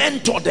 you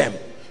mentor them,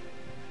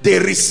 they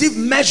receive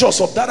measures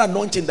of that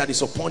anointing that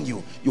is upon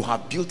you. You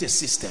have built a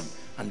system,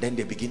 and then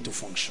they begin to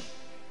function.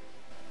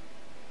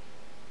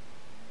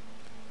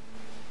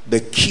 The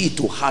key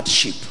to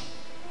hardship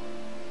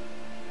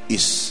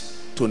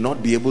is to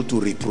not be able to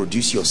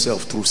reproduce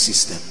yourself through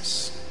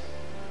systems.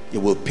 You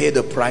will pay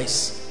the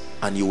price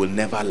and you will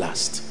never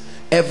last.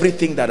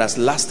 Everything that has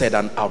lasted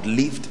and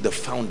outlived the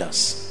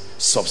founders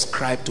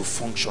subscribe to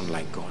function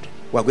like God.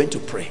 We're going to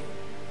pray.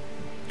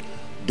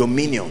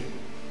 Dominion.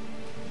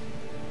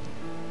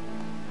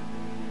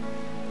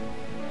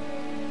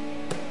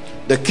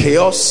 The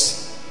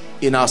chaos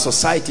in our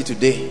society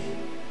today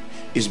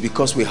is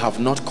because we have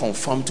not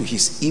conformed to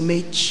his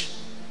image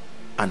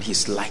and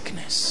his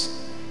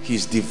likeness,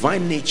 his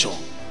divine nature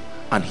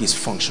and his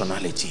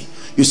functionality.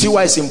 You see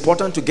why it's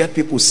important to get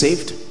people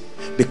saved?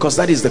 Because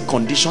that is the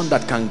condition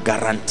that can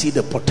guarantee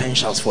the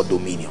potentials for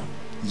dominion.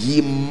 Ye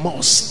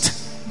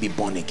must be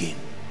born again.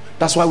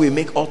 That's why we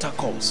make altar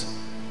calls.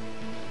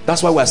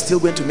 That's why we're still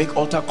going to make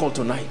altar call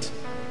tonight,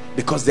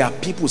 because there are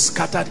people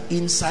scattered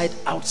inside,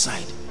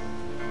 outside,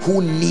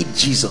 who need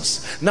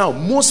Jesus. Now,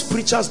 most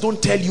preachers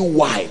don't tell you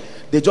why.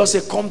 They just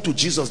say, come to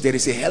Jesus. There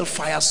is a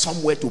hellfire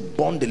somewhere to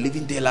burn the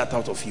living daylight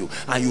out of you,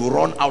 and you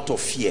run out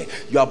of fear.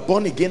 You are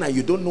born again and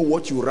you don't know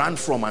what you ran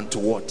from and to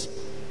what.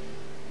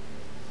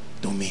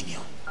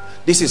 Dominion.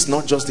 This is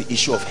not just the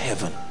issue of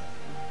heaven.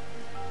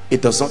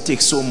 It does not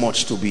take so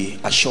much to be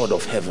assured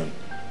of heaven,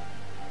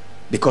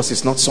 because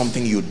it's not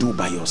something you do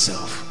by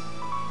yourself.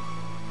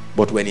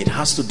 But when it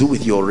has to do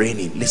with your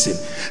reigning, listen,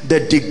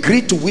 the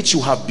degree to which you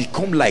have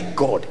become like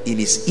God in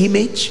his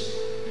image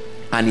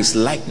and his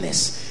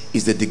likeness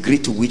is the degree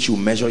to which you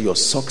measure your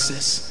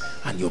success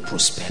and your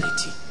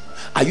prosperity.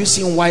 Are you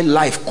seeing why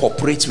life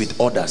cooperates with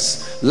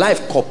others?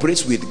 Life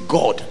cooperates with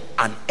God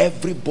and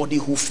everybody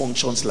who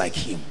functions like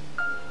him.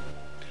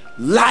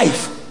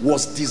 Life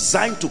was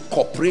designed to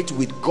cooperate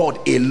with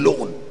God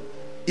alone.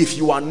 If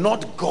you are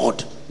not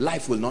God,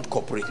 life will not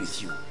cooperate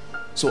with you.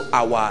 So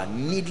our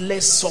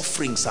needless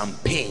sufferings and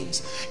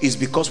pains is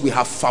because we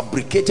have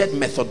fabricated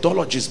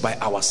methodologies by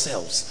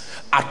ourselves,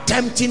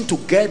 attempting to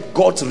get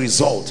God's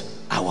result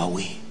our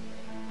way.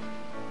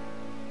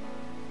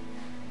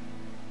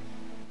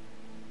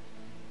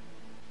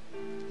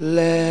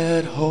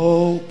 Let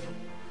hope,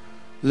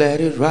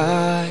 let it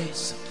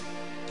rise.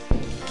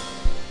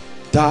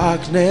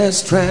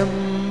 Darkness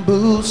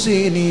trembles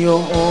in your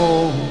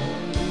home.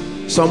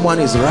 Someone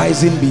is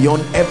rising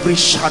beyond every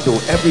shadow,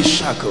 every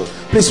shackle.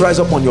 Please rise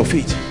up on your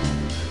feet.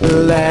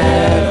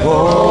 Let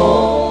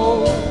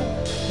hope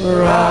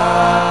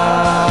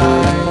rise.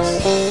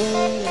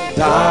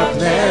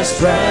 Darkness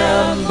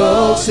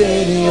trembles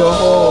in your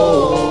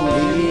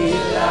holy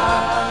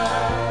light.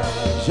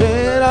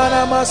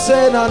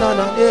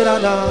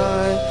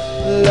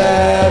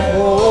 Let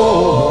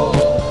hope,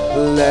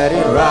 let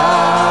it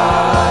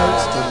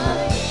rise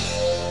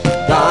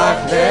tonight.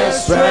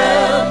 Darkness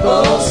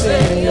trembles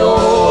in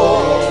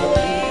your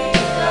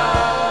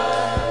light.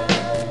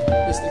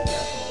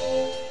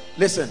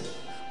 Listen,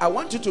 I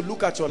want you to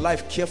look at your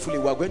life carefully.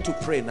 We're going to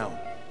pray now.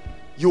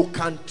 You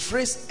can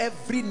trace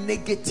every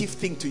negative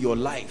thing to your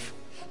life,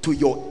 to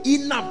your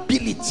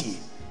inability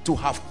to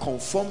have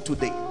conformed to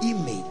the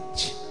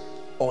image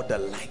or the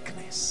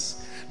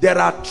likeness. There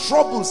are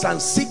troubles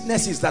and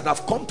sicknesses that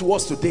have come to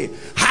us today.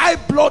 High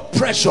blood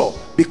pressure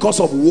because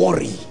of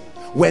worry.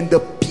 When the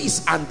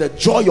peace and the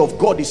joy of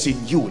God is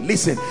in you,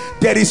 listen,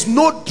 there is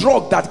no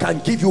drug that can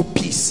give you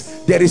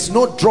peace. There is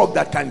no drug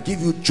that can give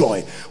you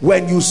joy.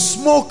 When you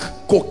smoke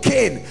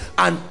cocaine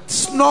and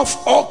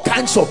snuff all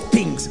kinds of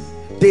things,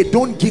 they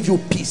don't give you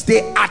peace.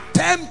 They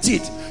attempt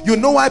it. You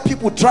know why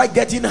people try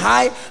getting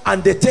high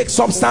and they take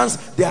substance?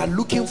 They are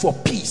looking for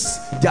peace.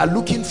 They are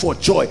looking for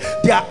joy.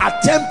 They are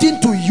attempting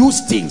to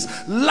use things.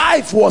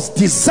 Life was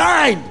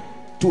designed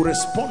to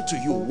respond to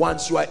you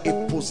once you are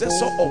a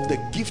possessor of the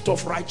gift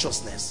of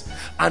righteousness,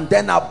 and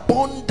then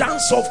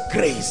abundance of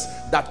grace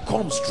that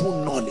comes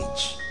through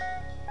knowledge.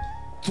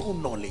 Through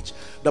knowledge.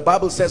 The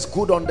Bible says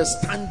good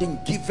understanding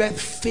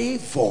giveth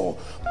favor,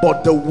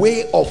 but the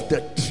way of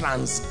the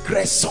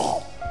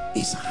transgressor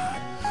is hard.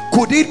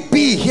 Could it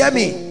be, hear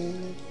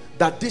me,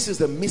 that this is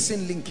the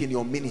missing link in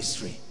your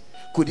ministry?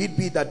 Could it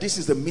be that this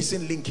is the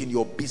missing link in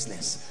your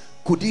business?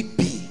 Could it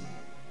be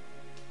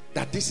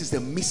that this is the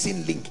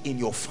missing link in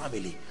your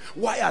family?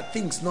 Why are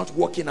things not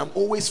working? I'm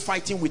always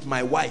fighting with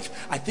my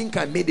wife. I think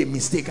I made a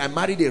mistake. I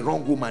married a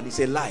wrong woman. It's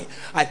a lie.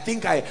 I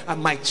think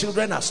my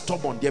children are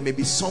stubborn. There may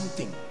be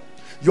something.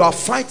 You are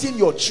fighting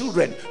your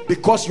children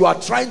because you are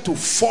trying to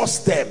force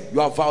them.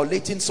 You are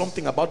violating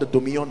something about the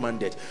dominion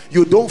mandate.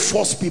 You don't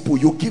force people.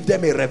 You give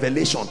them a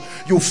revelation.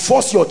 You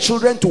force your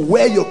children to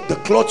wear the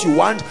clothes you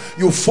want.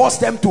 You force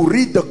them to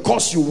read the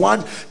course you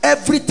want.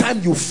 Every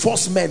time you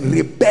force men,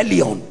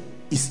 rebellion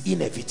is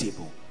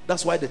inevitable.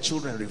 That's why the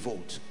children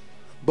revolt.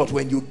 But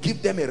when you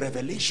give them a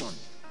revelation,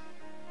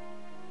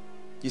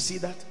 you see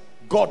that?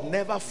 God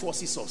never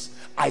forces us.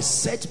 I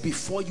set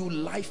before you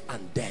life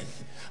and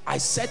death. I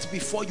set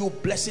before you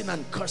blessing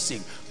and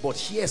cursing. But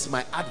here's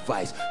my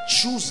advice.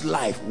 Choose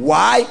life.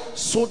 Why?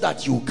 So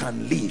that you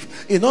can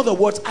live. In other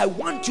words, I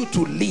want you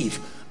to live.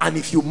 And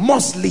if you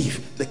must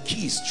live, the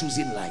key is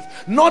choosing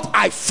life. Not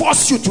I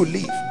force you to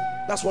live.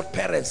 That's what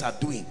parents are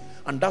doing.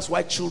 And that's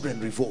why children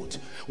revolt.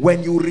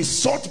 When you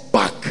resort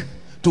back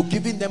to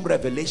giving them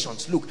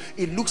revelations, look,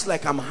 it looks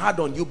like I'm hard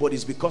on you, but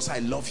it's because I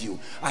love you.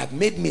 I've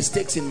made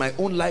mistakes in my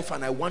own life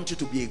and I want you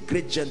to be a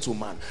great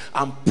gentleman.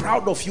 I'm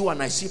proud of you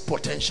and I see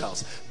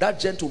potentials. That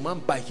gentleman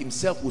by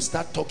himself will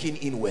start talking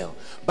in well.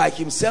 By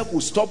himself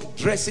will stop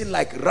dressing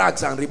like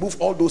rags and remove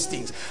all those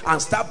things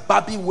and start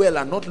babbling well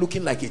and not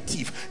looking like a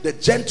thief. The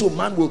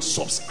gentleman will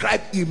subscribe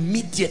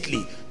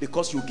immediately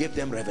because you gave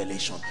them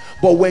revelation.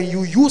 But when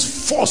you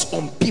use force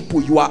on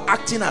people, you are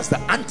acting as the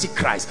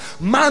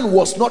Antichrist. Man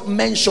was not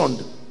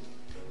mentioned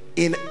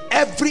in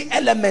every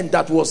element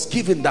that was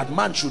given that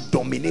man should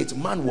dominate.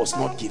 Man was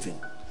not given.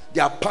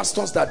 There are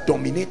pastors that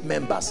dominate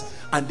members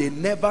and they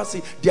never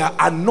see. They are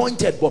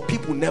anointed but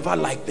people never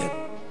like them.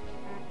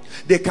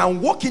 They can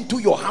walk into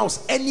your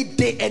house any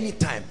day,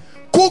 anytime.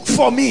 Cook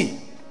for me,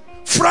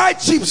 fry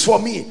chips for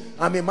me.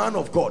 I'm a man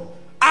of God.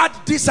 Add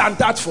this and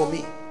that for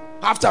me.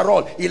 After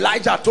all,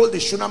 Elijah told the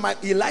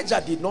Shunammite,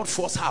 Elijah did not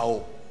force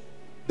her.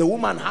 The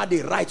woman had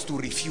a right to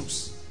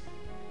refuse.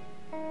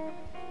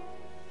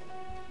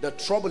 The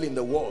trouble in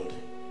the world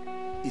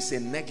is a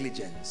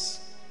negligence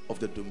of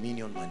the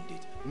dominion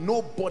mandate.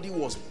 Nobody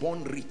was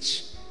born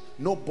rich.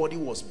 Nobody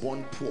was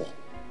born poor.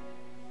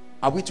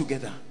 Are we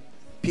together?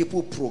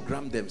 People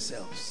program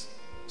themselves.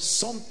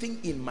 Something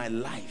in my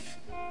life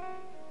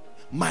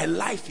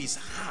is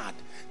hard.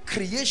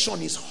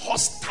 Creation is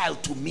hostile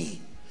to me.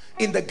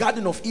 In the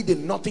Garden of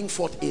Eden, nothing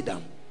fought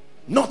Adam.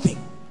 Nothing.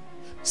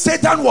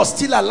 Satan was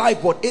still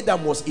alive, but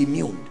Adam was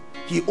immune.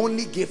 He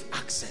only gave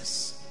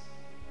access.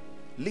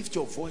 Lift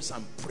your voice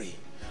and pray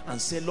and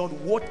say, Lord,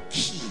 what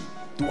key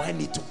do I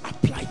need to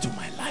apply to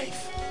my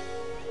life?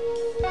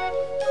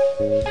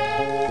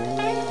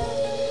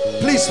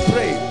 Please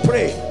pray,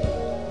 pray.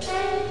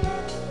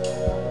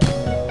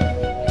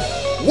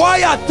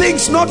 Why are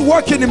things not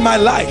working in my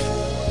life?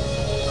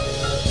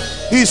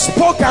 He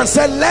spoke and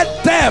said,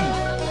 let them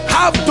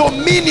have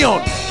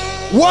dominion.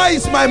 Why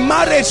is my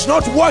marriage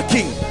not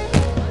working?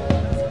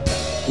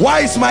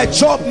 Why is my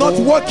job not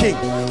working?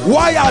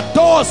 Why are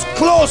doors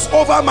closed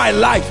over my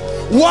life?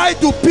 Why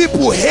do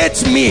people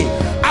hate me?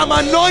 I'm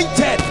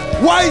anointed.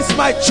 Why is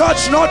my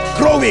church not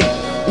growing?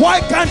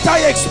 Why can't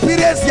I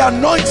experience the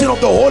anointing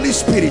of the Holy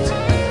Spirit?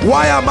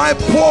 Why am I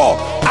poor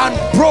and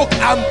broke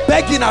and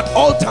begging at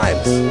all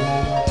times?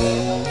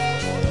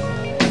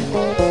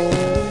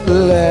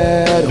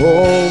 Let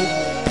hope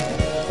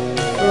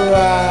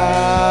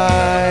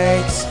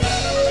rise.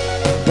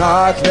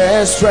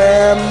 Darkness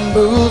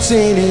trembles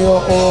in your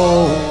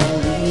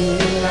holy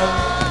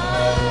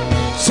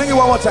light. Sing it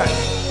one more time.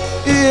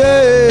 Yeah,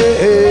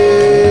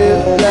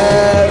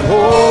 let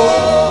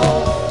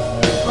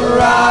hope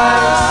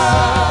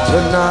rise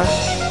tonight.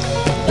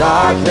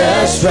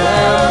 Darkness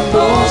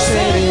trembles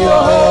in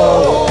your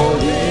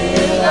holy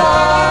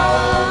light.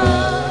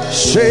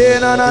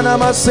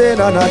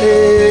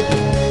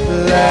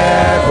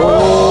 Let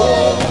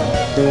hope,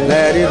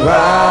 let it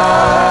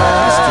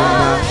rise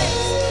tonight.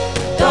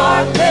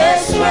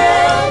 Darkness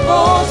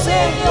trembles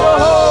in your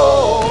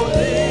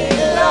holy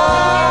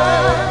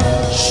light.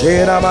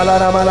 Yeah,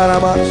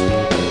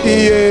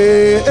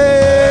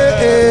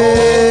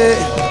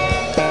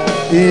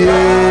 yeah.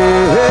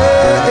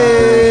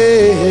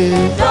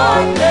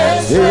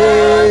 Darkness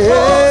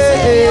trembles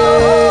in your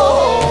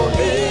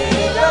holy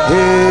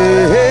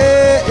light.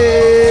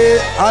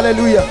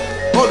 Hallelujah.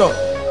 Hold on.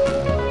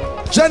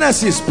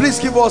 Genesis, please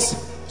give us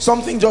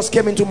something. Just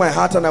came into my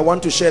heart and I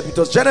want to share it with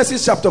us.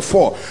 Genesis chapter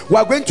 4. We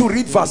are going to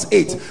read verse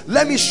 8.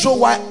 Let me show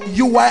why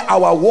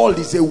our world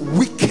is a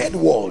wicked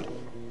world.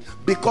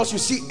 Because you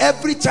see,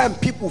 every time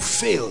people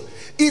fail,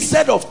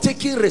 instead of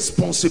taking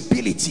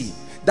responsibility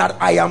that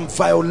I am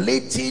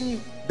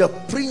violating the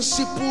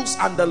principles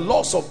and the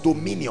laws of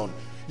dominion,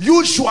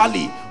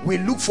 usually we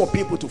look for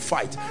people to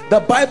fight.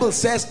 The Bible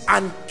says,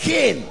 and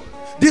Cain,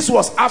 this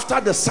was after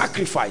the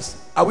sacrifice.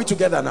 Are we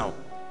together now?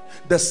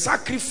 The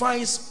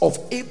sacrifice of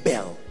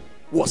Abel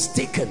was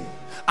taken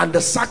and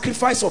the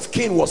sacrifice of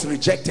Cain was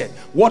rejected.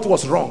 What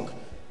was wrong?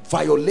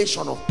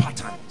 Violation of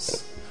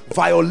patterns,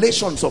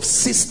 violations of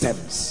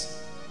systems.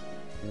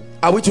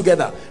 Are we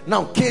together?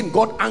 Now Cain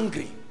got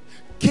angry.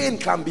 Cain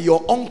can be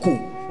your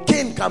uncle.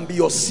 Cain can be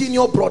your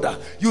senior brother.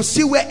 You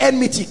see where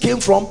enmity came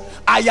from?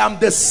 I am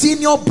the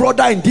senior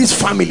brother in this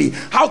family.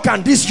 How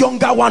can this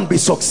younger one be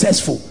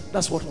successful?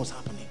 That's what was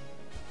happening.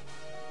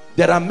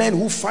 There are men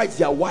who fight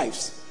their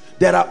wives.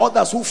 There are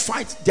others who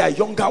fight their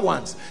younger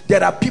ones.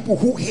 There are people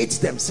who hate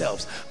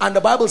themselves. And the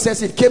Bible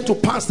says it came to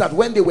pass that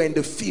when they were in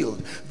the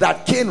field,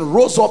 that Cain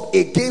rose up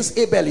against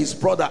Abel his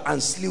brother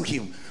and slew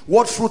him.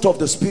 What fruit of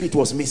the Spirit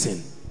was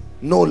missing?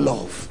 No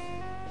love.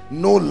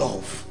 No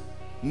love.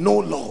 No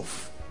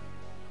love.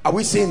 Are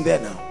we seeing there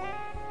now?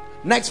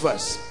 Next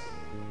verse.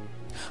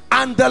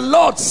 And the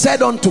Lord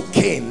said unto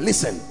Cain,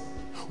 listen,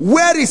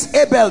 where is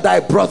Abel thy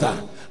brother?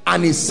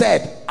 And he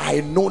said,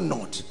 I know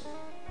not.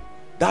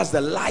 That's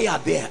the liar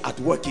there at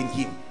work in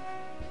him.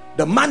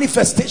 The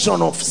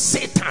manifestation of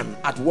Satan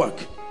at work.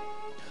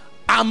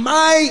 Am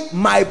I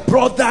my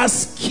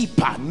brother's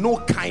keeper? No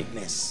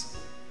kindness.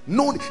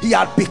 No, he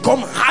had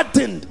become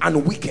hardened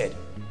and wicked.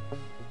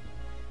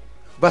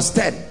 Verse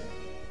 10.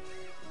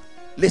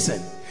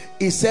 Listen.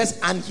 It says,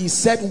 and he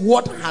said,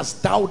 what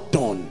hast thou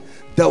done?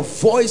 The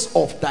voice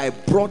of thy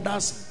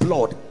brother's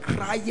blood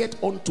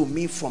crieth unto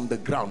me from the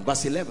ground.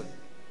 Verse 11.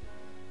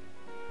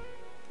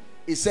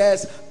 It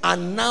says,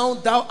 and now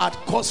thou art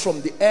cursed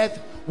from the earth,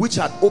 which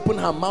had opened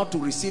her mouth to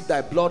receive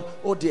thy blood.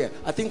 Oh dear,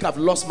 I think I've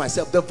lost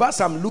myself. The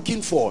verse I'm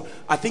looking for,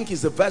 I think,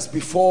 is the verse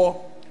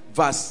before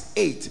verse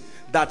 8,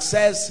 that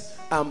says,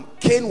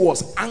 Cain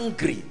was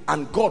angry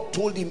and God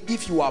told him,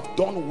 if you have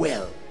done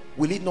well,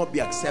 will it not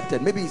be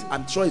accepted? Maybe,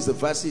 I'm sure it's the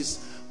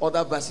verses,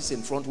 other verses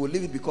in front. We'll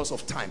leave it because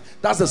of time.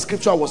 That's the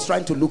scripture I was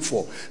trying to look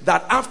for.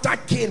 That after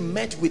Cain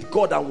met with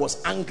God and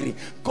was angry,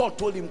 God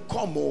told him,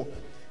 come, oh,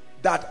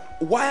 that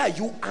why are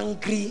you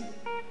angry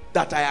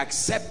that I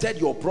accepted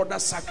your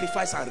brother's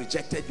sacrifice and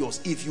rejected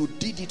yours? If you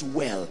did it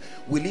well,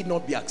 will it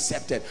not be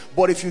accepted?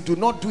 But if you do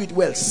not do it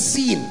well,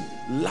 sin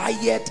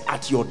lieth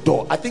at your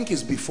door. I think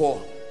it's before.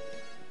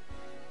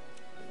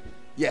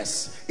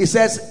 Yes, it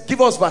says, give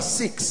us verse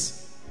 6.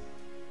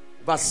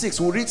 Verse 6,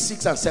 we'll read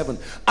 6 and 7.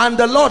 And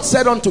the Lord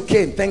said unto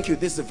Cain, thank you,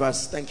 this is the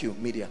verse, thank you,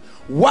 media.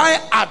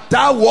 Why art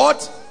thou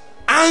what?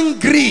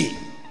 Angry.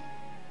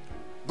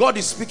 God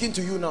is speaking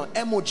to you now.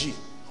 Emoji.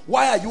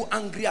 Why are you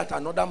angry at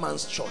another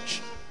man's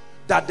church?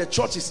 That the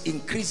church is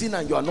increasing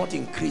and you are not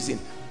increasing.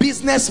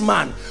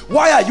 Businessman,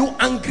 why are you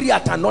angry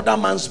at another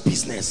man's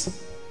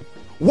business?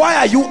 Why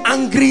are you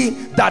angry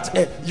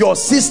that your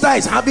sister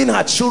is having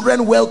her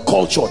children well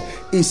cultured?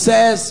 It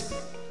says,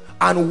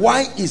 and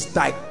why is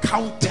thy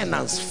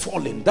countenance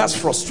fallen? That's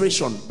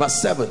frustration. Verse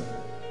 7.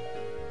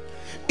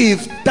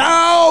 If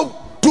thou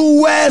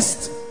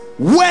doest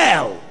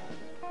well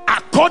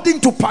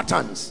according to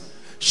patterns,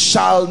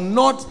 shall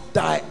not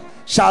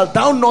shall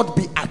thou not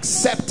be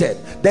accepted.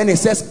 Then it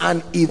says,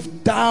 and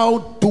if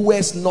thou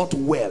doest not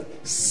well,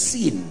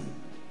 sin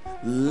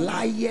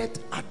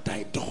lieth at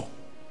thy door.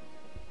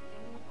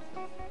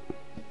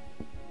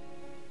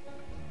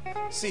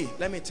 See,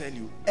 let me tell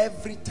you,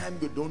 every time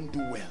you don't do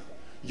well,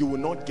 you will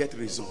not get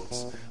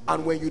results.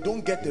 And when you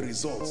don't get the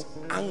results,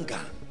 anger,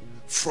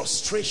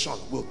 frustration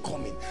will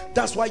come in.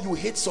 That's why you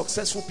hate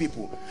successful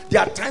people.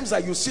 There are times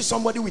that you see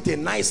somebody with a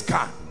nice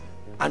car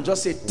and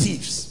just say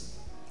thieves.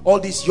 All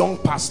these young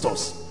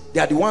pastors, they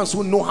are the ones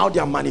who know how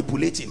they are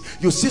manipulating.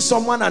 You see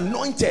someone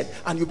anointed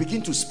and you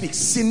begin to speak.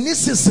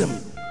 Cynicism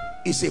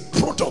is a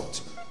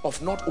product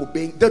of not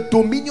obeying. The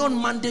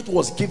dominion mandate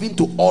was given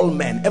to all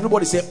men.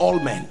 Everybody say all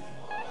men.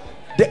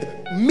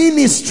 The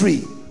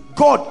ministry,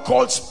 God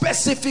called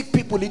specific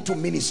people into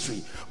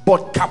ministry,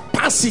 but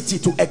capacity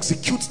to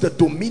execute the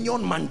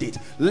dominion mandate,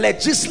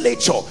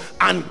 legislature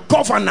and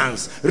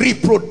governance,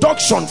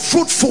 reproduction,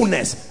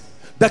 fruitfulness,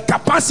 the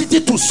capacity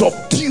to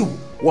subdue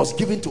was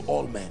given to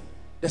all men.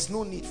 There's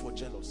no need for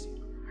jealousy.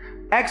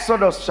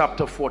 Exodus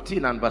chapter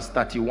 14 and verse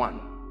 31.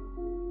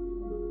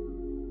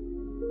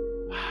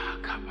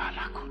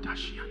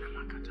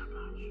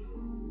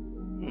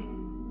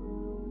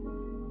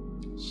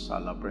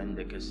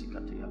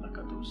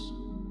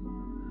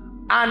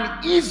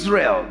 And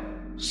Israel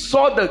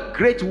saw the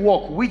great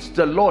work which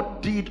the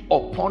Lord did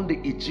upon the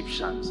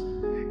Egyptians.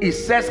 It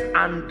says,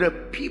 and the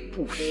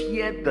people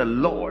feared the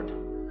Lord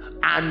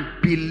and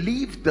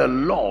believed the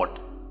Lord,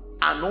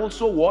 and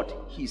also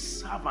what? His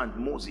servant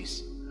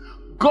Moses.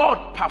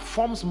 God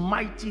performs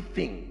mighty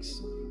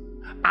things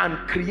and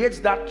creates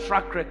that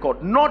track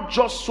record, not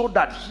just so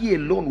that he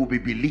alone will be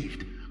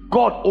believed.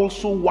 God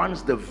also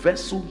wants the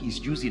vessel he's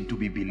using to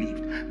be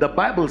believed. The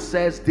Bible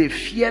says they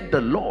feared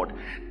the Lord,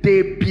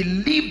 they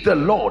believed the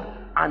Lord,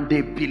 and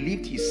they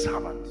believed his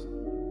servant.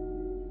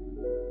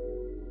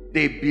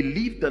 They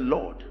believed the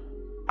Lord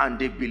and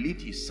they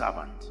believed his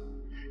servant.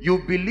 You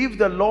believe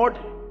the Lord,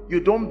 you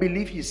don't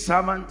believe his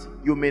servant,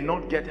 you may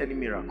not get any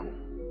miracle.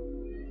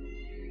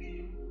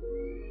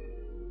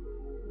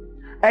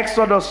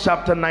 Exodus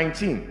chapter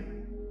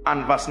 19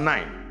 and verse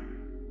 9.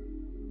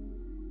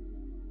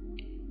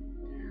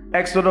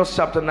 Exodus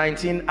chapter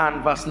 19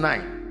 and verse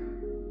 9.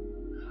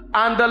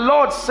 And the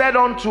Lord said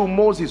unto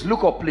Moses,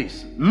 look up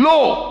please,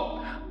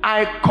 lo,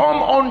 I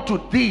come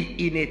unto thee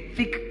in a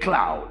thick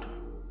cloud,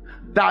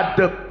 that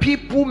the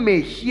people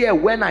may hear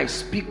when I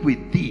speak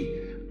with thee,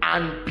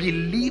 and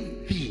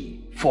believe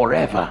thee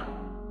forever.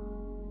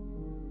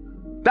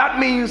 That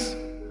means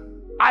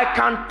I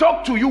can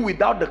talk to you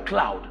without the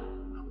cloud,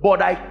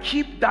 but I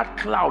keep that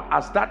cloud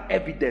as that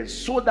evidence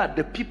so that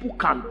the people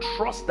can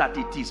trust that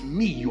it is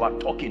me you are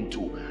talking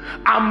to.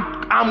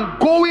 I'm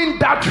going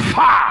that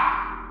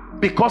far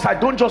because I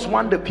don't just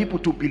want the people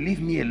to believe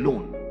me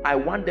alone. I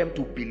want them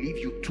to believe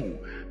you too,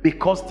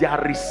 because their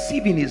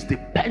receiving is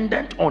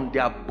dependent on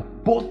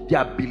both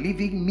their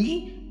believing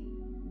me,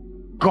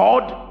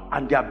 God,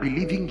 and their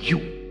believing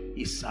you,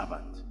 his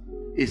servant.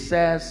 It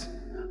says,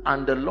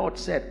 and the Lord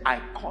said,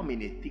 I come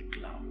in a thick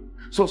cloud.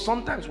 So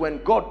sometimes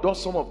when God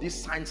does some of these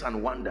signs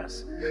and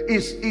wonders,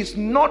 it's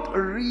not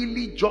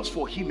really just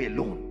for him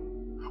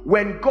alone.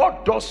 When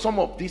God does some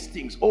of these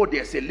things, oh,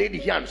 there's a lady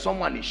here and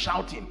someone is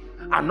shouting,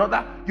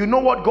 another, you know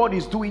what God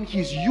is doing?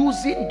 He's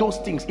using those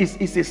things.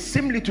 It's a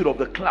similitude of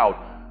the cloud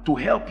to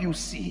help you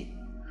see.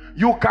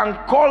 You can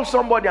call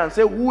somebody and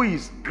say, who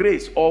is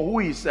Grace or who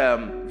is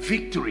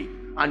Victory?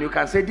 And you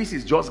can say, this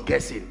is just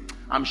guessing.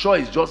 I'm sure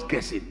it's just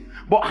guessing.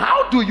 But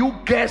how do you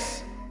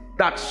guess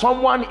that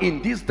someone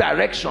in this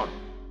direction?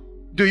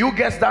 Do you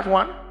guess that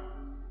one?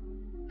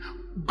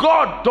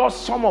 God does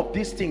some of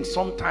these things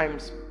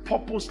sometimes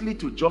purposely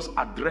to just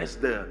address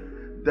the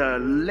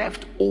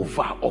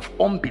leftover of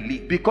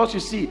unbelief. Because you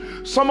see,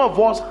 some of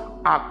us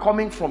are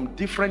coming from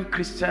different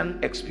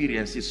Christian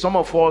experiences. Some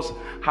of us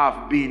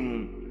have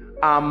been,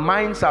 our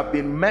minds have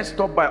been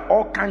messed up by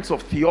all kinds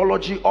of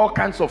theology, all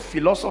kinds of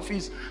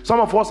philosophies. Some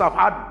of us have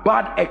had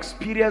bad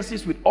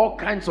experiences with all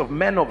kinds of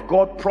men of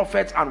God,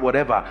 prophets and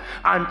whatever.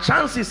 And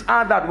chances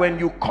are that when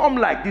you come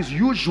like this,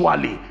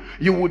 usually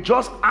you will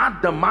just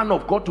add the man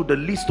of God to the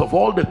list of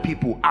all the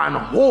people and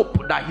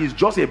hope that he's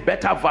just a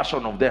better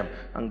version of them.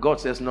 And God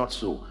says not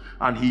so.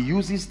 And he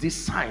uses these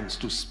signs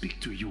to speak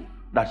to you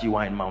that you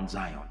are in Mount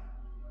Zion.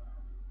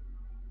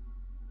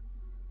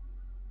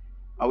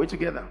 Are we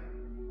together?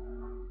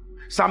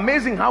 It's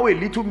amazing how a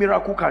little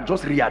miracle can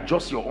just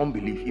readjust your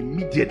unbelief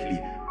immediately.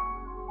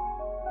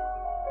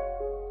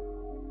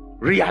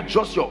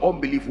 Readjust your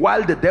unbelief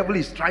while the devil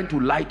is trying to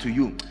lie to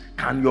you.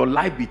 Can your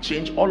life be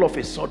changed all of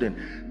a sudden?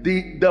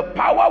 The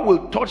power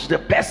will touch the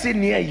person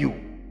near you.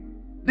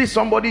 This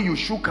somebody you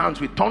shook hands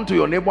with, turn to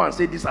your neighbor and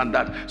say this and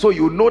that, so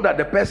you know that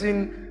the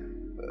person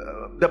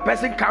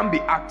can't be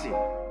acting.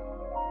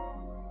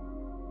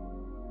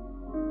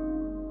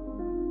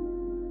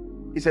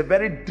 It's a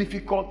very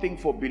difficult thing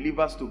for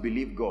believers to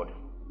believe God.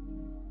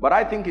 But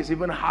I think it's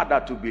even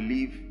harder to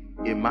believe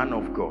a man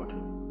of God.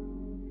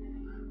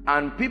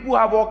 And people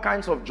have all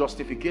kinds of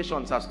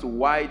justifications as to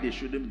why they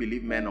shouldn't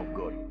believe men of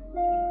God.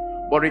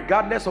 But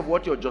regardless of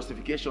what your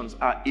justifications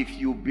are, if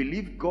you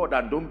believe God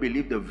and don't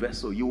believe the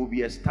vessel, you will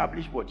be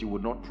established, but you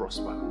will not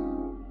prosper.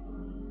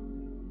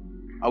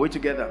 Are we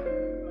together?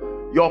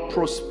 Your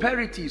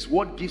prosperity is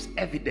what gives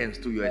evidence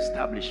to your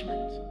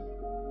establishment.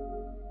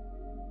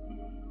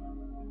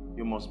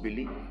 You must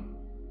believe.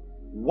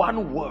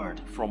 One word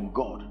from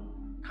God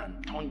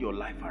can turn your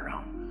life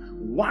around.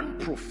 One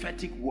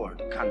prophetic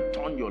word can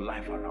turn your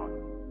life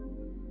around.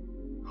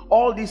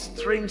 All these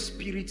strange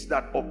spirits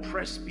that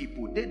oppress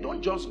people, they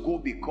don't just go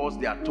because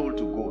they are told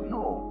to go.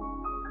 No,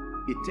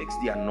 it takes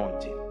the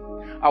anointing.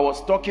 I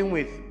was talking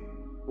with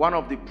one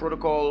of the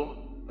protocol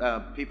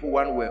people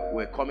when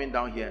we're coming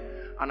down here,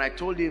 and I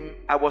told him,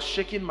 I was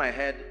shaking my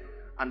head,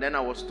 and then I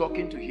was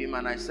talking to him,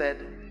 and I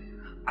said,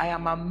 I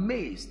am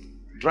amazed,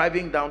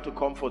 driving down to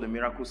come for the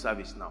miracle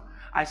service now.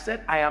 I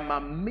said, I am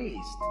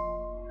amazed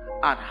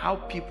at how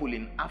people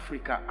in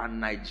Africa and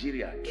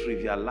Nigeria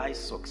trivialize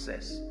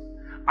success.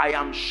 I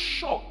am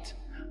shocked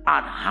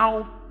at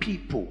how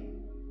people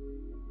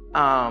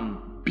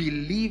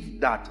believe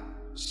that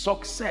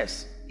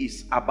success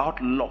is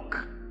about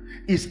luck.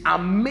 It's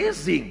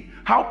amazing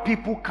how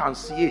people can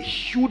see a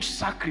huge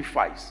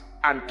sacrifice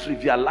and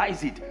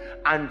trivialize it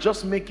and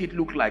just make it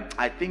look like,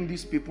 I think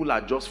these people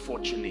are just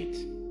fortunate.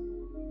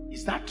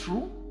 Is that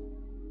true?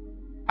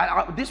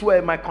 These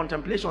were my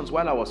contemplations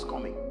while I was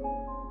coming.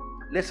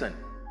 Listen,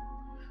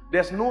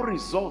 there's no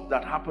result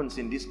that happens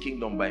in this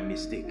kingdom by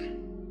mistake.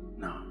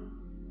 Now,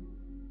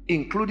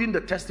 including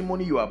the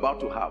testimony you are about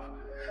to have.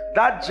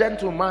 That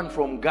gentleman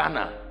from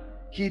Ghana,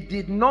 he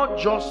did not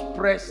just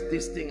press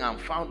this thing and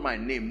found my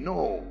name.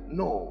 No,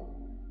 no,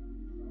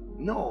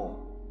 no,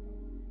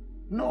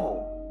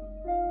 no.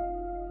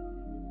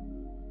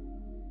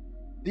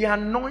 The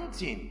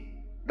anointing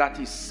that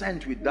is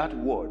sent with that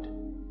word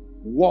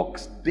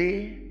works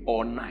day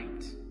or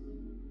night.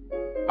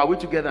 Are we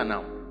together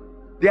now?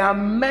 There are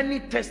many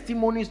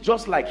testimonies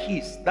just like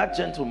his, that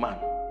gentleman.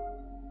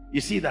 You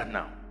see that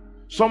now?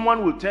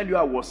 Someone will tell you,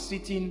 I was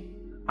sitting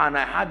and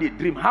I had a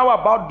dream. How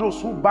about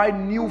those who buy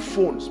new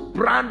phones,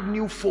 brand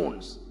new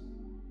phones,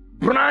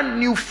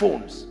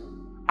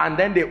 and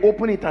then they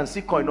open it and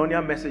see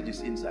koinonia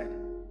messages inside?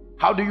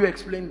 How do you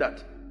explain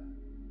that?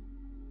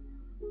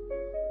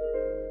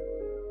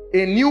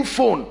 A new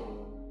phone,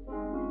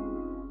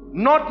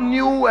 not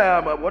new,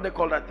 what they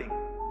call that thing?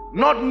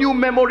 Not new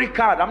memory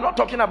card. I'm not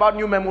talking about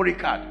new memory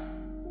card.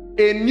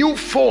 A new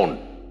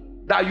phone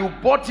that you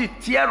bought it,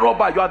 tear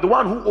rubber, you are the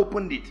one who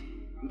opened it.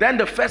 Then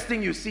the first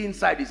thing you see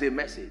inside is a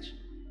message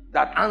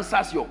that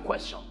answers your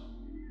question.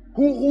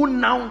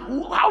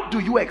 How do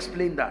you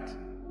explain that?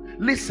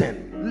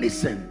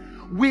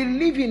 Listen. We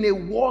live in a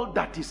world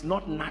that is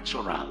not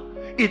natural.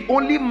 It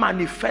only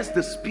manifests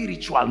the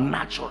spiritual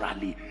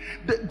naturally.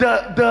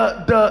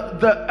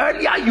 The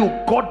earlier you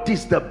got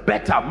this, the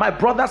better. My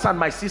brothers and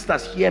my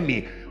sisters, hear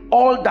me.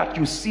 All that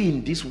you see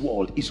in this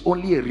world is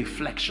only a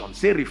reflection.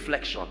 Say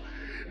reflection.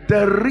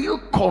 The real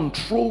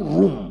control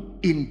room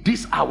in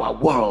this our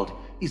world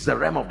is the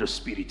realm of the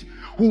spirit.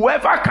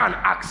 Whoever can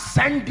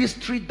ascend this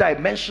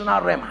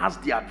three-dimensional realm has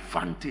the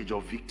advantage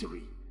of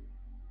victory.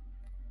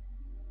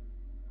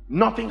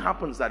 Nothing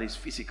happens that is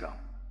physical.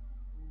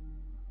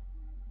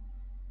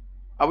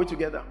 Are we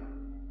together?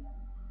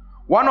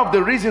 One of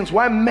the reasons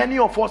why many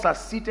of us are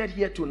seated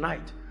here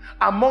tonight,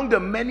 among the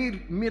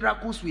many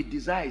miracles we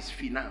desire, is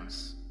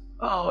finance.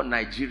 Oh,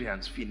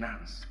 Nigerians,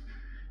 finance.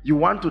 You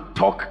want to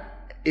talk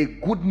a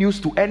good news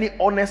to any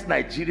honest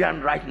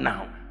Nigerian right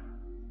now,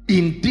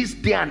 in this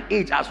day and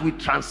age, as we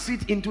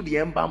transit into the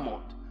ember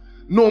month,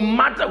 no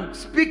matter,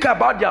 speak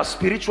about their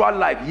spiritual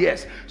life,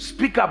 yes,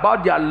 speak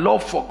about their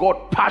love for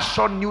God,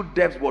 passion, new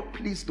depths, but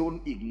please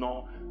don't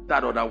ignore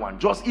that other one.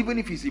 Just even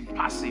if it's in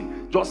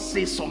passing, just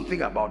say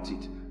something about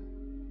it.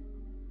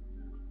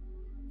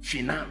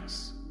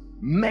 Finance.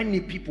 Many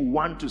people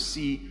want to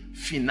see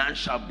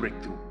financial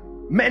breakthrough.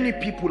 Many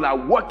people are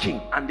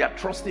working and they are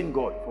trusting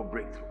God for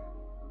breakthrough.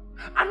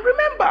 And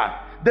remember,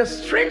 the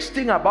strange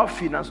thing about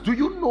finance, do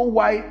you know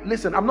why?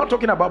 Listen, I'm not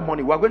talking about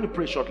money. We're going to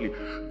pray shortly.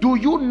 Do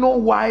you know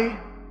why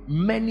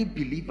many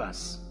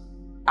believers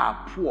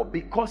are poor?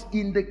 Because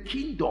in the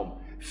kingdom,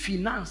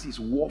 finance is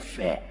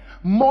warfare.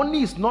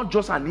 Money is not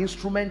just an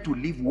instrument to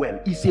live well.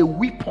 It's a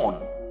weapon.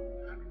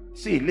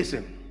 See,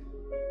 listen.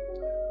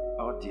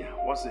 Oh dear,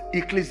 what's it?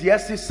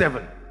 Ecclesiastes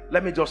 7.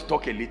 Let me just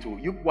talk a little.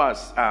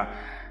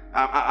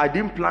 I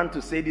didn't plan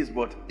to say this,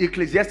 but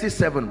Ecclesiastes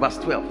 7 verse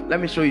 12. Let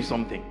me show you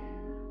something.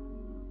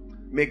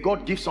 May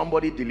God give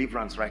somebody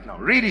deliverance right now.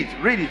 Read it,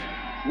 read it.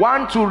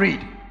 1, 2,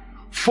 read.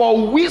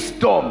 For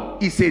wisdom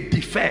is a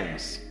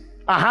defense.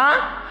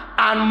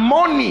 And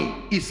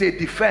money is a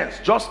defense.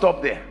 Just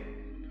stop there.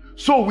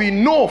 So we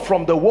know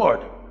from the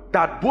word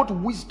that both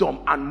wisdom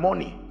and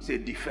money is a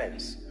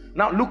defense.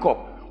 Now look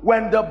up.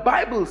 When the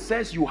Bible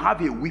says you have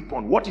a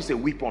weapon, what is a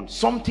weapon?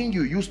 Something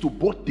you use to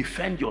both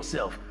defend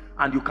yourself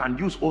and you can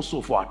use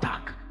also for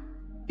attack.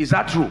 Is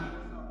that true?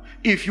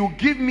 If you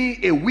give me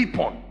a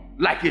weapon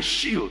like a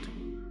shield,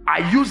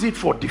 I use it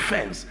for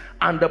defense.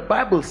 And the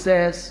Bible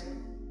says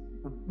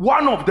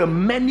one of the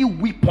many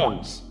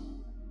weapons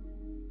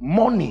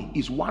Money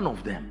is one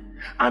of them.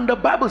 And the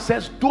Bible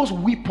says those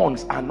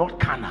weapons are not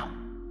carnal.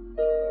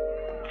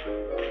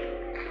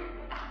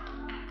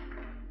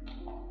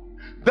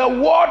 The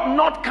word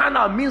not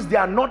carnal means they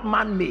are not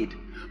man-made.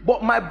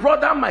 But my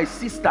brother, my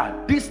sister,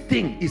 this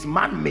thing is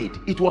man-made.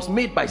 It was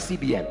made by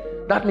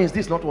CBN. That means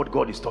this is not what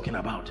God is talking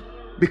about,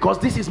 because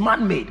this is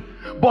man-made.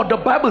 But the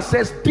Bible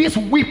says this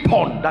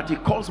weapon that he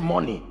calls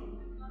money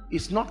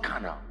is not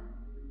carnal.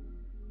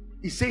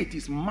 He said it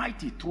is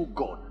mighty through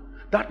God.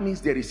 That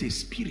means there is a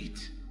spirit.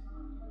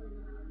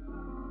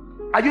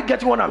 Are you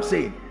getting what I'm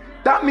saying?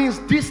 That means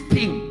this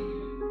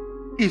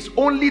thing is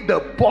only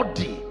the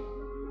body.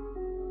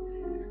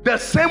 The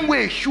same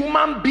way a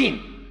human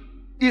being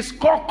is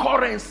called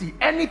currency.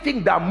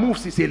 Anything that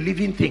moves is a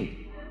living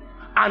thing.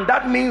 And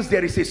that means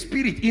there is a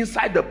spirit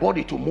inside the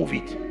body to move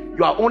it.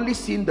 You are only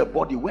seeing the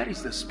body. Where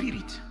is the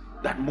spirit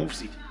that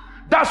moves it?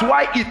 That's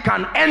why it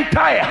can enter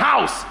a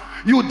house.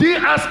 You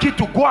didn't ask it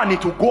to go and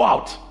it will go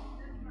out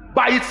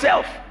by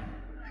itself.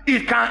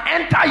 It can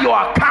enter your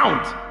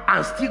account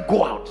and still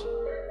go out,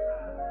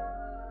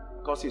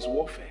 because it's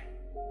warfare.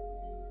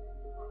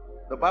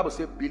 The Bible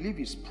says believe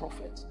his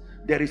prophets.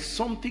 There is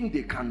something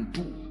they can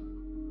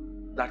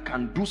do that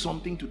can do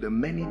something to the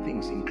many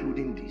things,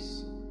 including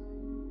this.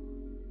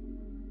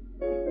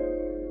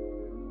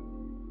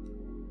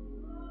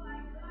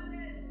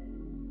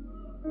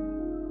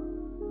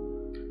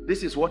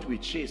 This is what we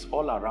chase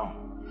all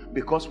around,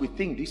 because we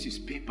think this is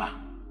paper.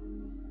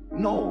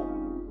 No,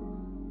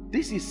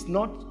 this is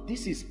not.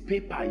 This is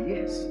paper,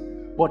 yes,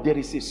 but there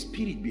is a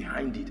spirit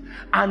behind it,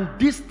 and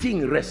this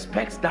thing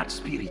respects that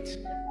spirit.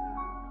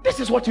 This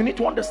is what you need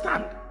to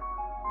understand.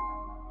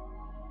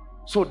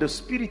 So the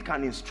spirit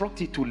can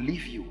instruct it to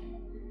leave you,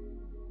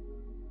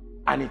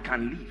 and it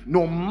can leave.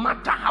 No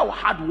matter how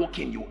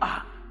hardworking you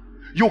are,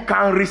 you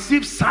can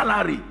receive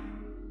salary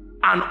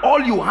and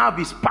all you have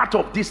is part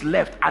of this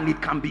left, and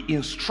it can be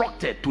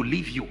instructed to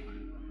leave you.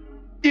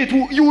 It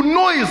will, you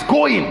know, it's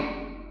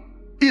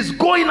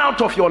going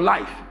out of your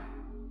life.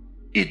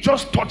 It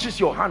just touches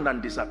your hand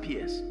and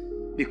disappears,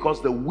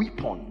 because the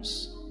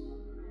weapons.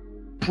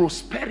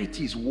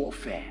 Prosperity is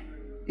warfare.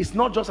 It's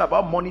not just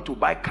about money to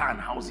buy car and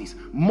houses.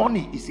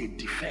 Money is a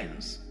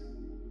defense.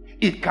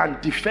 It can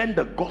defend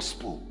the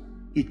gospel.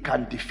 It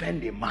can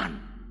defend a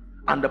man.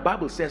 And the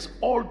Bible says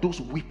all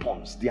those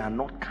weapons, they are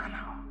not carnal.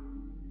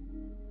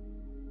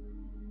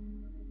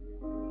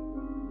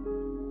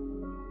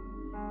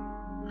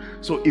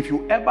 So if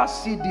you ever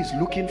see this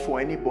looking for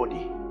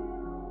anybody,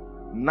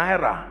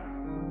 Naira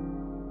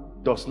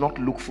does not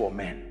look for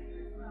men.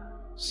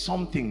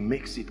 Something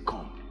makes it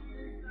come.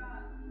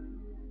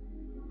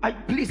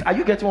 Please, are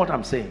you getting what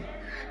I'm saying?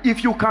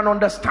 If you can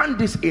understand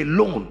this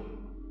alone,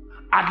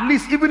 at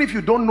least even if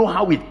you don't know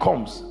how it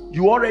comes,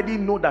 you already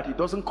know that it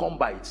doesn't come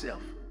by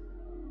itself.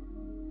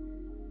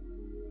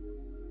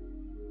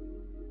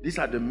 These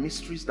are the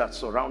mysteries that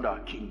surround our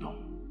kingdom.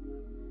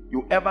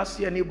 You ever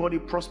see anybody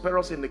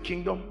prosperous in the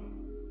kingdom?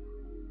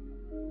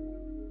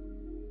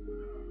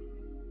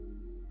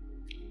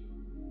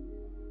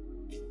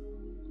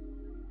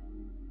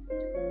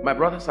 My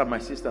brothers and my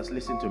sisters,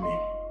 listen to me.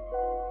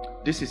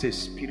 This is a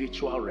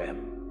spiritual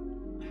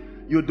realm.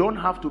 You don't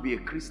have to be a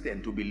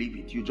Christian to believe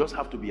it. You just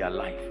have to be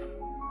alive.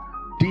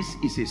 This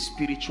is a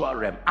spiritual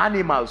realm.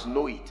 Animals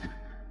know it.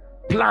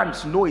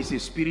 Plants know it's a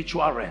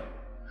spiritual realm.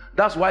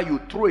 That's why you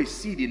throw a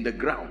seed in the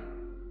ground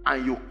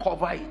and you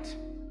cover it.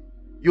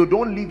 You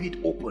don't leave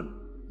it open.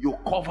 You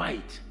cover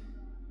it.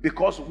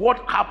 Because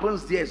what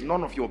happens there is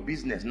none of your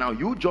business. Now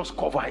you just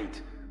cover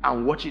it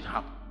and watch it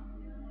happen.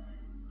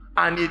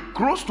 And it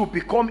grows to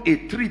become a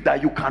tree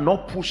that you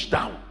cannot push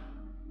down.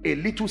 A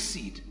little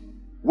seed.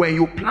 When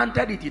you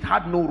planted it, it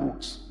had no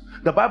roots.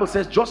 The Bible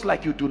says, just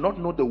like you do not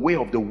know the way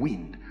of the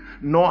wind,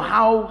 nor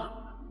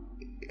how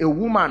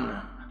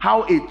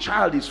a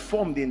child is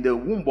formed in the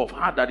womb of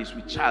her that is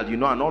with child, you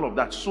know, and all of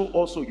that, so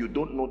also you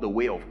don't know the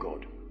way of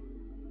God.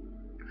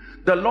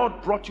 The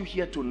Lord brought you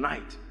here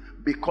tonight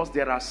because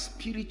there are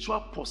spiritual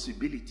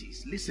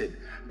possibilities, listen,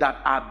 that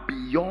are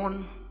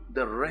beyond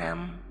the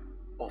realm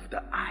of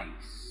the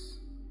eyes.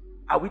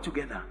 Are we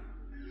together?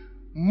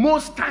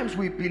 Most times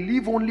we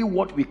believe only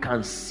what we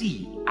can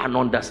see and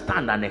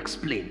understand and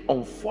explain.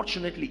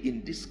 Unfortunately,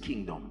 in this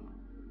kingdom,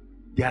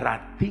 there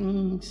are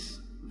things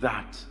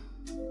that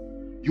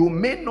you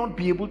may not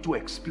be able to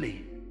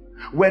explain.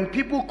 When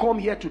people come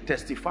here to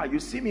testify, you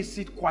see me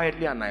sit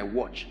quietly and I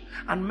watch.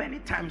 And many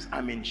times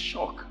I'm in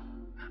shock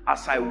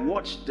as I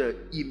watch the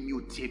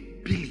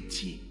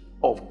immutability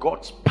of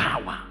God's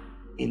power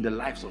in the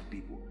lives of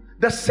people.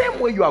 The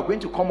same way you are going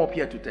to come up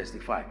here to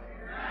testify.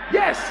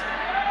 Yes.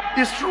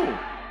 It's true.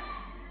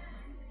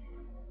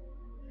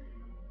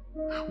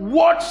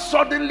 What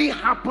suddenly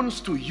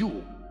happens to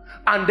you,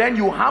 and then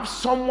you have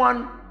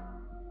someone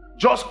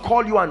just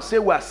call you and say,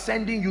 we are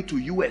sending you to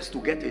US to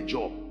get a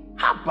job.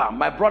 Hapa,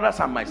 my brothers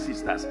and my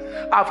sisters,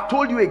 I've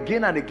told you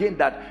again and again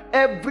that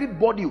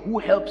everybody who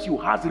helps you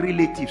has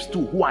relatives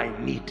too who are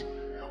in need.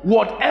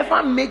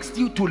 Whatever makes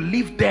you to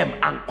leave them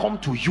and come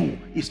to you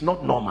is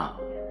not normal.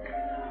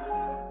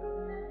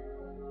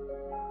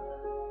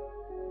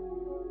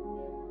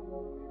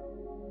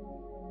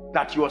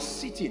 That you're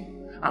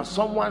sitting and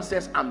someone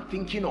says, I'm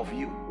thinking of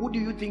you. Who do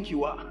you think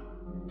you are?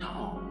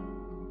 No.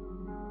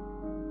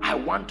 I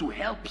want to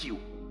help you.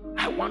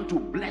 I want to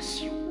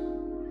bless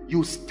you.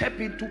 You step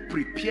into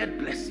prepared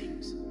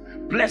blessings.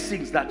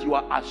 Blessings that you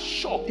are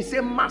assured. He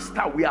said,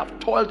 Master, we have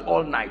toiled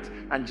all night.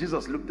 And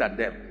Jesus looked at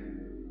them.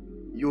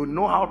 You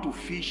know how to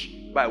fish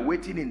by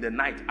waiting in the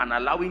night and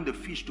allowing the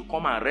fish to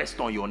come and rest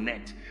on your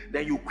net.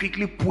 Then you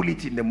quickly pull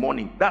it in the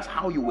morning. That's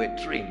how you were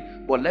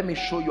trained. But let me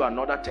show you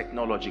another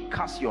technology.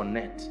 Cast your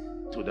net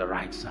to the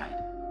right side.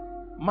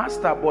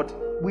 Master, but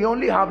we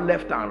only have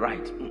left and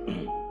right.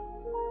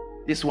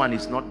 This one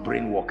is not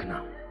brain work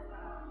now.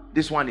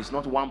 This one is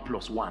not 1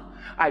 plus 1.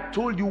 I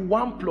told you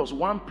 1 plus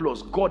 1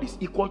 plus God is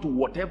equal to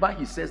whatever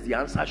he says the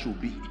answer should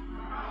be.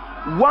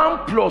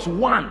 1 plus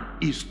 1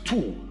 is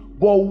 2.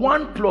 But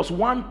 1 plus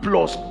 1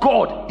 plus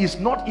God is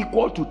not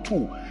equal to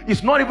 2.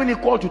 It's not even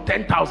equal to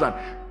 10,000.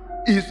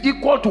 It's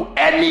equal to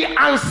any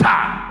answer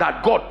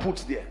that God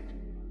puts there.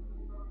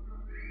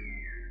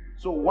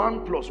 So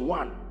 1 plus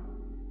 1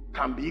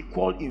 can be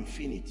equal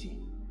infinity.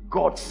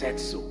 God said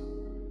so.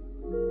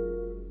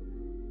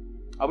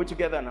 Are we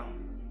together now?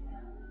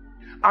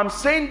 I'm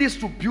saying this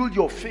to build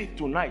your faith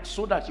tonight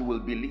so that you will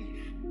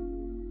believe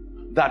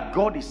that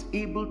God is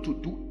able to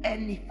do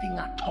anything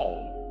at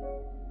all.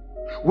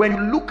 When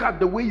you look at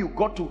the way you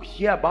got to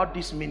hear about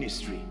this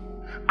ministry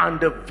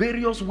and the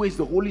various ways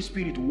the Holy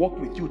Spirit worked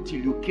with you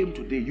till you came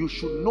today, you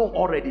should know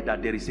already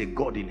that there is a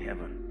God in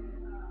heaven.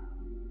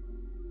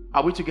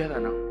 Are we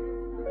together now?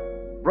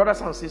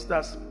 Brothers and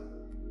sisters,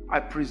 I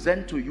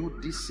present to you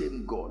this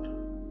same God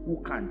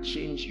who can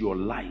change your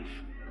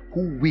life,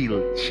 who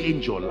will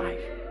change your life.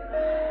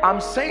 I'm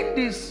saying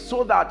this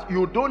so that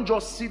you don't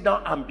just sit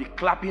down and be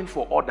clapping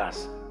for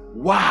others.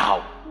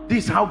 Wow,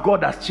 this is how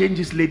God has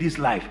changed this lady's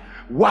life.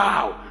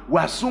 Wow, we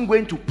are soon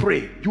going to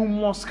pray. You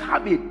must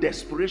have a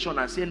desperation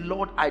and say,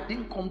 Lord, I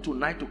didn't come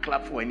tonight to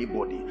clap for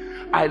anybody.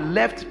 I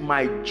left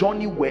my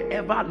journey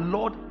wherever.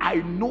 Lord, I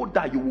know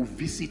that you will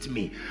visit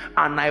me,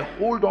 and I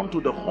hold on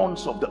to the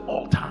horns of the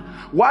altar.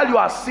 While you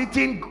are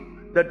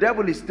sitting, the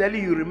devil is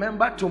telling you,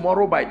 remember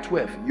tomorrow by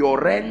 12, your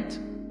rent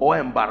or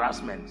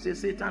embarrassment. Say,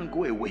 Satan,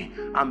 go away.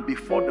 And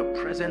before the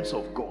presence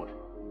of God.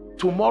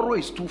 Tomorrow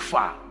is too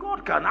far.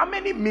 God can. How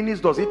many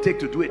minutes does it take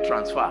to do a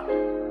transfer?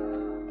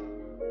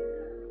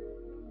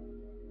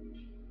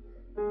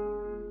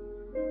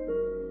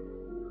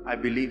 I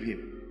believe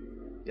him.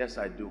 Yes,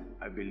 I do.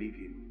 I believe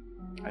him.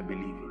 I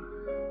believe him.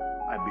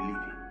 I believe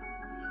him.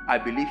 I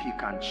believe he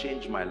can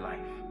change my life.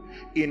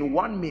 In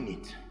 1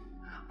 minute,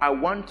 I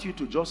want you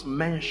to just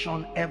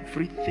mention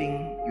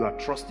everything you are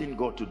trusting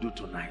God to do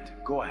tonight.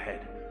 Go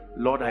ahead.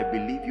 Lord, I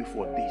believe you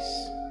for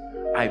this.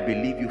 I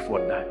believe you for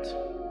that.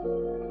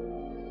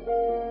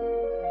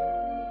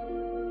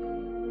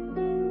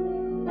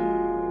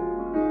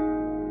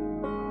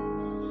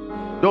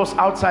 Those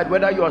outside,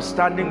 whether you are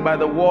standing by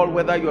the wall,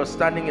 whether you are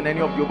standing in any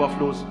of the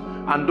overflows,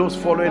 and those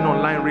following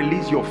online,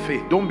 release your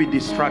faith. Don't be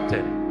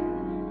distracted.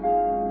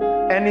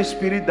 Any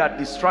spirit that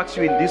distracts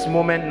you in this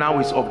moment now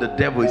is of the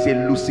devil. It's a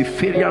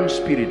Luciferian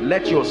spirit.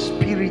 Let your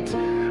spirit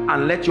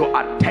and let your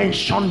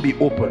attention be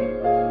open.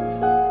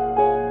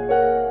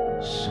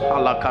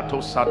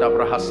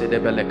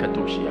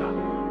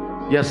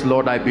 Yes,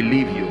 Lord, I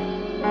believe you.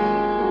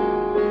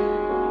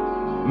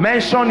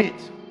 Mention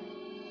it.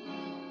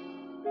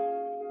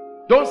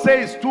 Don't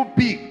say it's too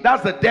big.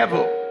 That's the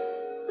devil.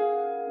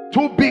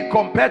 Too big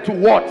compared to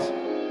what?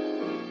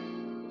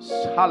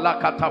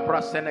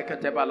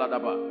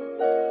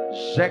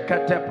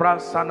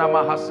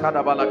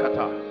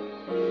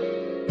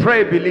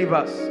 Pray,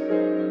 believers.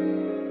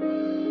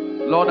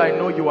 Lord, I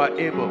know you are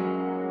able.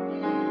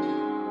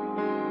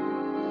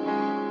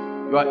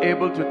 You are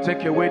able to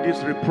take away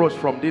this reproach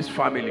from this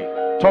family.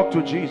 Talk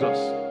to Jesus.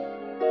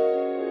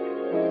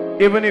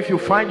 Even if you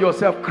find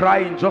yourself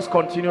crying, just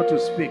continue to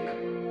speak.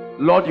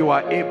 Lord, you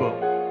are able.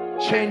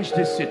 Change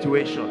this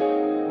situation.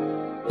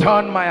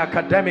 Turn my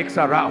academics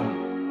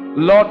around.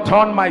 Lord,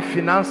 turn my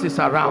finances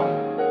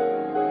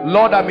around.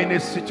 Lord, I'm in a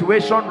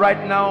situation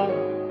right now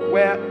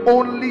where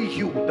only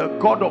you, the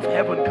God of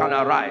heaven, can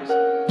arise.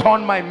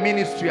 Turn my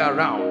ministry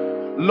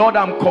around. Lord,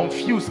 I'm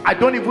confused. I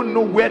don't even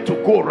know where to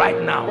go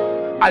right now.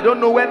 I don't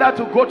know whether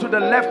to go to the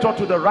left or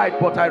to the right,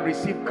 but I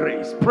receive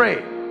grace.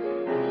 Pray.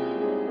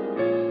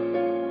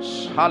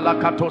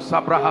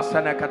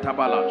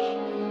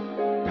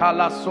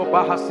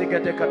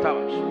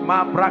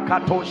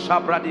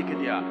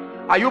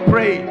 Are you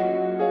praying?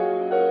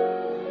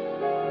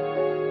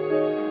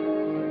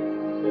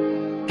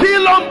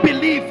 Kill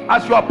unbelief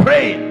as you are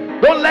praying.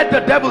 Don't let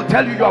the devil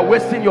tell you you are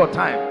wasting your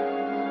time.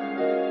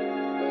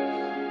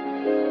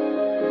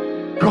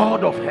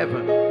 God of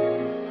heaven,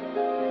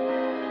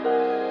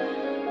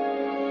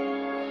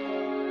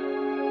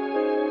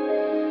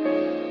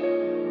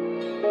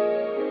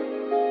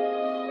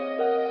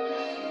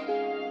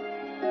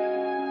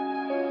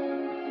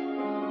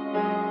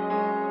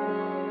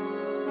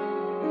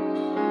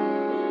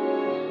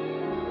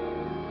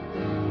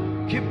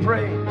 keep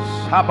praying.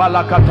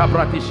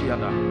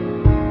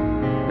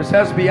 It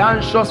says, be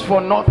anxious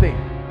for nothing,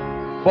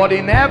 But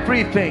in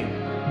everything,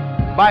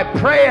 by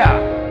prayer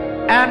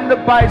and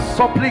by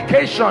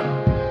supplication,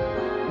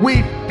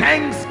 with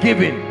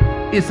thanksgiving,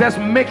 it says,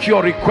 make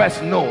your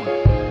request known.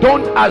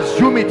 Don't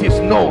assume it is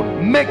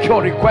known. Make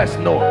your request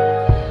known.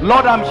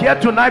 Lord, I'm here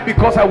tonight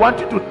because I want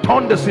you to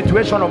turn the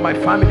situation of my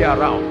family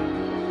around.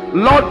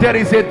 Lord, there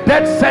is a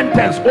death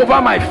sentence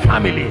over my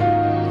family,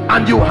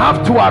 and you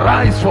have to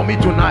arise for me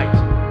tonight.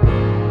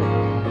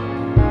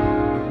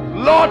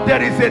 Lord,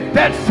 there is a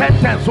death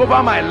sentence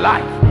over my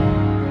life.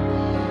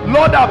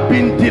 Lord, I've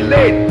been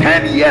delayed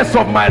 10 years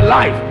of my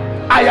life.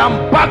 I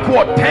am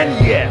backward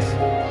 10 years.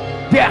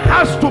 There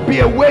has to be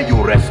a way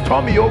you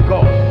restore me, oh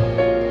God.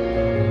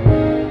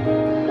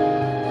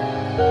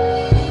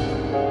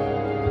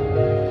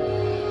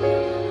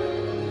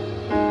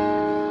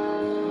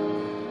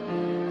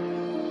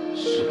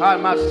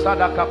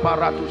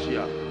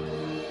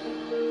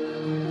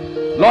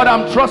 Lord,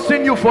 I'm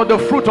trusting you for the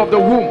fruit of the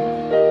womb.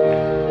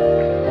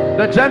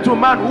 The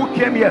gentleman who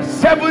came here,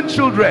 7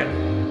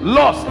 children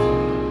lost,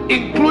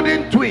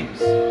 including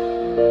twins.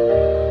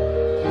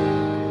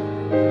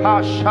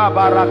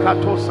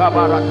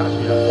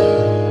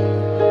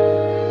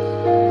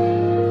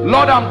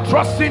 Lord, I'm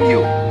trusting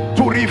you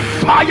to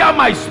refire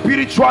my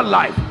spiritual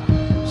life.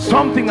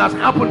 Something has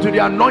happened to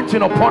the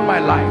anointing upon my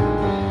life.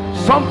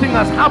 Something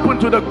has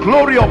happened to the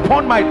glory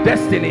upon my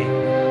destiny.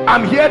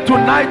 I'm here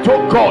tonight,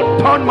 oh God,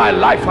 turn my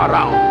life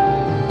around.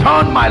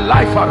 Turn my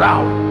life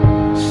around.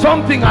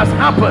 Something has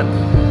happened.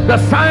 The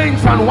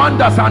signs and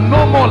wonders are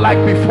no more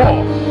like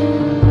before.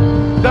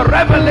 The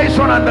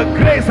revelation and the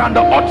grace and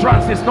the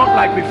utterance is not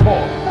like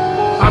before.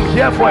 I'm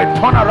here for a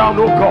turnaround,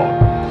 oh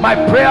God. My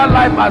prayer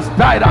life has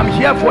died. I'm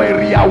here for a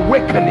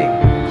reawakening.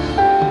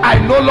 I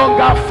no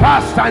longer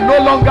fast. I no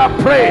longer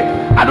pray.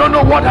 I don't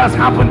know what has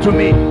happened to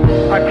me.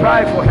 I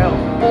cry for help.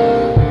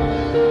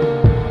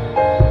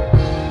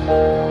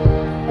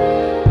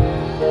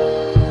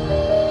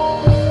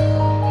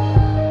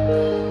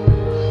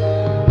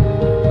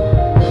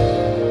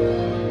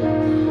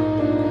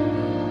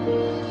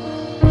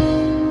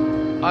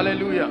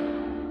 Hallelujah.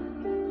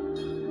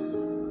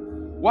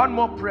 One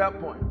more prayer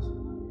point.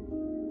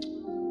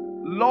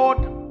 Lord,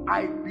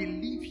 I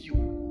believe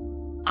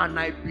you, and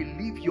I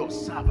believe your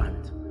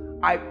servant.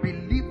 I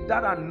believe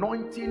that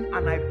anointing,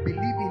 and I believe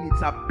in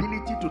its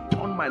ability to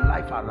turn my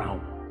life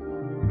around.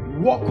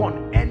 Walk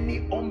on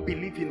any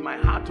unbelief in my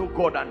heart, oh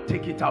God, and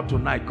take it out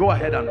tonight. Go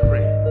ahead and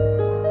pray.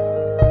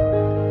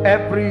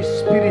 Every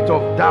spirit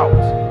of doubt,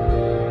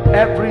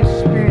 every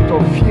spirit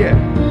of fear,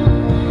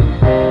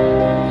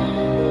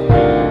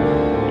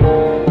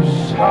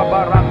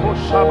 Shabarako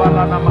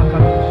Shabalana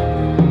Makadosh.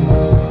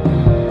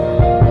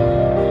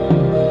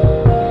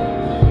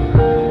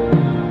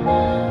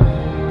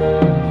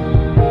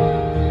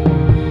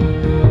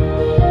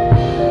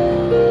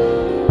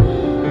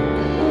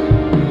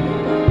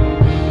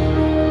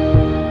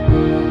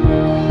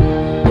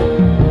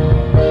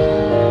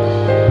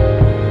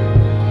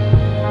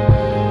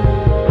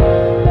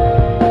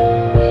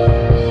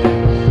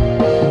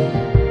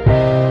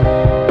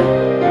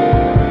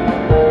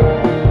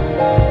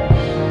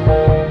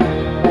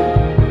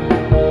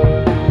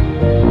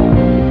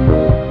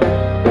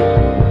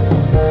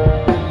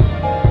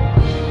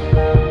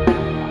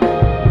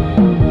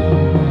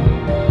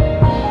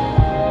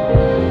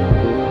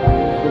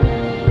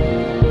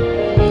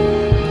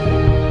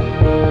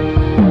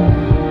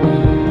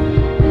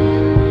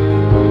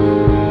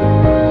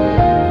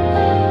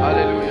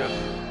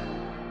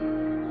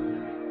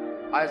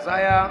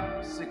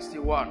 Isaiah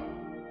 61.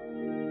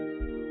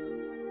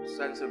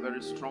 Sense a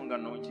very strong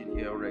anointing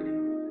here already.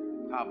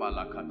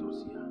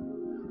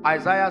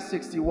 Isaiah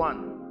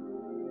 61.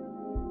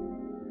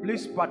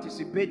 Please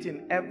participate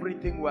in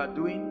everything we are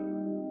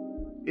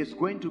doing. It's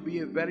going to be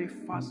a very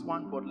fast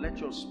one, but let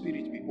your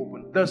spirit be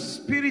open. The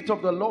Spirit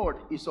of the Lord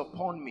is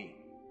upon me,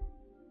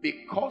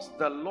 because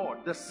the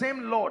Lord, the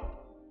same Lord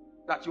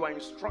that you are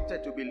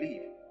instructed to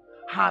believe,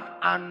 hath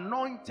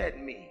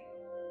anointed me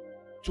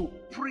to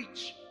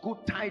preach good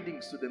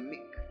tidings to the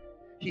meek.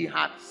 He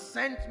hath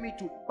sent me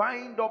to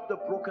bind up the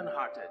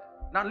brokenhearted.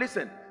 Now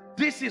listen,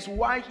 this is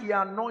why he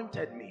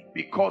anointed me,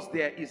 because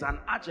there is an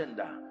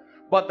agenda,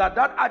 but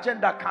that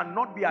agenda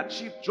cannot be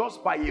achieved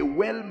just by a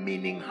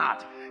well-meaning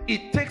heart.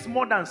 It takes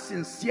more than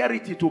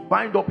sincerity to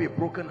bind up a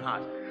broken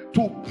heart,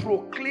 to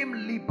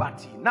proclaim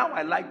liberty. Now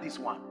I like this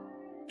one.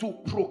 To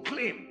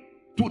proclaim,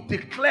 to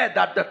declare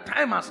that the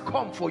time has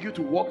come for you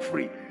to walk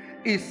free.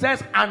 It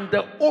says, and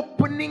the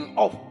opening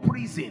of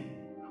prison.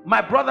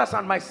 My brothers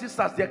and my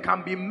sisters, there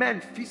can be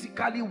men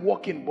physically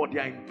walking, but they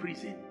are in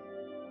prison.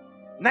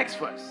 Next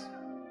verse.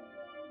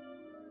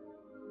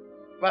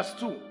 Verse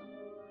 2.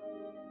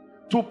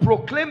 To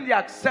proclaim the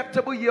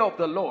acceptable year of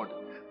the Lord,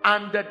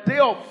 and the day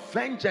of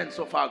vengeance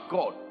of our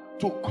God,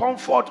 to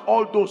comfort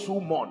all those who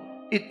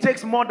mourn. It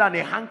takes more than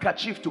a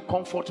handkerchief to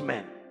comfort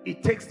men.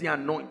 It takes the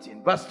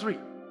anointing. Verse 3.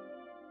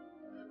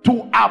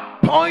 To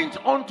appoint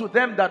unto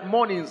them that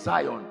mourn in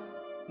Zion.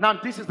 Now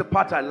this is the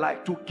part I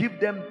like. To give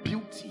them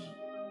beauty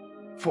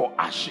for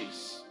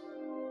ashes,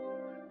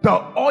 the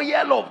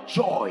oil of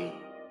joy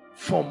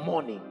for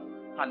mourning.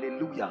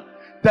 Hallelujah.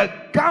 The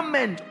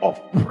garment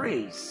of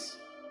praise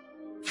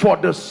for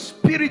the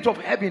spirit of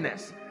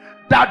heaviness,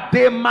 that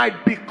they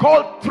might be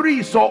called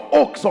trees or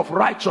oaks of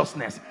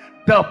righteousness,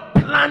 the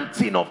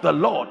planting of the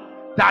Lord,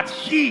 that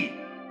he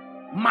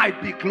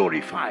might be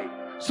glorified.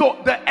 So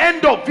the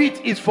end of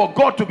it is for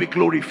God to be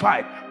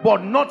glorified,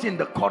 but not in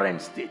the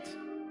current state.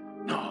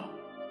 No.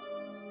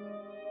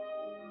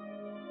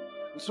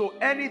 So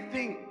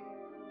anything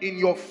in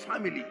your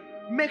family,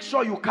 make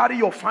sure you carry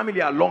your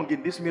family along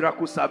in this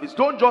miracle service.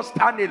 Don't just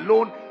stand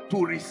alone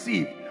to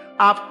receive.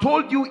 I've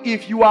told you,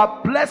 if you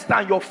are blessed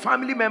and your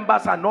family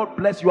members are not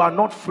blessed, you are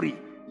not free.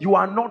 You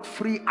are not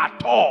free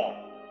at all.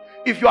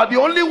 If you are the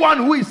only one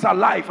who is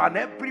alive and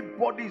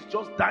everybody is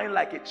just dying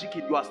like a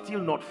chicken, you are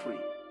still not free.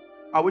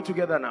 Are we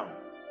together now?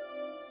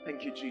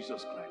 Thank you,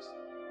 Jesus Christ.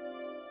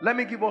 Let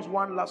me give us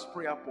one last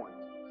prayer point.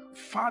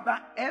 Father,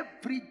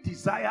 every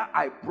desire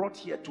I brought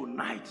here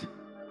tonight,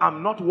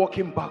 I'm not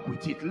walking back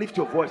with it. Lift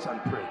your voice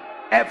and pray.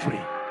 Every.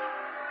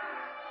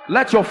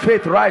 Let your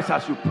faith rise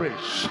as you pray.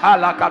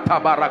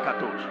 Shalakata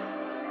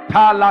barakatosh.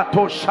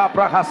 Talato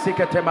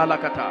shabrahasikete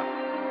malakata.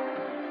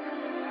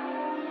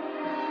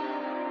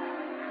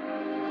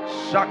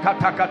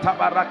 Shakatakata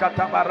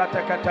barakata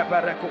baratekete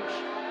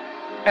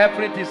berekosh.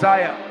 Every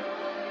desire.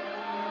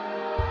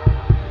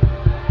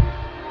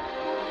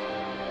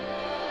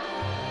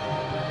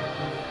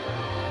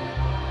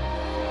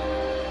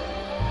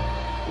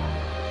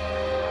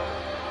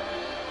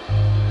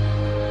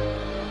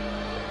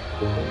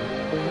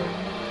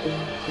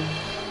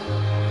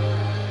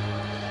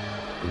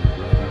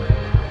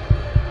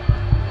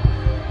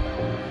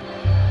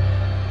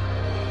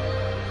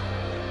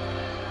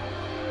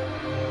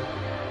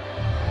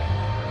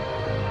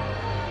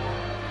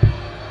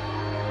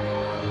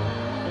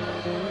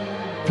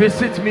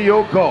 Visit me,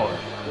 oh God,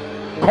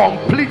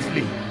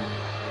 completely.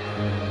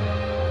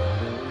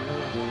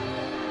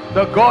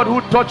 The God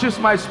who touches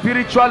my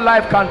spiritual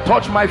life can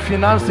touch my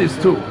finances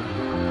too.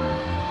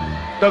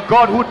 The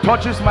God who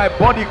touches my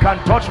body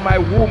can touch my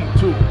womb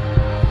too.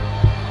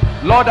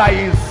 Lord, I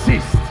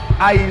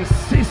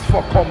insist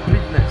for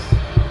completeness.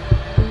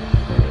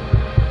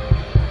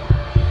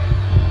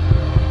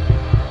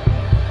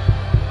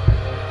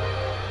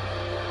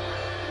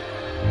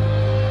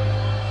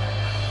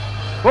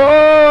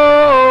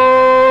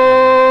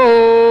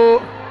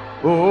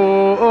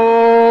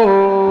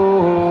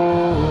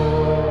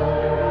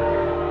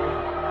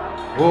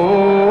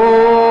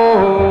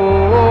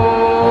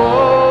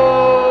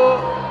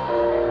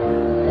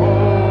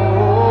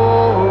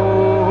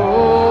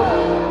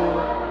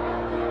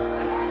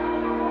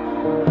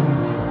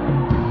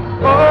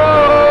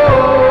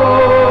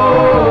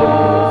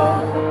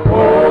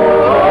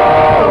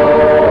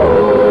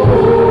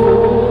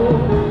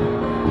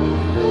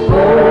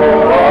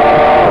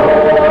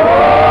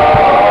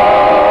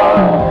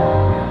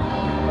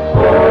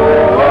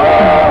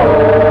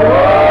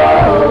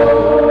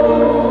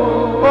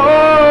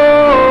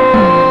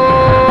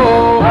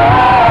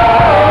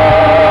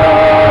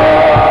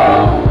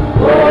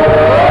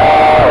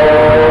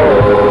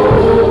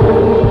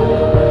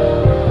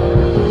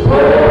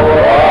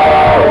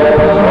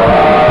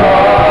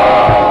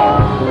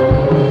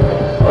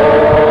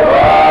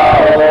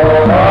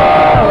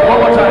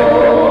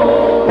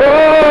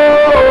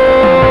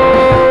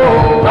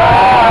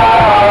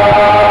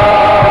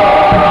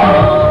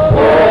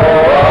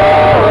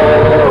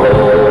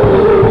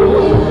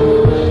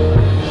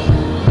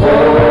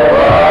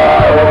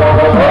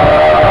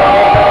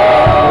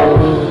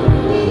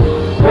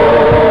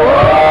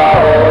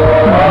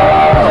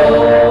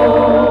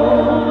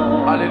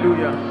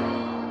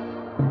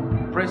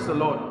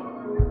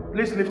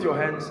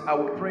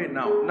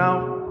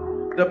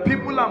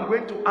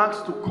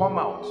 To come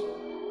out,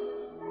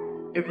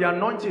 if the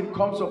anointing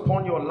comes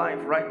upon your life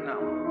right now,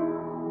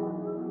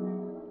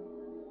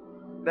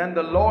 then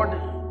the Lord,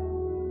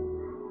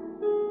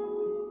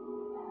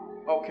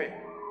 okay,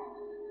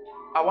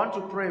 I want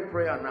to pray a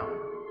prayer now.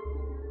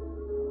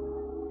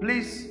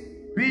 Please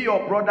be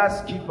your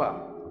brother's keeper,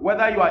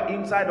 whether you are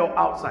inside or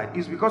outside.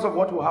 It's because of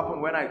what will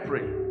happen when I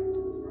pray.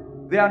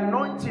 The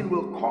anointing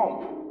will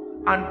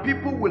come and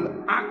people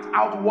will act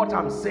out what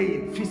I'm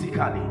saying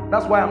physically.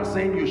 That's why I'm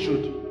saying you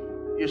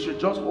should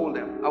just hold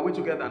them. Are we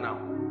together now?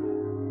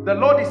 The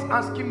Lord is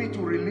asking me to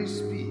release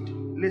speed.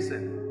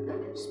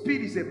 Listen,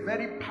 speed is a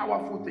very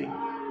powerful thing.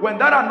 When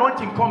that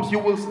anointing comes, you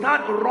will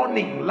start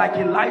running like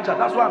Elijah.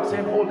 That's why I'm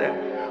saying hold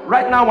them.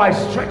 Right now I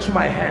stretch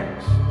my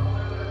hands,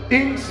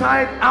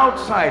 inside,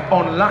 outside,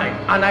 online,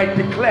 and I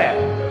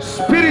declare,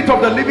 Spirit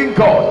of the living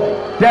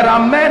God, there are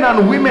men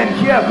and women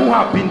here who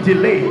have been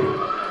delayed,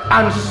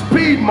 and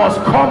speed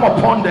must come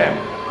upon them.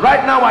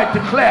 Right now I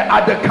declare,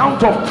 at the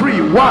count of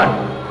 3,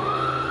 1,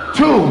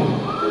 2,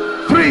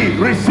 3,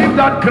 receive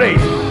that grace.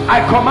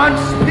 I command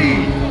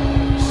speed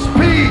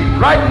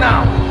right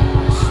now.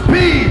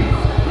 Speed.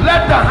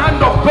 Let the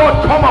hand of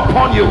God come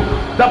upon you.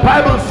 The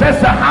Bible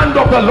says the hand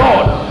of the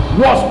Lord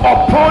was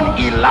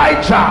upon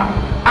Elijah,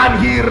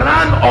 and he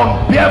ran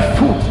on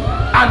barefoot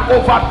and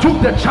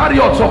overtook the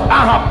chariots of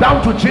Ahab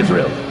down to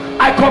Jezreel.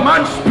 I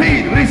command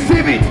speed.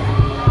 Receive it.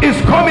 It's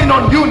coming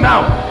on you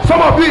now.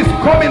 Some of you, is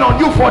coming on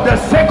you for the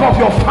sake of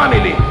your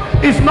family.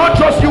 It's not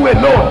just you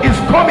alone. It's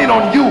coming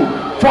on you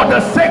for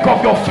the sake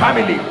of your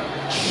family.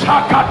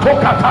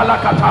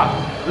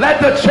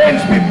 Let the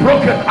chains be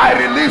broken. I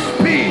release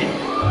speed.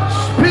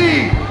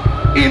 Speed.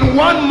 In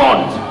 1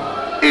 month.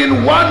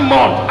 In 1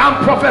 month.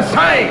 I'm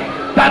prophesying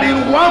that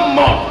in 1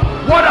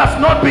 month, what has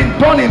not been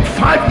done in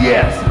 5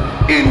 years,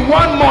 in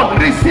 1 month,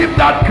 receive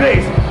that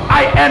grace.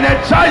 I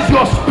energize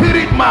your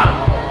spirit, man.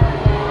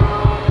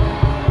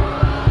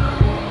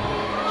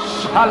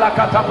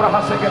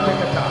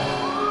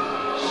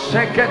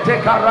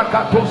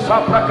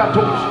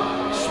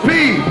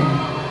 Speed.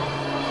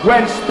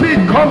 When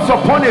speed comes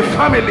upon a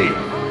family,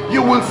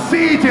 you will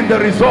see it in the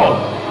result.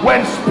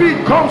 When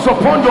speed comes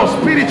upon your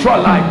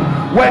spiritual life,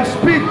 when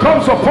speed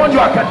comes upon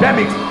your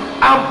academics,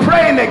 I'm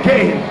praying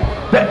again.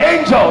 The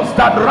angels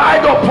that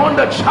ride upon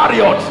the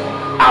chariots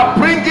are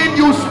bringing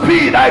you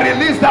speed. I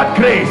release that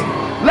grace.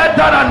 Let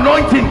that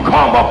anointing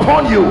come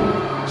upon you.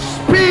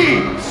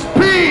 Speed,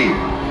 speed,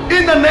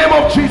 in the name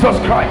of Jesus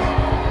Christ.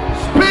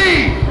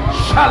 Speed.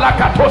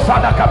 Shalakato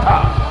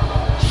sadakata.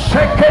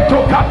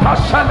 Sheketo kata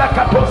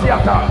shalakato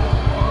ziata.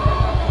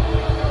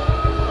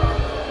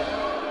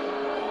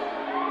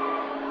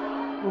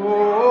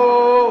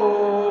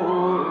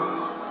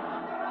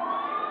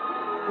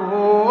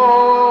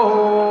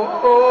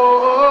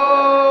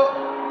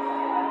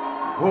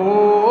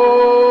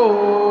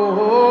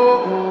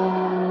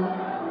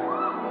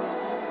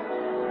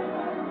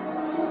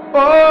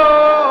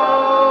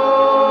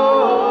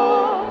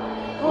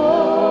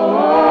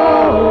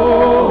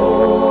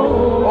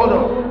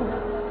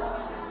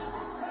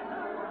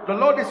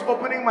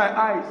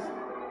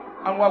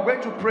 And we're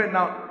going to pray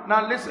now.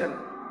 Now listen.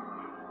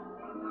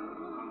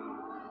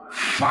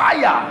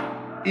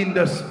 Fire in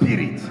the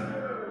spirit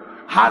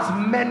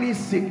has many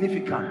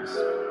significance.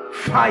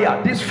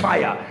 Fire, this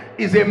fire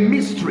is a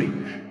mystery.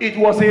 It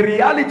was a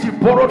reality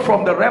borrowed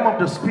from the realm of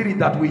the spirit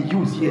that we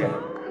use here.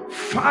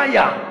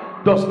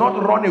 Fire does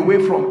not run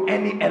away from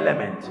any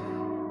element.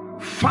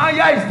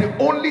 Fire is the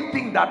only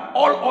thing that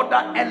all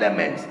other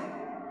elements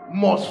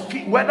must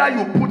feel. Whether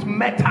you put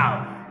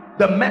metal,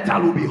 the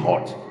metal will be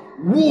hot.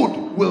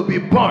 Wood will be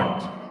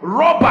burnt.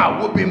 Rubber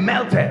will be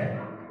melted.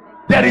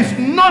 There is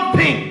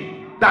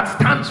nothing that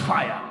stands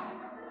fire.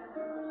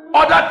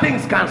 Other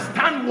things can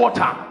stand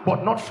water,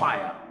 but not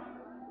fire.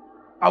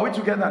 Are we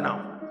together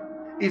now?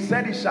 He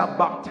said he shall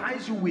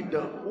baptize you with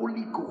the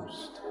Holy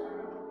Ghost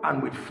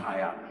and with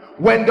fire.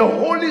 When the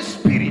Holy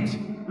Spirit,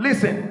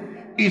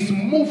 listen, is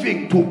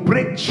moving to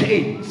break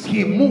chains,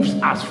 he moves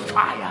as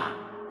fire.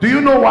 Do you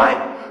know why?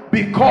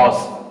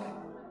 Because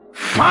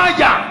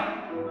fire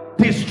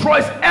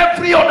destroys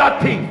every other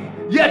thing,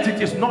 yet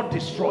it is not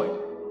destroyed.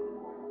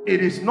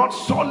 It is not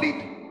solid.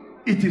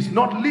 It is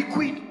not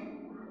liquid.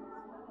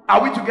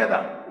 Are we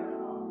together?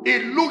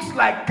 It looks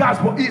like gas,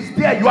 but it's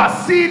there. You are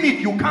seeing it.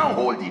 You can't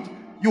hold it.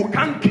 You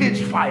can't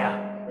cage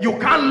fire. You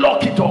can't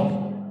lock it up.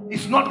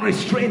 It's not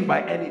restrained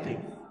by anything.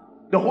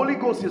 The Holy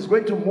Ghost is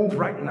going to move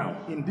right now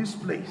in this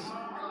place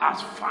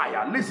as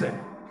fire. Listen,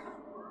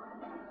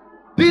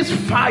 this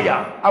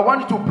fire, I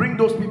want you to bring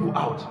those people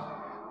out.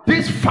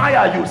 This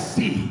fire you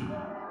see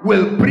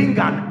will bring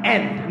an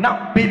end.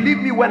 Now believe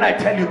me when I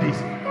tell you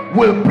this,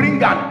 will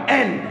bring an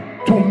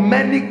end to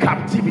many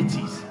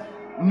captivities.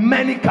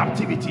 Many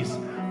captivities.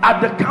 At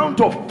the count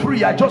of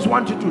 3, I just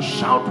want you to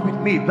shout with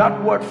me that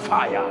word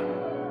fire.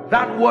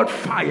 That word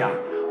fire.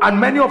 And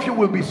many of you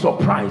will be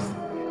surprised.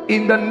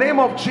 In the name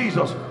of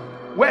Jesus.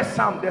 Where's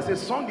Sam? There's a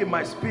song in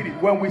my spirit.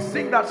 When we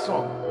sing that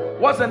song,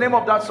 what's the name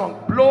of that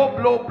song? Blow,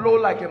 blow, blow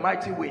like a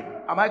mighty wind.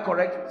 Am I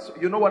correct? So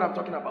you know what I'm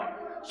talking about.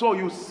 So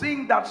you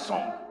sing that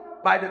song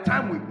by the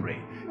time we pray.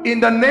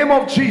 In the name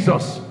of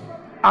Jesus,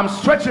 I'm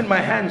stretching my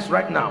hands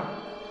right now.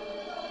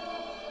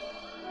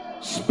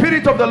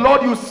 Spirit of the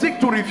Lord, you seek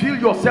to reveal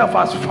yourself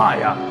as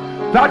fire.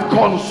 That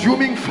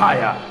consuming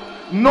fire.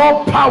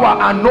 No power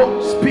and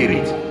no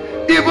spirit.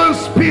 Even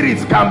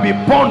spirits can be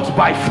burnt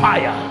by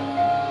fire.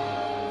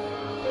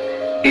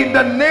 In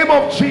the name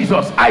of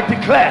Jesus, I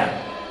declare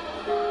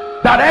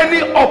that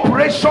any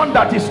operation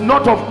that is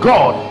not of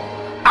God,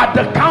 at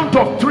the count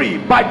of 3,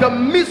 by the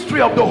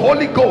mystery of the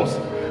Holy Ghost,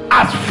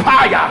 as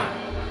fire,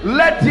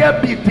 let there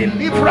be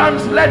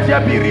deliverance, let there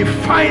be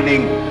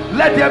refining,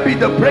 let there be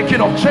the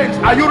breaking of chains.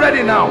 Are you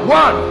ready now?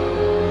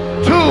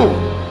 1, 2,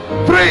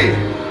 3.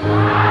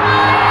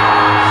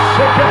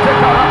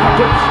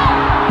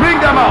 Bring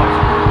them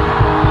out.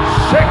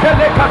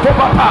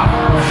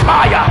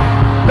 Fire.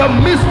 The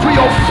mystery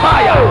of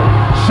fire.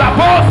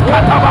 Shabos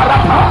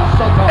katabarata.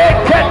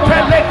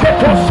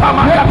 Eketeleketo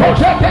samakatos.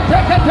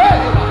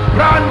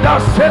 Randa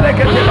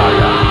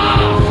seleketebaya.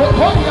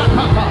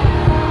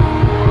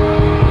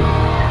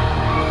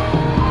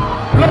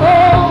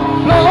 Blow,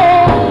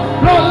 blow,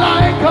 blow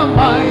like a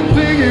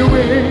mighty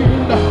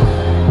wind.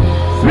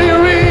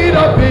 Spirit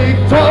of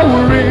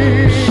victory.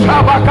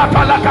 Cover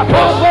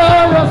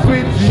us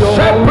with your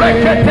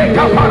wind.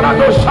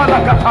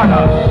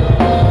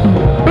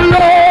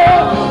 Blow,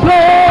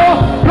 blow,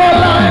 blow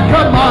like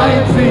a mighty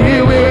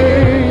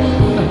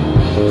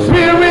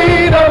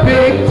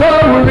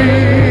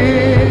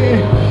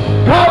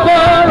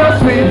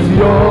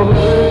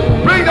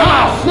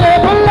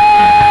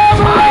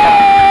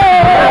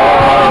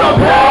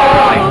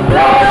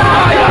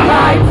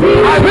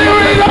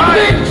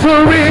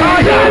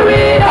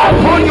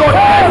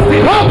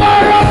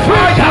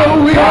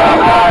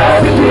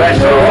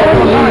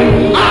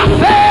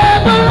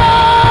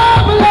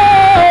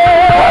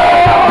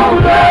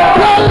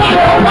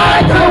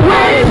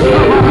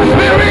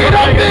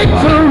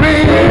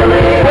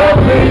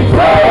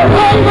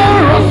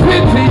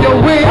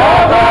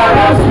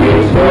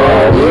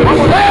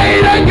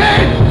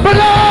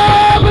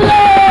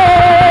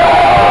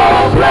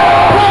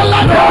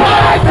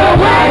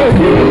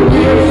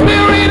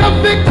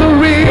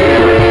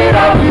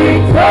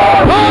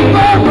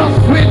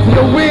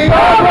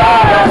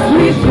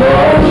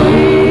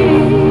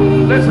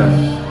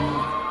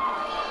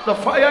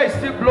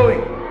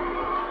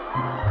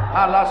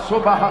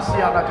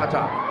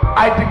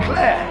I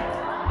declare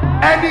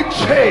any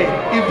chain,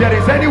 if there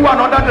is anyone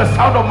under the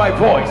sound of my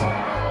voice,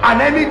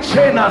 and any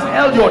chain has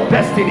held your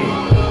destiny,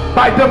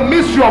 by the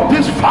mystery of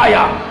this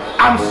fire,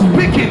 I'm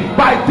speaking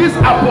by this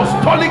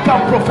apostolic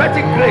and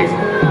prophetic grace.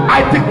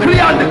 I decree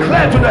and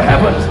declare to the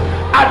heavens,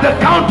 at the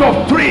count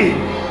of 3,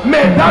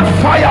 may that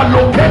fire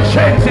locate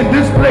chains in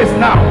this place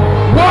now.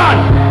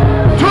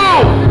 1, 2,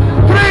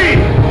 3.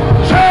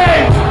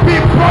 Chains be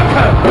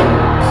broken.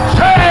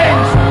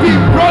 Chains be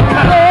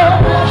broken.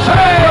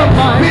 Chains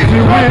be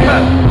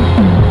broken.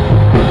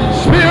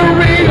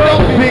 Spirit of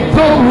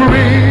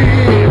victory,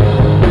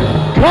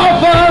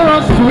 cover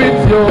us with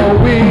your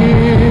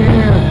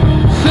wings.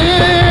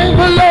 Sing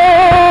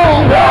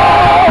below,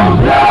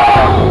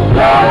 blow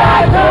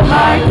like a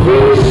mighty.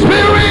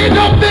 Spirit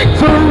of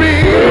victory,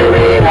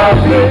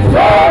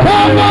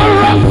 cover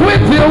us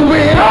with your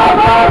wings.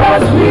 Cover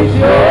us with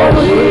your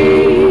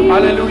wings.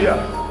 Hallelujah.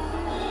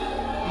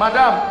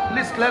 Madam,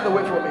 please clear the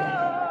way for me.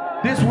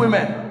 These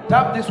women,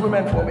 tap these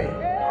women for me.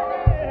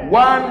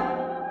 1,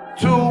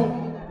 2,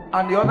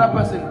 and the other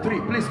person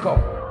 3. Please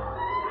come.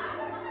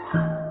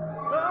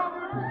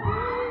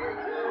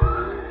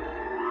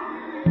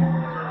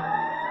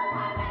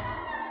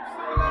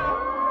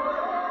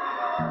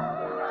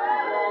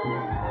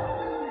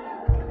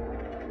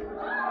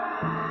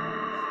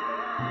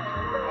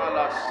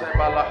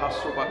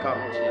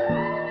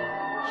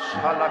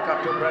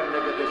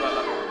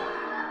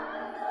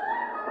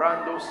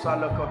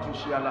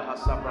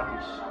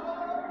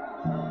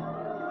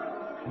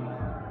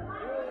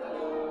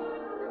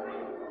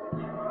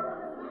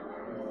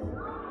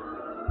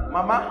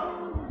 Mama,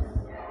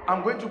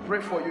 I'm going to pray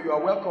for you. You are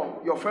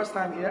welcome. Your first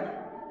time here?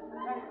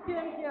 I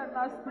came here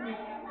last week.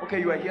 Okay,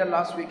 you were here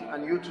last week,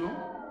 and you too?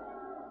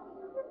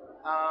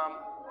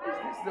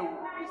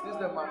 Is this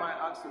the mama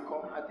I asked to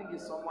come? I think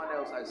it's someone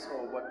else I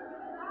saw, but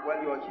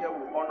when you are here,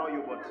 we'll honor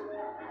you. But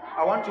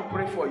I want to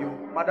pray for you.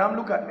 Madam,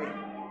 look at me.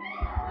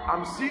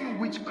 I'm seeing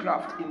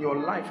witchcraft in your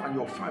life and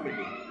your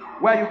family.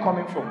 Where are you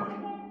coming from?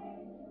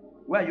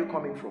 Where are you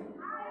coming from?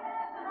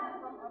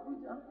 From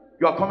Abuja.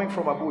 You are coming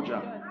from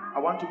Abuja. Yes. I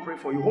want to pray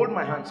for you. Hold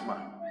my hands,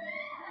 man.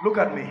 Look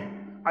at me.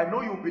 I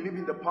know you believe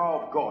in the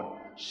power of God.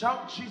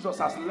 Shout Jesus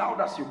as loud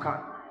as you can.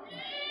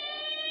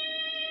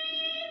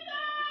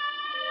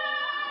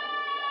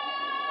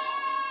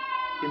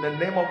 In the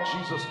name of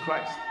Jesus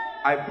Christ,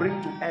 I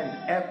bring to end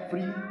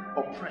every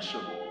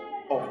oppression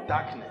of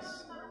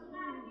darkness.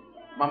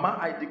 Mama,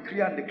 I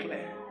decree and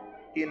declare,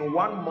 in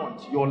 1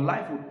 month, your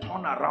life will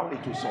turn around.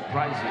 It will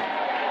surprise you.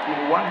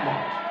 In 1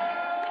 month.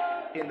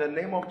 In the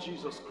name of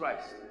Jesus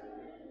Christ.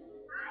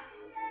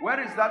 Where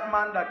is that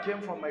man that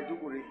came from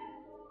Maiduguri?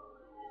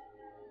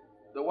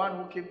 The one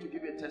who came to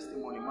give a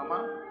testimony.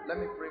 Mama, let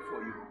me pray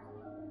for you.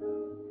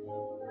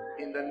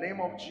 In the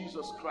name of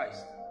Jesus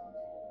Christ.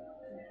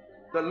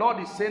 The Lord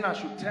is saying I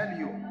should tell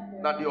you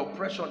that the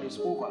oppression is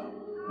over.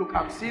 Look,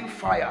 I'm seeing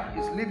fire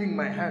is leaving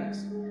my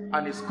hands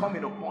and is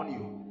coming upon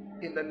you.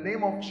 In the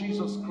name of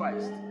Jesus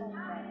Christ.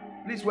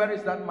 Please, where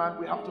is that man?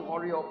 We have to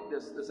hurry up.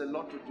 There's a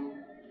lot to do.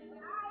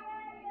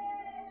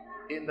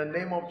 In the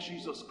name of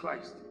Jesus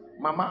Christ.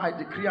 Mama, I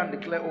decree and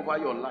declare over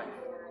your life.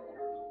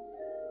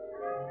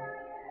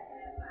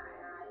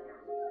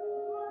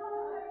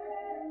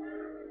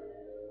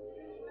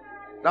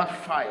 That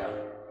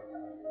fire.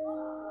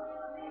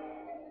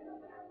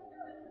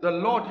 The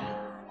Lord,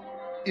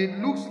 it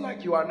looks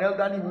like you are an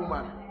elderly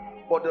woman,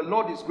 but the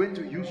Lord is going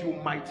to use you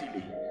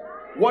mightily.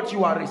 What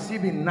you are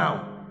receiving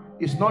now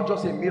is not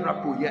just a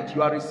miracle yet.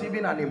 You are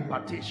receiving an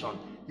impartation.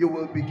 You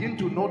will begin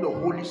to know the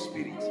Holy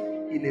Spirit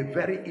in a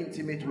very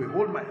intimate way.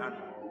 Hold my hand.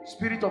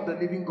 Spirit of the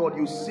living God,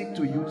 you seek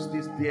to use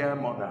this dear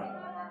mother.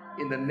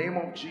 In the name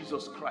of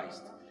Jesus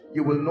Christ,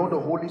 you will know the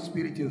Holy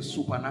Spirit in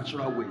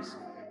supernatural ways.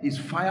 His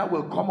fire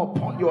will come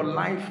upon your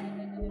life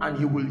and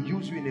he will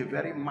use you in a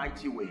very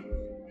mighty way.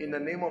 In the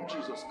name of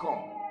Jesus,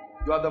 come.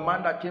 You are the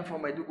man that came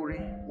from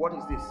Maiduguri. What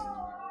is this?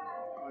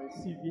 My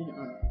CV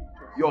and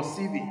picture. Your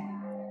CV.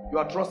 You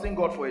are trusting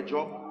God for a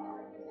job.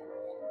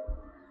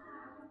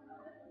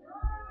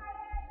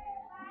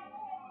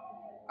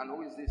 And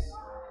who is this?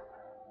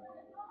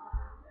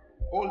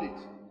 Hold it.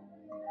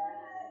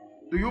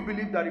 Do you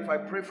believe that if I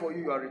pray for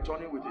you, you are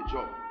returning with a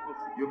job? Yes.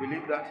 You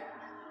believe that?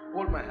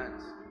 Hold my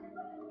hands.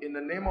 In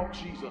the name of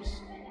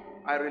Jesus,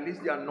 I release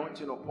the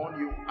anointing upon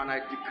you and I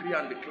decree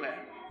and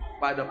declare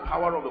by the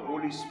power of the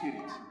Holy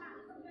Spirit.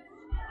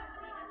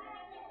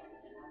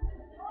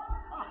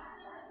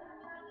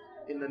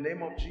 In the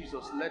name of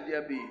Jesus, let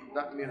there be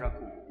that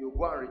miracle. You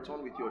go and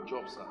return with your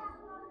job, sir.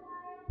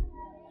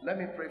 Let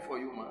me pray for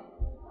you, man.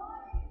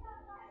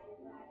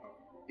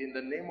 In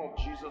the name of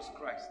Jesus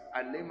Christ,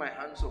 I lay my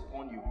hands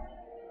upon you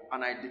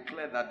and I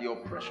declare that the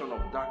oppression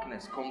of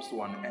darkness comes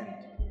to an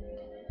end.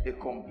 A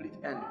complete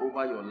end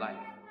over your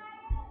life.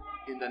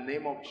 In the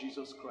name of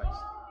Jesus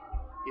Christ.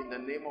 In the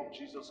name of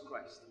Jesus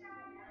Christ.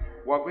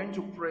 We're going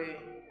to pray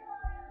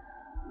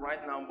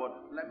right now,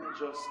 but let me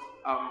just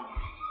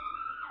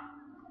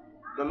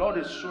the Lord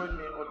is showing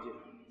me, oh dear.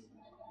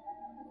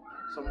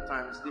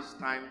 Sometimes this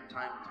time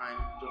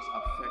just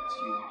affects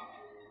you.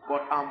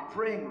 But I'm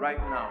praying right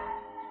now,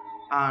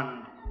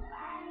 and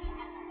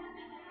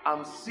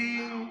I'm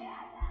seeing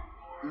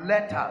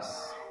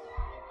letters,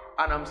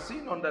 and I'm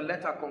seeing on the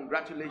letter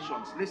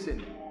congratulations.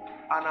 Listen,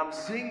 and I'm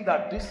seeing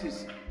that this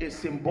is a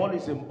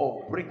symbolism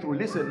of breakthrough.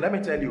 Listen, let me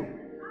tell you,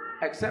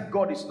 except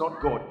God is not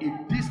God. If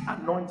this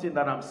anointing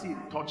that I'm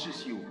seeing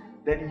touches you,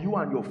 then you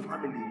and your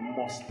family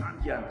must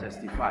stand here and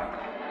testify.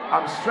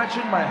 I'm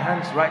stretching my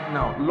hands right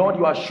now. Lord,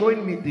 you are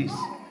showing me this.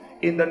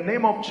 In the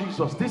name of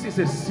Jesus, this is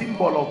a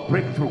symbol of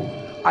breakthrough.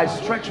 I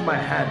stretch my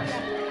hands.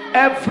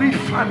 Every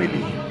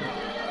family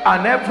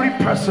and every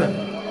person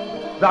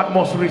that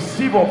must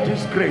receive of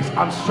this grace,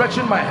 I'm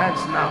stretching my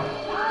hands now.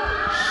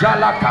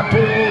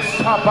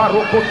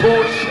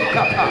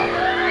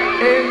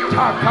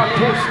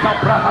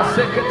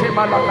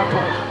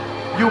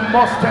 You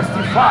must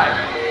testify.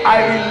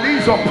 I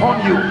release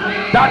upon you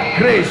that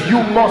grace.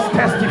 You must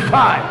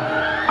testify.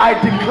 I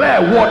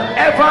declare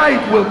whatever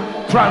it will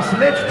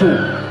translate to,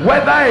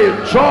 whether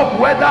a job,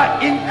 whether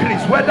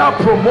increase, whether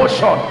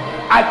promotion,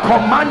 I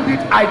command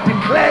it, I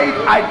declare it,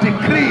 I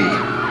decree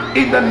it.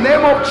 In the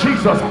name of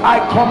Jesus, I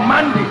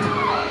command it,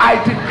 I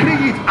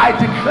decree it, I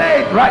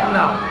declare it right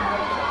now.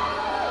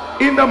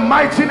 In the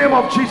mighty name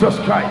of Jesus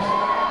Christ.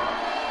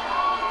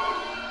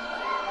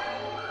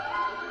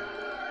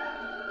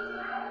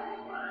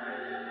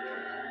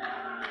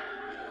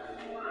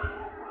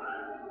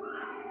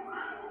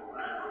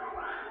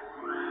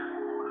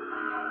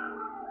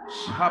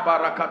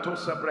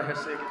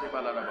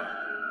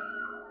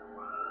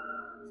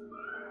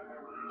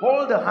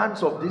 Hold the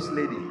hands of this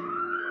lady.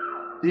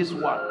 This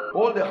one.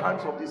 Hold the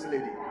hands of this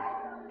lady.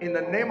 In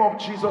the name of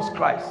Jesus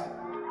Christ,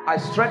 I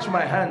stretch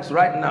my hands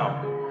right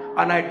now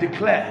and I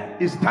declare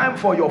it's time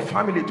for your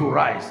family to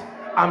rise.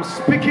 I'm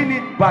speaking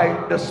it by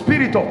the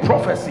spirit of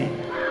prophecy,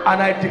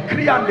 and I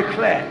decree and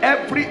declare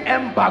every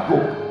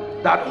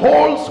embargo that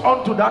holds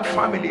onto that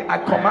family, I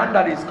command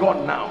that it's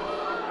gone now.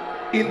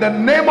 In the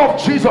name of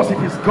Jesus,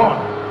 it is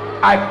gone.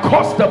 I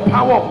curse the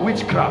power of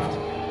witchcraft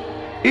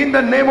in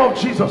the name of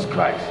Jesus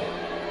Christ.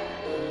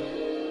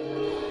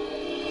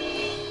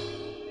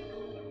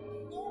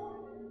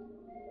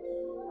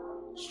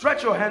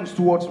 Stretch your hands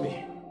towards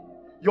me.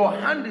 Your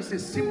hand is a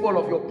symbol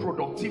of your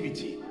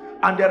productivity,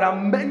 and there are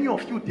many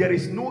of you, there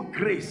is no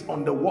grace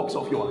on the works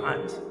of your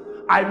hands.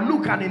 I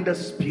look, and in the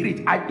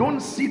spirit I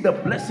don't see the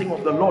blessing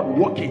of the Lord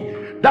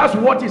working. That's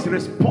what is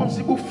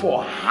responsible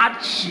for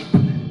hardship.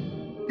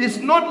 It's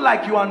not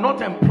like you are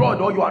not employed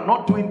or you are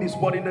not doing this,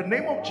 but in the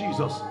name of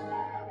Jesus,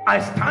 I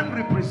stand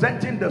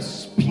representing the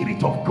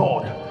Spirit of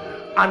God,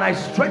 and I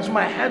stretch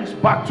my hands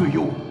back to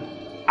you.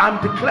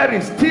 I'm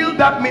declaring still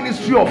that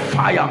ministry of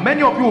fire.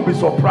 Many of you will be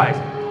surprised.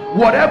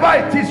 Whatever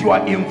it is you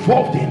are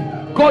involved in,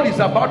 God is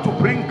about to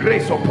bring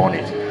grace upon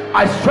it.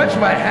 I stretch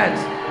my hands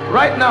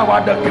right now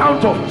at the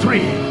count of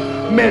 3.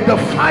 May the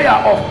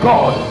fire of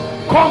God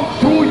come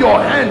through your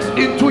hands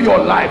into your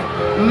life.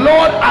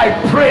 Lord, I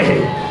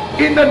pray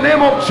in the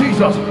name of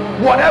Jesus,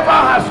 whatever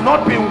has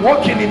not been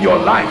working in your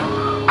life,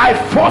 I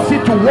force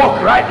it to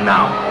work right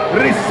now.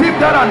 Receive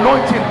that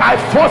anointing. I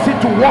force it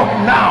to work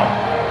now.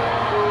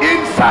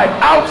 Inside,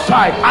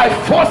 outside, I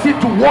force it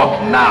to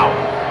work now.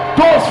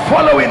 Those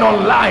following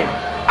online,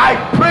 I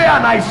pray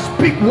and I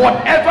speak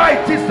whatever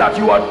it is that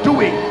you are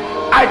doing.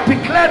 I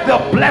declare the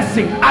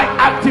blessing. I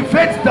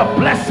activate the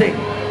blessing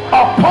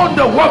upon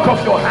the work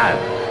of your hand.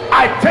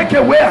 I take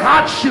away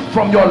hardship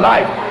from your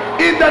life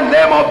in the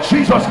name of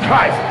Jesus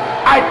Christ.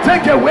 I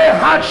take away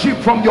hardship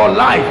from your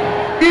life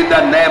in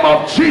the name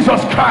of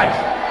Jesus Christ.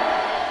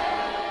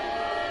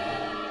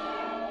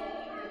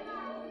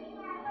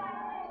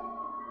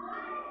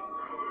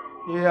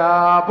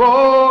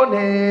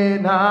 Yabone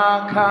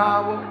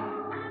nakawo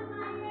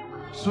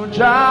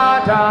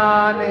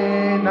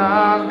sujadane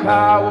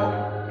nakawo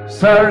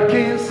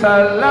sarkin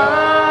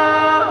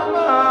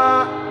salama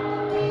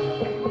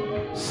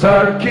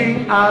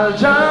sarkin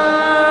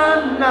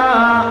aljanna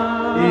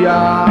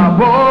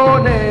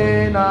yabone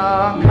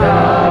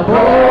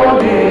nakao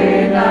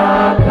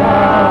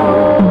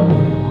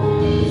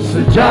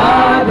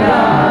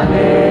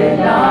sujadane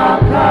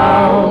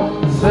nakao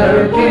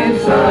sarkin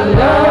salama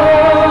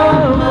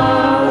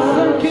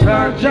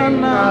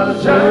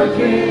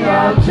sarkin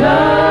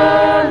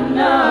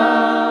aljanna.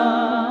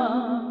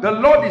 The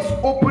Lord is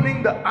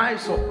opening the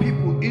eyes of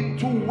people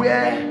into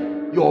where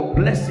your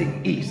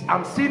blessing is.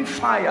 I'm seeing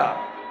fire,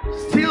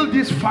 still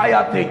this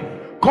fire thing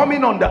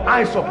coming on the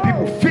eyes of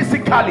people.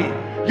 Physically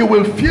you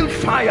will feel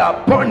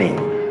fire burning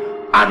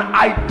and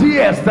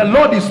ideas. The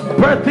Lord is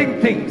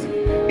birthing things.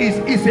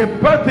 Is a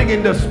birthing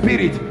in the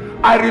spirit.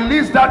 I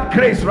release that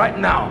grace right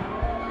now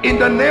in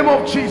the name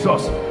of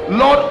Jesus.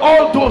 Lord,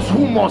 all those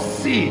who must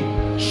see,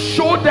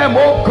 show them,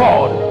 oh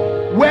God,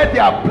 where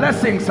their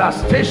blessings are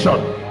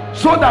stationed,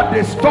 so that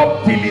they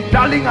stop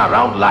dilly-dallying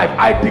around life.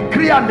 I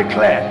decree and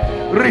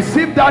declare,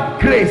 receive that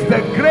grace,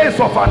 the grace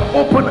of an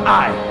open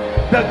eye,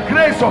 the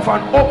grace of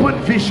an open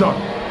vision.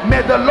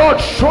 May the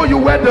Lord show you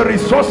where the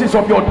resources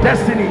of your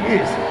destiny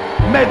is.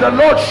 May the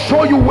Lord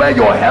show you where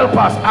your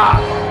helpers are.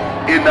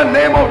 in the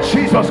name of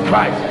Jesus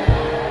Christ.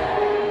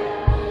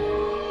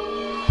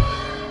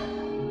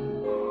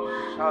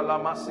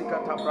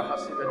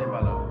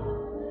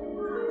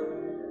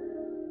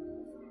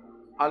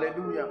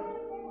 Hallelujah.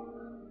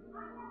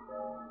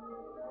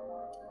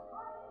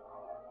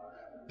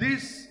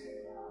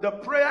 The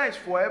prayer is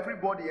for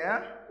everybody,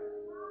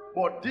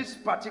 but this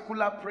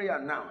particular prayer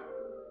now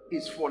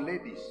is for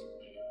ladies.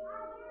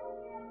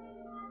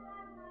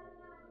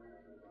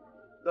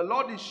 The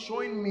Lord is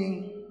showing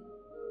me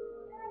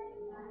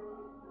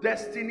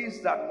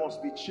destinies that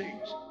must be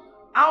changed.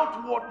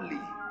 Outwardly,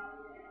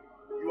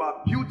 you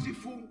are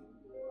beautiful,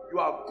 you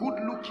are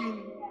good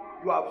looking,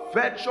 you are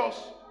virtuous,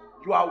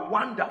 you are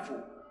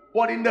wonderful.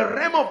 But in the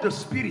realm of the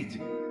spirit,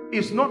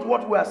 it's not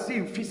what we are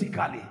seeing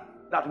physically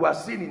that we are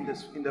seeing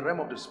in the realm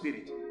of the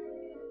spirit.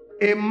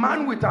 A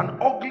man with an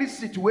ugly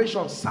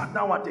situation sat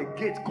down at a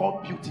gate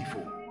called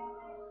Beautiful.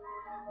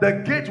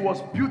 The gate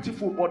was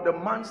beautiful, but the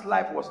man's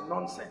life was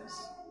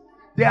nonsense.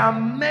 There are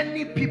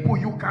many people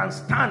you can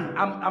stand.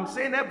 I'm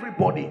saying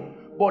everybody,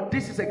 but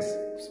this is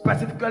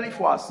specifically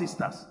for our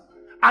sisters.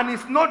 And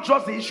it's not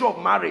just the issue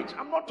of marriage.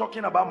 I'm not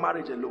talking about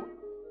marriage alone.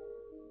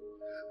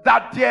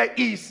 That there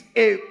is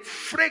a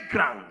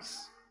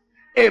fragrance,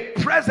 a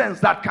presence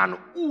that can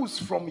ooze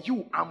from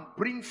you and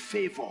bring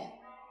favor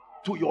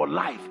to your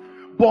life.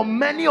 But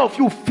many of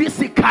you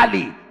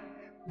physically,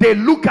 they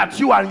look at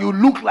you and you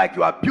look like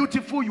you are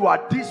beautiful, you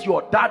are this, you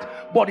are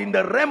that. But in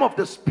the realm of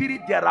the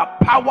spirit, there are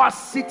powers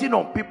sitting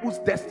on people's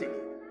destiny.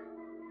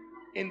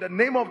 In the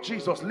name of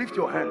Jesus, lift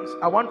your hands.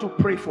 I want to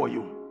pray for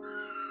you.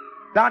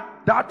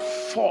 That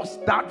force,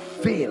 that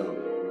veil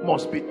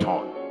must be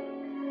torn.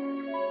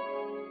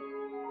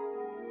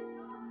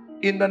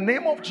 In the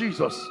name of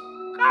Jesus,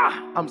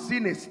 I'm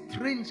seeing a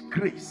strange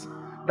grace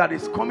that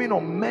is coming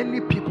on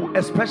many people,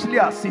 especially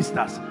our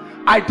sisters.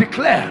 I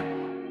declare,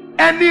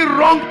 any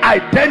wrong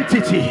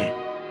identity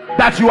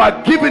that you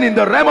are given in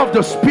the realm of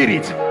the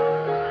spirit,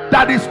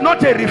 that is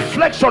not a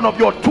reflection of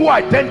your true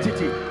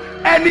identity,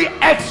 any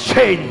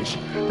exchange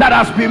that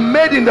has been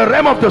made in the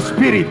realm of the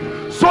spirit,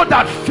 so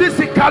that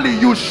physically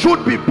you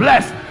should be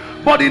blessed,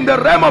 but in the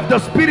realm of the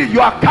spirit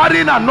you are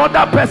carrying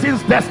another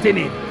person's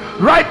destiny.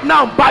 Right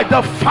now, by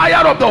the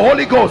fire of the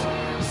Holy Ghost,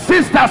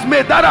 sisters,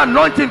 may that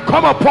anointing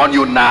come upon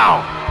you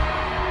now.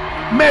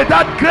 May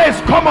that grace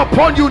come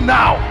upon you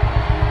now.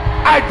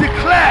 I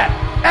declare,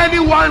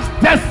 anyone's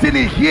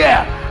destiny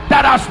here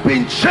that has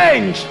been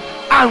changed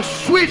and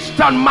switched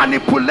and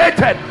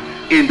manipulated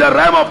in the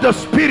realm of the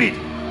spirit,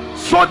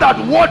 so that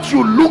what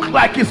you look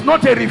like is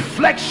not a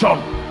reflection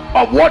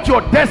of what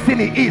your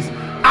destiny is,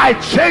 I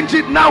change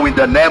it now in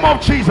the name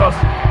of Jesus.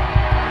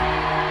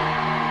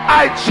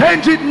 I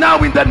change it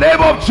now in the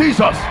name of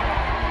Jesus.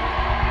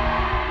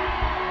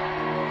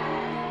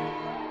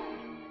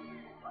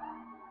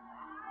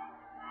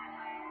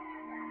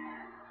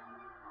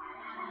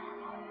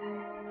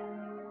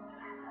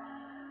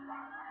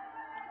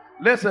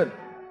 Listen,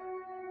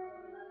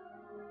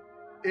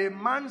 a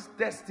man's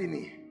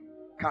destiny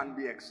can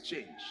be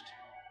exchanged.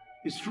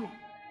 It's true.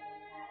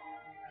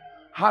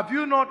 Have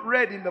you not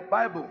read in the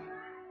Bible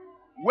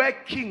where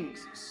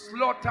kings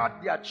slaughtered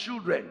their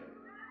children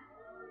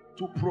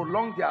to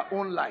prolong their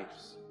own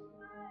lives?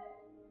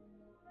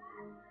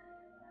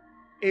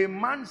 A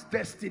man's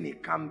destiny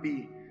can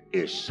be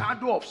a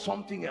shadow of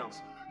something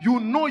else. You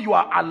know you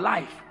are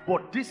alive,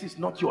 but this is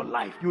not your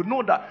life. You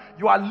know that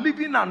you are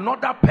living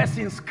another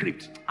person's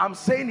script. I'm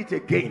saying it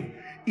again.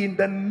 In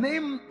the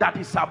name that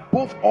is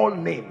above all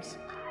names.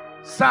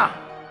 Sir,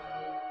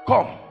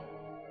 come.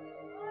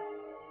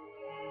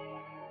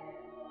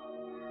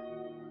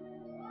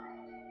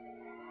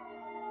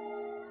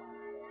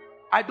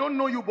 I don't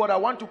know you, but I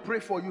want to pray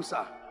for you,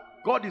 sir.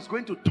 God is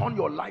going to turn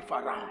your life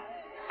around.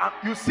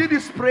 You see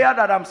this prayer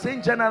that I'm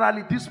saying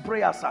generally, this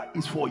prayer, sir,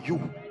 is for you.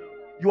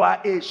 You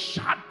are a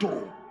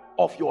shadow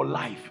of your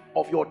life.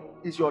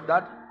 Is your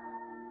dad?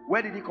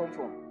 Where did he come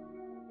from?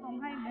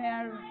 From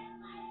High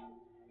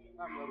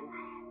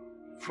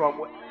From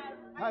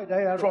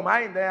where? From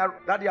High.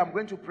 Daddy, I'm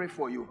going to pray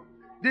for you.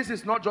 This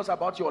is not just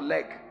about your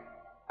leg.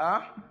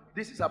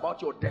 This is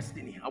about your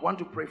destiny. I want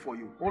to pray for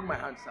you. Hold my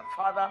hand, sir.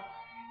 Father,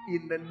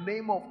 in the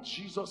name of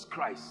Jesus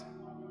Christ,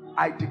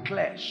 I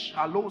declare,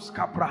 Shalos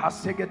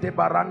Kaprahasegete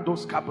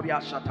Barandos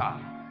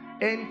Kabriashata.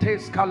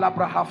 Entes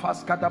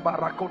Kalabrahafas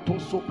Kadabarakoto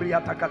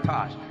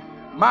Sopriatakatash.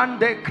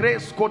 Mande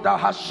Kreskoda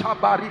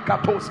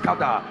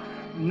Hashabarikatoskada.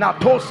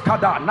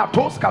 Natoskada,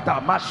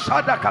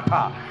 Mashada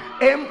Kata.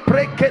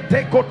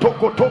 Emprekete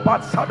Kotokoto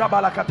Batsada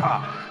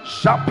Balakata.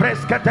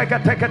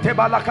 Shapreskete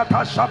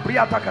Balakata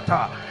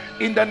Shapriatakata.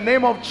 In the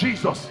name of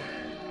Jesus,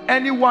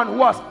 anyone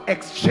who has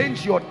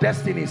exchanged your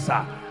destiny,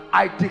 sir,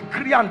 I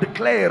decree and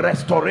declare a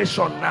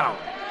restoration now.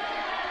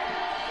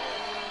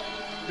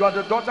 You are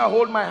the daughter.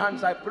 Hold my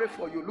hands. I pray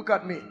for you. Look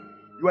at me.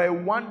 You are a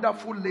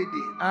wonderful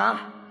lady,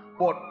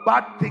 but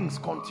bad things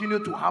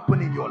continue to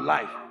happen in your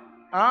life.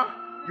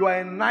 You are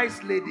a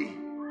nice lady.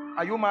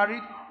 Are you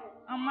married?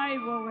 I'm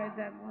married, but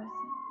that was.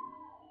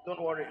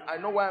 Don't worry. I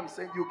know why I'm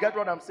saying. You get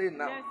what I'm saying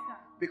now? Yes, sir.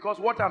 Because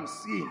what I'm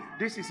seeing,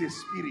 this is a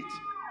spirit.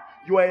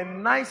 You are a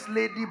nice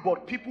lady,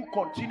 but people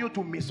continue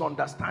to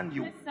misunderstand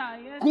you. Yes, sir.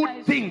 Yes, Good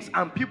sir. things,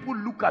 and people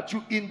look at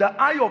you. In the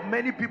eye of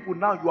many people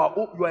now, you are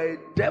a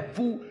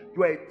devil,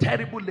 you are a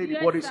terrible lady,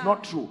 Yes, but it's sir.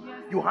 not true. Yes,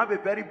 You have a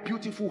very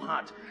beautiful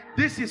heart.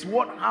 This is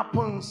what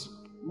happens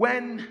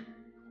when...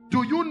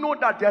 Do you know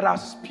that there are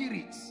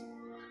spirits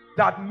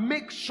that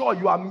make sure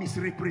you are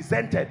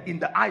misrepresented in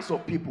the eyes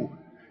of people?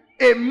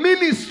 A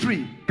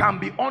ministry can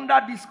be under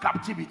this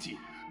captivity.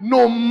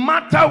 No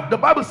matter, the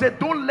Bible said,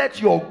 don't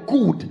let your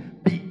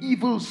good be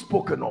evil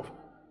spoken of.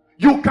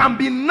 You can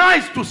be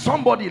nice to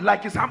somebody,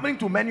 like it's happening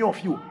to many of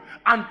you,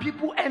 and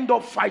people end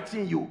up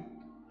fighting you.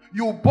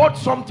 You bought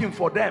something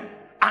for them,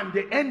 and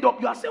they end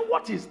up, you are saying,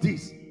 what is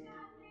this?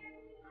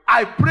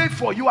 I pray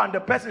for you, and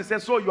the person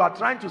says, so you are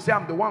trying to say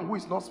I'm the one who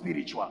is not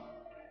spiritual.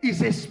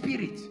 It's a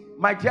spirit.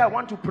 My dear, I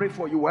want to pray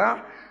for you.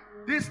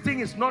 This thing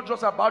is not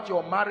just about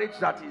your marriage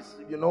that is,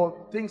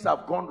 things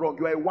have gone wrong.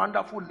 You are a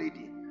wonderful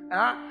lady.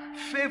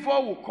 Favor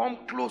will come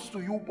close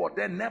to you, but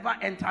then never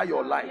enter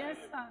your life. Yes,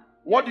 sir.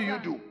 What Yes, do you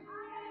sir. do?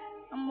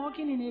 I'm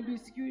working in a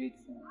security.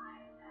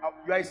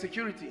 You are a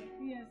security.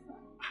 Yes, sir.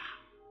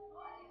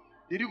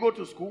 Did you go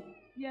to school?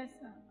 Yes,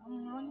 sir.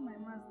 I'm running my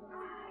master's.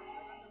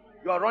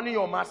 You are running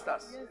your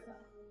master's. Yes, sir.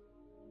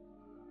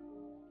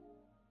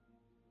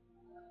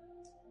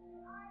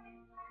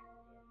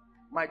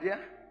 My dear,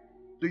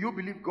 do you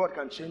believe God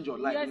can change your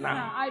life Yes, now?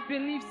 sir. I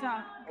believe,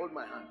 sir. Hold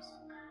my hands.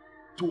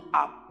 To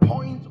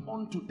appoint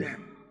unto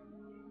them.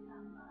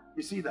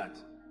 You see that?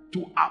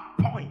 To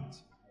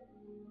appoint.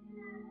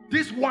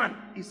 This one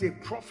is a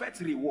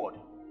prophet's reward.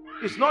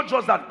 It's not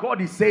just that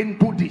God is saying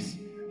do this.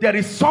 There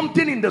is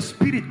something in the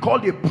spirit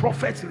called a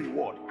prophet's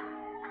reward.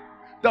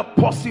 The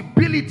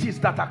possibilities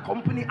that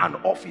accompany an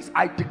office,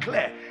 I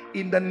declare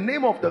in the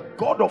name of the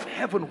God of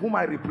heaven whom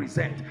I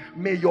represent,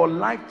 may your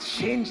life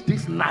change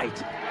this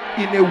night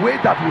in a way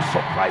that will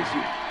surprise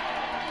you.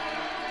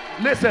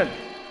 Listen,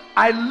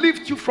 I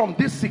lift you from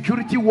this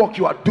security work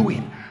you are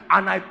doing,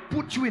 and I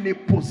put you in a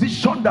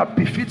position that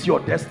befits your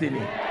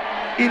destiny.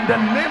 In the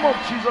name of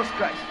Jesus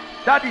Christ.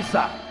 Daddy,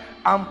 sir,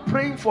 I'm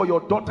praying for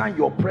your daughter in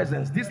your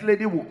presence. This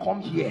lady will come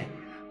here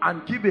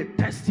and give a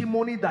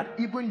testimony that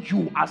even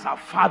you as a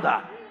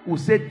father will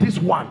say, this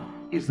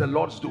one is the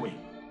Lord's doing.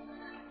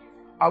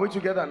 Are we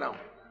together now?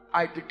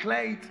 I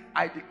declare it,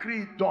 I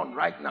decree it done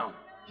right now.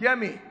 Hear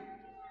me.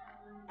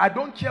 I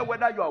don't care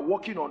whether you are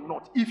working or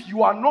not. If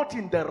you are not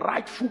in the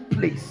rightful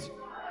place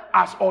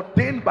as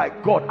ordained by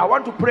God, I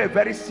want to pray a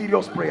very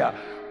serious prayer,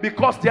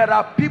 because there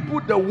are people,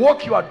 the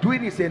work you are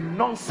doing is a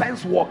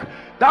nonsense work.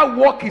 That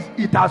work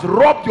it has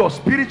robbed your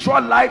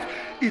spiritual life.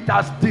 It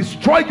has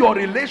destroyed your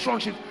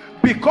relationship.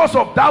 Because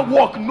of that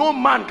work, no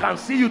man can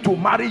see you to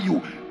marry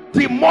you.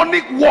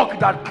 Demonic work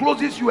that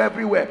closes you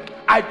everywhere.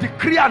 I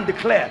decree and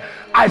declare,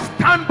 I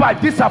stand by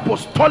this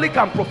apostolic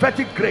and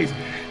prophetic grace.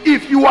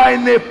 If you are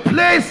in a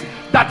place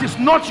that is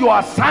not your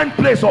assigned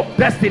place of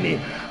destiny,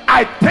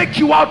 I take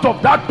you out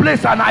of that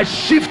place and I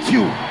shift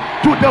you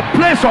to the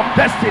place of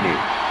destiny.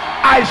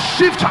 I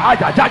shift I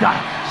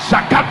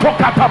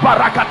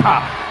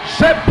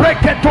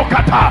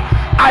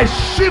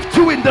shift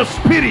you in the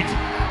spirit.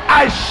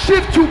 I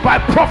shift you by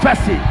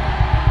prophecy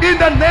in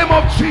the name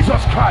of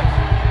Jesus Christ.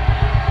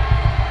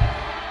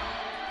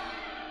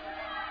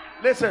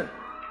 Listen,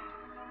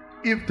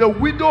 if the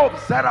widow of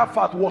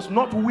Zarephath was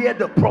not where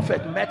the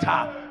prophet met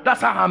her,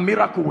 that's how her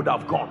miracle would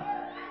have gone.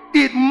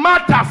 It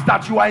matters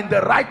that you are in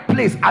the right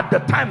place at the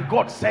time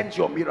God sends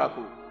your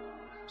miracle.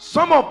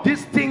 Some of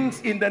these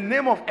things in the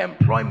name of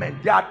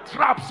employment, they are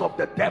traps of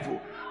the devil.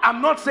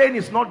 I'm not saying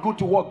it's not good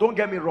to work, don't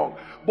get me wrong,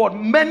 but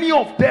many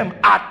of them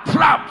are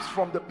traps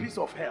from the pits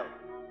of hell.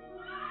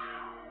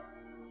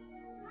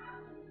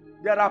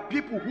 There are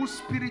people whose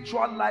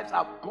spiritual lives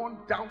have gone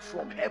down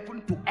from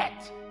heaven to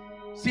earth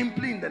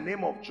simply in the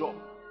name of job.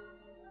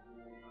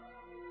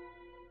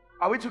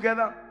 Are we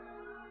together?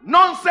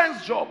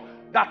 Nonsense job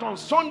that on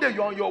Sunday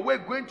you're on your way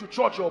going to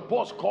church, your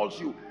boss calls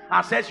you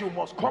and says you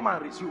must come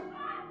and resume.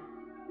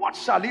 What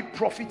shall it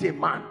profit a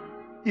man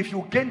if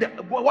you gain the,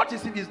 what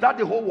is it? Is that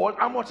the whole world?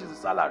 How much is the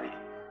salary?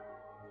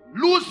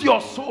 Lose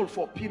your soul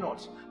for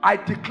peanuts. I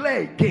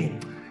declare again,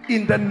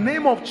 in the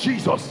name of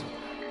Jesus,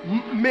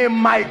 may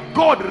my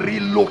God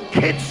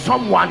relocate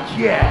someone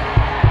here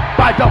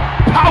by the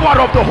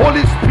power of the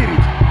Holy Spirit.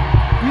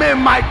 May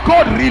my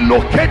God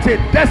relocate a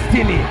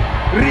destiny,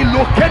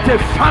 relocate a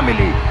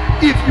family.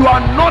 If you are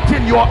not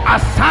in your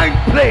assigned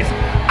place,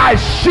 I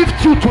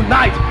shift you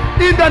tonight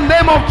in the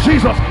name of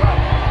Jesus Christ.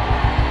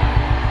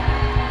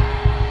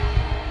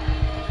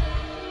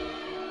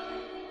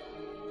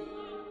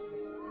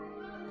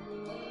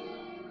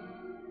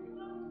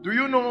 Do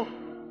you know?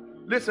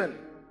 Listen,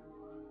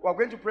 we're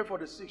going to pray for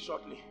the sick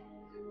shortly.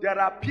 There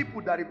are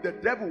people that if the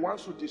devil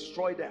wants to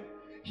destroy them,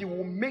 he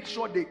will make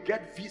sure they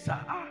get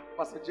visa.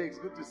 Pastor Jay, it's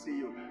good to see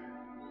you.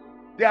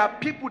 There are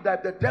people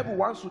that the devil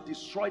wants to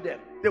destroy them,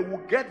 they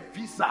will get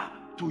visa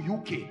to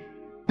UK.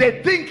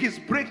 They think it's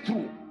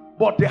breakthrough,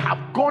 but they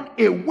have gone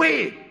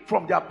away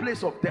from their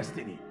place of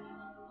destiny.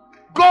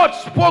 God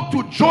spoke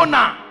to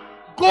Jonah,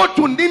 go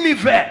to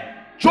Nineveh.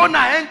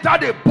 Jonah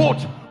entered a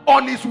boat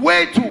on his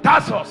way to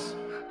Tarsus,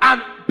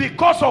 and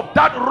because of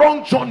that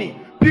wrong journey,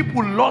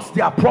 people lost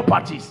their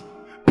properties.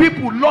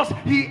 People lost.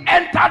 He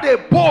entered a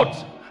boat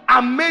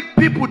and made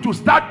people to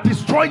start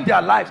destroying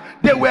their lives.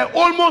 They were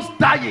almost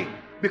dying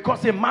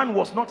because a man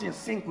was not in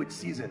sync with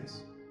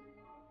seasons.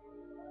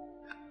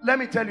 Let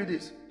me tell you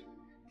this.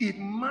 It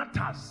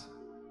matters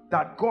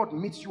that God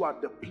meets you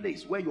at the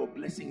place where your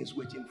blessing is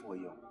waiting for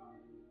you.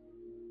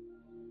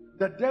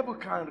 The devil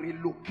can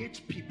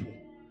relocate people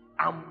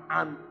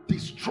and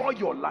destroy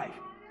your life.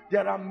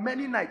 There are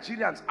many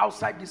Nigerians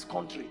outside this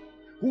country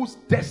whose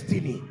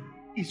destiny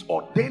is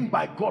ordained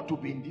by God to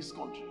be in this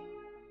country.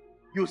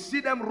 You see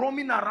them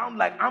roaming around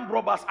like armed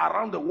robbers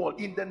around the world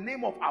in the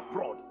name of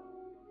abroad.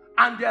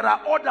 And there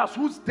are others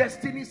whose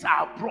destinies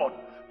are abroad,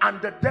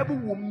 and the devil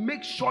will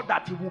make sure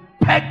that he will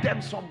peg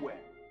them somewhere.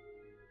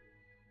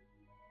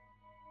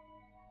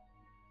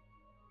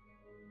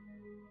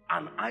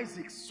 And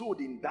Isaac sowed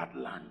in that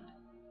land.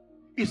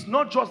 It's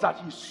not just that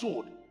he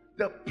sowed.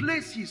 The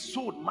place he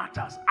sowed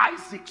matters.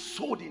 Isaac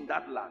sowed in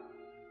that land.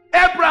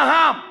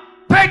 Abraham,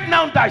 take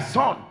now thy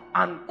son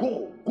and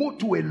go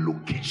to a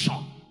location.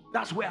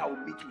 That's where I will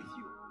meet with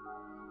you.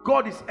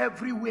 God is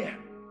everywhere,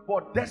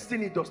 but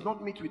destiny does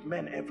not meet with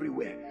men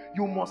everywhere.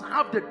 You must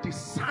have the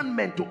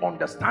discernment to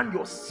understand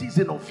your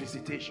season of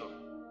visitation.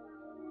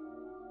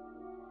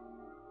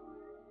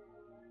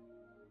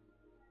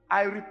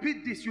 I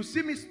repeat this. You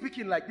see me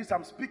speaking like this.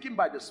 I'm speaking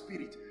by the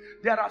Spirit.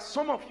 There are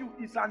some of you,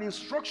 it's an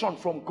instruction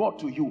from God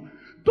to you.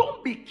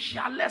 Don't be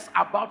careless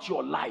about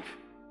your life.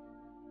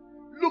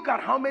 Look at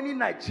how many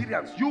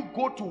Nigerians, you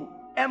go to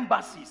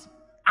embassies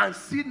and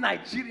see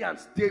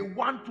Nigerians, they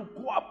want to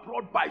go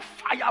abroad by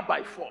fire,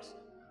 by force.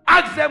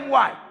 Ask them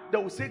why. They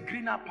will say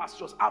greener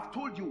pastures. I've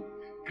told you,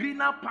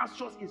 greener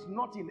pastures is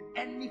not in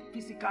any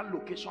physical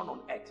location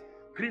on earth.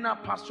 Greener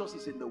pastures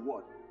is in the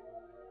word.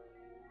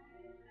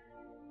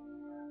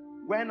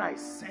 When I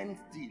sent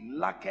thee,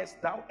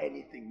 lackest thou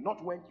anything?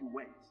 Not when you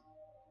went.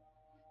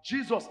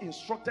 Jesus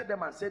instructed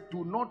them and said,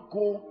 do not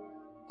go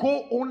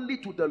only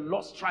to the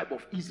lost tribe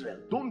of Israel.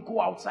 Don't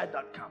go outside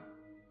that camp,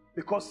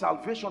 because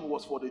salvation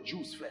was for the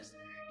Jews first.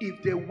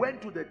 If they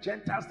went to the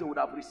Gentiles, they would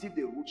have received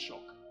a root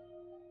shock.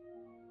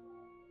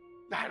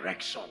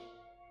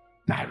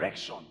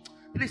 Direction.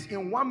 Please,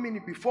 in 1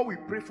 minute before we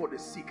pray for the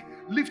sick,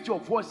 lift your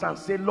voice and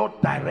say, Lord,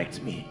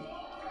 direct me.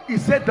 He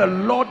said, the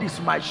Lord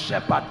is my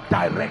shepherd,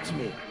 direct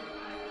me.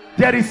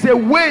 There is a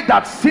way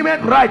that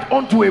seemeth right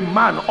unto a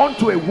man,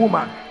 unto a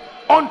woman,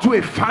 unto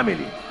a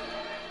family.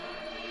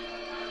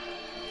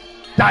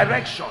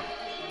 Direction.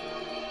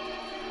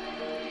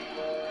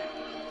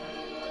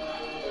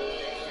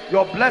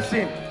 Your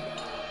blessing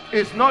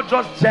is not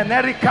just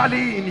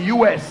generically in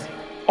US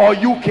or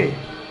UK.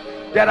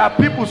 There are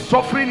people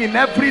suffering in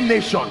every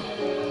nation.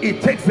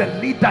 It takes the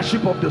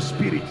leadership of the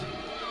Spirit.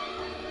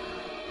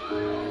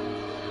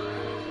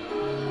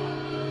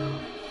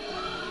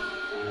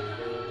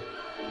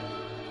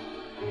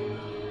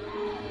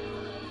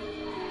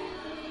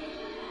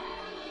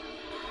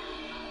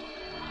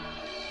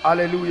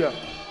 Hallelujah.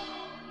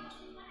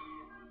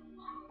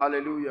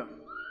 Hallelujah.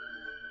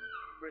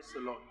 Praise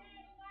the Lord.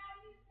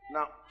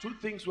 Now, 2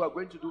 things we are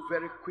going to do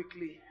very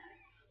quickly.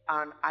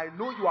 And I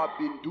know you have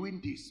been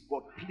doing this,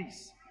 but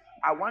please,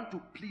 I want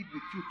to plead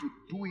with you to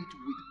do it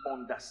with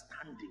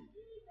understanding.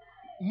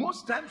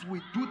 Most times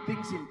we do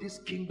things in this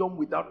kingdom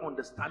without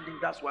understanding.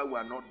 That's why we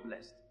are not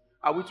blessed.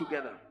 Are we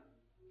together?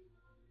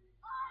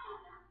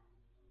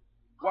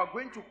 We are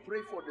going to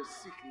pray for the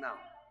sick now.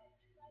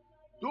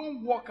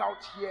 Don't walk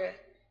out here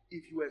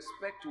if you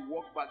expect to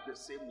walk back the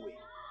same way.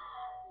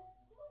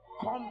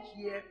 Come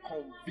here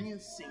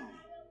convincingly,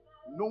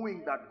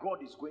 knowing that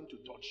God is going to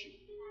touch you.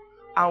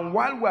 And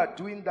while we are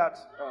doing that,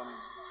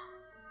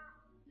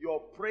 your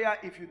prayer,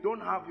 if you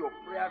don't have your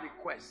prayer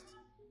request,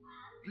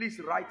 please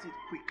write it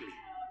quickly.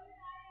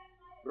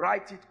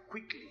 Write it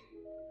quickly.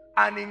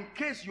 And in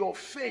case your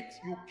faith,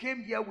 you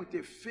came here with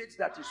a faith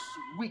that is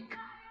weak,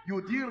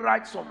 you did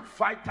write some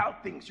vital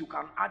things, you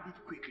can add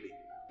it quickly.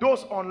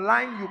 Those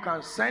online, you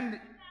can send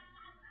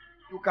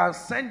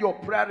your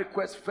prayer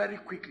requests very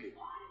quickly.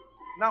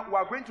 Now, we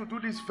are going to do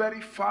this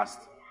very fast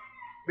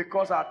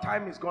because our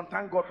time is gone.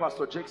 Thank God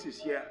Pastor Jakes is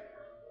here.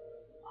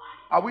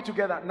 Are we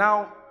together?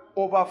 Now,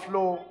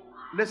 overflow.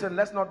 Listen,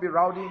 let's not be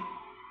rowdy.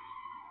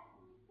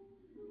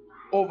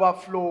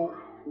 Overflow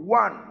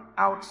 1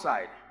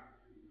 outside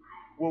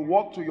will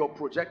walk to your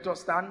projector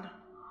stand.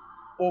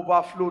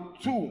 Overflow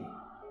 2,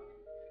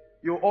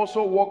 you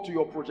also walk to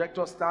your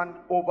projector stand.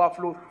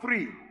 Overflow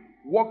 3,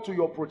 walk to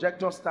your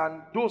projector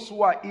stand. Those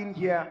who are in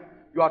here,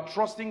 you are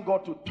trusting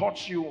God to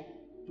touch you,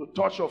 to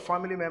touch your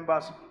family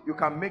members. You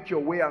can make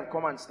your way and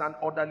come and stand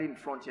orderly in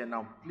front here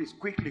now. Please,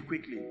 quickly.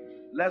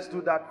 Let's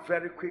do that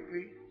very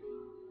quickly.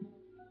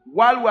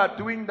 While we are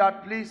doing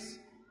that, please,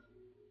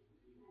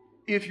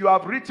 if you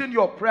have written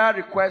your prayer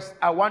request,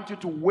 I want you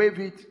to wave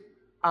it.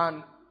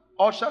 And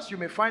ushers, you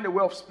may find a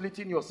way of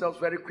splitting yourselves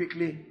very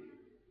quickly.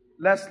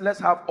 Let's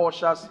have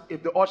ushers.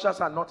 If the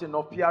ushers are not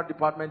enough, PR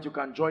department, you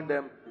can join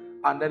them.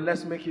 And then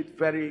let's make it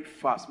very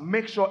fast.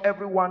 Make sure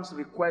everyone's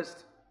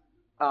request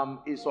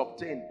is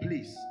obtained,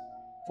 please,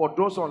 for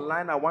those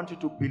online, I want you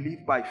to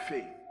believe by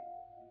faith.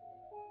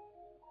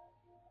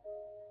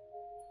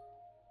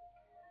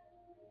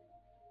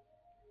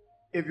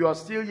 If you are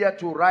still yet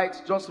to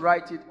write, just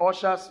write it.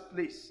 Ushers,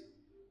 please.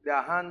 There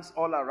are hands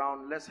all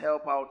around. Let's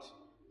help out.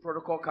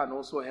 Protocol can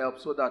also help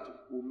so that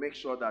we'll make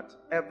sure that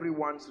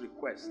everyone's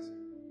request.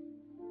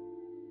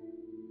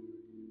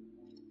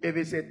 If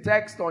it's a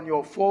text on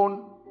your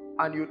phone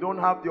and you don't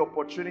have the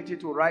opportunity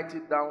to write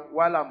it down,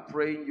 while I'm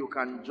praying, you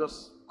can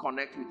just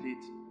connect with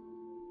it.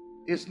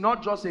 It's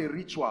not just a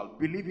ritual.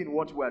 Believe in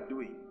what we are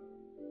doing.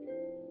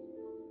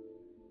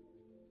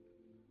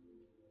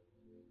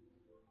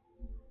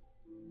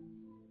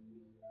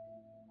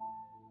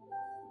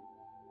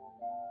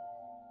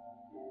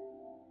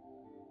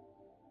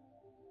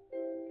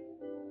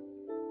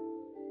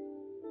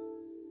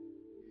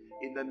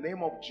 In the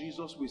name of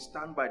Jesus, we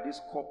stand by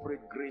this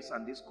corporate grace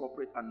and this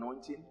corporate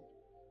anointing.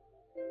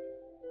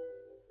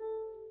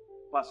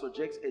 Pastor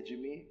Jakes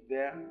Ejimi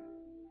there,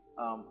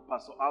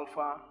 Pastor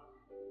Alpha,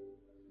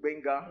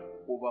 Benga,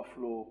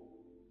 overflow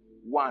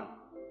 1.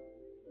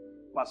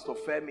 Pastor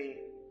Femi,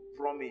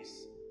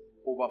 promise,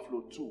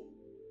 overflow 2.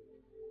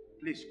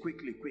 Please,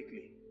 quickly.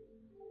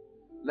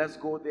 Let's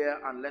go there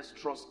and let's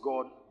trust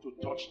God to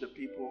touch the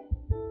people.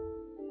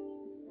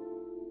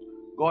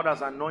 God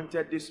has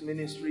anointed this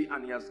ministry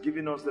and He has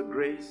given us the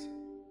grace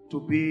to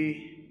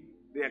be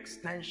the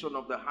extension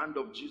of the hand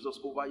of Jesus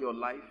over your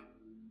life.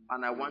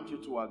 And I want you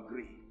to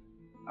agree.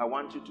 I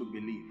want you to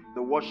believe.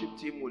 The worship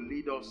team will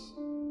lead us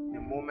in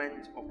a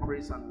moment of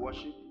praise and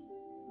worship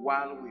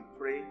while we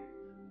pray.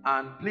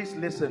 And please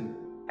listen,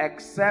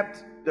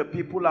 except the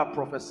people are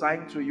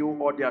prophesying to you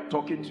or they are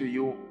talking to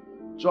you,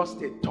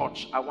 just a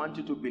touch. I want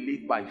you to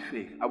believe by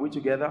faith. Are we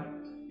together?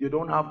 You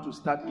don't have to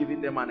start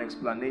giving them an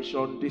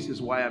explanation. This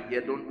is why I'm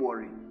here. Don't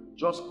worry.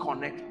 Just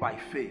connect by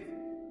faith.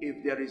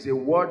 If there is a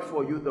word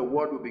for you, the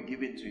word will be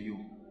given to you.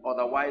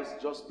 Otherwise,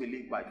 just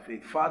believe by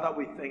faith. Father,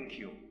 we thank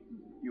you.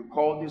 You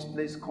call this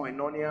place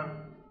Koinonia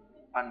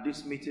and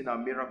this meeting a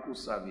miracle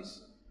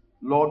service.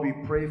 Lord, we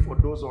pray for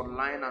those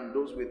online and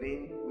those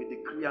within. We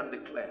decree and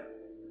declare,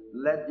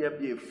 let there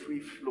be a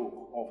free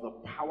flow of the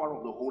power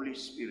of the Holy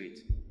Spirit.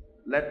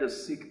 Let the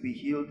sick be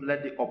healed.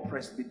 Let the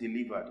oppressed be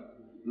delivered.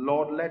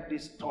 Lord, let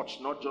this touch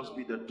not just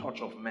be the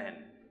touch of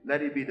man.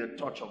 Let it be the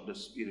touch of the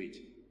Spirit.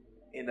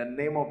 In the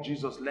name of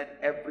Jesus, let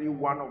every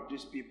one of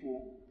these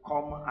people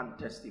come and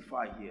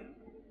testify here.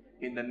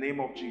 In the name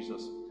of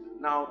Jesus.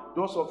 Now,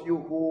 those of you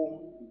who,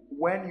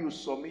 when you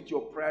submit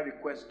your prayer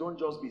request, don't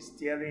just be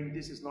staring.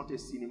 This is not a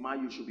cinema.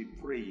 You should be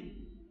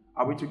praying.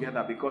 Are we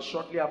together? Because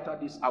shortly after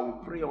this, I will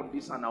pray on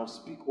this and I'll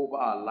speak over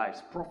our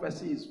lives.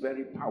 Prophecy is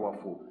very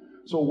powerful.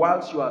 So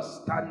whilst you are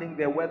standing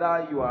there,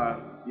 whether you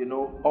are,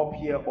 up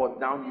here or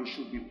down, you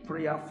should be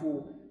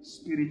prayerful.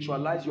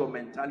 Spiritualize your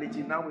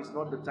mentality. Now is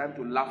not the time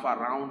to laugh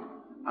around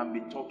and be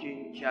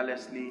talking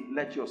carelessly.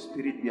 Let your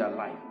spirit be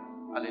alive.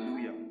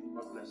 Hallelujah.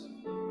 God bless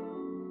you.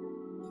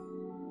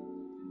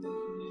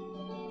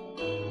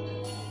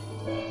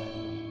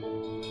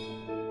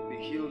 Be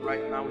healed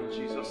right now in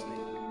Jesus'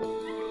 name.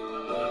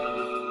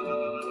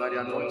 By the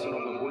anointing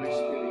of the Holy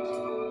Spirit.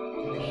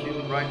 Be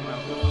healed right now.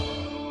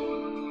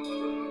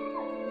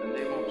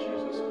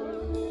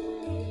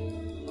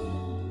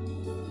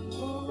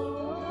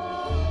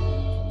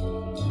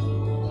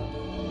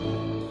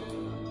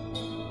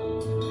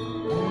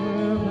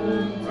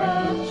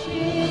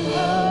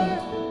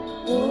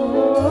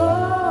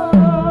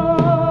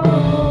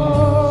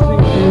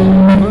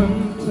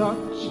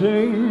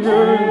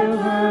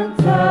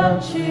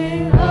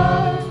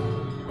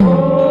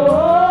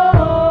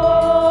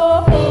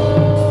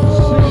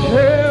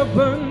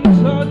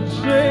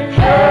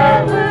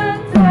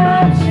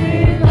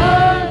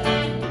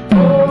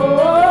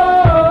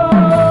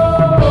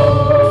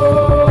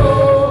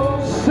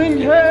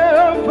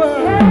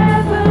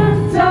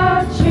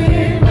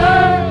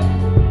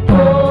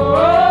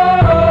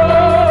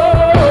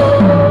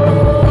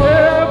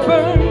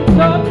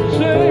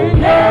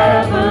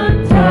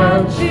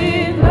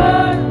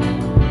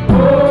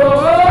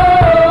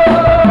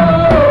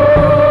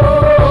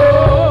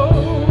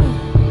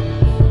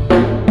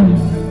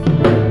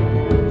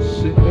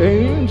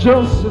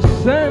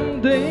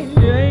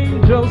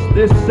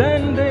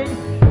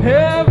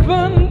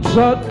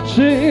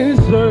 Touches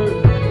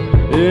earth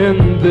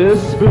in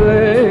this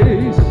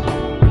place,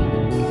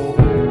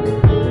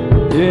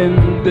 in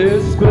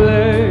this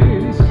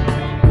place.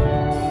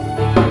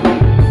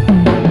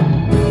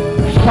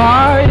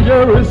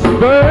 Fire is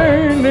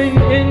burning,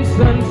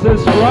 incense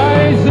is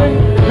rising,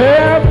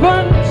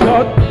 heaven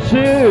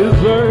touches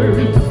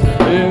earth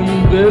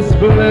in this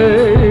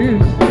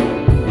place,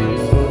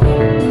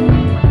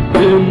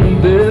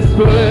 in this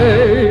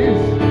place.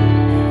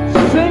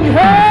 Sing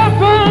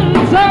heaven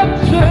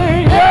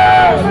touching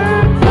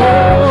heaven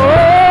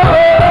touching.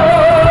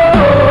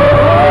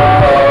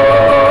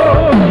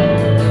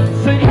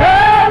 Sing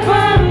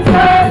heaven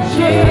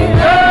touching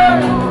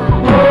earth.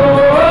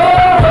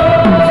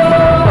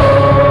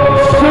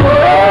 Sing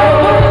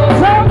heaven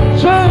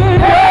touching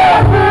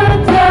heaven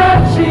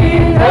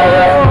touching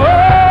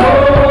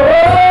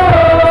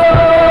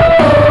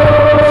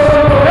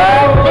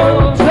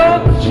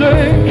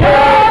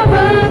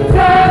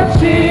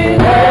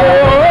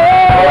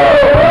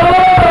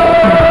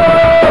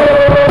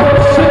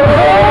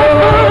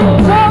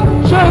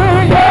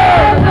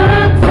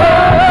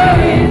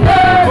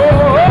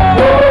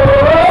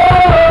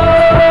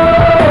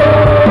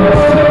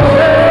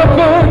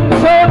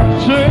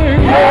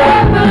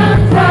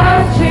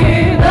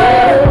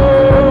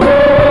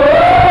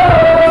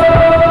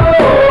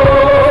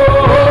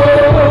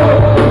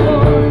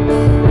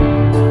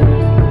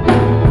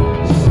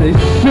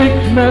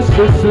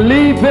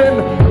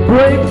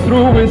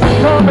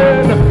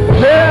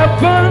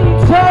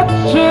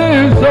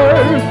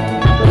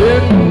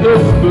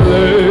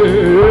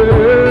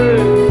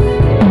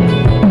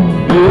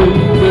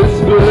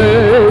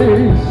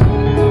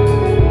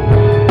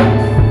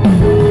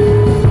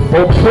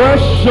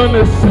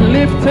Heaven is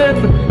lifting,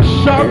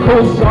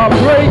 shackles are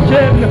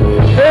breaking.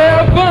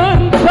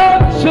 Heaven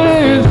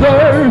touches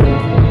earth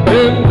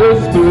in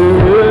this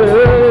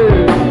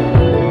place.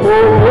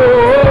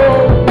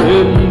 Oh,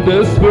 in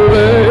this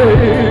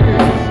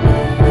place.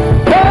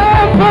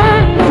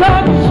 Heaven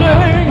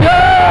touching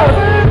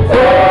earth.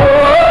 Oh,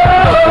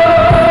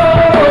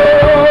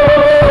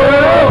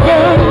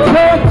 heaven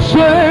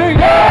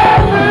touching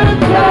earth. Heaven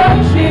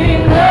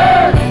touching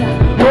earth.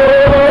 Oh,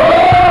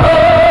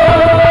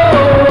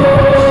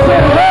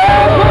 say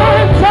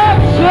heaven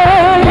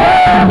touching.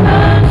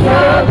 Heaven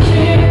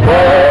touching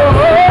earth.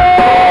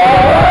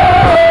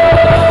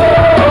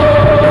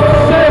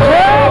 Say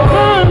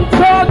heaven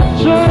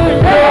touching.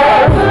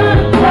 Heaven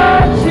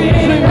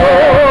touching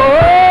earth.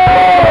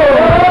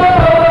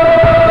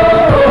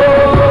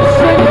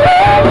 Sing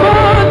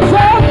heaven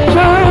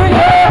touching.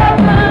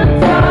 Heaven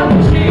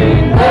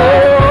touching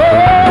earth.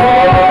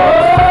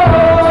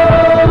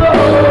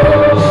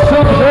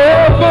 Sing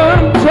heaven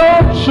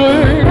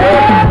touching.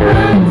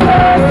 Heaven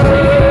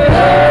touching.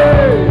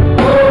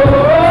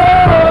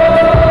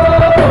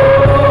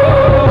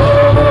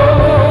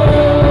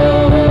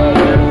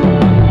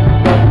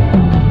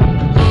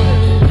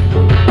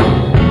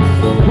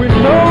 We're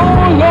no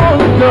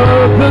longer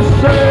the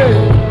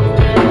same.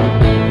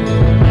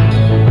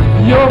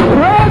 Your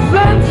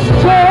presence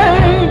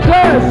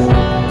changes.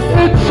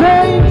 It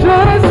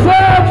changes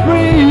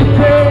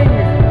everything.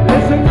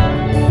 Listen.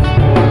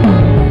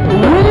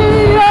 We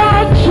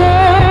are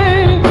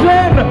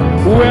changing.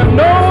 We're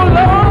no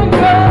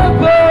longer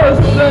the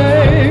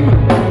same.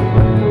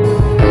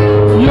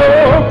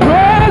 Your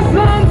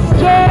presence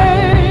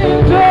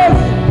changes.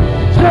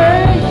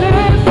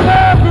 Changes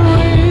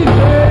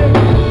everything.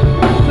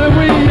 So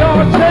we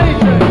are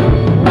changing.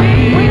 We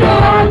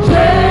are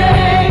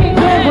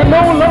changing. We're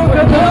no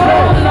longer the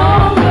same.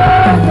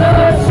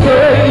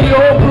 Say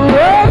your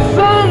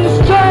presence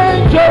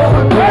changes.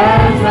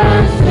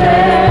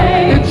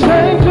 It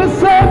changes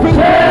everything.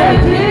 Say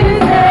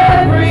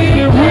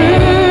we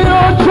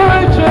are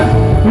changing.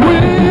 We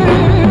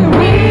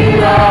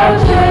are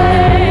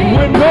changing.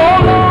 We're no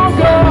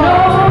longer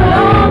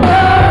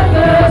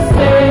the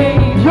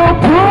same. Your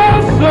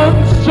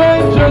presence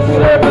changes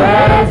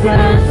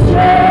everything.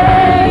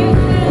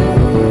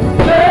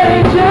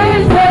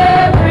 Changes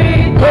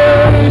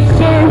everything.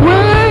 Say we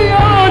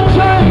are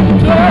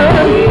changing.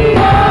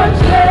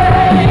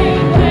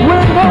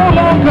 We're no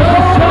longer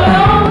the same.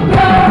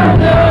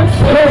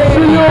 Yes,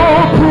 your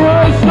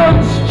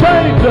presence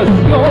changes.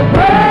 Your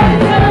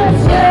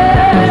presence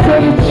changes. Say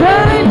it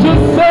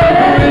changes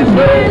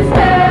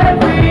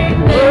everything.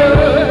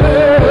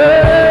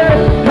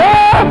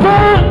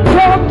 Heaven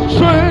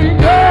touching.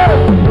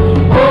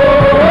 Oh,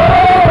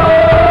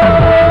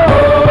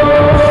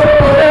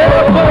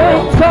 heaven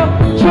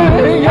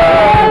touching.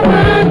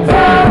 Heaven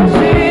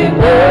touching.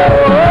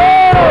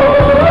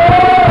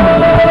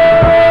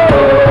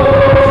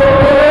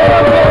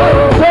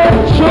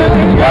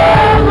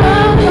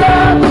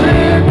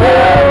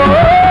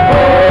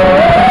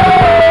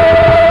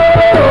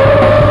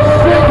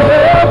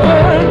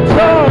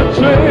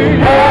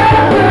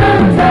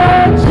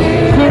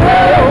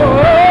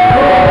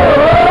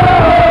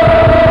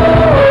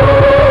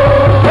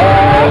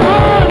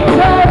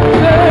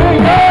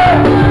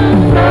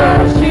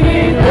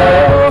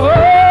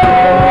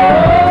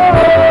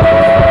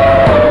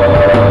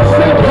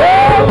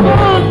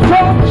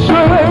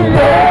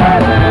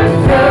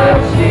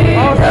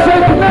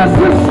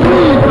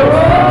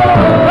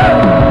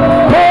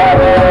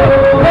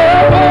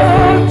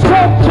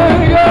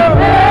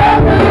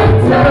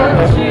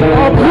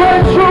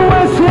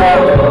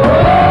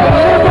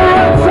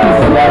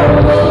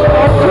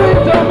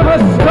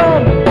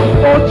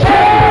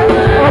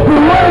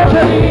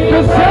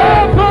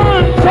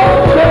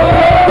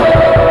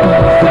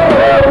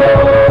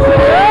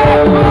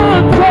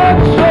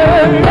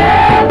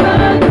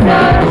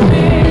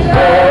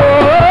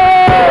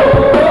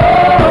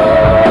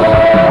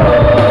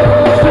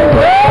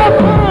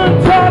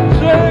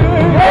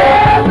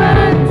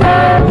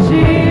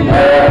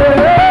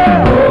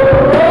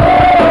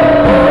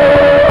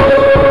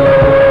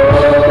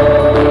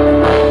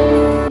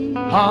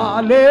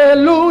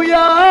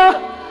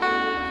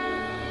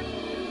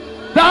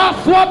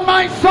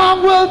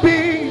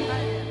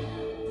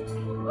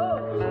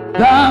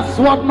 That's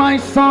what my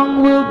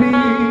song will be.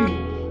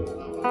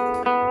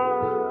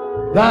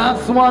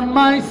 That's what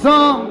my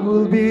song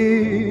will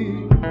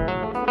be.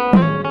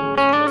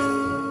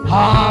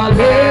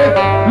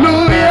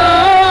 Hallelujah.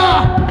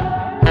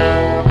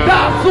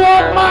 That's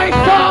what my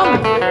song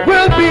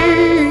will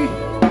be.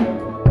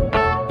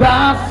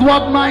 That's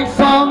what my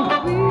song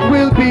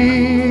will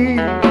be.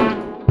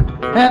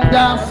 And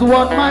that's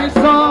what my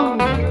song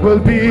will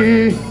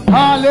be.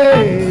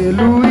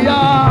 Hallelujah.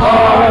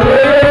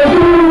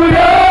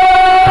 Hallelujah.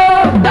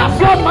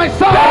 That's what my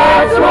song.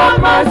 That's what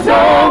my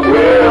song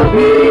will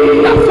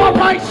be. That's what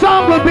my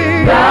song will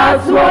be.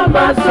 That's what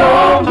my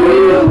song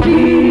will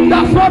be.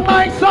 That's what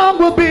my song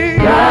will be.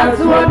 That's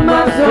what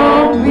my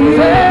song will be.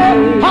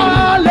 Say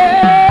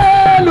hallelujah.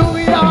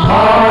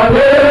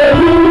 Hallelujah.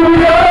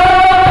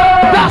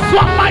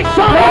 my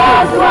song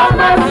That's what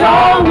my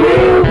song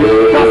will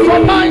be. That's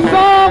what my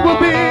song will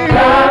be.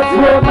 That's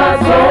what my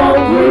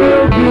song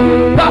will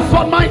be. That's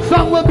what my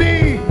song will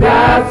be.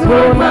 That's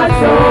what my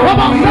song Come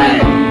on, will say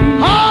be.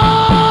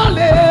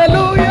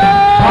 hallelujah.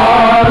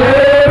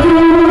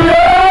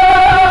 Hallelujah.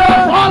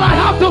 That's all I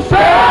have to say.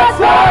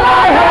 That's all I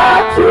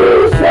have to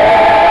say.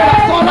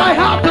 That's all I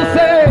have to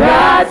say.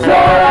 That's all I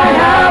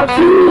have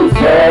to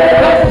say.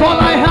 That's all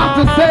I have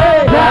to say.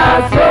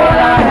 That's all I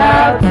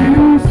have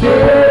to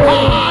say.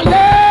 Hallelujah.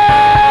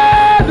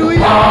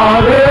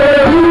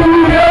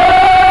 Hallelujah.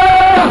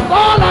 That's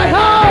all I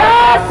have.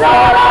 That's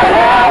all I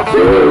have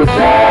to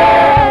say.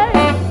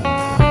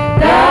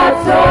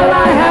 That's all I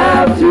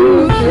have to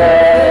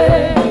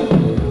say.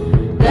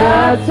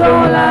 That's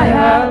all I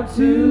have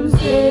to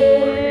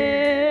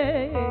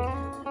say.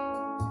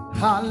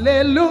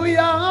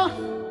 Hallelujah.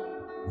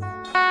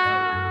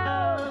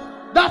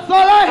 That's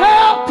all I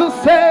have to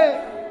say.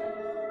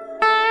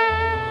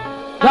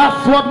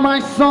 That's what my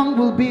song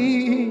will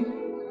be.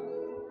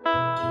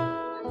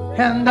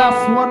 And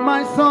that's what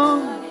my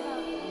song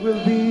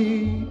will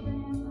be.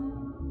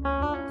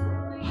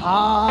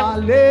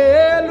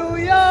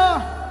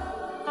 Hallelujah.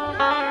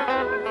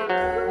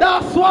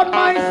 That's what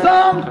my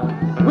song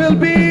will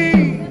be.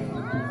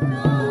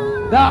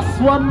 That's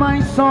what my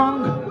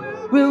song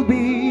will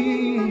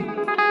be.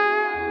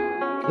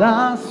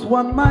 That's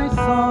what my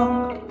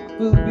song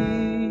will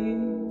be.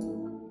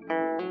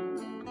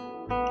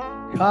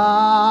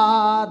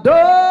 Hallelujah.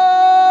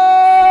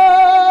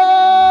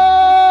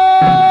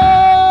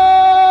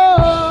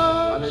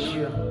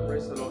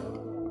 Praise the Lord.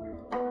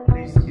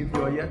 Please, if you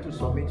are yet to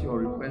submit your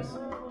request,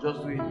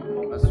 just do it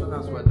as soon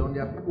as we're done.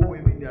 There are people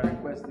waving their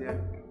request there.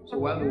 So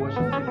while the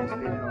worship team is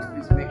leading us,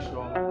 please make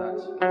sure that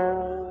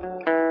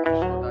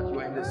you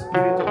are in the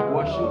spirit of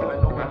worship. I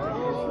know we're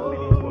taking a few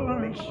minutes, but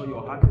make sure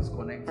your heart is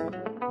connected.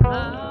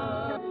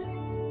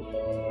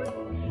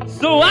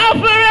 So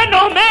Alpha and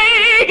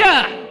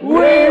Omega,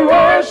 we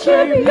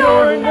worship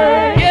your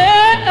name.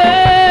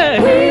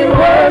 Yeah, we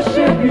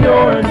worship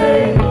your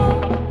name.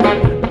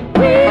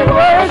 We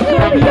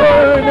worship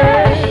your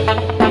name.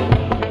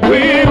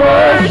 We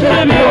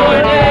worship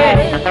your name.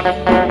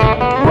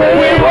 We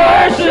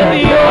worship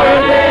your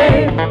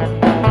name.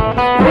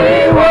 We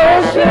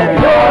worship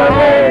your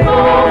name.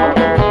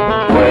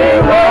 We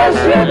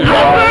worship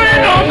Alpha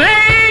and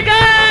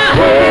Omega.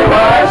 We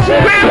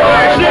worship your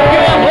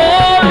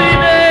holy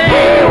name.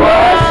 We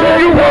worship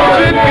your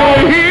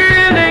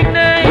healing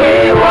name. We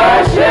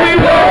worship your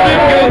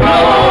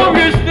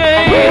glorious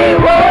name. We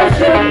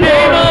worship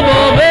name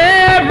above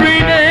every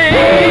name.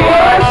 We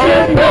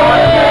worship your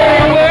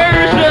name. We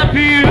worship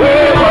you. We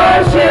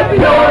worship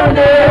your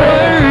name.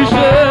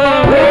 We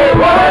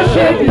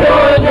worship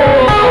your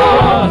name.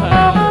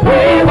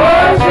 We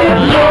worship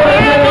your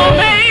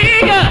name.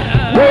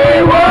 We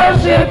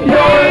worship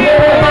your name. We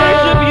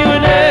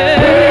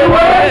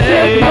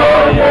worship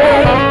your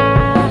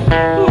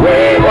name. We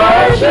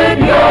worship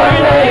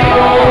your name.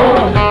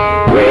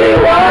 We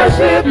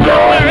worship your name. We worship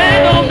your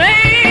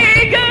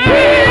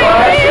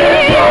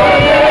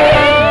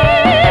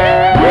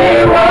name. We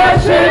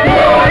worship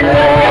your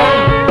name.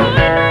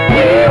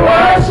 We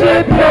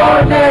worship your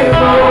name.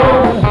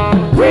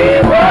 We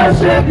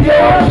worship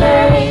your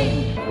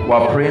name.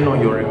 We're praying on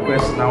your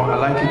request now. I'd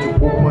like you to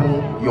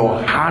open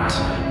your heart.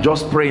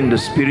 Just pray in the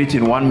spirit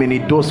in 1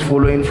 minute. Those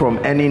following from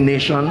any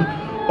nation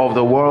of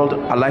the world,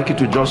 I'd like you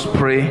to just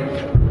pray.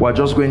 We're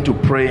just going to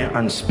pray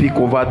and speak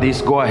over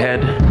this. Go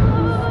ahead.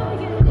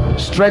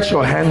 Stretch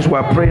your hands.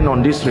 We're praying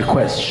on this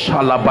request.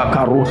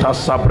 Shalabakaruta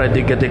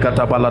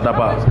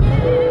sabredigedegatabaladaba.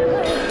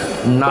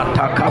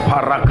 Nataka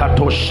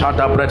parakato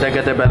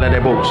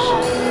shadabredegedebeledebos.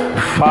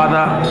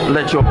 Father,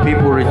 let your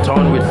people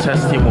return with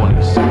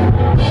testimonies.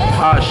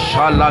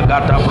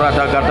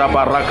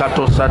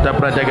 Ashalagadabradagadabaracato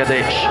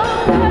sadabredegedesh.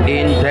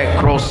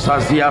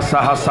 Indecrosazia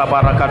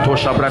sahasabarakato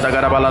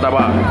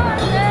shabradagadabaladaba.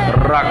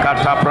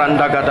 Rakata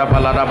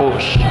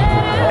brandagadabaladabosh.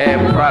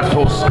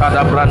 Epratos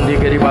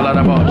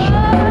kadabrandigedibaladabosh.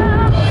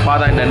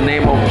 Father, in the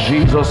name of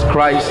Jesus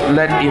Christ,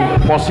 let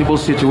impossible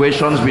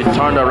situations be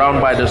turned around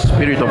by the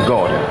Spirit of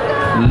God.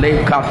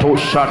 Lekato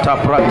shata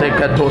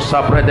prateketo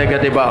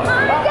sabredegedeba.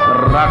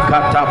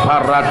 Rakata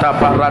parata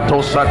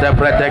parato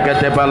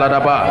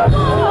sadebredegedebaladaba.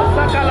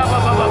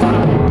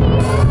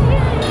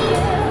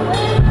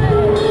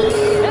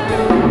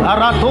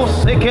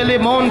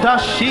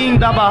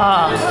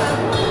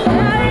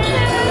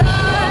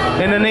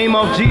 In the name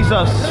of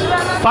Jesus,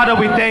 Father,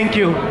 we thank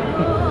you.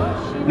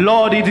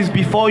 Lord, it is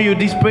before you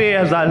these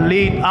prayers are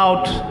laid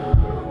out.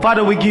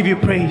 Father, we give you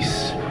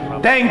praise.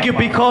 Thank you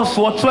because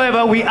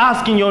whatsoever we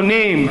ask in your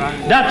name,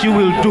 that you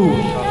will do.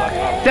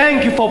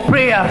 Thank you for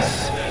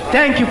prayers.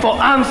 Thank you for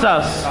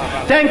answers.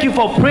 Thank you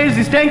for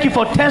praises. Thank you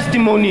for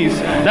testimonies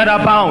that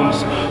abound.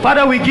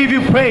 Father, we give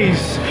you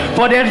praise,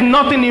 for there's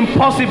nothing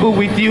impossible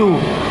with you.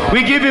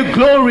 We give you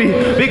glory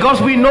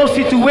because we know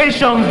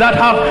situations that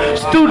have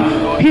stood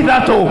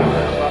hitherto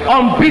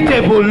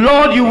unbeatable.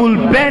 Lord, you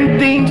will bend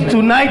things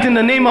tonight in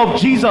the name of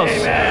Jesus.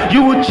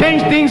 You will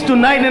change things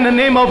tonight in the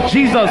name of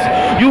Jesus.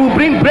 You will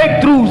bring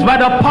breakthroughs by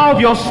the power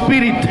of your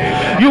spirit.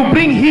 You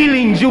bring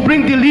healings, you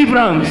bring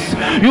deliverance,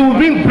 you will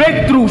bring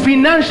breakthrough,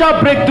 financial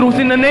breakthroughs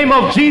in the name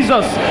of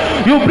Jesus.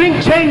 You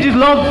bring changes,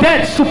 Lord.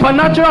 Debts,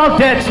 supernatural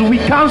debts, we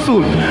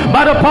cancel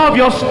by the power of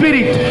your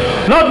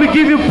spirit. Lord, we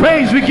give you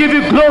praise, we give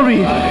you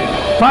glory.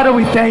 Father,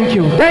 we thank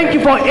you. Thank you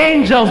for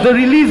angels, the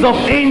release of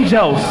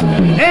angels.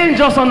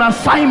 Angels on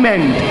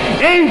assignment.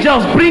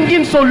 Angels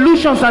bringing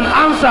solutions and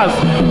answers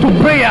to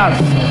prayers.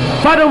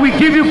 Father, we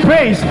give you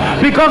praise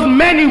because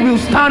many will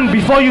stand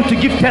before you to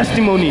give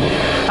testimony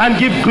and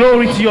give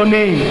glory to your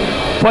name.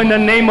 For in the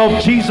name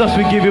of Jesus,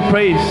 we give you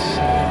praise.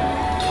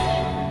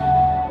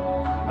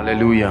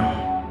 Hallelujah.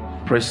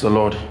 Praise the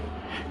Lord.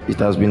 It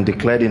has been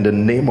declared in the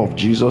name of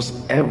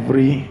Jesus,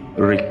 every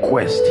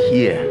request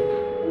here,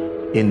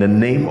 in the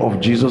name of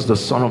Jesus, the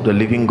Son of the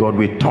living God,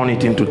 we turn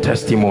it into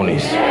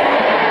testimonies.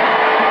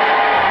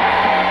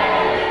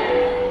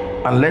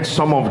 And let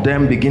some of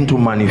them begin to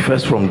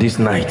manifest from this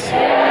night.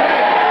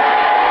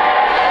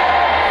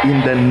 In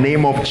the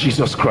name of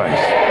Jesus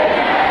Christ.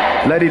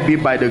 Let it be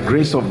by the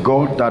grace of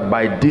God that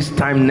by this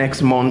time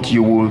next month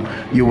you will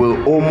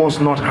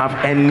almost not have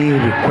any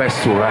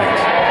requests to write.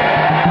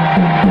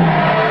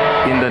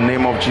 In the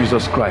name of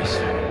Jesus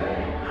Christ.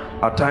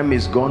 Our time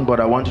is gone, but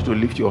I want you to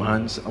lift your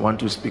hands. I want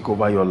to speak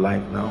over your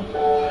life now.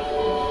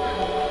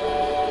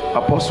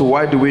 Apostle,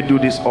 why do we do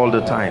this all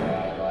the time?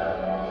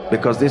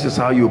 Because this is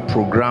how you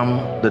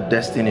program the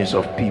destinies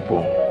of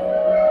people.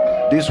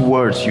 These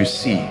words you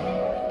see,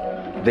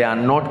 they are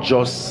not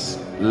just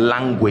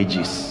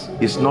languages.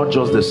 It's not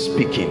just the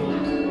speaking.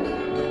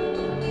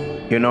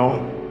 You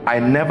know, I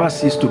never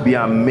cease to be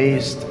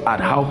amazed at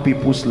how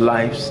people's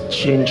lives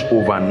change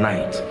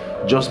overnight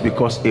just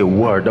because a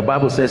word. The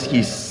Bible says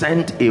he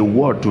sent a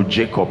word to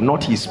Jacob,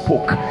 not he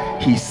spoke.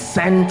 He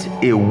sent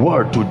a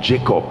word to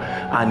Jacob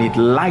and it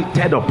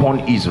lighted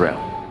upon Israel.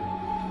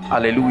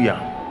 Hallelujah.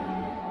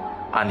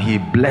 And he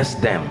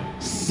blessed them,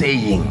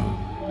 saying,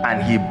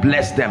 and he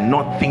blessed them,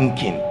 not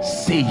thinking,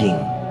 saying,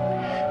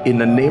 in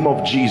the name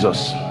of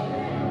Jesus,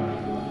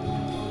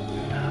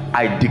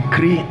 I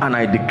decree and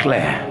I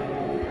declare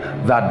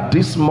that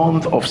this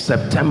month of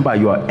September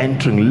you are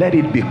entering, let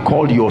it be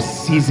called your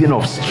season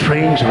of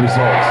strange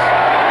results.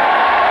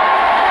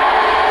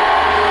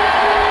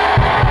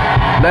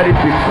 Let it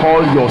be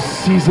called your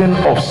season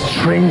of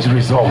strange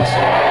results.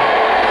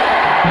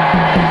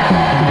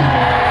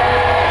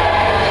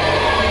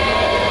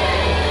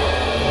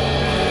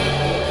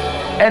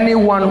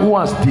 Anyone who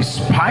has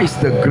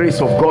despised the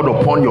grace of God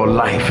upon your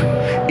life,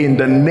 in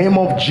the name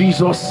of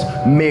Jesus,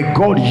 may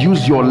God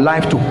use your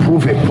life to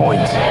prove a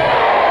point.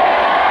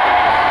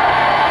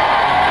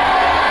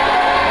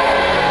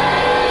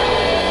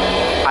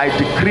 I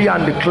decree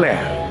and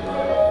declare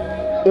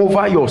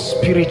over your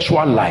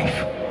spiritual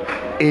life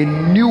a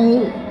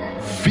new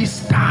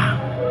vista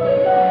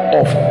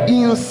of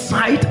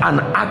insight and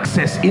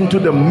access into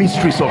the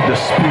mysteries of the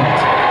Spirit.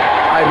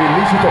 I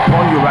release it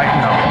upon you right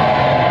now.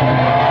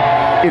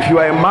 If you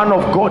are a man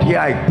of God here,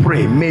 I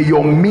pray, may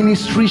your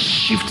ministry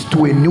shift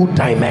to a new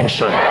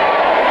dimension.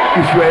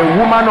 If you are a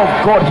woman of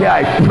God here,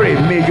 I pray,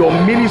 may your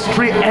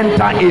ministry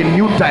enter a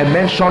new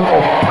dimension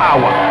of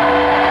power.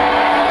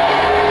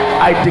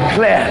 I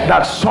declare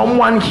that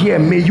someone here,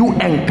 may you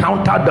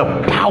encounter the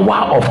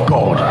power of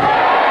God.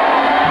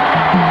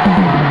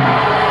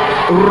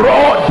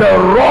 The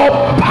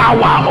raw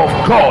power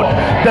of God.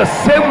 The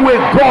same way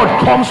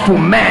God comes to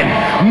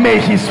man, may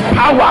his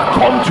power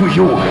come to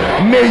you.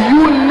 May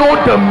you know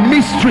the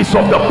mysteries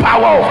of the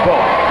power of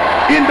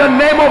God. In the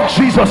name of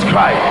Jesus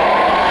Christ,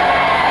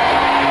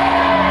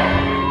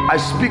 I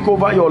speak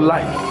over your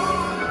life.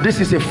 This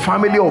is a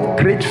family of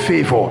great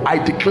favor. I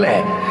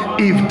declare,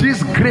 if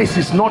this grace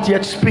is not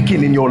yet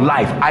speaking in your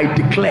life, I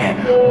declare,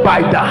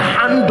 by the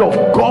hand of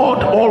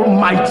God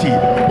Almighty,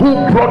 who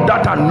brought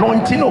that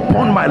anointing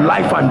upon my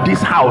life and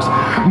this house,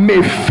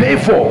 may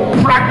favor,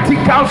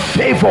 practical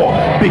favor,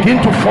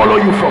 begin to follow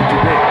you from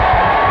today.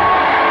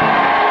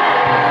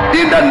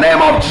 In the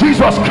name of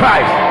Jesus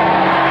Christ.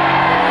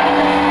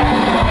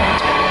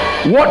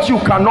 What you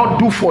cannot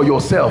do for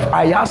yourself,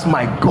 I ask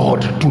my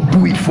God to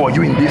do it for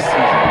you in this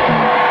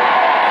season.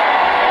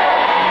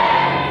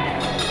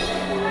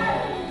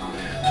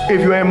 If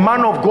you're a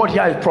man of God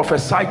here, I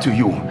prophesy to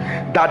you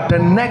that the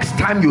next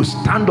time you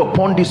stand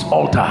upon this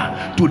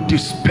altar to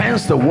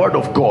dispense the word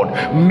of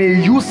God,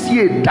 may you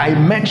see a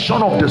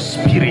dimension of the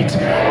Spirit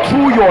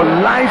through your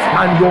life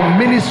and your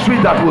ministry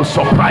that will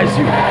surprise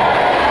you.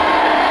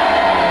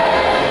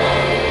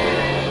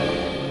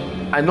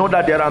 I know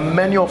that there are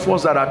many of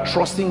us that are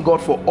trusting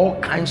God for all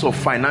kinds of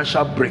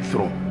financial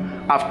breakthrough.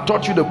 I've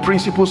taught you the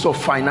principles of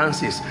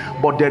finances,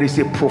 but there is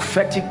a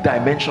prophetic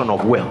dimension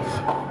of wealth.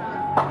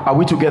 Are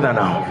we together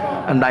now?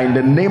 And in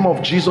the name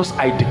of Jesus,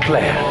 I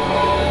declare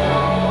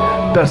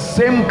the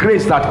same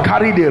grace that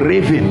carried a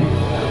raven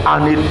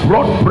and it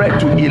brought bread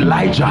to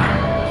Elijah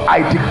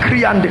I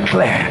decree and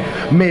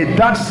declare, may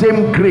that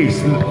same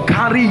grace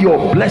carry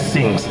your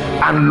blessings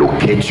and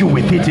locate you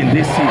with it in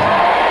this season.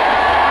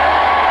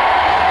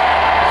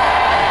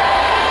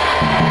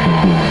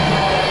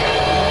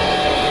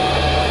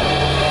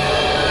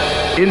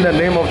 In the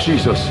name of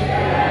Jesus,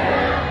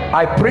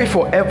 I pray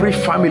for every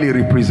family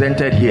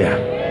represented here.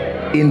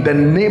 In the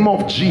name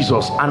of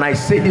Jesus, and I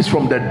say this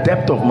from the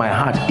depth of my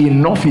heart,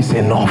 enough is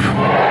enough.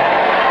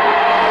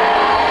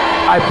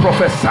 I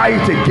prophesy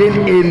it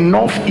again,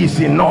 enough is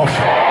enough.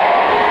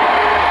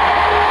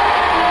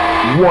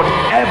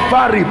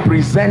 Whatever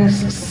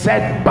represents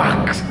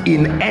setbacks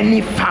in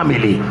any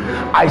family,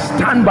 I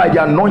stand by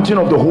the anointing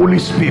of the Holy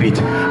Spirit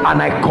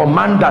and I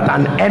command that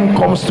an end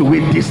comes to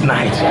it this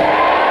night.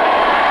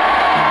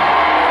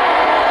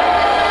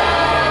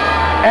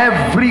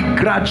 Every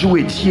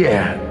graduate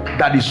here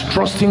that is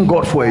trusting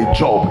God for a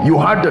job, you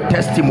heard the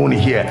testimony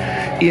here.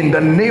 In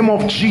the name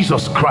of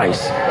Jesus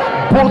Christ,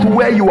 both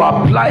where you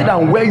applied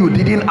and where you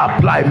didn't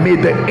apply, may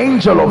the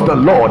angel of the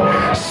Lord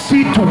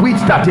see to it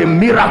that a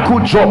miracle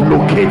job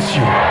locates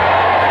you.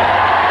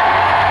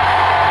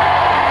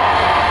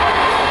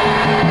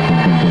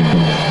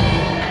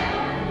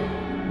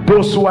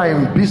 Those who are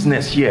in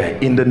business here,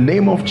 in the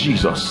name of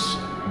Jesus,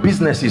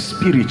 business is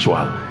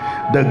spiritual.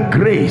 The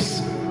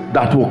grace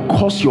that will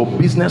cause your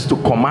business to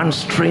command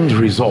strange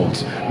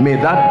results, may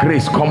that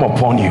grace come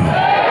upon you.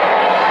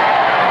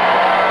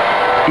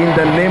 In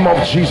the name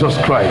of Jesus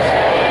Christ.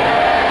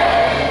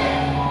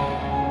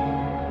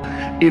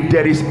 If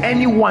there is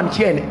anyone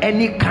here in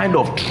any kind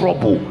of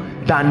trouble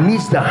that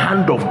needs the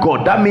hand of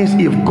God, that means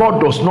if God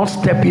does not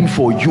step in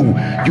for you,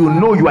 you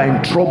know you are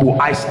in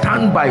trouble. I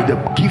stand by the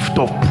gift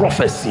of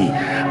prophecy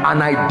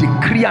and I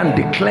decree and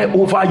declare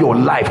over your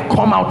life,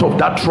 come out of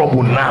that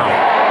trouble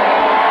now.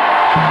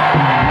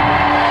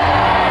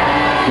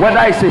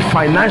 Whether it's a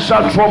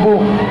financial trouble,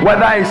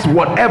 whether it's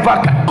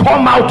whatever,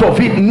 come out of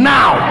it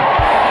now.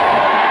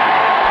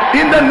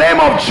 In the name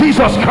of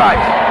Jesus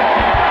Christ.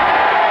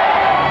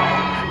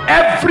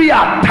 Every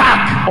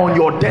attack on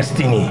your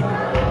destiny,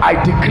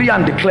 I decree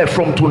and declare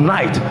from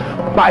tonight,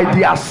 by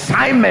the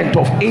assignment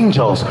of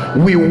angels,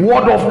 we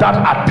ward off that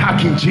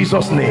attack in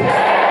Jesus' name.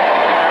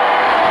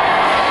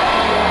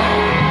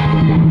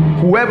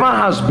 Whoever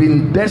has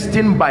been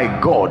destined by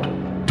God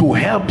to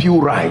help you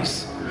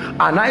rise,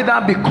 and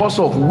either because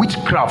of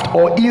witchcraft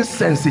or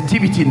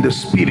insensitivity in the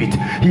spirit,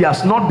 he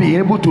has not been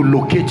able to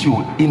locate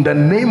you, in the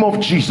name of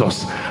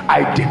Jesus,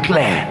 I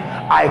declare,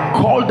 I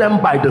call them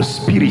by the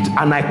spirit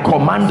and I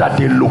command that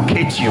they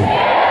locate you.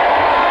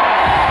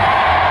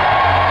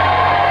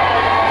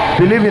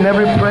 Believe in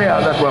every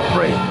prayer that we're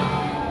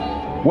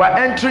praying. We're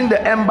entering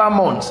the ember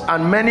months,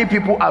 and many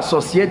people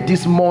associate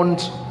this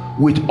month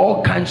with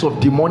all kinds of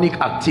demonic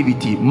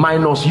activity,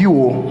 minus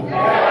you.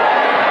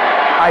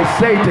 I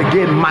say it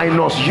again,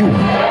 minus you.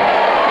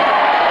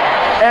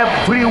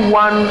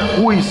 Everyone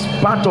who is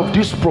part of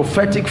this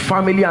prophetic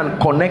family and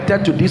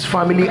connected to this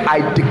family,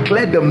 I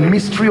declare the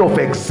mystery of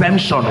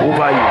exemption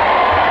over you.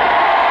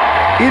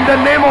 In the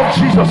name of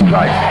Jesus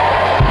Christ.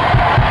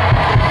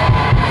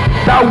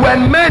 That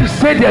when men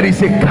say there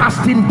is a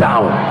casting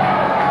down,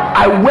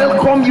 I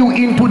welcome you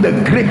into the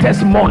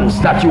greatest months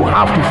that you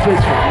have to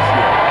face for this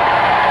year.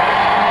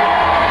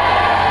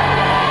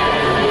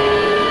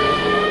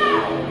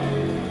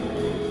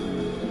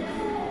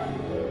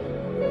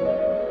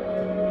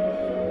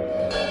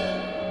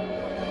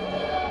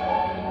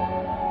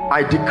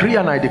 I decree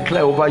and I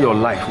declare over your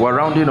life, we're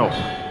rounding up.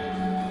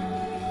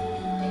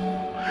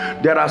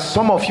 There are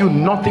some of you,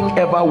 nothing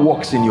ever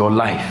works in your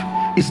life.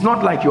 It's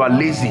not like you are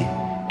lazy.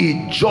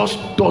 It just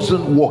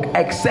doesn't work,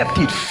 except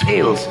it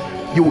fails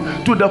you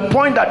to the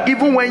point that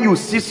even when you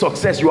see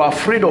success, you are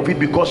afraid of it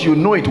because you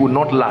know it will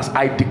not last.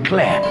 I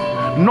declare,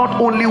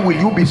 not only will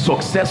you be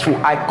successful,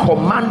 I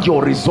command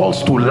your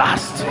results to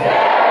last.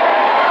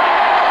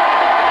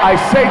 I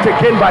say it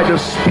again by the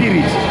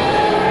Spirit,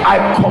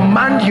 I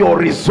command your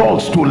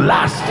results to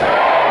last.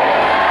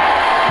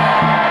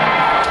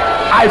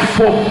 I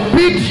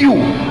forbid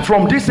you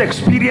from this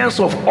experience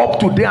of up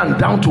today and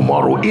down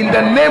tomorrow, in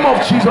the name of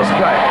Jesus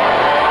Christ.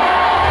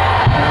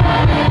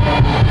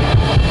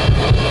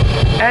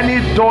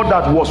 Any door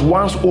that was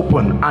once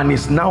open and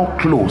is now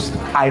closed,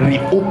 I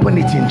reopen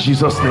it in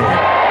Jesus' name.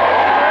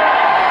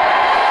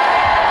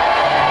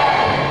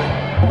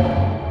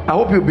 I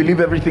hope you believe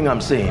everything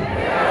I'm saying.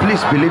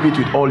 Please believe it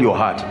with all your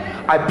heart.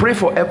 I pray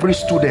for every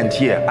student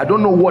here. I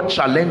don't know what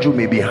challenge you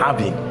may be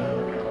having,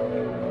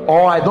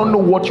 or I don't know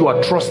what you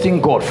are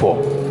trusting God for.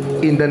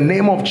 In the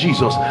name of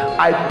Jesus,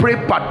 I pray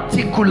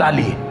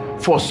particularly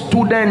for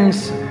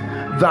students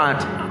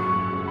that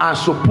are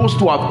supposed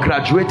to have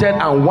graduated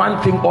and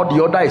one thing or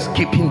the other is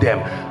keeping them.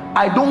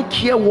 I don't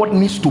care what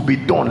needs to be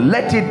done.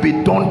 Let it be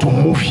done to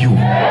move you. In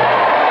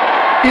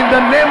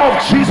the name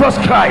of Jesus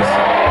Christ,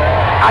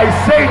 I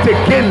say it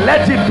again,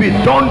 let it be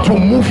done to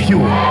move you.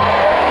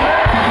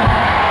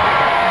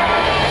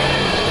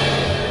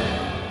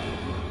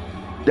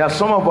 There are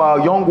some of our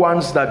young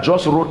ones that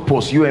just wrote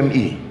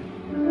post-UME.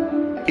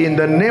 In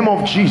the name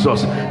of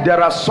Jesus,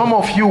 there are some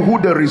of you who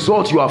the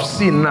results you have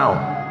seen now,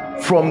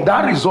 from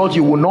that result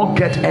you will not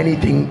get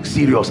anything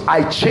serious.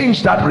 I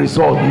change that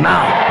result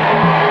now.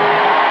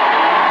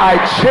 I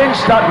change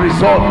that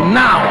result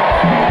now.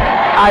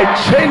 I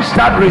change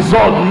that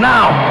result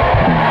now.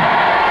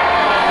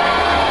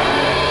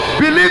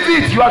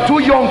 Believe it, you are too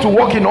young to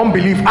walk in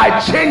unbelief. I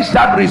change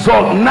that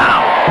result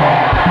now.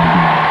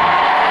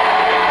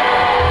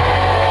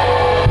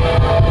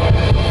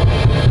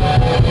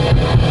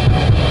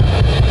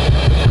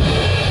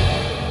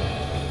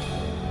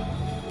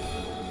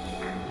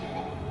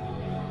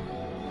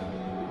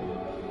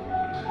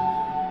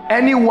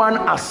 Anyone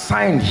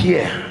assigned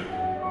here,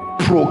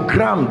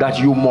 programmed that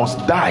you must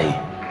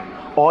die,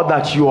 or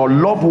that your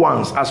loved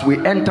ones, as we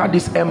enter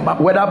this ember,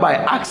 whether by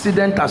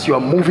accident as you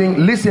are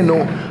moving, listen,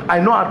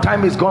 I know our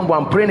time is gone, but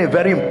I'm praying a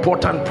very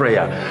important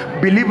prayer.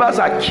 Believers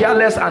are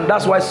careless, and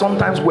that's why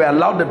sometimes we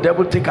allow the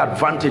devil to take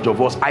advantage of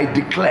us. I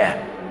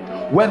declare,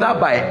 whether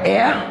by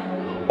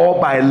air or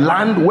by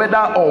land, whether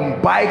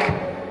on bike,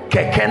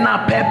 keke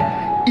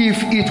napep,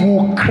 if it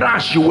will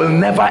crash, you will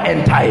never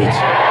enter it.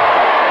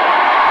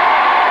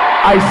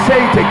 I say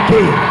it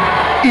again,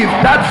 if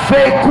that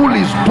vehicle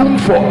is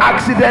doomed for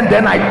accident,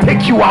 then I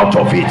take you out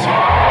of it.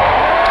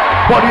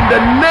 But in the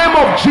name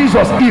of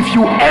Jesus, if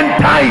you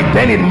enter it,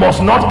 then it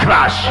must not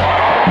crash.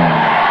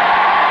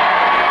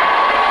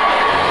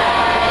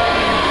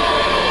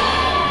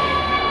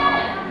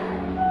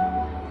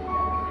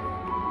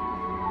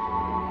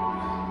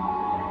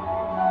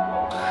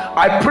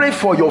 I pray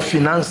for your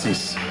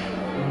finances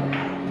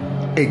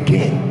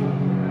again,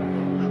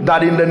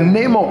 that in the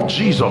name of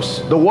Jesus,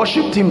 the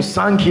worship team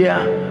sang here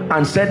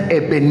and said,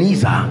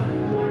 Ebenezer,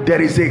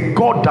 there is a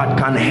God that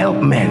can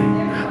help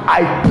men.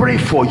 I pray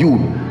for you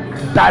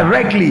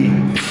directly.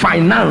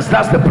 Finance,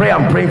 that's the prayer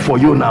I'm praying for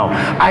you now.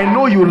 I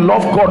know you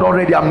love God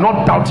already. I'm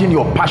not doubting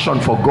your passion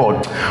for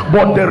God,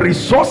 but the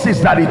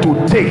resources that it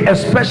would take,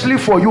 especially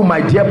for you,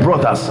 my dear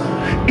brothers,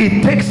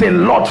 it takes a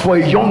lot for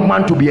a young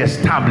man to be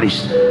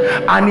established.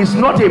 And it's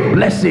not a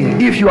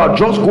blessing if you are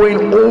just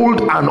going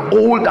old and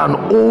old and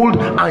old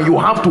and you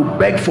have to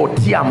beg for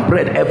tea and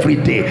bread every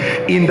day.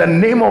 In the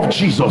name of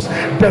Jesus,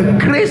 the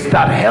grace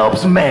that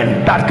helps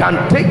men, that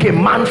can take a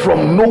man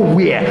from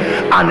nowhere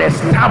and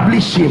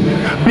establish him,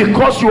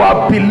 because you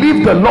have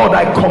believed the Lord,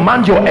 I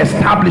command your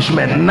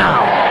establishment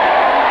now.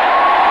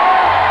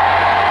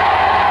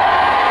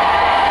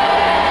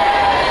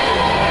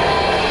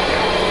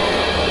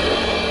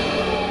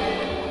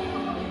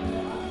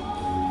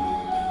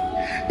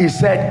 He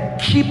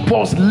said, keep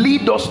us,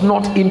 lead us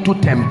not into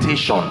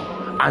temptation,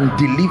 and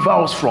deliver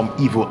us from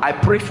evil. I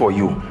pray for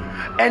you,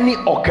 any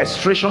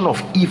orchestration of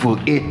evil,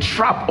 a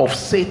trap of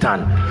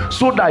Satan,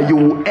 so that you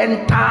will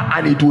enter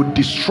and it will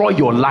destroy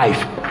your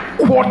life,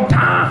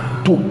 quarter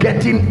to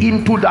getting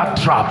into that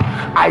trap,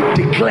 I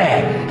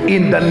declare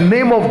in the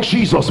name of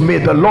Jesus, may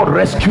the Lord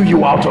rescue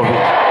you out of it.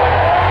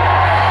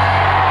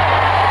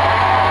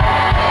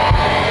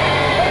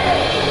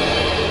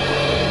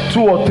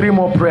 2 or 3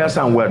 more prayers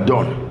and we're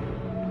done.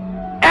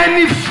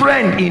 Any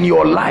friend in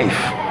your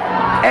life,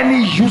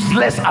 any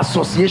useless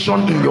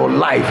association in your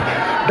life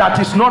that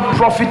is not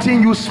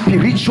profiting you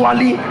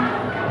spiritually,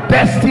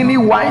 destiny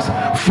wise,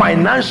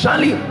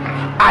 financially,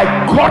 I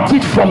cut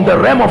it from the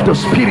realm of the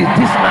spirit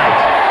this night.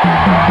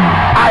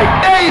 I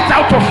lay it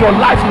out of your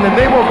life in the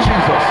name of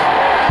Jesus.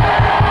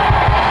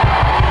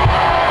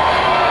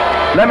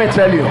 Let me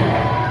tell you,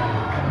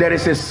 there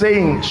is a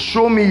saying,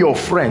 show me your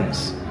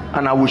friends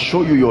and I will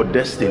show you your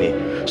destiny.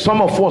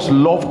 Some of us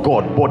love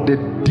God, but the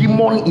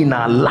demon in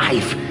our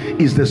life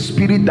is the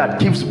spirit that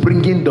keeps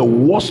bringing the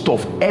worst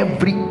of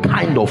every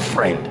kind of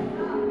friend.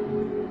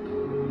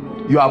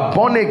 You are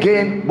born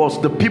again,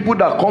 but the people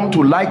that come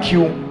to like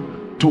you,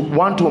 to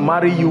want to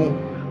marry you,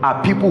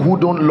 are people who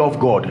don't love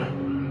God.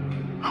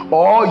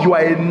 Or you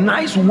are a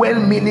nice,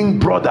 well-meaning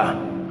brother,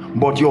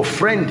 but your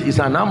friend is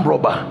an armed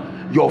robber,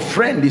 your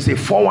friend is a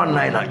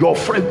 419er, your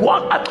friend,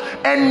 what,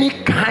 any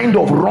kind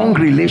of wrong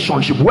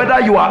relationship, whether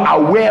you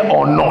are aware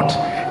or not,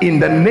 in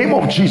the name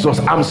of Jesus,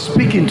 I'm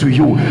speaking to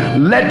you.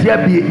 Let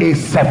there be a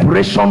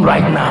separation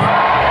right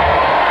now.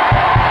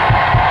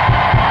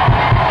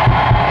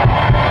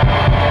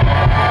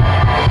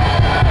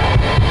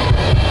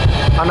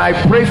 And I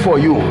pray for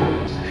you,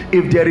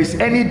 if there is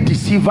any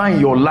deceiver in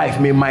your life,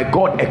 may my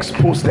God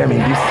expose them in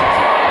this season.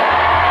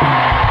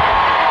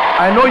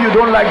 I know you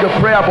don't like the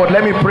prayer, but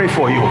let me pray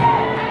for you.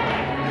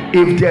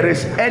 If there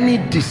is any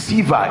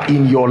deceiver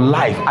in your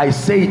life, I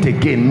say it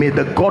again, may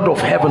the God of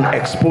heaven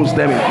expose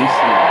them in this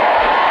season.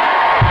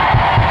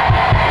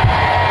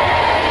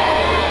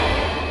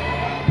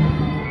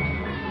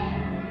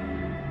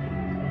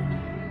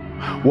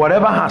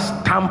 Whatever has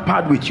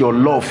tampered with your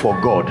love for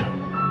God,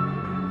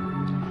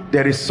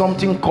 there is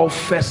something called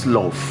first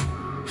love.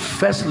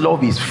 First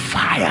love is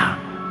fire.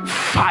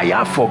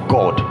 Fire for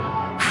God.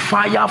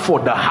 fire for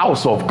the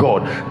house of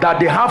God that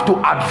they have to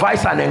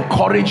advise and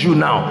encourage you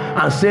now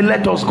and say,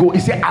 let us go. He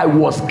said, I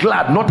was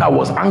glad, not I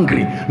was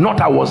angry, not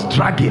I was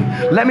dragging.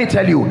 Let me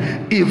tell you,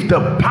 if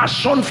the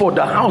passion for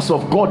the house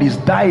of God is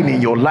dying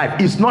in your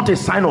life, it's not a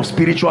sign of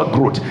spiritual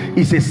growth,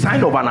 it's a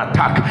sign of an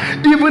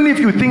attack. Even if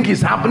you think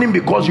it's happening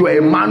because you are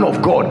a man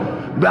of God,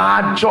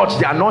 that church,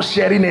 they are not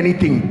sharing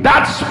anything,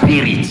 that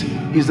spirit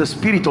is the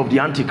spirit of the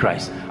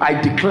Antichrist. I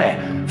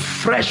declare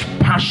fresh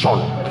passion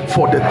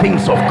for the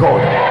things of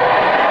God,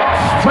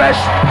 fresh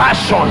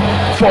passion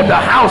for the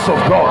house of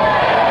God.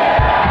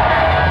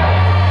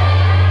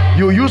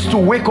 You used to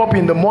wake up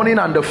in the morning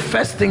and the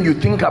first thing you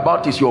think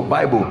about is your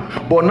Bible,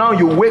 but now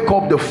you wake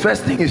up, the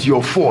first thing is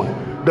your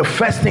phone, the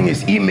first thing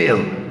is email,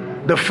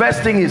 the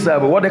first thing is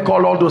what they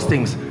call all those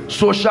things,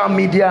 social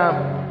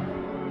media,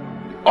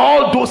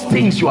 all those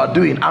things you are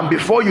doing, and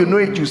before you know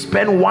it, you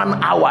spend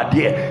 1 hour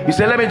there. You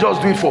say, let me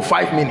just do it for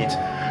 5 minutes.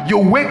 You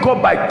wake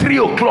up by 3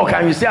 o'clock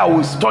and you say, I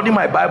will study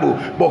my Bible,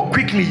 but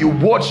quickly you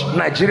watch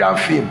Nigerian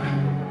film,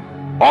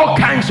 all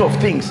kinds of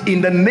things. In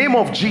the name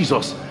of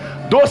Jesus,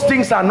 those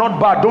things are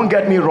not bad, don't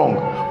get me wrong,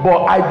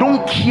 but I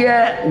don't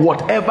care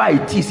whatever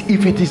it is.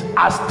 If it is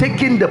as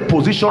taking the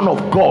position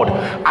of God,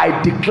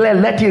 I declare,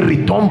 let it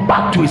return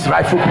back to its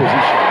rightful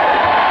position.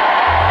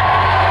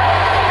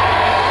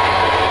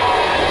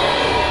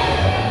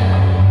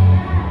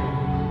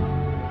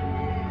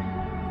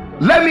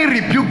 Let me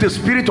rebuke the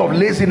spirit of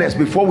laziness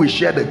before we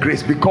share the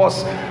grace,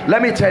 because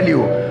let me tell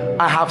you,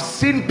 I have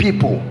seen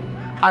people,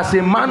 as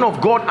a man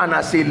of God and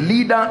as a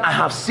leader, I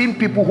have seen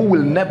people who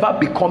will never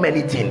become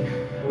anything.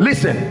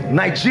 Listen,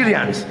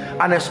 Nigerians,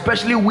 and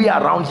especially we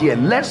around here,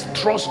 let's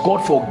trust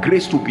God for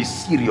grace to be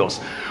serious.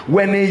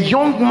 When a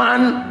young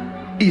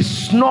man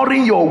is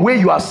snoring your way,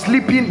 you are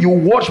sleeping, you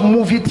watch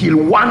movie till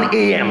 1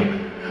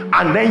 a.m.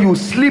 and then you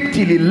sleep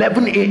till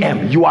 11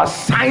 a.m. you are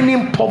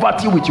signing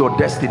poverty with your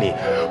destiny.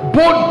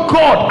 Both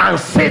God and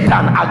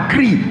Satan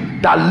agree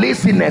that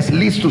laziness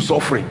leads to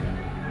suffering.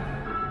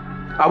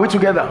 Are we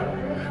together?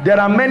 There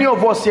are many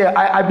of us here,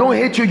 I don't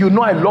hate you, you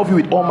know I love you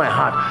with all my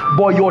heart,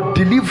 but your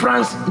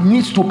deliverance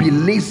needs to be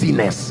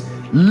laziness.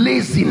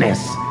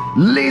 Laziness.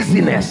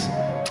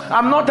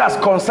 I'm not as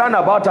concerned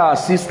about our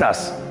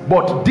sisters,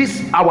 but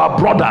our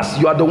brothers,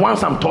 you are the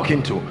ones I'm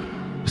talking to.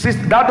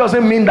 That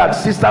doesn't mean that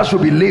sisters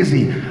should be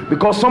lazy,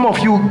 because some of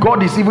you,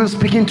 God is even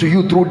speaking to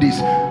you through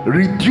this.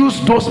 Reduce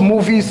those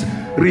movies,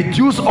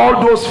 reduce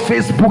all those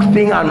Facebook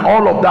thing and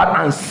all of that,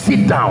 and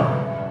sit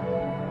down.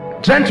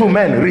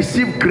 Gentlemen,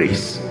 receive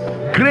grace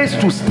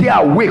to stay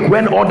awake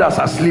when others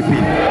are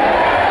sleeping.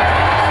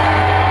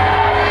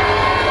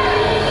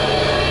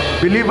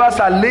 Believers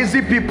are lazy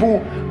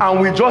people,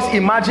 and we just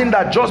imagine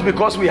that just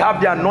because we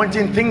have the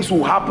anointing, things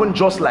will happen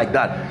just like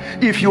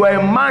that. If you are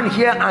a man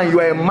here and you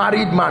are a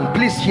married man,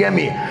 please hear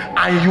me,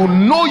 and you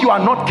know you are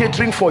not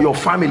catering for your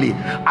family,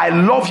 I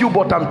love you,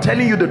 but I'm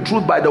telling you the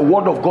truth by the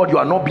word of God, you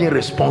are not being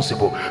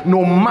responsible.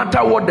 No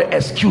matter what the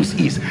excuse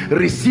is,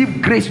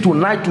 receive grace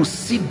tonight to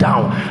sit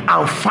down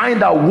and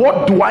find out,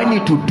 what do I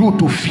need to do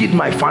to feed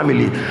my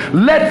family?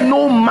 Let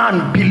no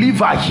man,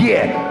 believer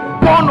here,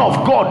 born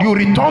of God, you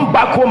return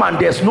back home and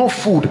there's no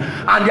food,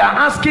 and they are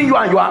asking you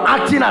and you are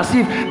acting as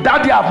if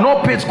that they have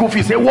not paid school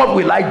fees. Say, what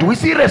will I do?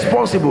 Is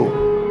irresponsible.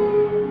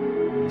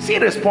 It's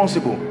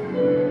irresponsible.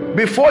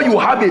 Before you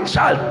have a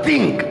child,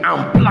 think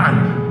and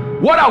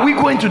plan. What are we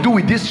going to do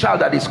with this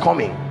child that is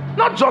coming?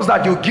 Not just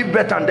that you give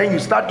birth and then you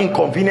start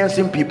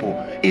inconveniencing people.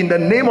 In the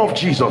name of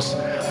Jesus,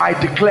 I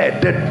declare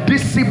the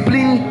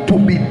discipline to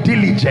be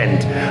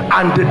diligent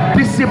and the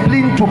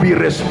discipline to be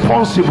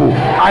responsible,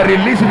 I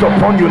release it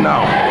upon you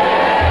now.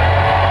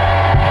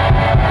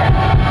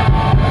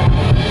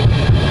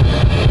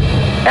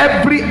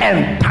 Every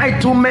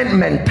entitlement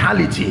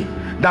mentality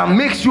that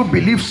makes you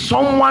believe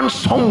someone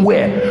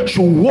somewhere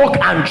should walk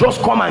and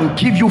just come and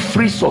give you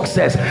free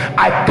success,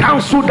 I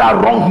cancel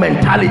that wrong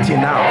mentality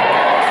now.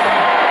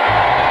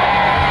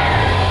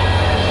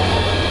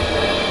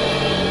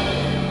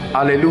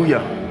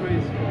 Hallelujah.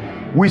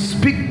 We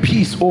speak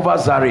peace over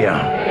Zaria.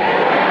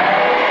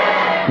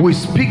 We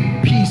speak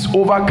peace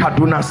over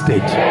Kaduna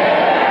State.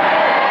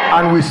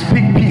 And we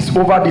speak peace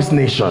over this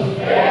nation.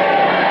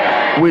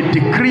 We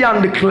decree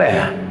and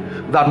declare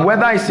that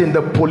whether it's in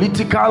the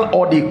political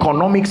or the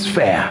economic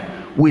sphere,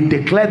 we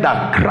declare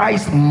that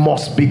Christ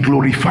must be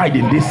glorified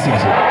in this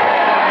season.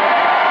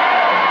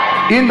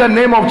 In the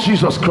name of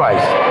Jesus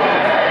Christ.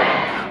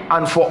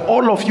 And for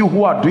all of you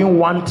who are doing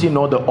one thing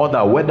or the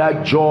other, whether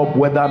job,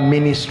 whether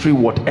ministry,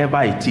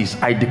 whatever it is,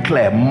 I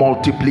declare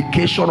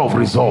multiplication of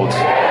results.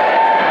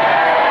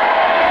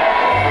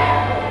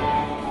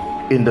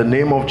 In the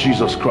name of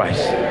Jesus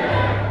Christ.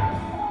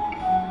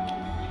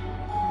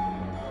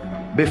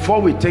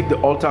 Before we take the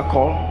altar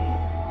call,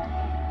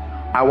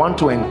 I want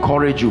to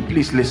encourage you,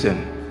 please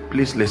listen.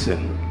 Please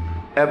listen.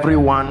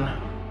 Everyone,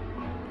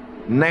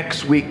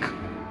 next week,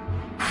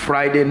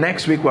 Friday,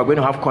 next week, we're going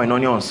to have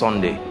Koinonia on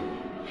Sunday.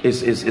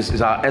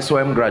 It's our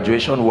SOM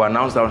graduation. We'll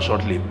announce that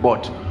shortly.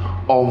 But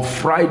on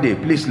Friday,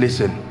 please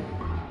listen.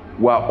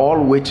 We're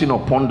all waiting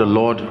upon the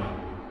Lord.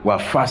 We're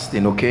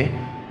fasting, okay?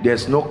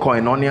 There's no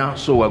koinonia,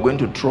 so we're going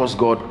to trust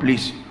God.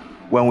 Please,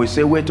 when we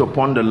say wait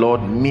upon the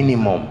Lord,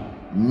 minimum,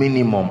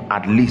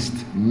 at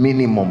least,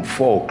 minimum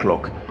 4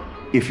 o'clock.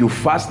 If you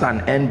fast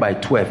and end by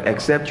 12,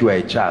 except you are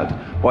a child,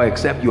 or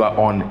except you are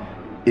on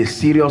a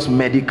serious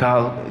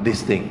medical,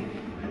 this thing.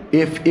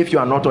 If you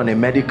are not on a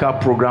medical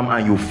program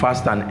and you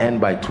fast and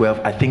end by 12,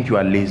 I think you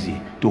are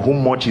lazy. To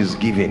whom much is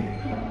given,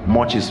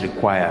 much is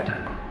required.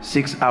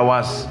 6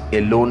 hours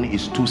alone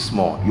is too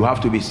small. You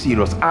have to be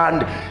serious.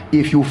 And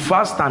if you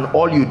fast and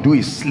all you do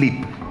is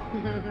sleep,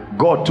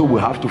 God too will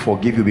have to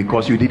forgive you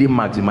because you didn't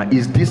maximize.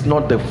 Is this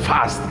not the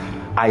fast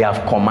I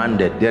have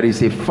commanded? There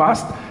is a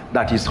fast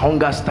that is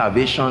hunger,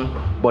 starvation,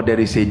 but there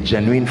is a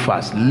genuine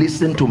fast.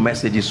 Listen to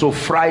messages. So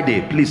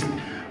Friday, please,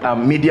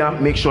 media,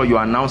 make sure you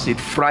announce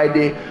it.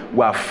 Friday,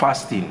 we are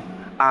fasting.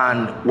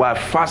 And we are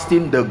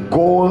fasting. The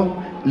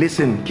goal,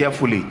 listen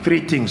carefully,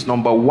 3 things.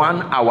 Number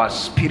 1, our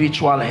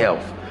spiritual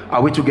health.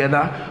 Are we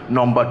together?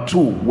 Number 2,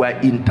 we're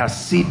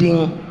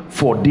interceding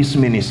for this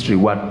ministry.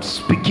 We're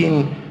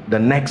speaking the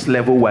next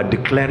level. We're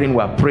declaring,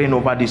 we're praying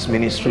over this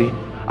ministry.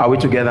 Are we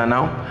together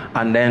now?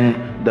 And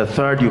then the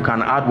 3rd, you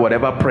can add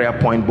whatever prayer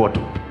point, but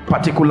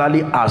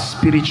particularly our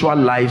spiritual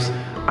lives.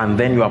 And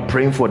then you are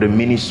praying for the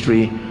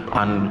ministry.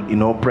 And you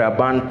know, prayer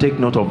band, take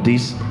note of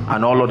this,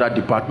 and all other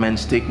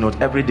departments take note.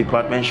 Every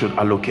department should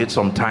allocate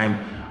some time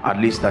at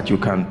least that you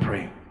can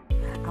pray.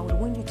 I would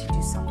want you to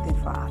do something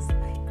for us.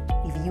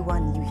 If you are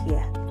new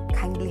here,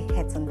 kindly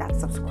hit on that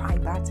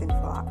subscribe button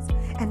for us,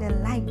 and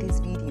then like this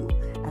video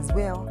as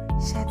well.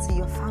 Share to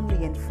your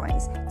family and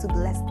friends to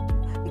bless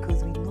them,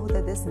 because we know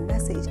that this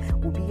message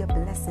will be a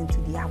blessing to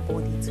their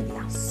body, to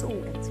their soul,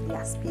 and to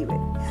their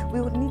spirit.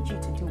 We would need you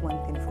to do one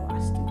thing for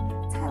us too.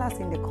 Tell us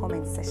in the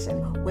comment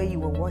section where you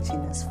were watching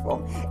us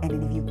from, and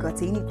then if you've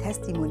got any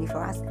testimony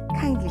for us,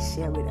 kindly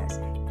share with us.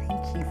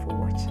 Thank you for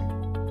watching.